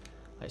 okay.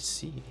 I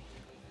see.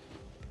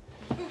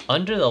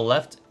 Under the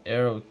left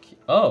arrow key.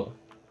 Oh.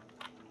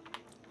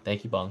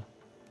 Thank you, Bong.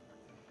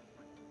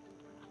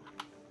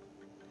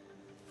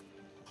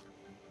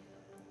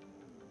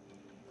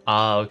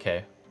 Ah,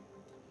 okay.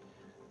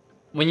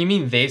 When you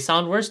mean they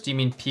sound worse, do you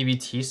mean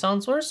PBT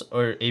sounds worse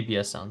or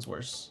ABS sounds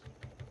worse?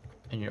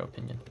 In your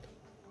opinion?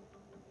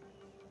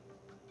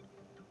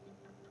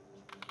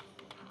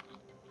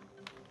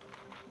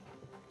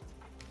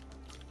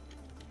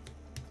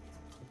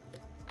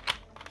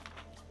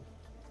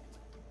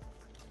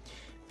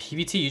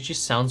 PBT usually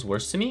sounds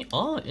worse to me?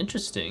 Oh,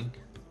 interesting.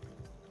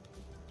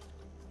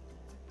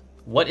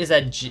 What is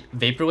that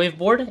Vaporwave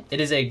board?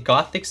 It is a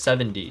Gothic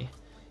 7D.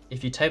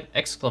 If you type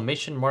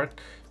exclamation mark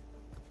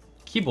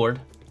keyboard,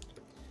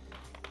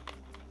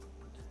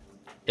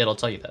 it'll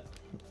tell you that.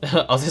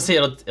 I was gonna say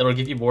it'll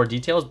give you more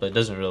details, but it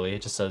doesn't really.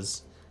 It just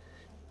says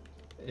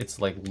it's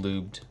like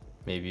lubed,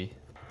 maybe.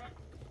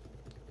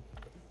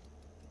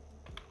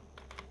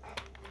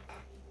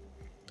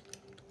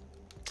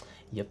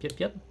 Yep.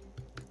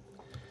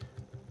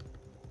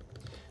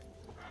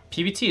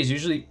 PBT is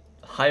usually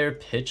higher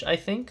pitch, I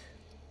think.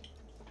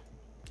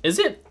 Is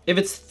it? If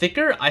it's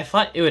thicker, I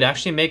thought it would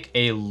actually make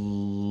a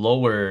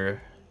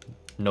lower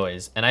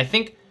noise. And I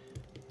think...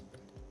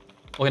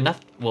 Well,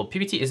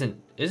 PBT isn't...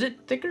 Is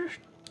it thicker?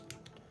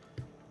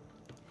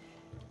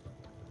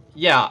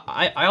 Yeah,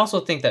 I also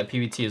think that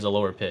PBT is a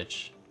lower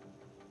pitch.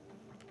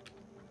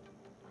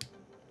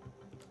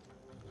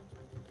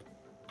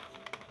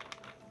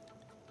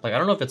 Like, I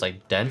don't know if it's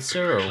like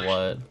denser or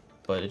what,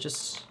 but it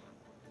just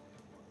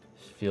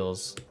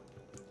feels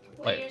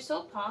like... You're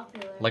so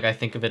popular. Like I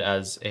think of it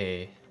as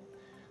a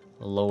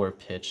lower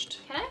pitched.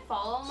 Can I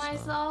follow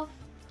myself?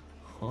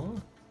 Huh?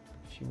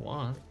 If you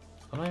want.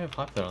 I'm not even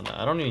popular on that.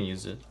 I don't even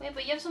use it. Wait,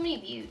 but you have so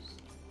many views.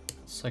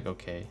 It's like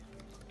okay.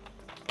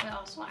 Wait,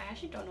 also, I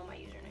actually don't know my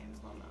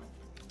username. Hold on.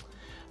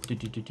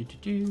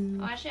 Do.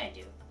 Oh, actually, I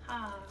do.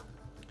 Ha.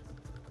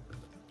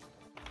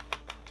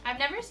 I've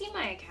never seen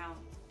my account.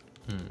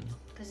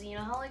 Because you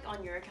know how, like,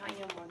 on your account you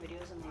have more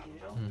videos than the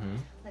usual?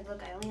 Like,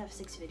 look, I only have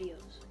 6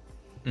 videos.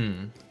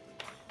 And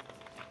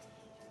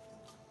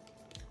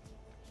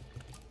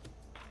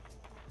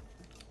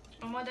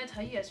what did I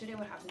tell you yesterday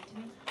what happened to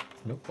me?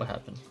 Nope, what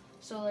happened?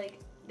 So, like,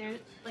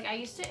 I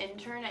used to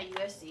intern at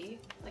USC.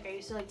 Like, I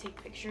used to, like,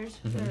 take pictures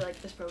for,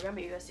 like, this program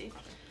at USC.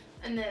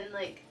 And then,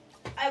 like,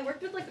 I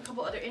worked with, like, a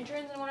couple other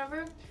interns and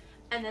whatever.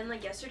 And then,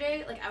 like,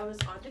 yesterday, like, I was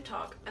on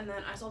TikTok, and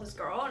then I saw this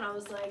girl, and I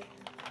was like,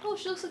 oh,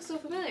 she looks, like, so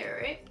familiar,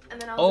 right? And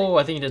then I was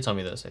like, I think you did tell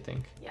me this, I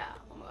think. Yeah.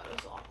 Oh, my God, it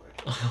was so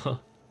awkward.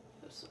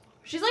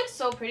 She's, like,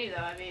 so pretty, though.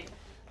 I mean,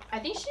 I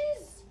think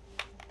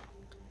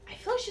I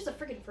feel like she's a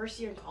freaking first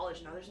year in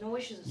college now. There's no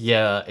way she's a...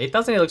 Yeah,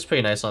 8000 looks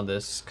pretty nice on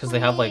this, because they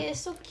have, like, it's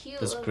so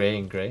cute. this gray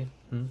and gray.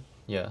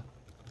 Yeah.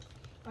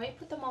 Why you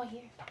put them all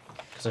here?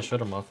 Because I showed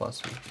them off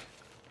last week.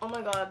 Oh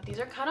my God, these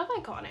are kind of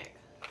iconic.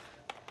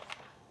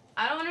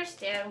 I don't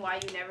understand why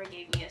you never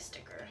gave me a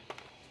sticker.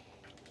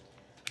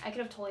 I could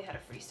have totally had a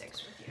free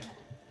 6 with you.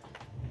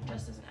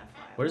 Just as an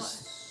FYI.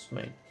 Where's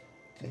my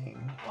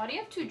thing? Why do you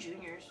have 2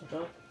 juniors?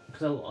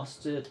 Because I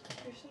lost it,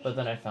 but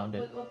then I found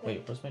it.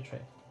 Wait, where's my tray?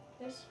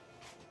 This?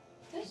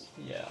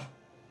 Yeah.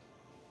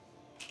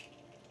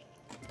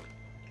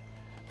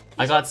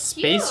 I got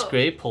Space cute.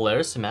 Gray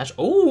Polaris to match.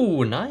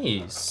 Oh,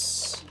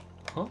 nice.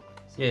 Huh?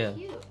 Yeah.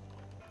 Cute.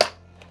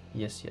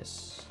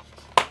 Yes.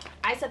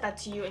 I said that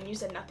to you and you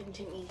said nothing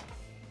to me.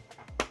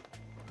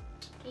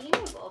 You gave me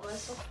a Bulba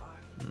so far.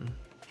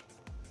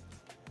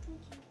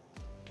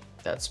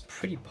 That's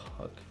pretty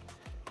pug.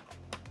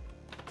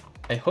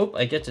 I hope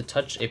I get to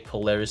touch a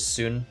Polaris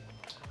soon.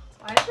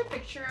 Why is your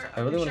picture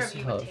I really want to of see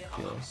you how with it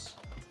Taylor? feels.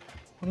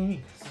 What do you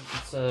mean?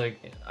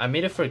 I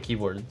made it for a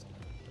keyboard.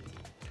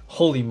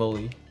 Holy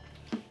moly.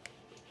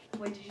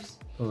 Wait, did you...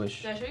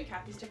 Foolish. Did I show you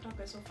Kathy's TikTok?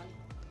 It's so funny.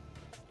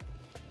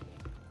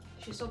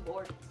 She's so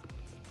bored.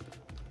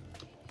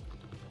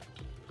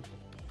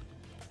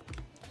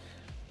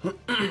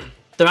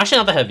 They're actually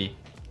not that heavy.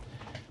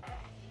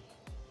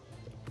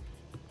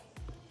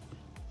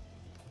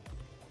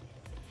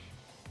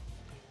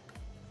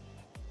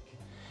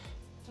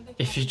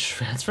 If you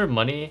transfer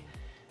money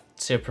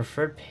to a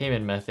preferred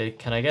payment method,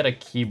 can I get a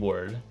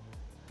keyboard?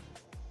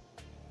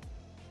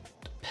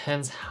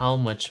 Depends how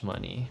much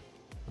money.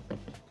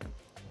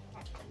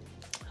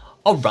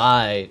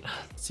 Alright.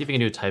 Let's see if we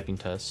can do a typing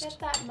test. Get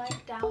that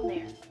mic down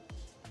there.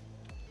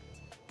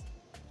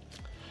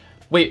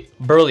 Wait,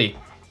 Burley.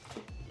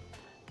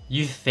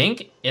 You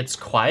think it's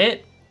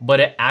quiet, but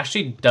it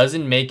actually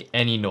doesn't make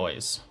any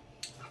noise.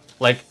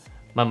 Like,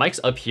 my mic's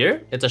up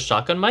here. It's a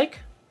shotgun mic.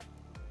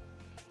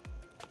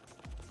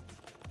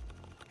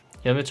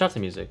 Yeah, let me turn off the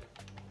music.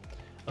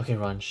 Okay,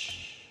 Ron,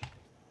 shh.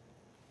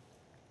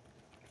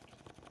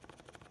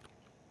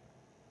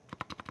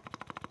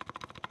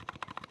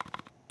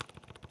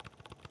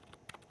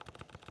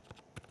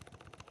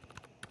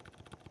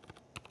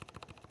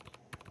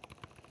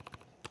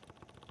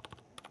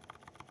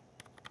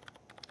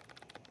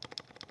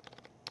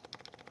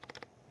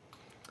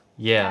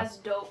 Yeah. That's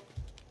dope.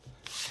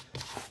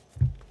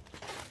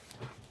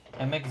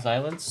 MX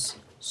Zilents,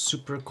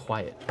 super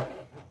quiet.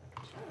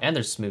 And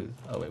they're smooth.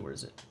 Oh wait, where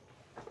is it?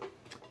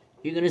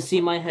 You're gonna see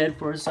my head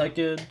for a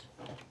second.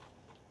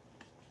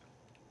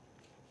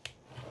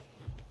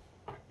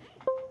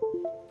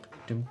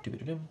 Dum, dum,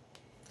 dum, dum.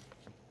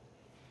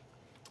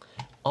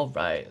 All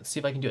right, let's see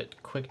if I can do a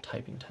quick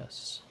typing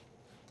test.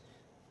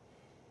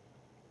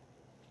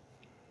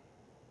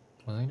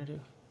 What was I gonna do?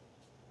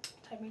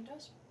 Typing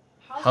test?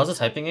 How's the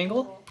typing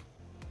angle?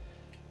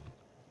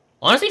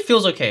 Honestly,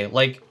 feels okay.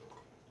 Like,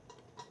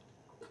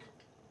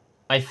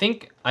 I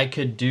think I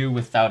could do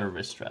without a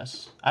wrist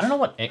rest. I don't know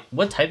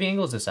what typing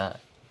angle is this at.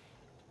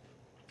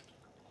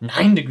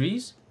 9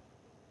 degrees?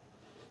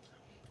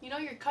 You know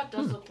your cut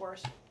does look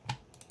worse.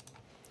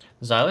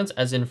 Zilents,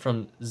 as in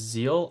from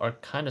Zeal, are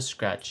kind of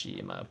scratchy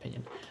in my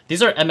opinion.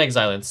 These are MX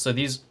Zilents, so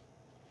these...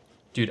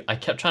 Dude, I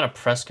kept trying to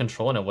press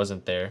control and it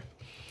wasn't there.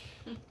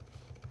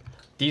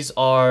 These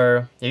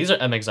are... Yeah, these are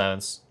MX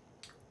Zilents.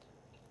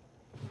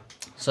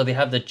 So they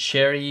have the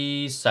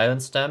cherry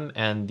silent stem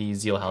and the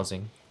Zeal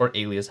housing. Or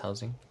alias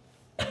housing.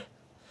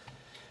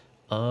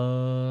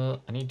 I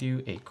need to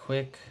do a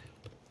quick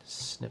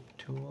snip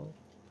tool.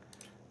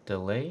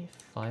 Delay,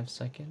 5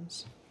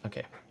 seconds.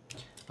 Okay.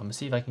 I'm gonna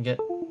see if I can get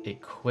a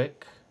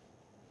quick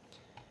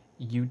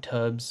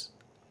YouTube's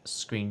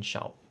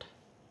screenshot.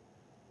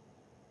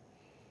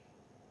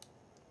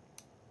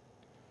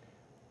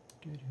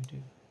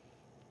 Doo-doo-doo.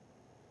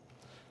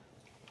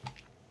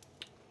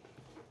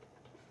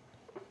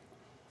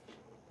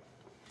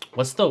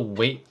 What's the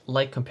weight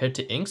like compared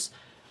to inks?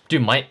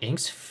 Dude, my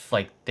inks,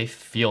 like, they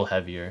feel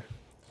heavier.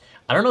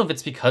 I don't know if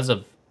it's because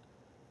of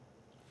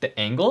the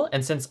angle,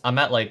 and since I'm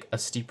at, like, a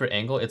steeper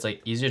angle, it's, like,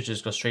 easier to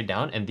just go straight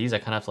down, and these I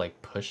kind of have to,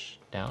 like, push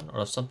down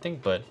or something,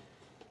 but,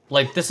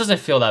 like, this doesn't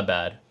feel that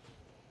bad.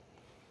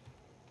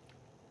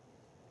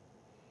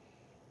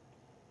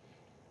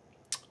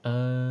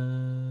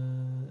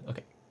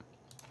 Okay.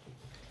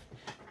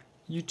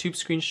 YouTube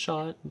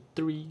screenshot,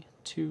 3,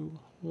 2,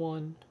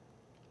 1.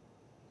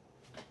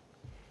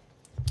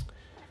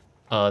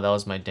 That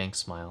was my dank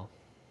smile.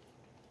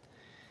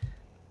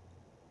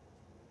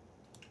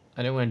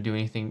 I didn't want to do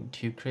anything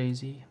too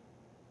crazy.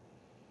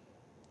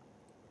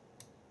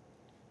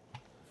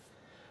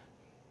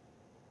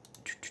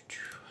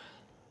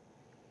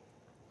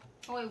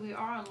 Oh wait, we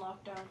are on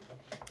lockdown.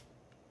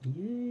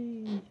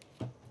 Yay.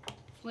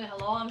 Wait,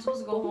 hello? I'm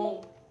supposed to go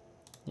home.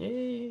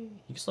 Yay. You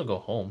can still go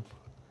home.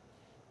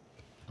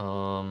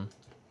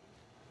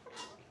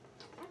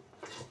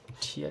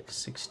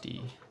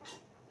 TX60.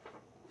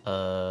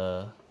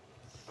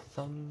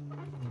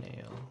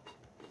 Thumbnail.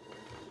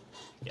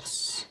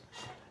 Yes.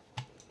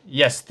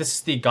 Yes, this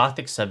is the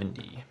Gothic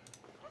 70.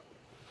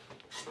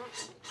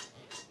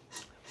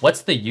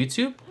 What's the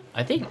YouTube?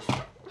 I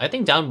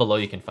think down below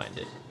you can find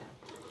it.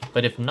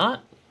 But if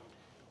not,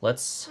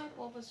 let's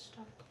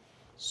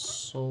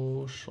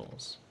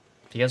socials.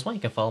 If you guys want,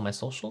 you can follow my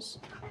socials.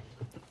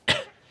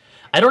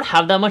 I don't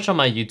have that much on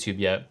my YouTube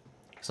yet,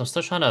 because I'm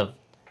still trying to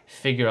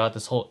figure out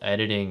this whole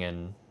editing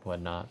and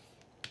whatnot.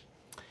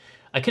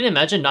 I can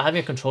imagine not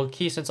having a control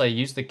key since I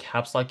use the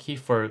caps lock key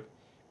for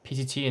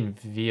PTT and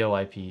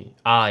VoIP.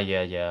 Ah,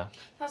 yeah.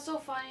 That's so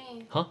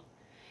funny. Huh?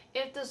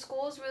 If the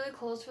school is really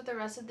closed for the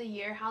rest of the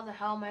year, how the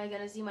hell am I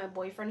gonna see my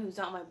boyfriend who's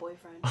not my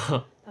boyfriend?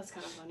 That's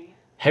kind of funny.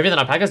 Heavier than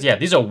alpacas? Yeah,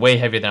 these are way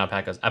heavier than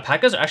alpacas.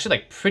 Alpacas are actually,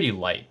 like, pretty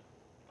light.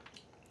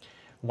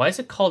 Why is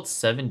it called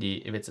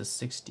 70 if it's a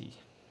 60?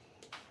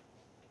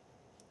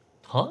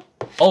 Huh?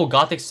 Oh,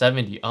 Gothic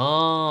 70.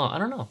 Oh, I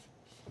don't know.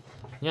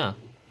 Yeah.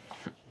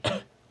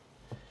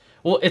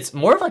 Well, it's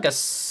more of like a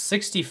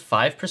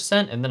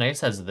 65%, and then I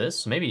guess has this.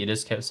 So maybe it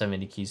is kept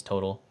 70 keys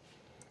total.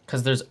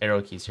 Because there's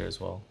arrow keys here as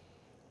well.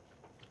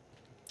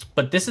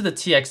 But this is the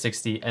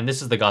TX60, and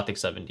this is the Gothic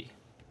 70.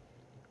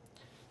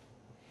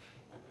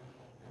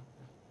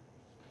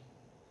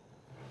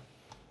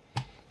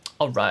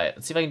 All right,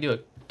 let's see if I can do a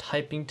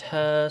typing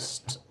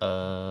test.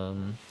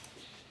 It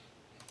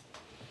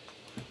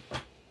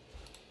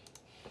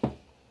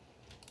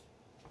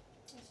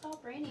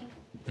stopped raining.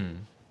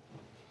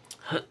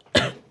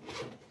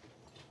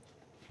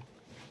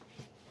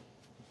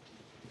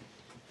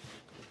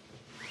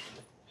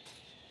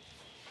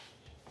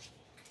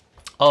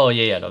 Oh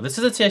yeah, no. This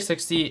is a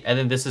TX60, and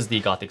then this is the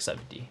Gothic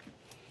 70.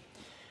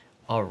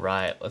 All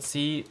right, let's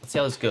see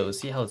how this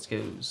goes.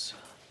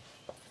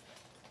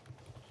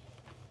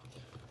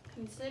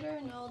 Consider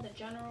no the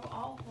general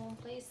all home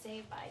place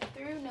save by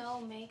through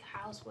no make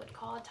house would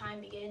call time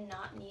begin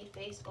not need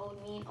face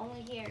gold mean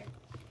only here.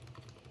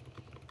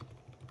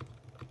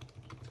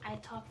 I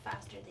talk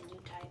faster than you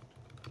type.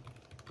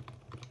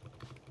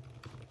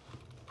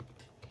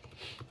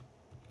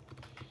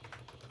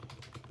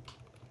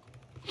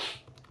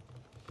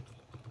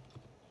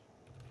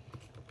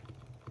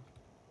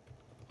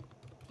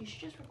 You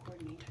should just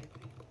record me typing.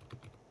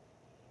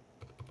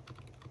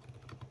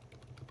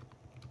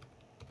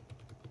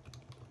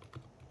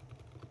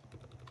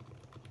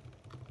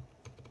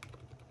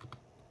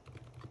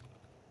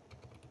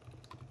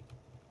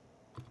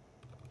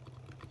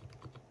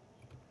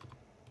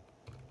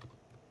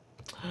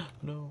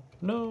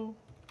 No.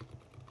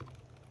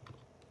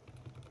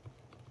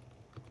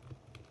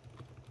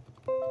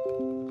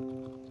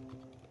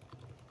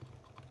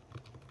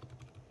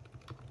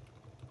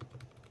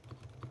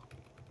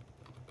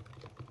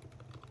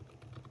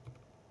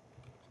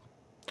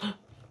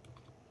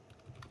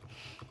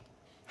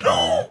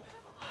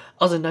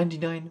 I was at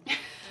 99.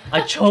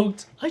 I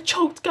choked,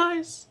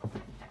 guys.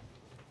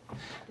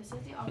 This is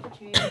the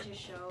opportunity to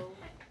show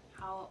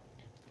how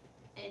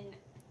ineffective.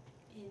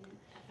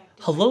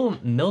 Hello,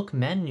 Milk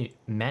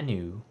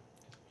Manu.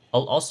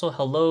 Also,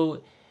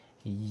 hello,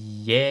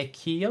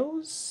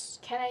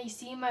 Yekios. Can I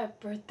see my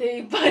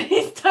birthday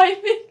buddies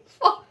typing?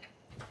 Fuck.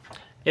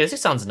 Yeah, this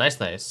sounds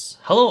nice.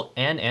 Hello,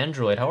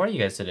 Android. How are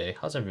you guys today?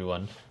 How's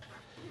everyone?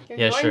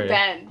 You're Sure.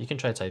 Ben. You can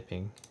try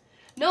typing.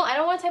 No, I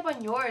don't want to type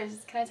on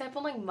yours. Can I type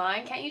on like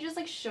mine? Can't you just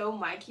like show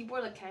my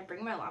keyboard? Like, can I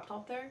bring my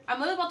laptop there? I'm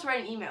literally about to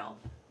write an email.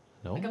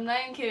 No. Like, I'm not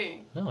even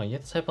kidding. No, you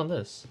have to type on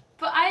this.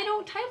 But I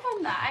don't type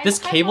on that. This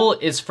cable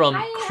is from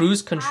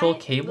Cruise Control I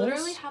Cables.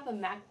 literally have a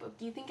MacBook.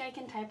 Do you think I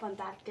can type on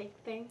that thick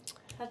thing?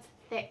 That's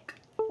thick.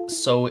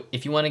 So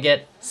if you want to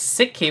get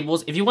sick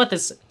cables, if you want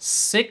this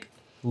sick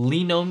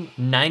Linom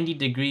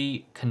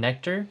 90-degree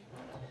connector,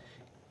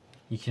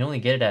 you can only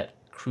get it at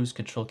Cruise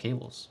Control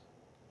Cables.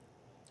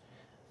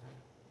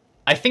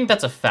 I think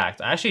that's a fact.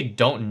 I actually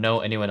don't know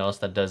anyone else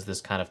that does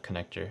this kind of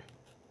connector.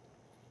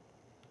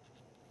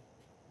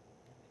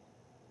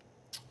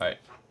 Alright,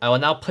 I will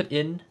now put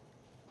in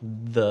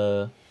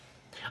the...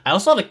 I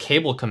also have a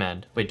cable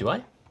command. Wait, do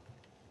I?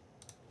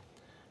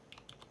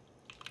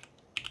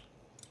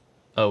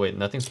 Oh wait,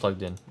 nothing's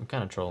plugged in. I'm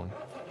kind of trolling.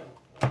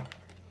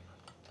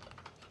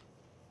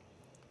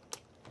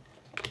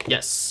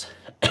 Yes.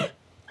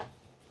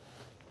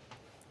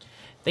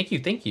 Thank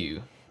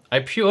you. I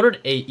pre-ordered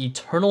a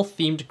Eternal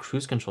themed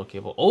cruise control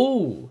cable.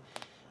 Oh!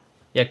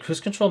 Yeah, Cruise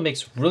Control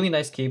makes really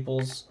nice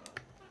cables.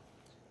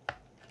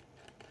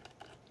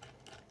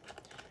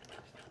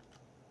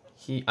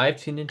 I've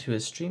tuned into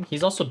his stream.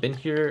 He's also been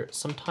here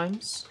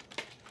sometimes.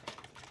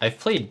 I've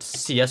played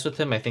CS with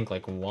him, I think,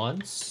 like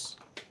once.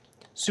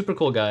 Super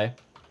cool guy.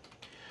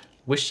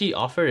 Wish he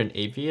offered an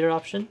aviator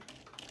option?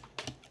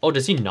 Oh,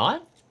 does he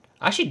not?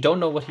 I actually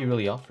don't know what he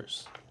really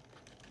offers.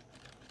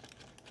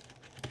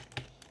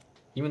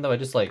 Even though I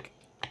just, like,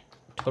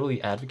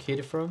 totally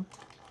advocated for him.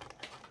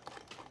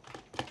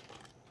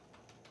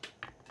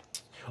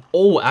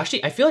 Oh,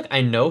 actually, I feel like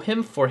I know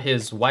him for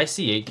his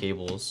YC8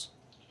 cables.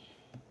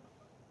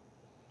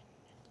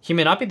 He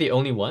may not be the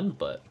only one,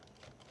 but...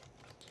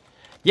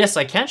 Yes,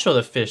 I can show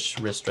the fish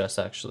wrist dress,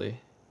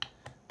 actually.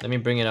 Let me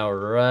bring it out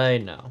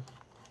right now.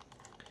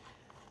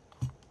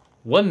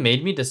 What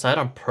made me decide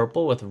on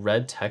purple with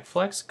red Tech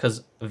Flex?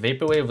 Because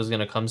Vaporwave was going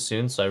to come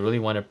soon, so I really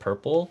wanted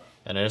purple.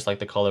 And I just like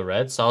the color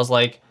red. So I was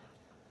like,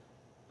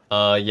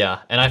 yeah.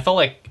 And I felt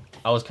like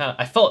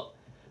I felt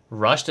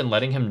rushed in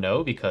letting him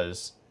know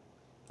because,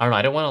 I don't know,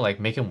 I didn't want to like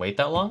make him wait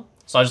that long.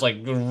 So I was like,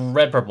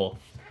 red, purple.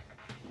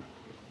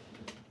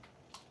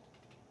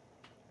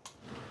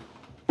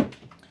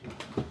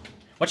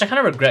 Which I kind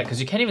of regret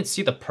because you can't even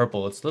see the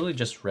purple. It's literally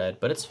just red,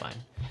 but it's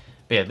fine.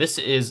 But yeah, this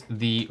is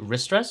the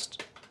wrist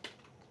rest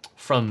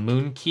from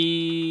Moon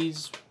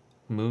Keys.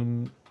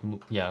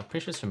 Yeah, I'm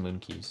pretty sure it's from Moon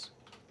Keys.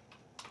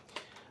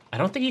 I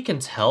don't think you can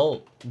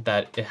tell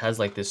that it has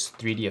like this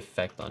 3D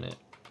effect on it.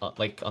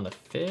 Like on the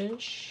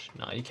fish?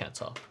 No, you can't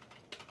tell.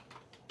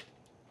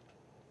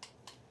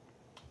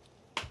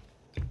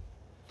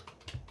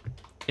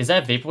 Is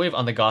that Vaporwave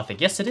on the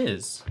Gothic? Yes, it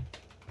is.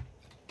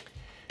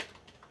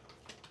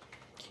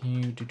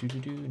 Can you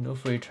no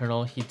for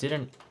Eternal? He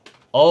didn't.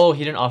 Oh,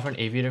 he didn't offer an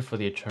aviator for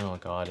the Eternal.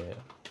 Got it.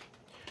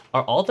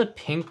 Are all the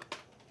pink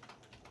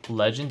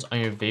legends on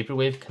your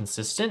Vaporwave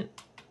consistent?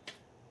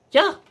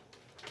 Yeah.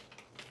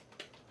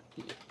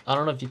 I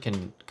don't know if you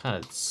can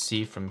kind of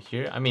see from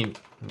here. I mean,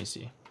 let me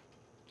see.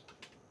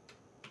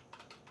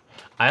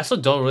 I also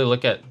don't really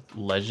look at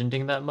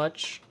legending that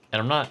much,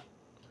 and I'm not.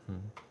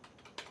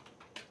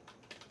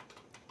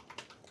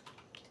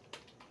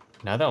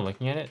 Now that I'm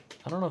looking at it,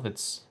 I don't know if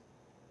it's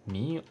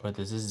me or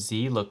does this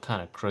Z look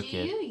kind of crooked. Do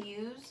you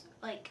use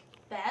like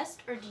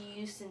best or do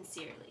you use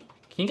sincerely?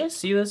 Can you guys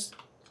see this?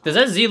 Does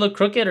that Z look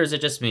crooked or is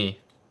it just me?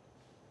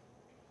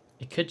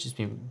 It could just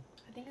be.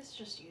 I think it's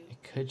just you.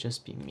 It could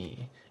just be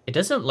me. It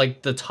doesn't,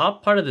 like, the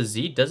top part of the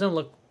Z doesn't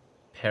look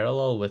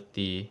parallel with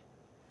the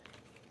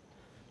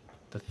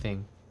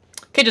thing.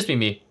 Could just be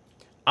me.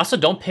 Also,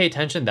 don't pay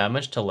attention that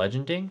much to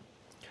legending.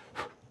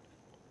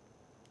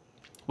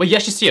 Well, you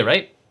actually see it,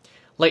 right?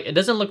 Like, it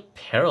doesn't look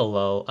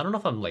parallel. I don't know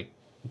if I'm, like,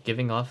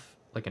 giving off,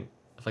 like,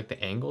 if, like,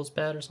 the angle's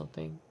bad or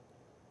something.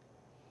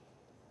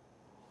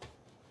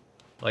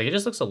 Like, it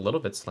just looks a little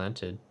bit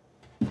slanted.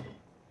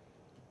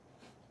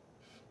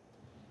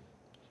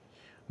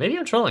 Maybe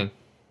I'm trolling.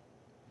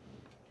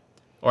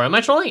 Or am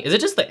I trolling? Is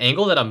it just the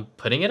angle that I'm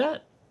putting it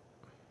at?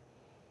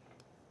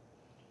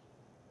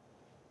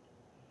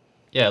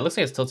 Yeah, it looks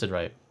like it's tilted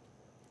right.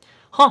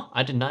 Huh,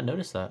 I did not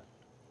notice that.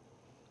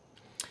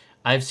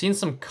 I've seen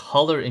some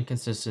color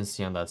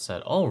inconsistency on that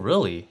set. Oh,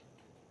 really?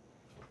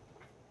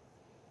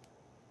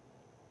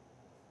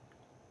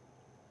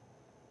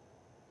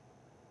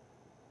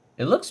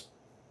 It looks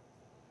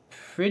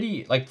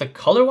pretty, like the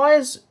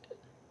color-wise,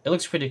 it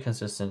looks pretty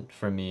consistent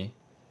for me.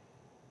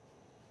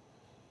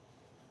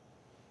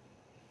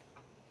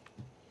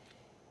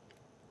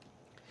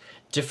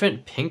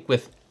 Different pink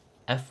with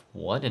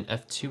F1 and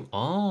F2.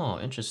 Oh,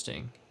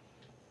 interesting.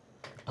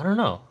 I don't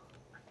know.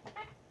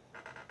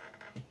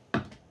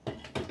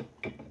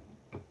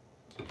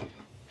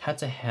 Had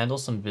to handle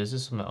some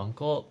business with my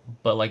uncle,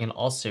 but like in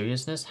all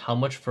seriousness, how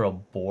much for a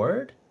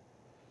board?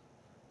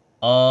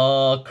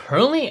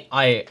 Currently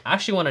I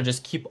actually want to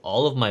just keep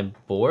all of my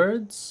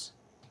boards.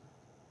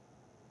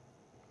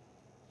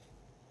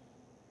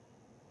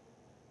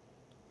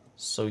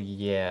 So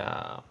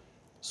yeah.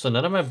 So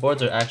none of my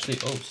boards are actually,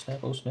 oh snap,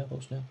 oh snap, oh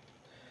snap.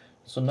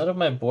 So none of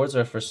my boards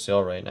are for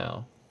sale right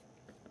now.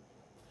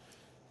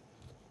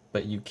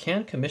 But you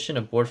can commission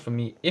a board from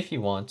me if you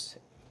want,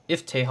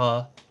 if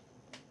Teja's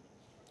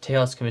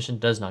commission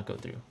does not go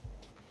through.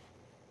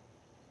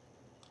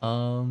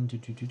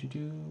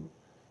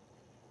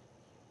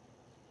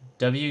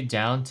 W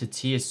down to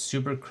T is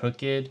super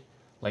crooked,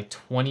 like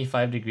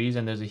 25 degrees,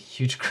 and there's a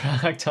huge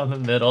crack down the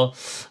middle.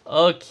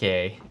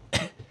 Okay.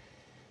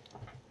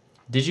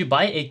 Did you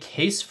buy a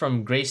case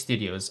from Gray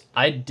Studios?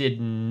 I did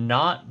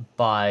not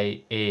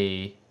buy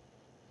a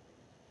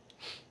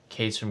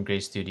case from Gray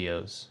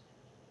Studios,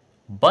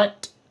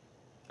 but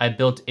I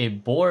built a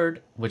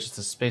board, which is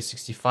the Space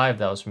 65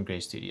 that was from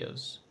Gray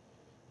Studios.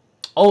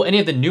 Oh, any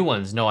of the new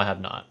ones? No, I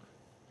have not.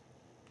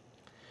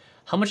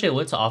 How much are you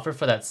willing to offer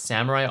for that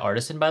Samurai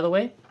Artisan, by the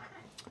way?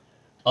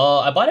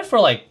 I bought it for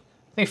like,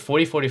 I think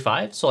 40,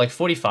 45, so like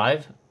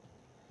 45.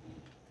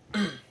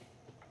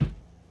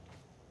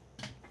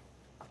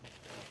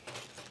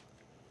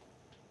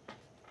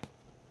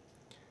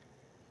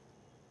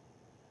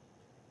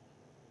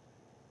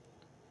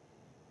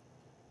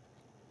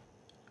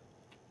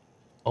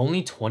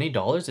 Only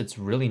 $20? It's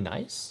really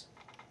nice?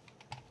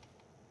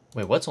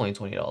 Wait, what's only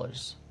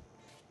 $20?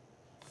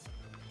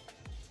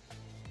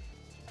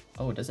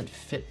 Oh, it doesn't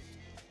fit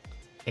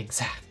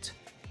exact.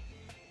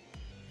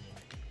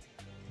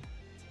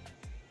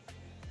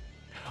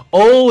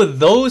 Oh,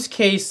 those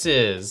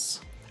cases!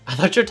 I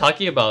thought you were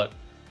talking about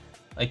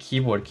a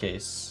keyboard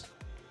case.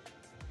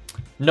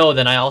 No,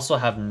 then I also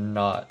have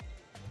not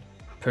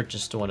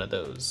purchased one of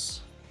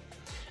those.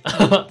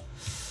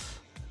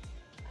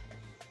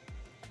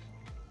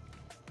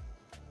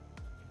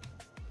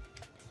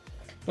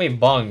 Wait,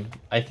 Bong,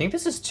 I think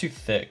this is too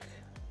thick.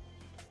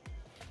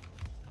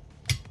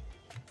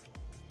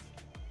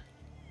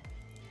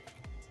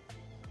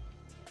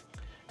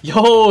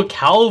 Yo,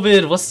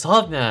 Calvin, what's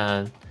up,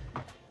 man?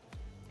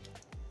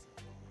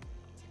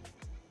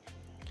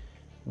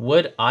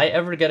 Would I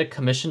ever get a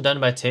commission done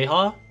by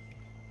Teja?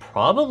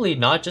 Probably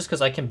not, just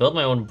because I can build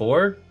my own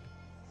board.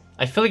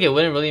 I feel like it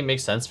wouldn't really make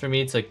sense for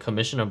me to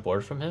commission a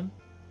board from him.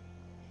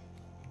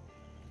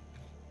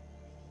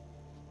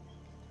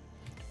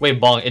 Wait,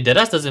 Bong, it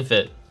deadass doesn't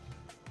fit.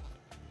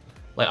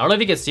 Like, I don't know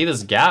if you can see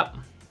this gap.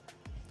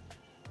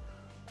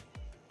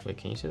 Wait,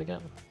 can you see the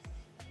gap?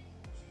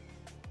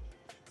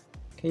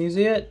 Can you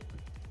see it?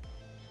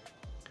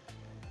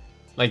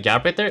 Like,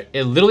 gap right there?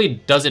 It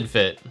literally doesn't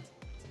fit.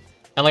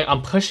 And like,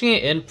 I'm pushing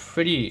it in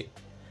pretty...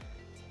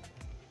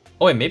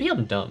 Oh wait, maybe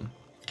I'm dumb.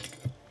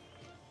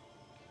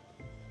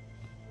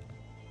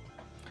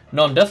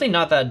 No, I'm definitely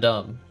not that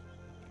dumb.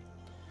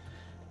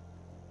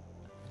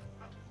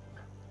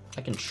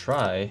 I can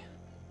try.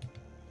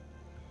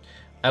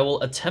 I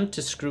will attempt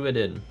to screw it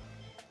in.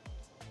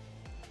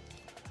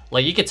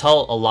 Like, you could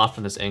tell a lot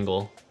from this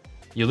angle.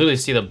 You literally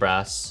see the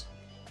brass.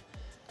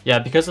 Yeah,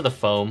 because of the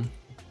foam.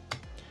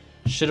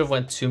 Should have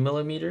went 2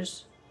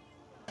 millimeters.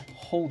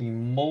 Holy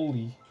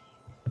moly.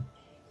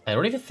 I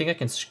don't even think I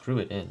can screw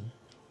it in.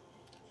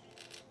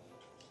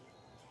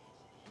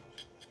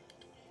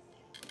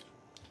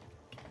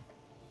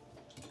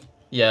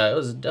 Yeah, it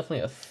was definitely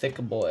a thick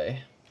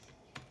boy.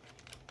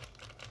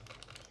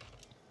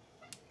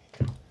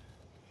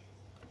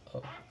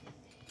 Oh.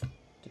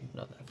 Did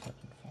not have that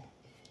info.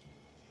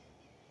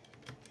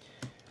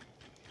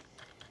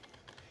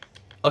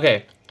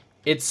 Okay.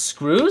 It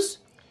screws?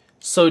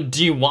 So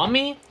do you want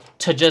me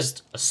to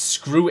just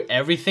screw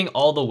everything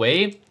all the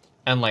way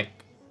and like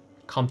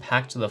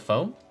compact the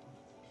foam?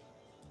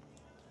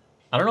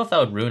 I don't know if that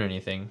would ruin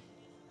anything.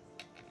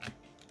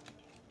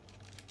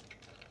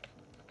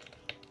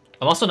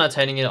 I'm also not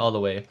tightening it all the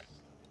way.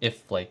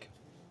 If like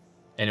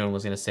anyone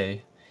was gonna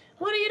say,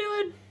 what are you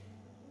doing?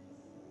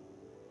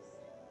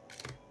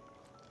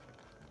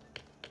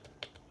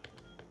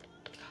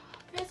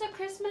 There's a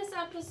Christmas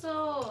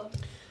episode.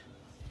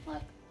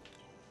 Look.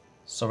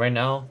 So right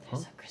now,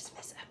 There's a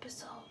Christmas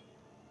episode.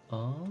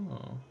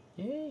 Oh,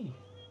 yay.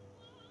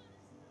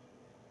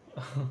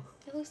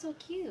 It looks so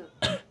cute.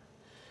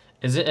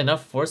 Is it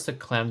enough force to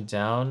clamp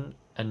down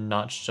and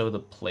not show the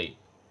plate?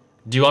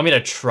 Do you want me to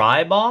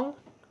try, Bong?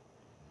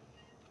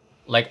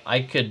 Like,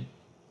 I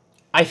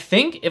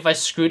think if I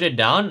screwed it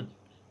down,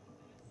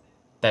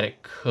 that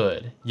it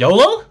could.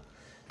 YOLO?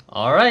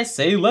 Alright,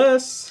 say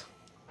less.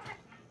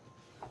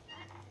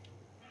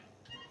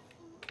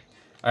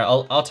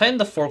 Alright, I'll tighten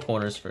the 4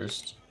 corners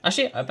first.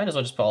 Actually, I might as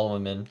well just put all of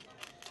them in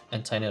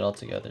and tighten it all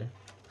together.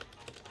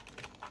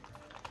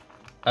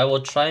 I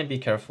will try and be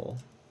careful.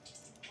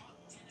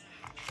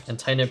 And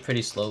tighten it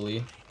pretty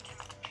slowly.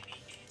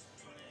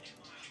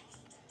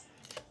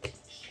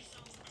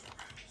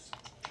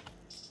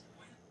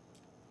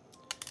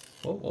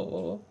 Whoa, whoa,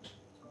 whoa, whoa.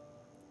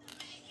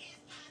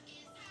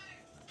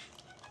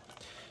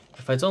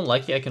 If I don't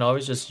like it, I can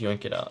always just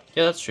yoink it out.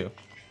 Yeah, that's true.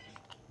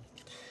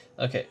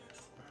 Okay.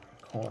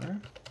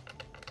 Corner.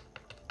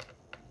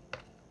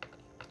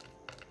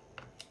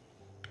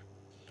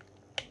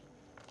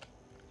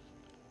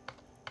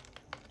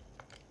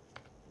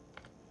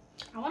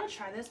 I want to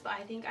try this, but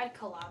I think I'd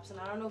collapse, and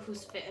I don't know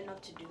who's fit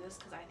enough to do this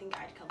because I think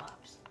I'd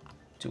collapse.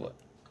 Do what?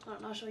 I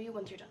don't know, I'll show you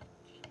once you're done.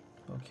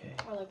 Okay.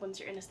 Or like once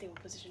you're in a stable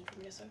position for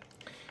me to start.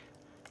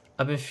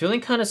 I've been feeling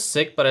kind of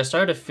sick, but I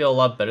started to feel a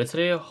lot better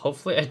today.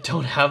 Hopefully I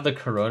don't have the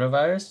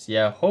coronavirus.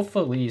 Yeah,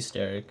 hopefully,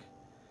 Derek.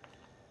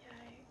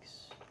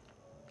 Yikes.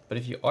 But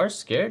if you are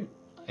scared,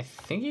 I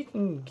think you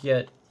can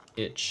get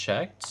it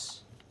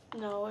checked.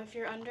 No, if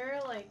you're under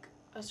like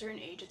a certain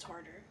age, it's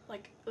harder.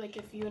 Like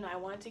if you and I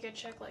wanted to get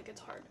checked, like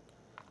it's hard.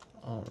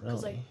 Oh,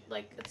 Cause really?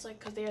 like it's like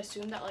because they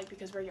assume that like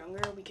because we're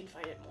younger we can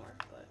fight it more.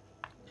 But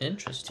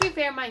Interesting. to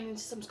be fair, my immune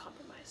system's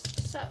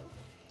compromised. So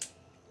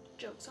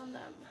jokes on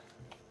them.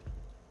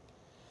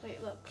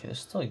 Wait, look. Okay, there's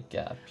still a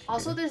gap here.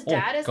 Also, this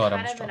dad is God,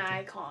 kind I'm of an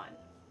distracted. icon.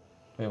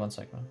 Wait 1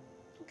 second.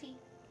 Okay.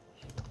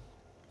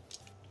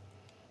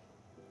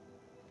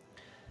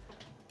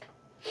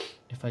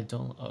 If I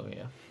don't, oh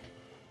yeah.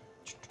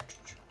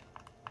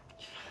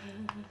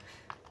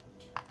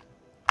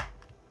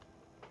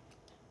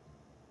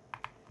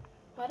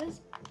 Why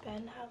does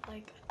Ben have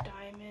like a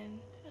diamond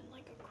and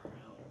like a crown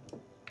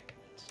and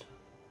stuff?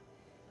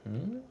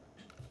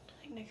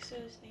 Like next to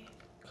his name.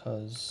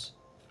 Cause.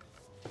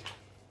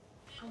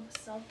 I'm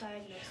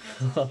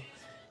self-diagnosed.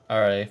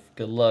 Alright,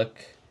 good luck.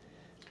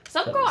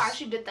 Some girl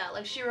actually did that.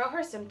 Like she wrote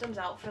her symptoms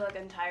out for like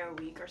an entire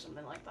week or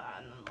something like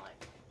that, and then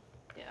like,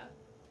 yeah,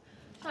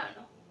 I don't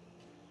know.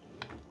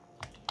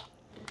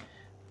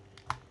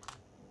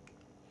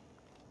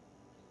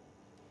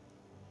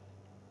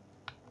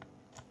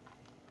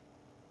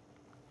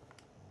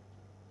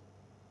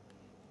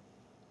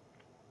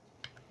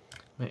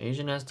 My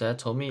Asian ass dad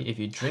told me if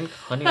you drink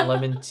honey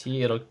lemon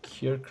tea, it'll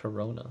cure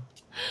corona.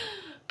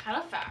 Kind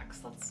of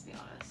facts, let's be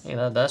honest. Hey,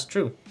 that's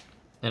true.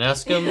 And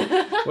ask him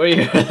where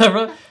you heard that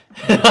from.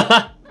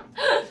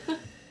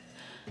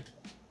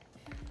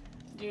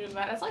 Dude,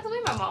 man, it's like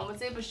something my mom would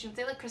say, but she would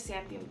say like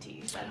chrysanthemum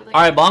tea. So I'd be like,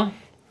 Alright, Bong.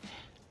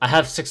 I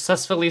have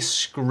successfully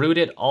screwed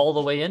it all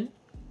the way in.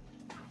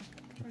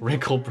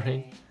 Wrinkle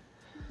brain.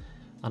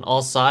 On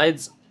all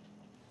sides,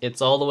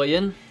 it's all the way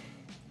in.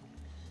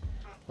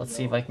 Let's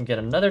see if I can get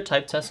another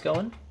type test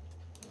going.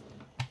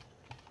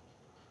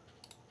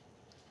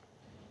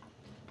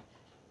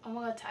 oh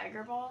my god,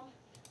 Tiger Balm.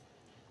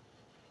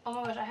 Oh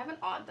my gosh, I have an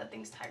aunt that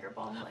thinks Tiger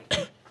Balm like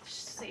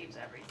saves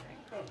everything.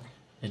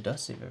 It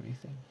does save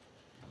everything.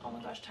 Oh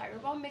my gosh, Tiger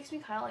Balm makes me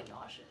kind of like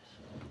nauseous.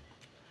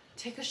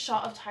 Take a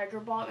shot of Tiger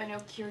Balm and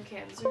it'll cure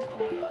cancer.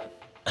 Oh my god.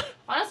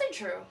 Honestly,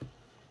 true.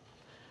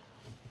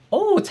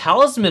 Oh,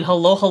 Talisman.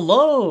 Hello,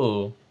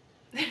 hello.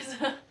 There's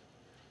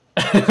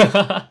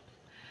a...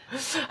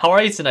 How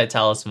are you tonight,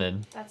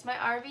 Talisman? That's my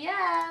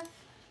RVF.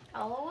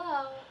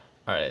 LOL.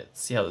 Alright,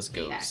 let's see how this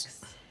goes.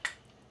 TX.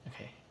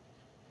 Okay.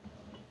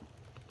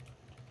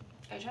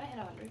 Are you trying to hit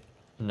 100?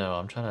 No,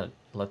 I'm trying to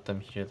let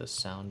them hear the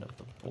sound of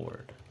the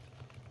board.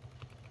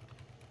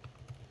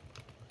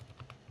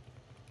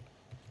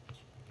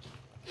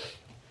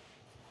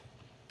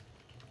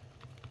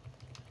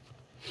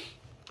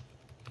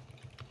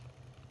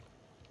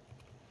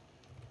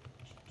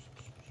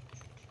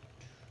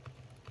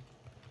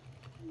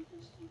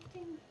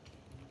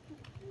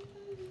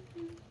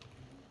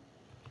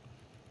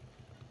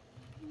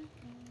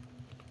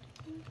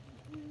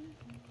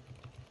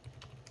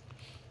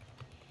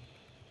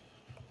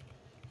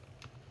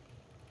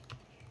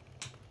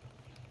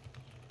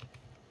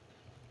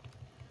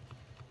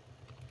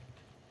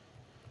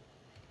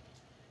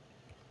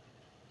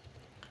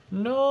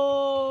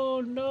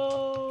 No,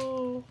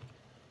 no.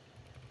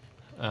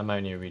 I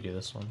might need to redo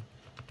this one.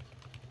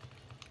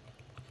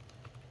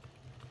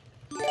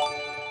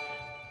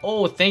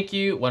 Oh, thank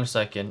you. 1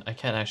 second. I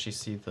can't actually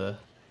see the...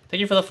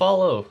 Thank you for the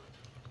follow.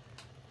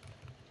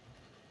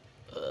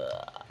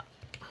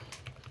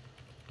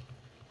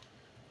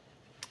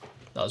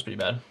 That was pretty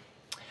bad.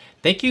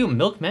 Thank you,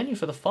 Milk Menu,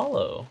 for the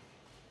follow.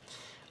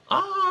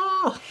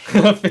 Ah!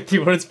 50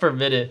 words per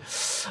minute.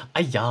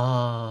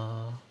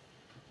 Ayah.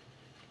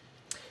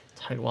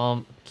 Tired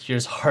while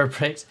cures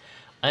heartbreaks.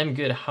 I'm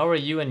good. How are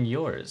you and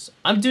yours?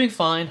 I'm doing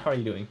fine. How are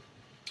you doing?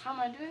 How am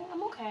I doing?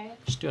 I'm okay.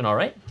 Just doing all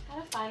right. I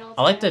had a final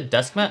I like the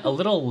desk mat. A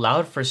little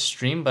loud for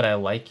stream, but I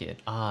like it.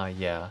 Ah,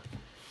 yeah.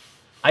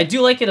 I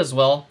do like it as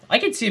well. I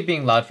can see it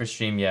being loud for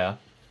stream, yeah.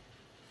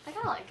 I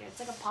kind of like it. It's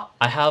like a pop.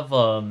 I have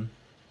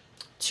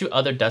 2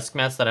 other desk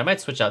mats that I might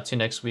switch out to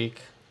next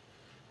week.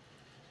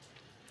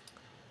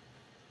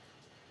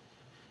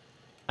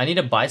 I need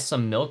to buy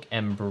some milk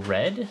and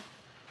bread.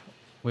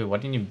 Wait, why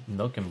do you need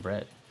milk and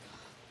bread?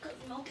 Because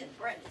milk and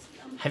bread is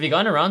yum. Have you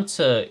gotten around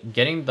to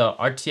getting the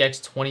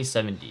RTX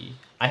 2070?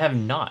 I have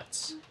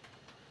not.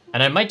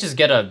 And I might just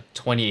get a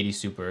 2080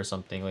 Super or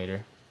something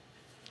later.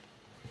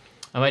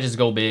 I might just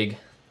go big.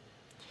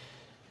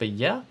 But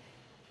yeah.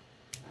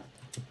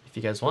 If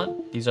you guys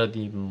want, these are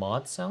the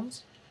mod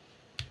sounds.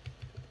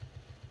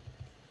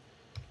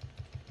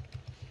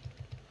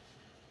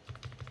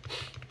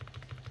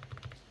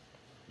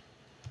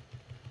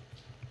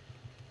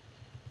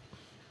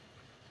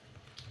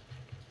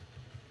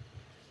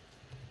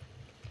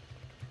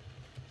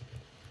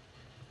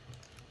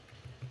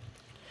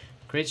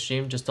 Great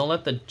stream, just don't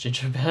let the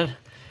ginger man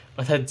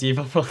or that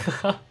diva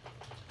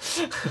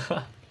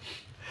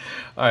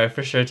Alright,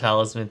 for sure,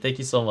 Talisman. Thank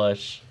you so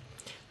much.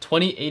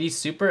 2080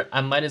 Super,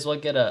 I might as well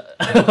get a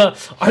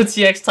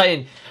RTX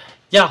Titan.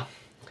 Yeah,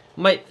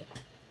 might.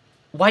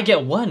 Why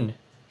get 1?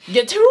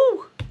 Get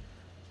 2!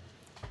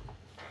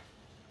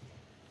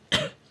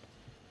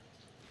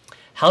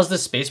 How's the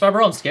spacebar,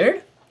 bro? I'm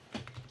scared.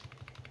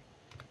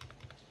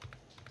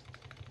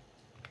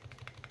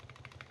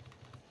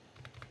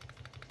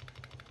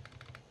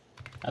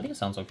 I think it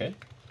sounds okay.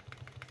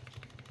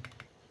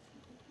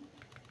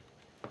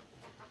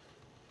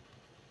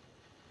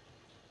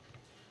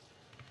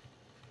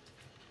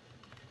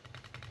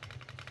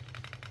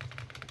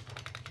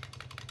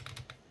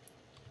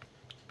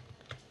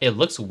 It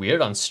looks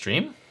weird on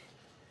stream?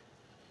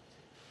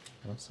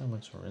 Looks like it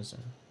looks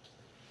risen.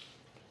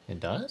 It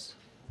does?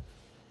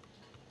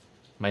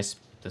 The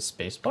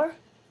spacebar?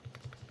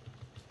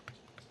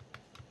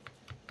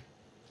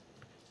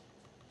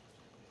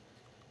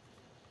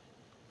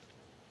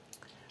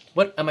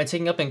 What am I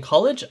taking up in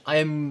college?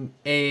 I'm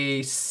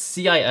a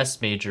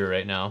CIS major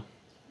right now.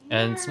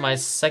 And it's my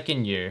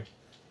 2nd year.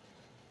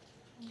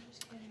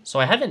 So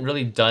I haven't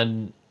really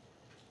done...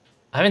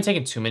 I haven't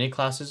taken too many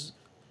classes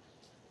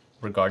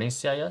regarding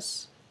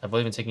CIS. I've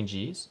only been taking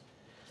Gs.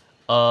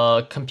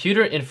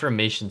 Computer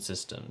Information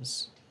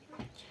Systems.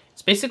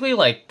 It's basically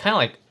like kind of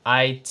like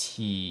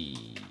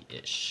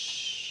IT-ish.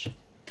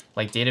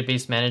 Like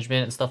database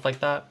management and stuff like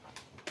that.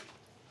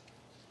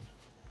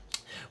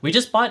 We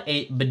just bought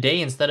a bidet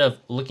instead of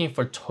looking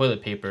for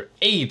toilet paper.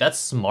 Hey, that's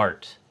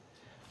smart.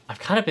 I've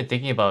kind of been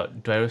thinking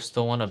about, do I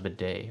still want a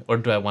bidet? Or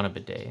do I want a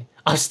bidet?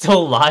 I'm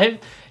still live?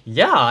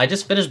 Yeah, I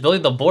just finished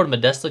building the board,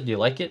 Modesto. Do you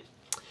like it?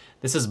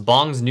 This is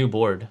Bong's new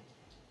board.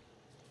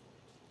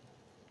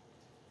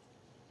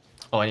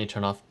 Oh, I need to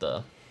turn off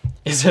the...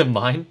 Is it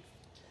mine?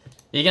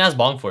 You can ask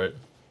Bong for it.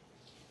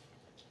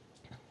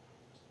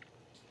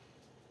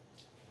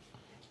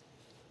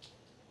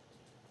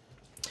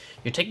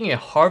 You're taking a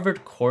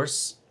Harvard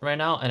course right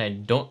now and I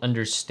don't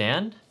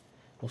understand?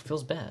 Well,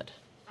 feels bad.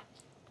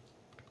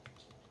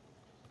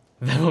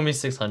 Venmo me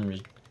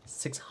 600.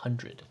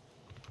 600.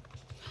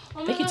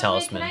 Oh Thank you, gosh,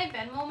 Talisman. wait,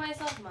 can I Venmo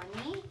myself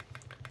money?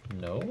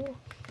 No.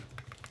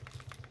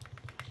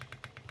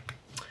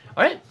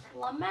 Alright.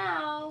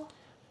 Lamau.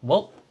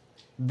 Well,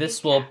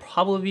 this will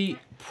probably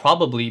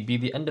be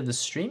the end of the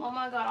stream. Oh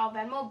my god, I'll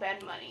Venmo Ben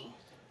money.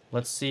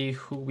 Let's see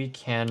who we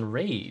can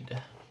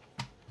raid.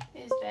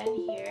 Is Ben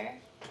here?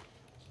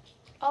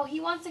 Oh,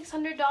 he wants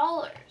 $600.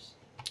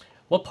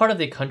 What part of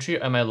the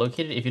country am I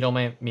located, if you don't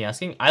mind me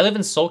asking? I live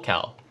in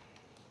SoCal.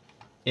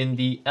 In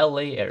the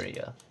LA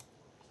area.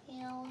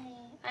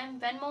 I'm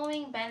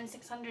Venmoing Ben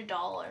 $600.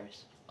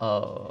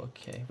 Oh,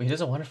 okay. But he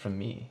doesn't want it from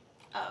me.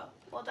 Oh,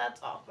 well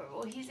that's awkward.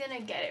 Well, he's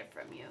gonna get it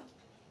from you.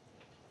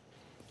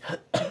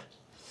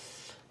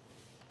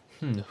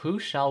 Who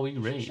shall we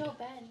raid? Show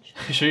Ben.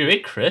 Should we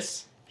raid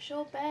Chris?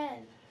 Show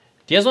Ben.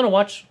 Do you guys want to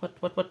watch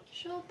what?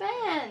 Show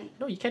Ben.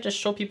 No, you can't just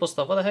show people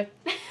stuff. What the heck?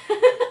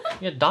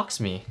 You gotta dox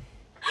me.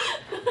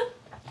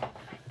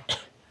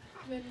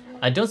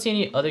 I don't see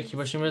any other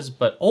keyboard streamers,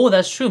 but oh,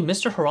 that's true.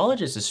 Mr.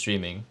 Horologist is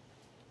streaming.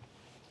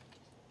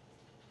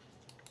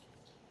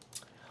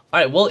 All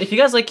right. Well, if you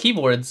guys like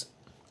keyboards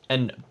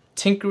and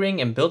tinkering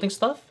and building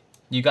stuff,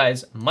 you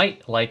guys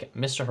might like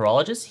Mr.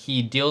 Horologist.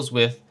 He deals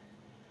with,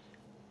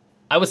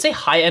 I would say,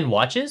 high-end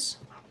watches.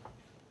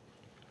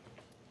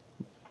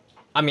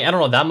 I mean, I don't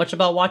know that much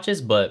about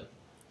watches, but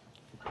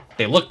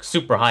they look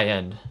super high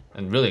end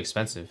and really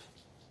expensive.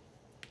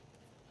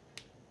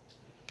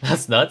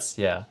 That's nuts,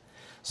 yeah.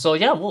 So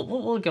yeah,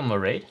 we'll give him a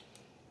raid.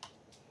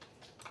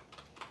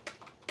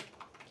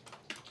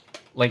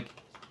 Like,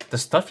 the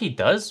stuff he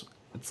does,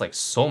 it's like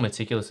so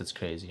meticulous, it's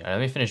crazy. Alright,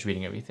 let me finish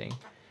reading everything.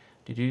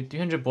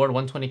 300 board,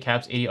 120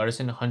 caps, 80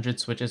 artisan, 100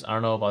 switches. I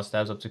don't know about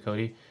stabs up to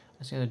Cody.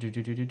 Let's see.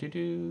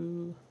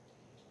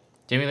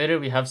 Jamie, later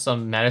we have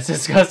some matters to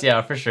discuss.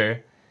 Yeah, for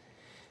sure.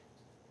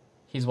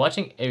 He's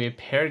watching a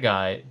repair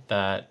guy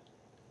that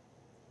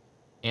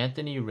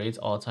Anthony raids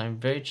all the time.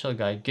 Very chill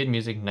guy. Good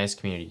music, nice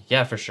community.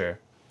 Yeah, for sure.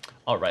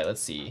 Alright,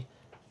 let's see.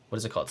 What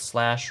is it called?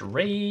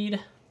 /raid.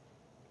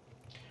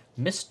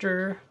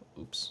 Mr.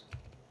 Oops.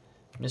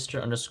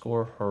 Mr.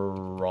 _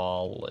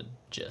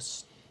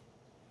 horologist.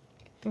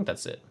 I think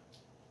that's it.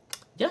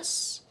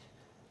 Yes.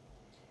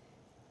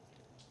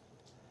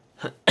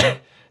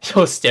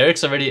 Yo,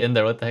 Steric's already in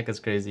there. What the heck is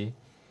crazy?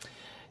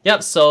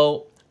 Yep,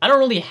 so I don't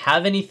really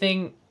have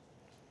anything.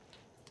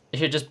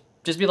 Here, just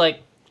be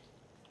like,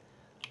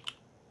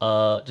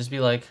 hello,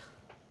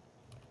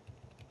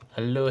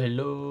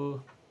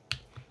 hello.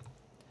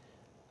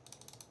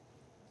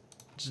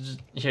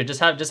 Here, just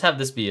have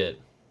this be it.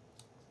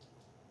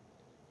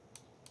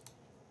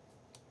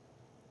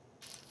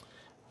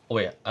 Oh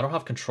wait, I don't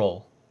have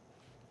control.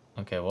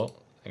 Okay, well,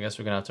 I guess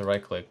we're gonna have to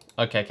right click.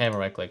 Okay, I can't even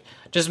right click.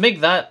 Just make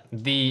that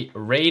the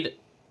raid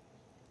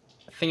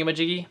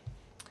thingamajiggy.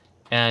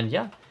 And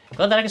yeah,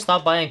 glad that I can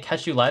stop by and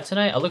catch you live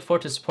tonight. I look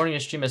forward to supporting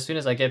your stream as soon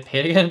as I get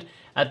paid again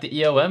at the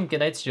EOM. Good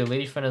night to your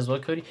lady friend as well,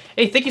 Cody.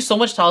 Hey, thank you so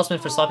much, Talisman,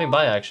 for stopping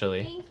by,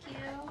 actually. Thank you.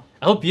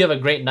 I hope you have a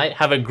great night,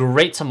 have a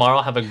great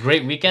tomorrow, have a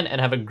great weekend,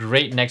 and have a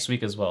great next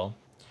week as well.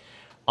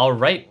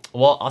 Alright,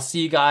 well, I'll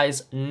see you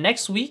guys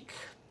next week.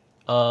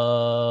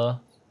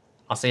 I'll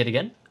say it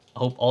again. I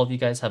hope all of you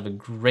guys have a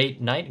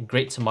great night,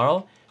 great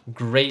tomorrow,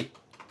 great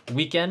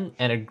weekend,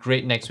 and a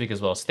great next week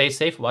as well. Stay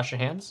safe, wash your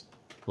hands.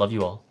 Love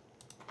you all.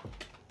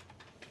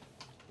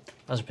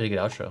 That was a pretty good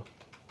outro.